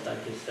same place. I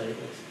just say,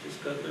 let's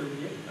just go through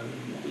review. I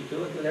mean, we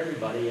do it with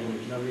everybody, and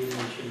there's no reason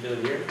we shouldn't do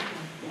it here.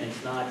 And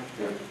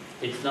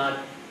it's not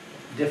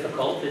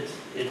difficult,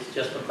 it's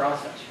just a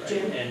process, right?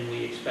 Jim? And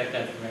we expect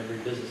that from every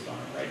business owner,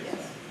 right?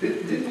 Yes.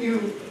 Didn't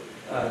you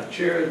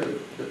chair the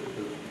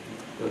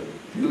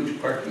huge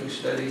parking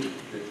study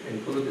that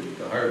included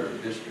the Harbor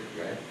District,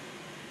 right?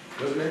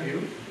 Wasn't that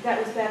you?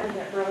 That was back in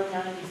that early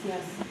 90s,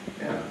 yes.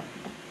 Yeah.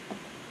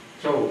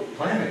 So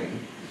planning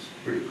is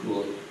a pretty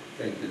cool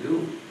thing to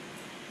do.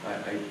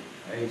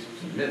 I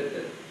submit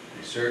that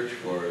research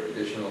for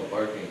additional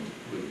parking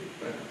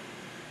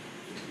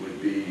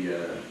would be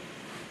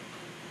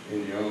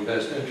in your own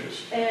best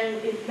interest.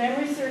 And if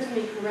memory serves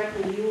me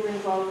correctly, you were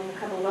involved with a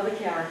couple of other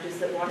characters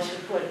that wanted to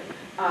put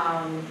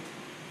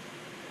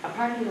a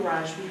parking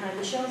garage behind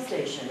the Shell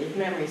station, if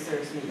memory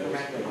serves me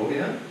correctly. Oh,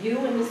 yeah? You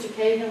and Mr.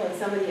 Cahill and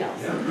somebody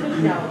else.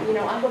 Yeah.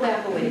 No, I'll go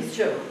back a ways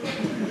too.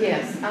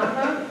 Yes,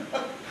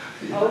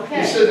 okay.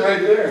 He's sitting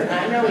right there.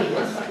 I know he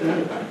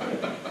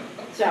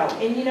is. So,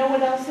 and you know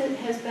what else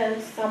has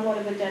been somewhat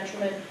of a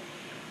detriment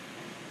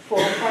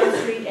for Front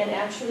Street and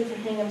actually for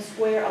Hingham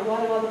Square, a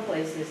lot of other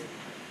places?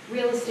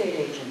 Real estate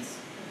agents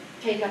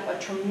take up a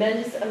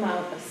tremendous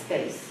amount of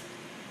space.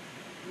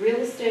 Real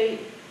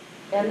estate,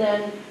 and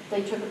then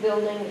they took a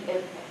building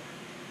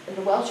in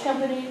the Welch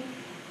Company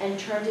and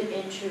turned it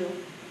into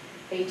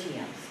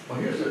ATMs. Well,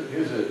 here's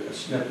a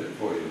snippet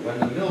for you. When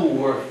the Mill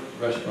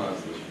Wharf restaurant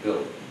was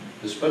built,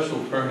 the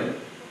special permit,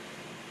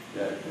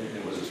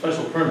 it was a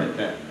special permit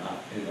then,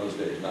 not in those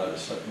days, not a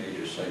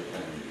major site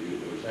plan review.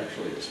 It was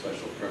actually a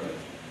special permit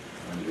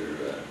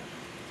under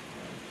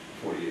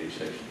 48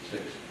 Section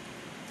 6.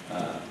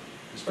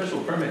 The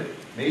special permit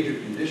major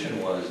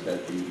condition was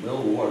that the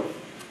Mill Wharf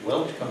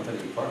Welch Company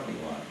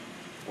parking lot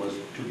was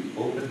to be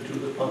open to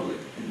the public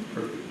in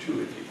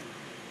perpetuity.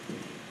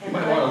 You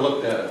might want to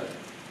look that up.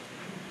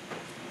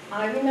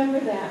 I remember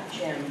that,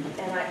 Jim,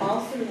 and I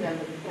also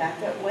remember the fact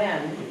that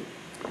when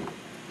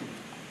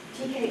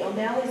T.K.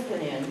 O'Malley's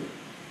went in,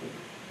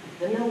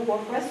 the Mill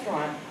Wharf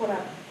restaurant put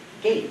up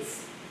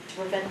gates to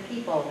prevent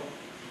people.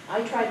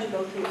 I tried to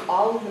go through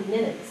all of the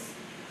minutes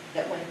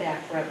that went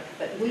back forever,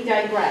 but we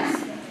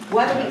digress.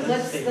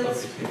 Let's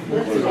focus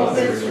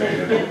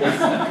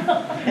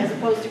as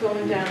opposed to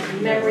going down to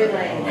memory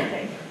lane.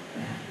 Okay.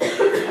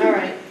 All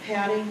right,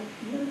 Patty.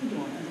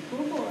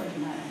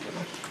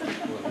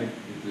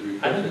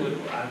 I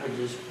would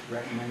just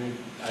recommend,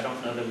 I don't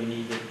know that we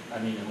need to, I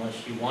mean,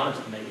 unless you want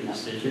us to make a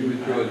decision,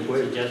 withdraw I it,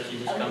 would suggest you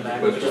just come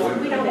back with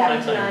We don't have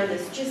to deny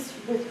this, just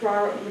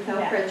withdraw it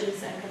without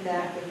prejudice and come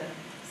back with a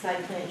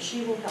site plan.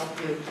 She will help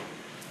you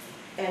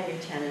and your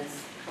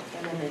tenants,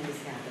 and we'll make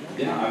this happen.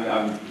 Okay? Yeah,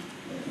 I'm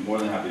more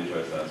than happy to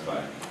try to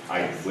satisfy.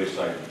 I wish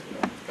I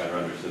better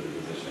understood the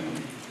position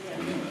to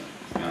begin with,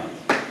 to be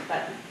honest.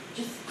 But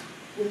just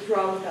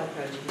withdraw without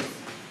prejudice.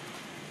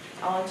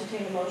 I'll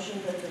entertain a motion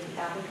that the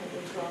applicant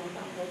withdraw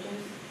without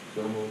prejudice.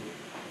 So moved.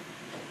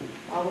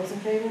 All those in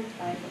favor?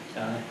 Aye.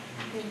 Aye.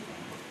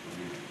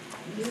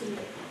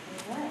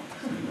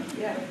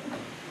 Yeah.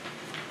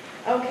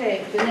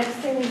 Okay, the next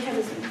thing we have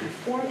is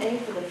Form A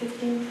for the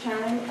 15th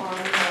time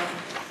on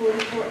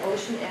 44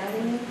 Ocean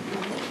Avenue.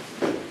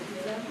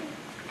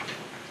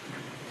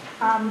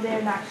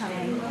 They're not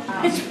coming.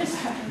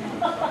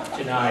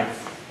 Denied.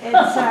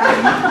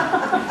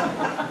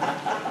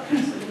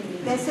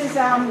 This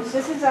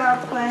is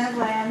a plan of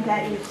land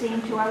that you've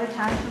seen 2 other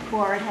times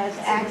before. It has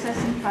access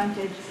and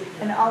frontage,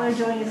 and all they're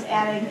doing is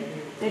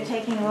they're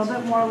taking a little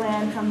bit more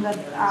land from the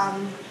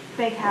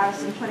big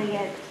house and putting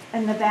it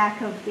in the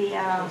back of the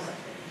house,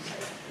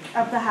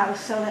 of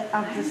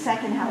the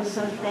second house,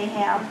 so that they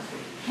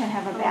can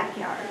have a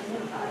backyard.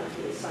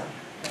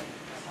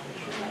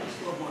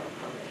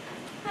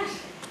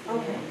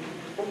 Okay,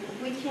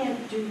 we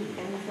can't do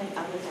anything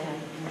other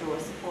than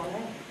endorse the Form A.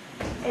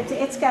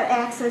 It's got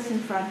access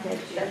and frontage.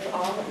 That's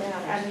all that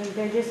matters. I mean,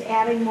 they're just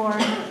adding more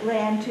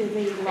land to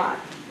the lot.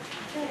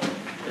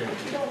 They're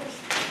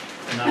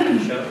not going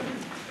to show?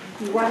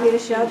 You want me to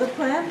show the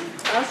plan?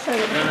 I'll show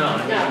you. No,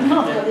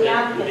 the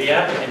applicants. The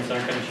applicants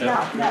aren't going to show?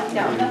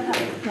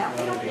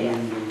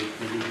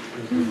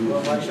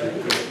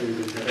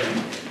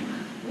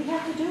 We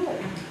have to do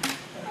it.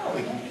 No,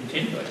 we can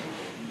continue it.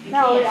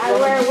 No,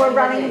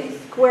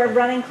 we're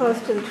running close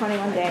to the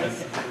 21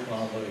 days. Well,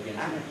 I'll vote against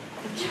it.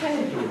 Try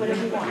to do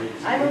whatever you want.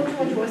 I move to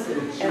endorse it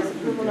as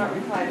approval not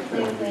required,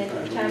 plan for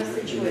the town of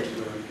Scituate,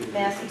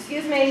 Mass.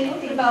 Excuse me,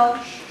 Debo.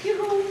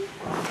 Yoo-hoo.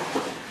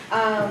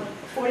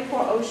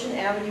 44 Ocean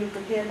Avenue,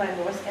 prepared by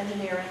Morse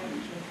Engineering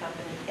and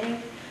Company,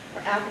 Inc.,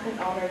 for applicant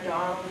owner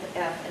Donald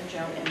F. and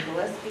Joan M.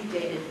 Gillespie,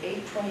 dated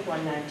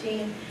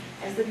 8/21/19,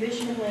 as the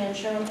division of land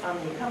shown on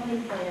the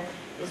accompanying plan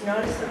is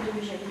not a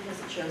subdivision because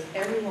it shows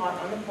every lot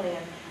on the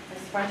plan has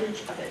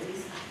frontage of at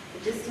least the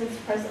distance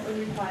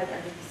presently required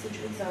under the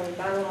Scituate zoning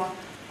bylaw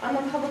on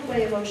the public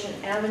way of Ocean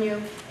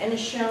Avenue, and is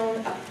shown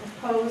a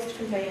proposed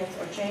conveyance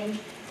or change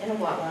in a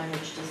lot line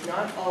which does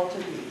not alter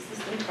the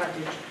existing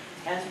frontage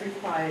as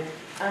required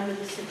under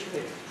the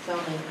Scituate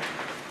zoning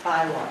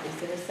bylaw. Is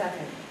there a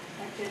second?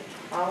 Second.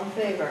 All in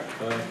favor?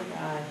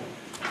 Aye.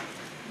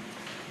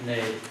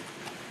 Nay.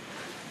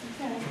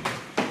 Okay.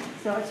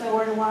 So it's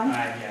 4-1?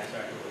 Yeah,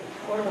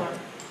 sorry. 4-1.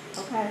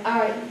 Okay. All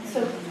right, so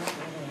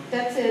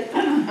that's it.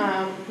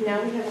 Now we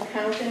have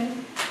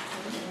accounting.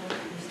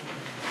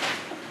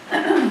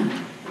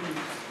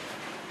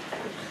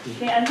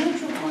 Okay, I move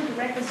to approve the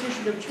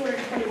requisition of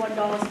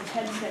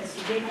 $221.10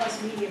 to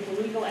Gatehouse Media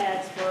for legal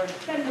ads for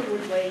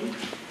Fenwood Lane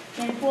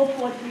and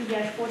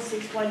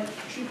 443-461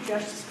 Chief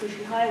Justice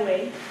Cushing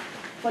Highway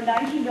for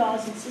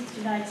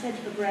 $19.69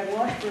 for Brad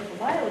Washburn for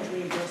mileage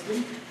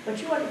reimbursement, for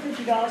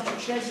 $250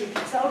 to Chesney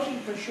Consulting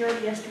for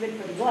surety estimate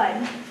for the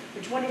Glen,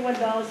 for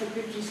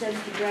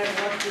 $21.50 to Brad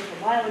Washburn for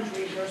mileage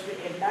reimbursement,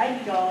 and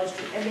 $90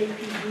 to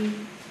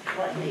MAPD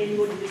for the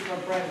annual dues for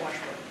Brad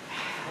Washburn.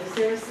 Is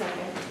there a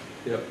second?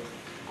 Yep.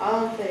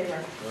 All in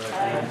favor?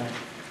 Aye.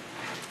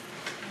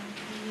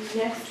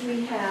 Next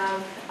we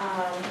have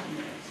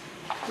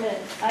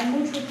minutes. I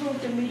move to approve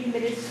the meeting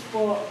minutes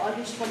for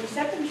August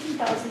 22nd,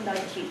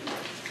 2019.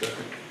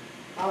 Second.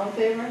 All in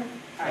favor?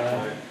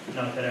 Aye.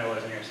 Note that I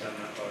wasn't here, so I'm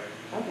not voting.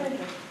 Okay.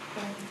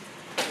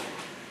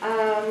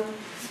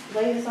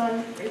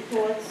 Liaison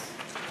reports.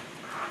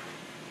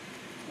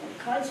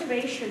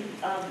 Conservation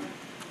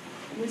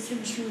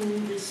listened to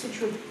the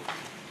Scituate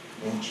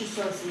Beach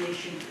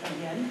Association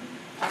again.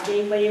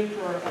 They waited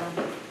for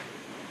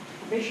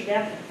permission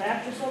after the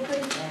fact or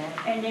something,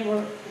 and they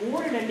were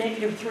awarded a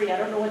 -3. I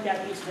don't know what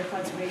that means in the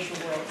conservation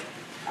world.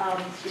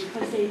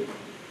 Because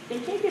they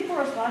came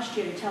before us last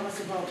year to tell us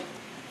about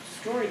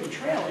storing the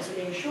trailers, and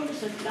they assured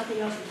us that nothing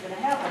else was going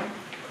to happen.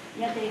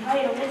 Yet they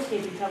hired a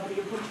landscaping company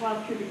to put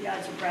 12 cubic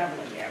yards of gravel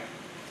in there,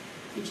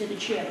 into the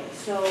channel.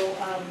 So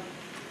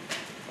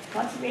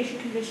Conservation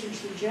Commission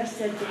suggests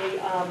that they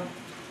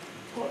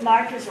put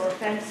markers or a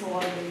fence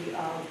along the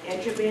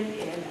edge of it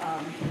and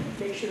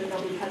make sure that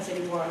nobody cuts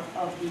any more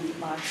of the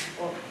marks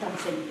or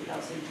dumps anything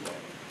else into it.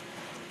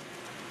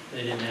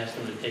 They didn't ask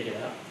them to take it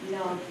out?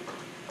 No.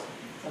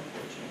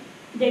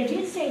 They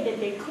did say that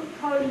they could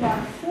probably not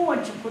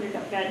afford to put in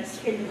a fence,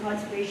 and the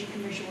Conservation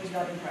Commission was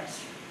not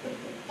impressed.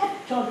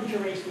 Told them to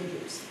raise their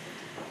dues.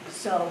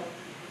 So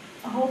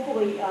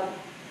hopefully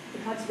the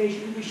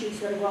Conservation Commission is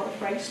going to go out with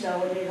Frank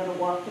Snow, and they're going to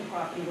walk the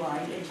property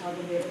line and tell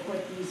them where to put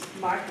these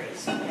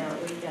markers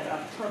apparently that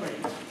are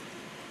permanent.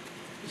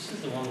 This is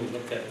the one we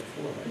looked at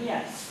before, right?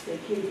 Yes, they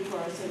came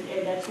before us,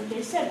 and that's what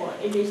they said. Well,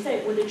 and they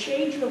said with the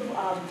change of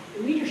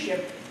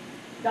leadership,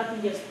 nothing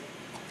gets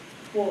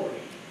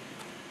forwarded.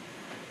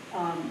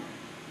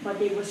 But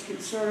they was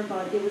concerned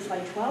about, there was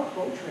like 12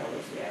 boat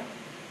trailers there.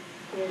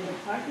 And the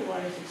parking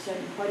lot is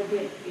extended quite a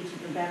bit into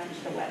the back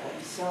into the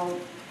wetlands. So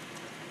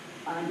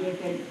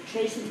they've been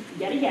chasing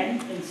yet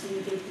again and seeing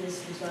if this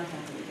does not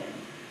happen again.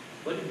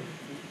 What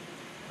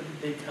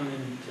did they come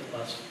in to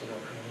us for?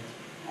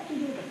 What do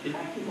you do with the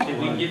parking lot? Did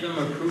we give them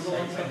approval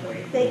on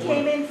something? They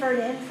came in for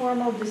an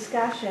informal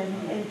discussion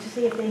and to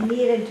see if they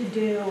needed to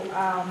do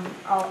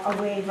a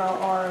waiver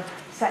or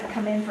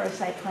come in for a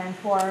site plan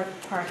for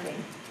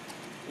parking.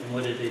 And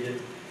what did they do?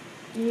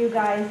 You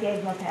guys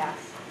gave them a pass.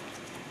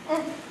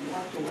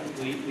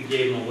 We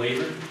gave them a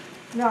waiver?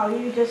 No,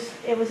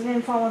 it was an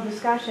informal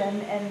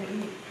discussion and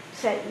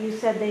you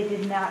said they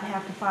did not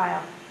have to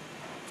file.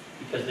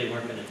 Because they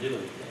weren't gonna do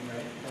anything,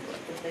 right?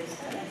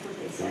 That's what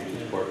they said.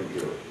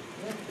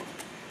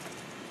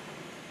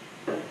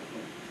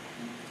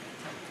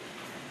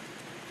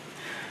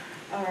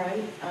 All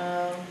right.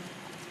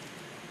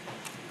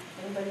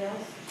 Anybody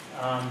else?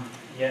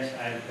 Yes,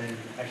 I've been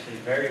actually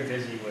very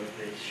busy with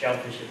the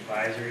Shellfish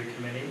Advisory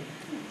Committee.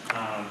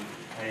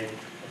 I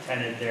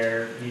attended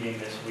their meeting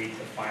this week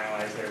to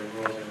finalize their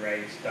rules and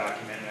regs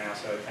document, and I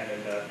also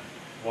attended the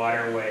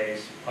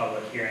Waterways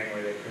public hearing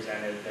where they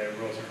presented the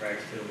rules and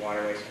regs to the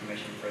Waterways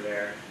Commission for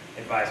their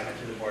advisement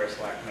to the Board of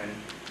Selectmen.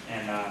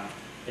 And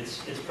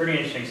it's pretty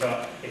interesting.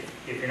 So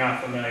if you're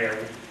not familiar,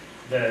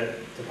 the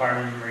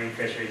Department of Marine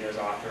Fisheries has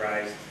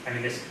authorized, I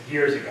mean this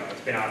years ago,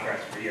 it's been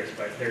authorized for years,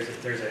 but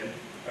there's a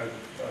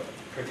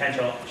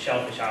potential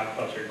shellfish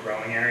aquaculture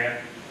growing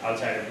area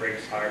outside of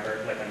Briggs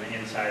Harbor, like on the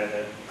inside of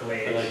the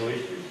glades. For like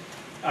oysters?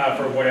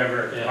 For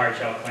whatever, Yeah. hard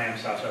shell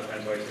clams, soft shell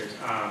clams, oysters.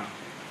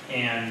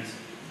 And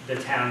the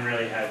town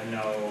really had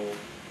no,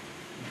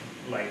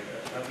 like,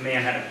 a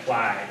man had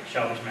applied,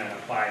 shellfish man had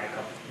applied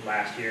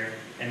last year,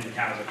 and the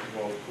town was like,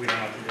 well, we don't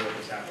know what to do with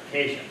this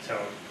application. So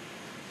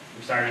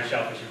we started a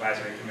Shellfish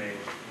Advisory Committee.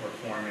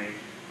 We're forming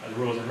the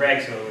rules and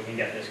regs so that we can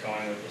get this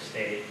going with the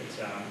state. It's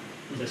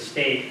a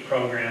state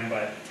program,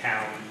 but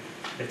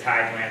the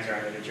tidelands are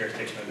under the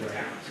jurisdiction of the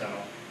town. So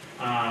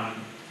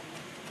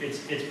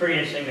it's pretty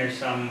interesting. There's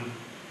some,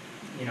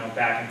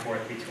 back and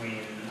forth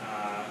between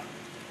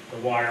the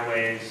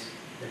waterways,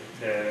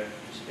 the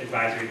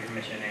advisory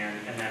commission,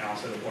 and then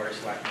also the Board of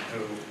Selectmen,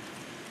 who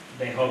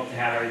they hope to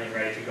have everything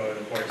ready to go to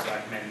the Board of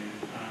Selectmen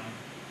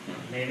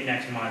maybe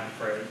next month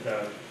for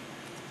the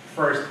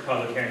first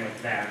public hearing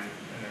with them,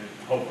 and then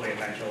hopefully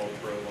eventual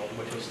approval,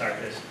 which will start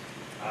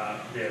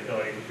the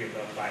ability for people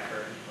to apply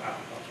for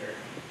aquaculture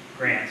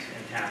grants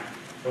in town.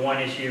 The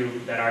one issue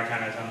that our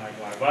town has, unlike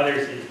a lot of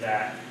others, is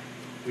that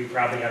we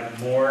probably have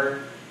more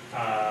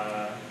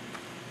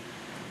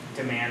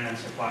demand than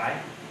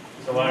supply.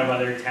 So a lot of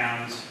other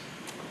towns,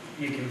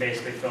 you can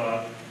basically fill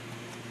out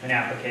an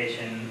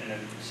application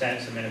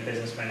and submit a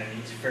business plan, and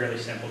it's fairly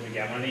simple to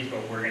get one of these, but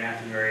we're gonna have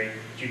to be very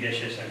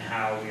judicious in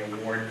how we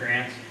award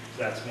grants.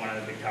 So that's one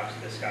of the big topics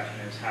of discussion,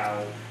 is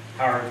how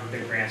are the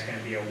grants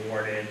gonna be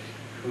awarded,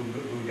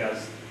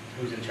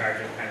 who's in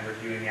charge of kind of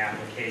reviewing the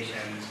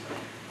applications,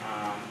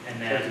 and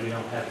Because then we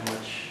don't have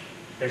much.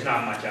 there's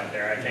not much out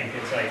there. I think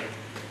it's like,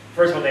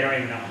 first of all, they don't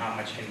even know how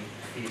much can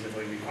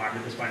feasibly be farmed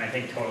at this point. I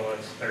think total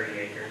is 30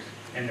 acres,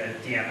 and the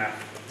DMF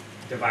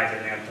divides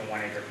everything up to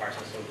 1 acre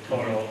parcel, so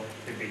total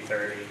could be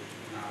 30.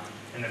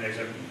 And then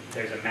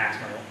there's a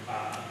maximum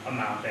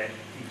amount that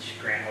each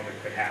grant holder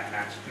could have,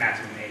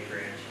 maximum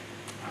acreage.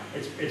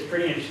 It's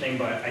pretty interesting,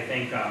 but I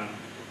think a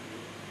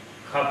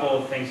couple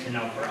of things to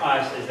note for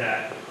us is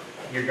that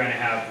you're going to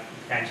have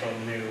potential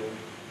new,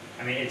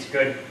 I mean, it's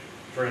good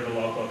for the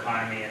local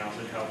economy and also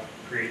to help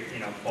create,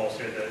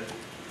 bolster the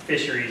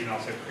fisheries and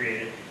also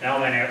create an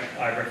element of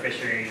our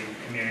fishery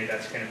community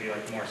that's going to be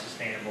like more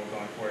sustainable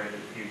going forward into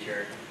the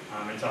future.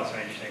 It's also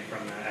interesting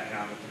from the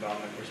economic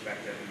development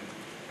perspective and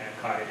kind of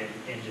caught it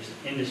in just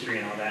industry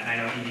and all that. And I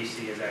know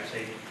EDC has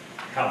actually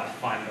helped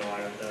fund a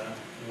lot of the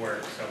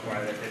work so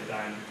far that they've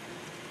done.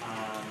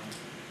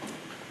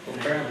 Well,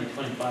 apparently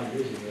 25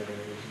 years ago,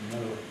 there was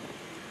no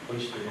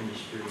oyster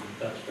industry in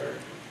Dutchburg.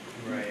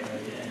 Right.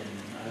 And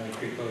Island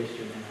Creek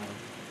Oyster now,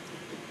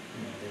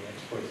 they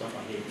export something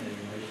like 8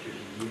 million oysters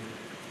a year.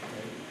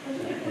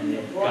 Right? And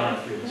they've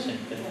gone through the same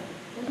thing.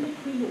 Doesn't it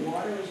clean the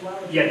water as well?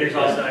 Yeah, there's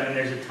also, I mean,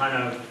 there's a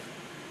ton of,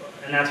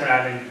 and that's what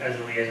I've been, as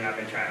a liaison, I've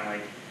been trying to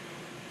like,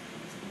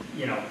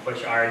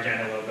 push our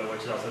agenda a little bit,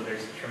 which is also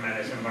there's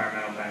tremendous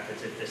environmental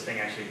benefits if this thing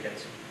actually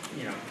gets,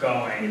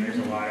 going. And there's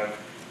a lot of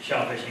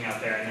shellfishing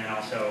out there, and then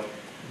also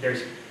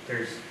there's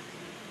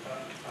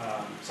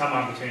some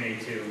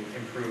opportunity to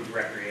improve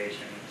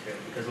recreation too,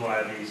 because a lot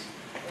of these,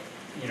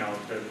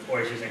 the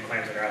oysters and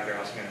clams that are out there are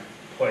also going to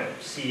put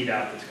seed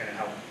out that's going to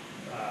help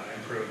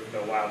improve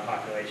the wild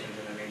populations,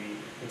 and then maybe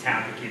the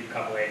town could keep a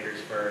couple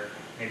acres for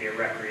maybe a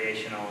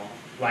recreational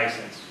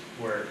license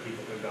where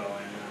people could go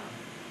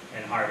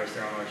and harvest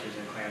their own oysters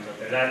and clams up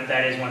there.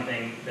 That is one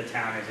thing the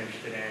town is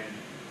interested in,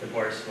 the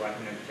Board of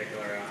Selectmen in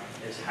particular,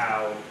 is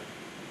how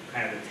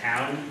kind of the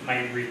town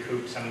might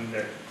recoup some of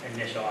the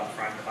initial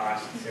upfront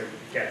costs to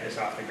get this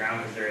off the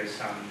ground, because there is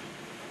some,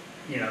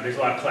 there's a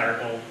lot of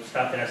clerical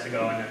stuff that has to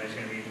go, and then there's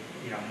going to be,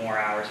 more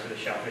hours for the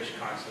shellfish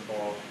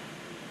constable,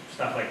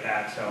 stuff like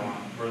that. So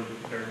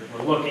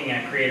we're looking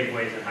at creative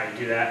ways on how to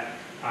do that,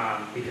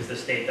 because the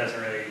state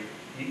doesn't really,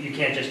 you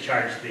can't just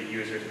charge the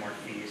users more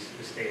fees.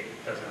 The state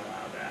doesn't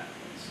allow that.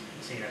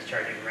 It's seen as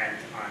charging rent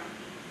on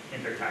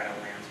intertidal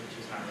lands, which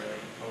is not really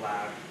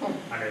allowed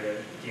under the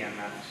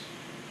DMF's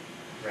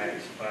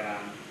regs. But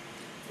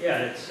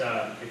yeah,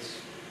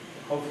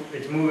 hopefully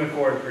it's moving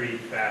forward pretty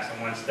fast.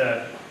 And once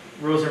the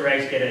rules and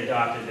regs get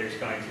adopted, there's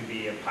going to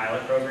be a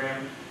pilot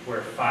program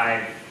where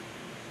 5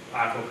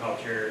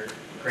 aquaculture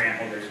grant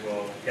holders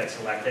will get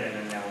selected, and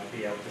then they'll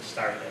be able to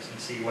start this and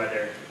see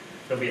whether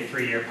there'll be a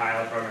 3-year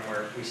pilot program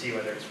where we see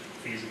whether it's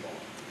feasible.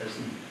 Because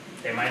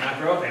they might not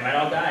grow up, they might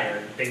all die,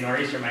 or big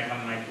nor'easter might come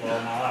and might blow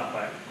them all up.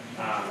 But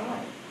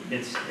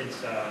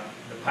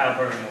the pilot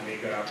program will be a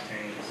good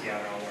opportunity to see how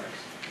it all works.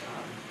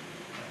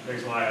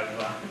 There's a lot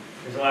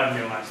of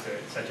nuance to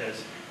it, such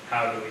as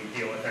how do we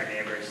deal with our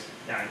neighbors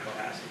down in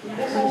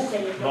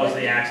Cohasset. Most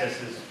of the access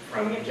is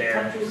from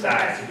their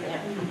side.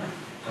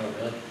 Oh,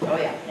 really? Oh,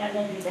 yeah.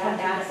 That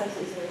access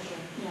is an issue.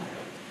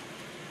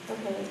 Yeah.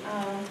 Okay,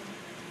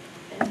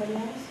 anybody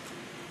else?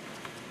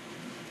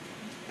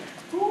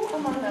 Who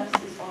among us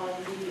is on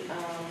the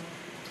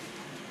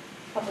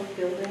public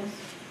buildings?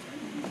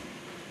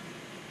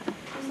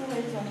 Who's the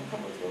ladies on the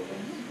public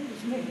buildings?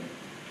 It's me.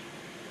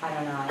 I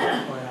don't know, I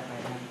can pull it up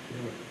right now.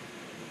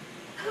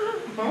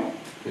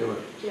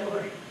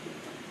 Taylor.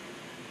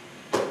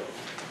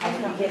 I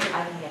can get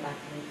back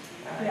to you.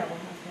 Yeah, we'll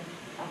have to.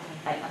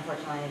 Okay.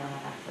 Unfortunately, I don't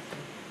have access to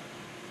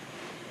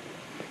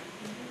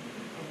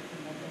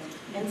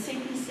it. And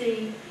CPC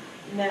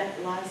met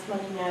last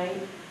Monday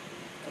night,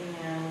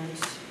 and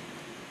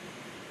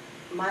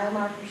mile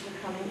markers are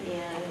coming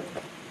in,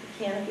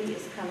 the canopy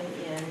is coming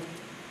in.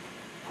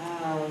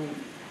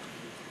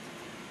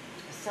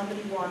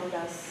 Somebody wanted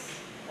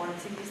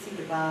CPC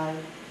to buy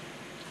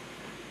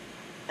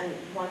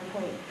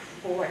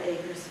 1.4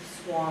 acres of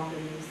swamp,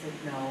 and we said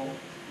no.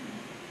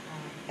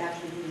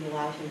 Actually, we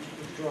allowed him to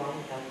withdraw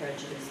without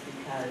prejudice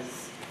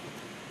because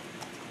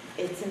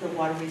it's in the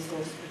Water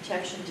Resource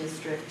Protection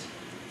District,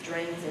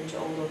 drains into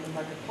Old Open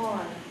Bucket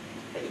Pond,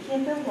 but you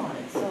can't build on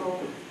it,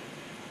 so,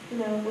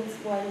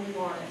 why do we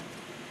want it?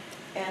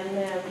 And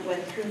then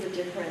went through the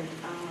different,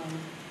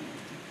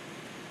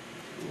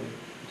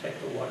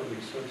 Protect the water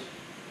resource.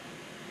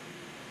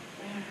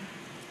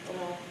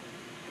 well,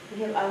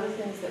 we have other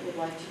things that we'd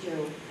like to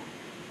do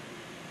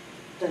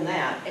than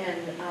that,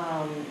 and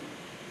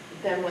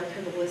then went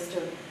through the list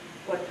of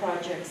what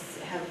projects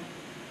have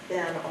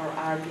been or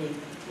are being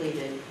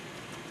completed.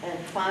 And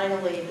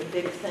finally, the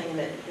big thing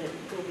that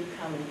will be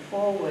coming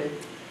forward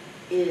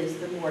is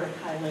the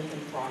Mordecai Lincoln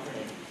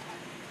property.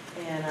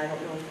 And I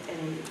don't know if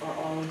any or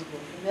all of you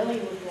are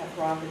familiar with that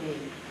property.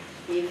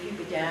 If you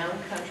go down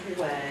Country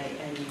Way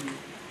and you,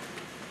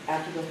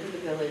 after you go through the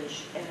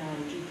village,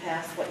 and you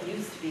pass what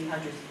used to be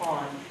Hunter's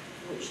Pond,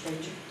 which they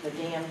took the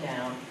dam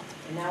down,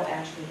 and now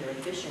actually they're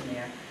fishing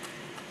there,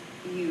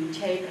 you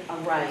take a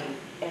right,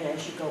 and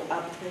as you go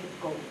up,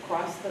 go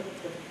across the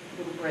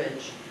little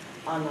bridge,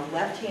 on the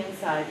left-hand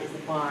side is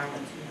a barn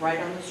that's right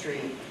on the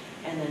street,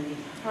 and then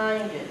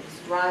behind it is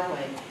a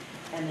driveway,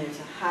 and there's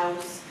a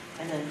house,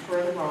 and then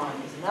further on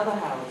is another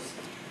house,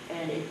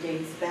 and it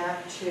dates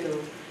back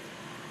to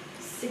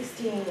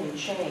 16 and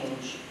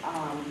change.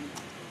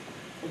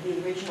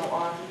 The original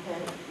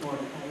occupant,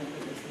 Mordecai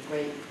Lincoln, was the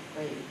great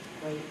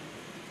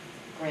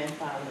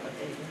grandfather of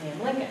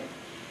Abraham Lincoln.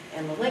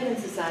 And the Lincoln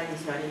Society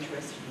is not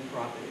interested in the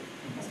property.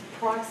 It's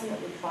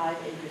approximately 5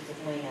 acres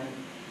of land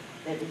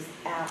that is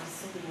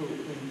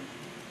absolutely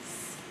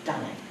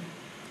stunning.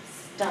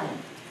 Stunning.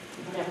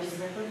 Never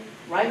seen river?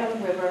 Right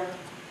on the river.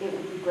 It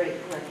would be great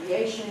for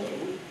recreation. It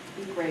would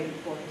be great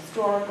for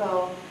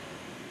historical,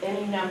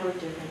 any number of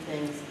different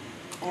things.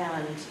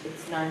 And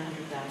it's $900,000,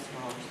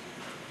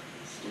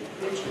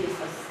 which is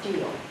a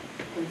steal,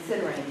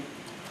 considering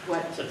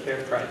what... It's a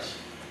fair price.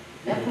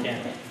 Yeah.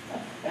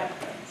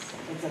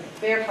 It's a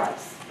fair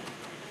price.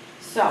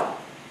 So,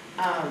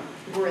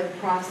 we're in the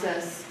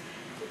process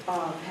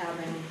of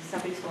having,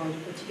 somebody's going to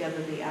put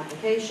together the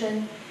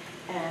application,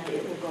 and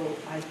it will go,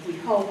 we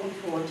hope,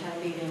 before town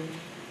meeting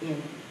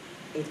in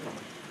April.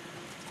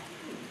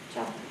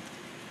 So,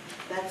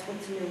 that's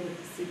what's new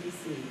with the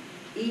CDC.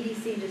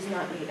 EDC does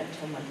not meet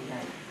until Monday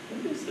night.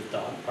 What is the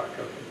dog park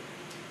over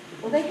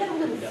there? Well, they had a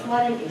little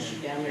flooding issue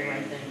down there,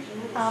 I think.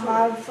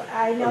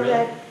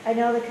 I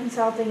know the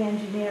consulting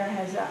engineer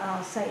has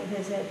a site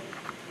visit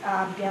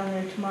down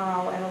there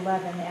tomorrow at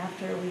 11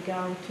 after we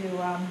go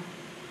to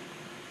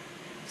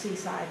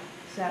Seaside.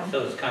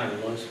 So it's kind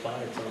of a low spot,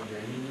 it's all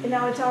draining?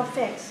 no, it's all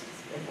fixed.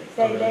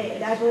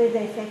 I believe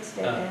they fixed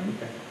it. And,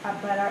 okay.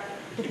 but I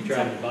keep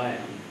driving by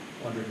it and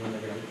wondering when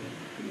they're going to open it.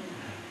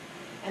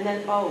 And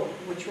then,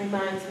 which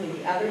reminds me,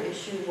 the other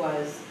issue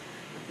was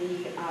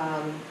the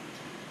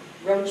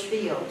Roach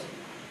Field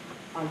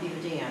on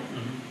Beaver Dam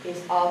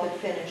is all but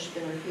finished.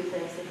 There were a few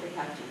things that we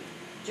have to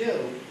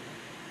do.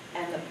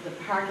 And the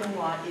parking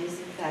lot is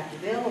in fact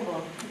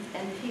available,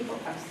 and people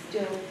are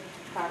still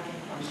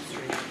parking on the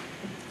street.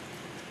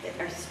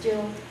 They are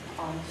still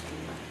on the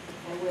street,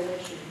 and where they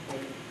shouldn't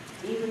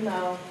be, even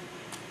though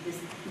there's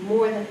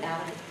more than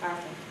adequate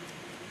parking.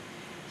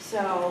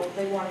 So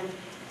they wanted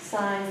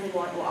signs, they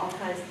want all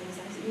kinds of things.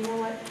 I said, you know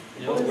what?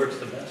 You know what works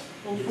the best?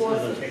 It's one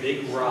of those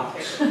big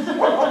rocks. And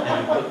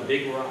you put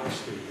big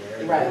rocks through there,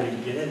 and right. nobody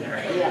can get in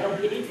there. Yeah,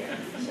 don't get in there.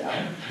 So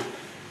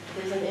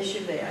there's an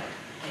issue there.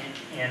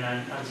 And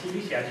on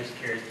CBC, I'm just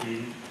curious, do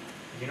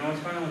you know what's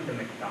going on with the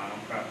McDonald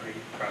property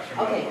across from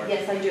Okay, Melbourne?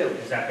 yes, I do.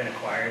 Has that been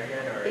acquired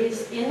yet, or?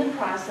 It's in the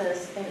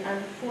process, and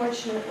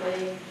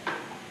unfortunately,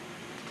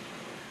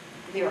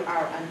 there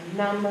are a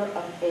number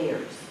of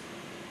heirs.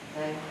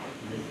 Okay?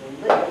 There's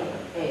a litany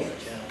of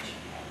heirs.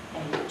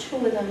 And 2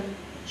 of them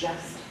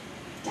just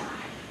died.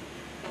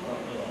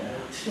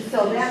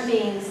 So that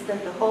means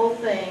that the whole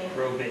thing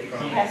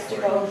has to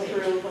go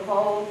through the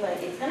whole thing.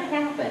 It's going to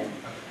happen,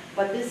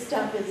 but this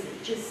stuff is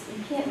just,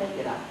 you can't make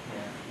it up.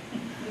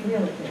 You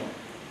really can't.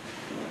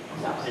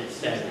 So, It's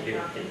sad to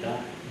hear it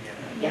die.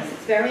 yes,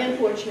 it's very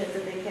unfortunate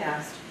that they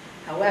passed.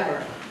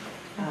 However,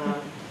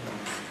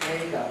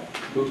 there you go.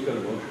 Who's got a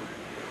motion?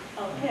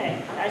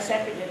 Okay, I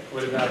second it.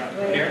 What about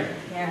Karen?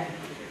 Karen.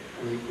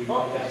 We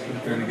passed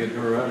I'm trying to get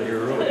her out of here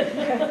early.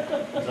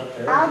 Is up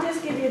there? I'll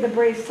just give you the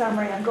brief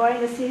summary. I'm going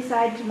to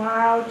Seaside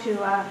tomorrow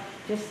to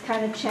just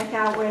kind of check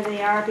out where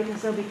they are,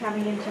 because they'll be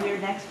coming into your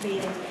next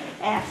meeting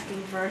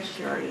asking for a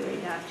surety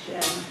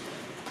reduction.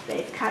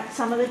 They've cut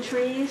some of the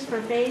trees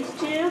for phase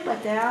 2,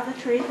 but now the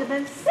trees have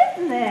been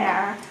sitting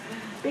there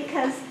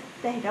because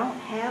they don't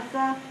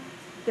have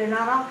they're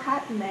not all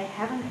cut and they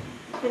haven't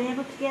been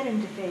able to get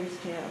into phase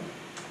 2.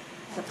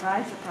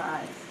 Surprise,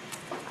 surprise.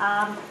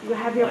 You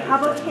have your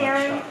public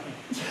hearing.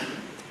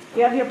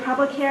 You have your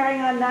public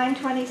hearing on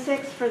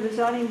 9/26 for the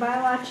zoning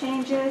bylaw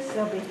changes.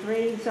 There'll be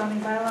 3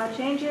 zoning bylaw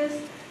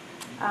changes.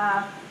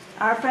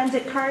 Our friends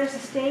at Curtis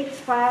Estates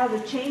filed a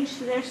change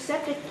to their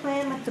septic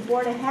plan with the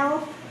Board of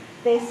Health.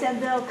 They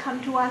said they'll come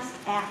to us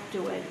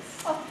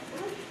afterwards.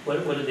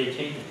 What did they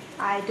change it?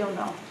 I don't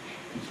know.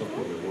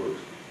 Something that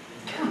works.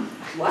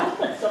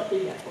 What?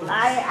 Something that works.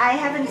 I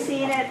haven't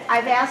seen it.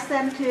 I've asked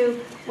them to,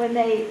 when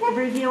they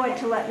review it,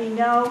 to let me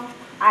know.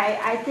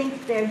 I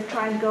think they're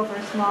trying to go for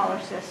a smaller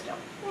system.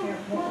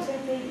 What was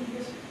that date you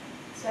just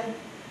said?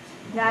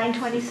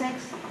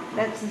 9/26,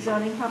 that's the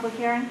zoning public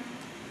hearing.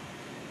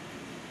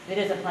 It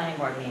is a planning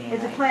board meeting.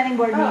 It's a right? planning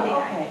board meeting.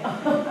 Okay.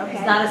 Okay.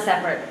 It's not a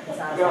separate,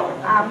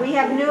 We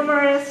have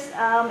numerous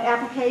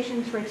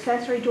applications for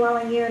accessory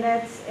dwelling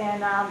units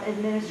and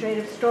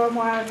administrative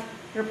stormwater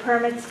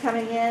permits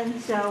coming in,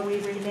 so we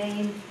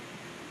remain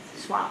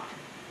swapped.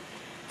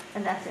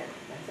 And that's it.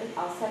 That's it,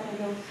 I'll second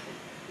those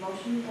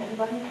motions,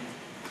 anybody?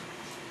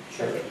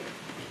 Sure.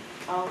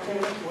 All in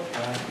favor?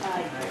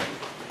 Aye.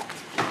 Aye.